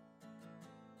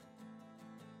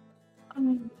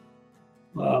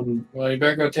 Well, you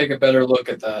better go take a better look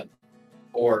at that,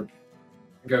 or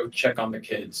go check on the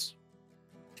kids.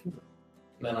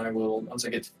 Then I will, once I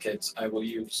get to the kids, I will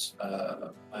use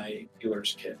my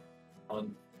healer's kit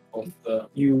on both the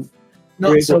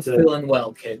not so feeling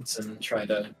well kids and try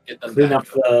to get them clean back up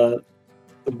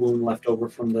the wound left over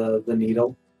from the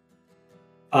needle.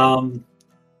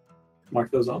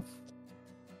 Mark those off.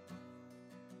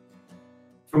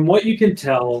 From what you can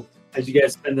tell, as you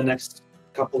guys spend the next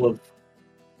couple of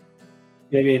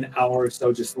maybe an hour or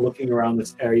so just looking around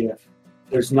this area,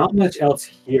 there's not much else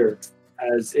here,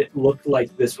 as it looked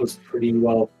like this was pretty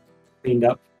well cleaned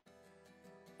up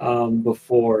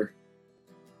before.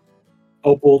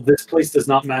 Opal, this place does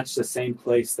not match the same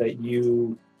place that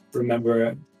you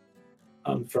remember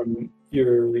from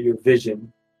your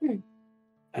vision.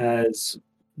 As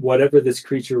whatever this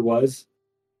creature was,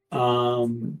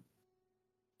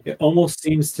 it almost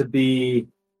seems to be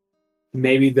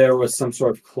maybe there was some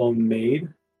sort of clone made,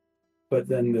 but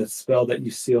then the spell that you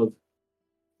sealed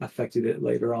affected it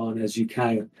later on. As you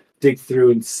kind of dig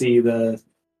through and see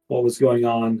what was going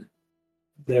on,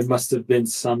 there must have been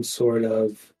some sort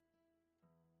of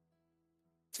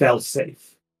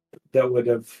fail-safe that would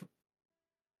have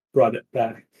brought it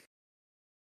back.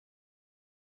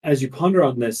 As you ponder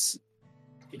on this,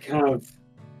 you kind of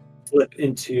flip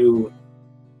into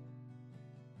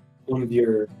one of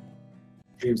your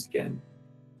dreams again.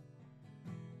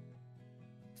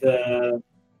 The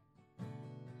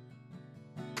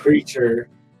creature,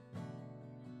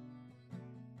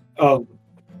 and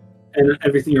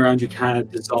everything around you kind of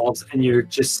dissolves, and you're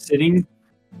just sitting,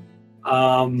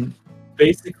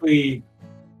 basically,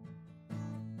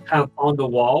 kind of on the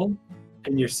wall,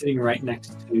 and you're sitting right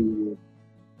next to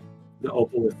the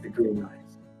opal with the green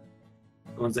eyes,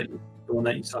 the one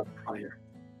that you saw prior.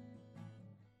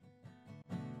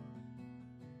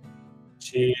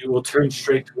 She will turn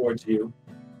straight towards you,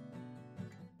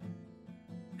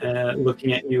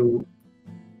 looking at you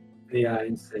in the eye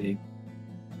and saying,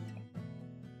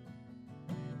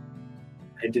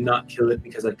 "I did not kill it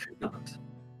because I could not.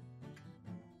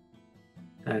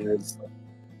 As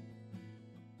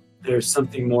there's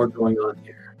something more going on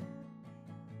here.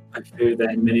 I fear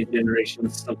that in many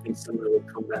generations something similar will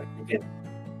come back again.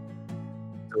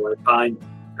 So I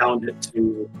bound it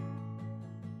to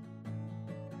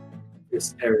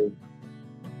this area."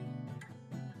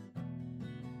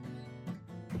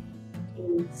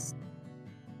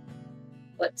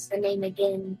 What's the name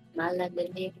again?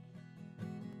 Malamig?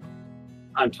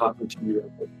 I'm talking to you,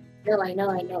 Opal.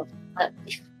 No, I know. But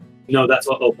No, that's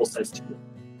what Opal says to you.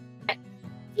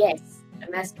 yes,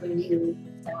 I'm asking you.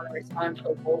 I want to respond to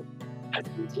Opal.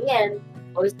 Asking GM,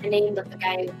 what was the name of the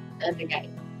other guy?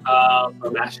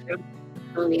 Ramashka?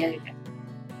 Oh, the other guy.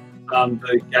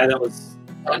 The guy that was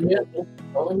Onion?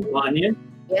 Onion?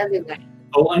 The other guy.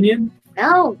 Oh, Onion?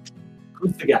 No,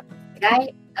 Who's the guy? the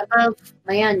guy above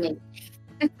my onion.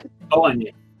 Oh,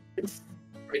 Onion.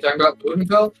 Are you talking about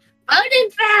Bodenfeld?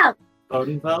 Bodenfeld!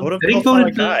 Bodenfeld? I think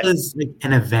Bodenfeld is like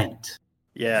an event.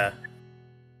 Yeah.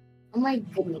 Oh my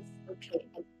goodness. Okay.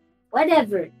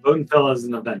 Whatever. Bodenfeld is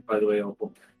an event, by the way,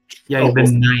 Opal. Yeah, Opal.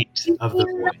 the night of the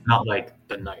void, not like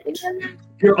the night.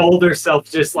 Your older self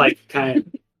just like kind of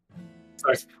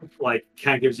starts like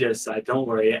kind of gives you a side. Don't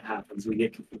worry, it happens. We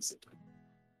get confused.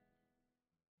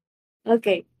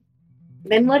 Okay.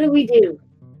 Then what do we do?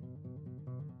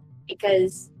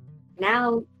 Because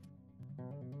now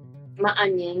my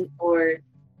onion, or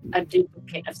a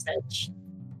duplicate of such,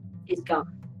 is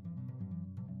gone.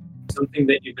 Something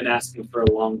that you've been asking for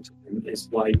a long time is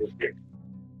why you're here.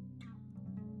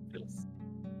 Because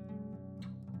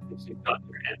you've got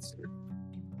your answer.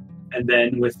 And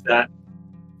then with that,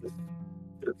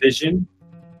 the vision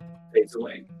fades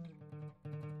away.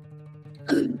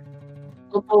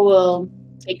 Opal will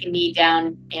take a knee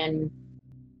down and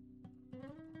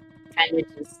kind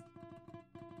of just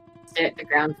stare at the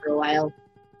ground for a while.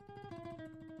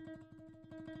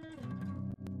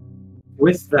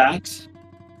 With that,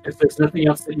 if there's nothing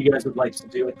else that you guys would like to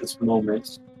do at this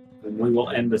moment, then we will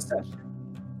end the session.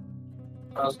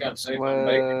 I was gonna say,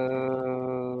 Whoa.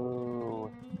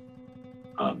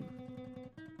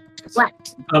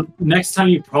 What? Next time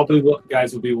you probably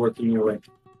guys will be working your way.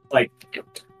 Like,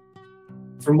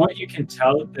 from what you can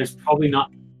tell, there's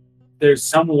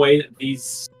some way that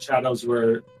these shadows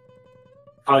were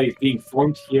probably being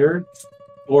formed here,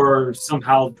 or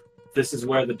somehow this is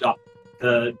where the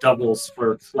the doubles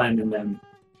for Clem and them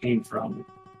came from.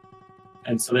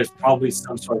 And so there's probably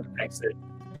some sort of exit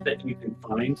that you can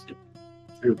find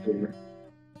through here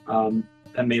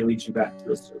that may lead you back to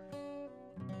the surface.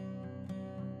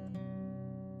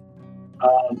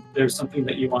 There's something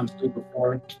that you want to do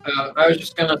before? I was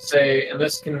just gonna say, and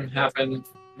this can happen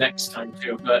next time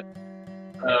too, but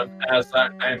as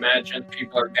I imagine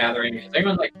people are gathering, has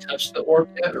anyone like touched the orb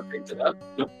yet or picked it up?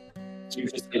 Nope. So you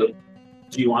just did it.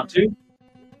 Do you want to?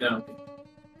 No.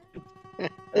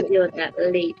 We'll deal with that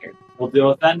later. We'll deal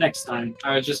with that next time.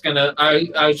 I was just gonna. I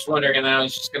was just wondering, and I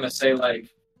was just gonna say like,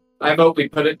 I vote we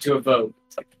put it to a vote.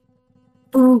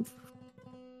 Ooh.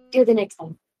 Do the next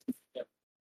time.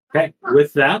 Okay,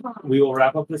 with that, we will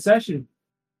wrap up the session.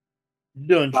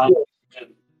 Done.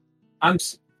 I'm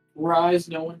surprised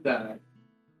no one died.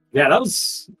 Yeah, that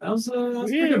was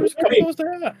pretty Yeah, good. it was a couple of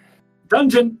there.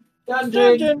 Dungeon.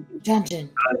 Dungeon. Dungeon.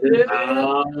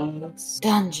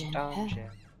 Dungeon. Dungeon.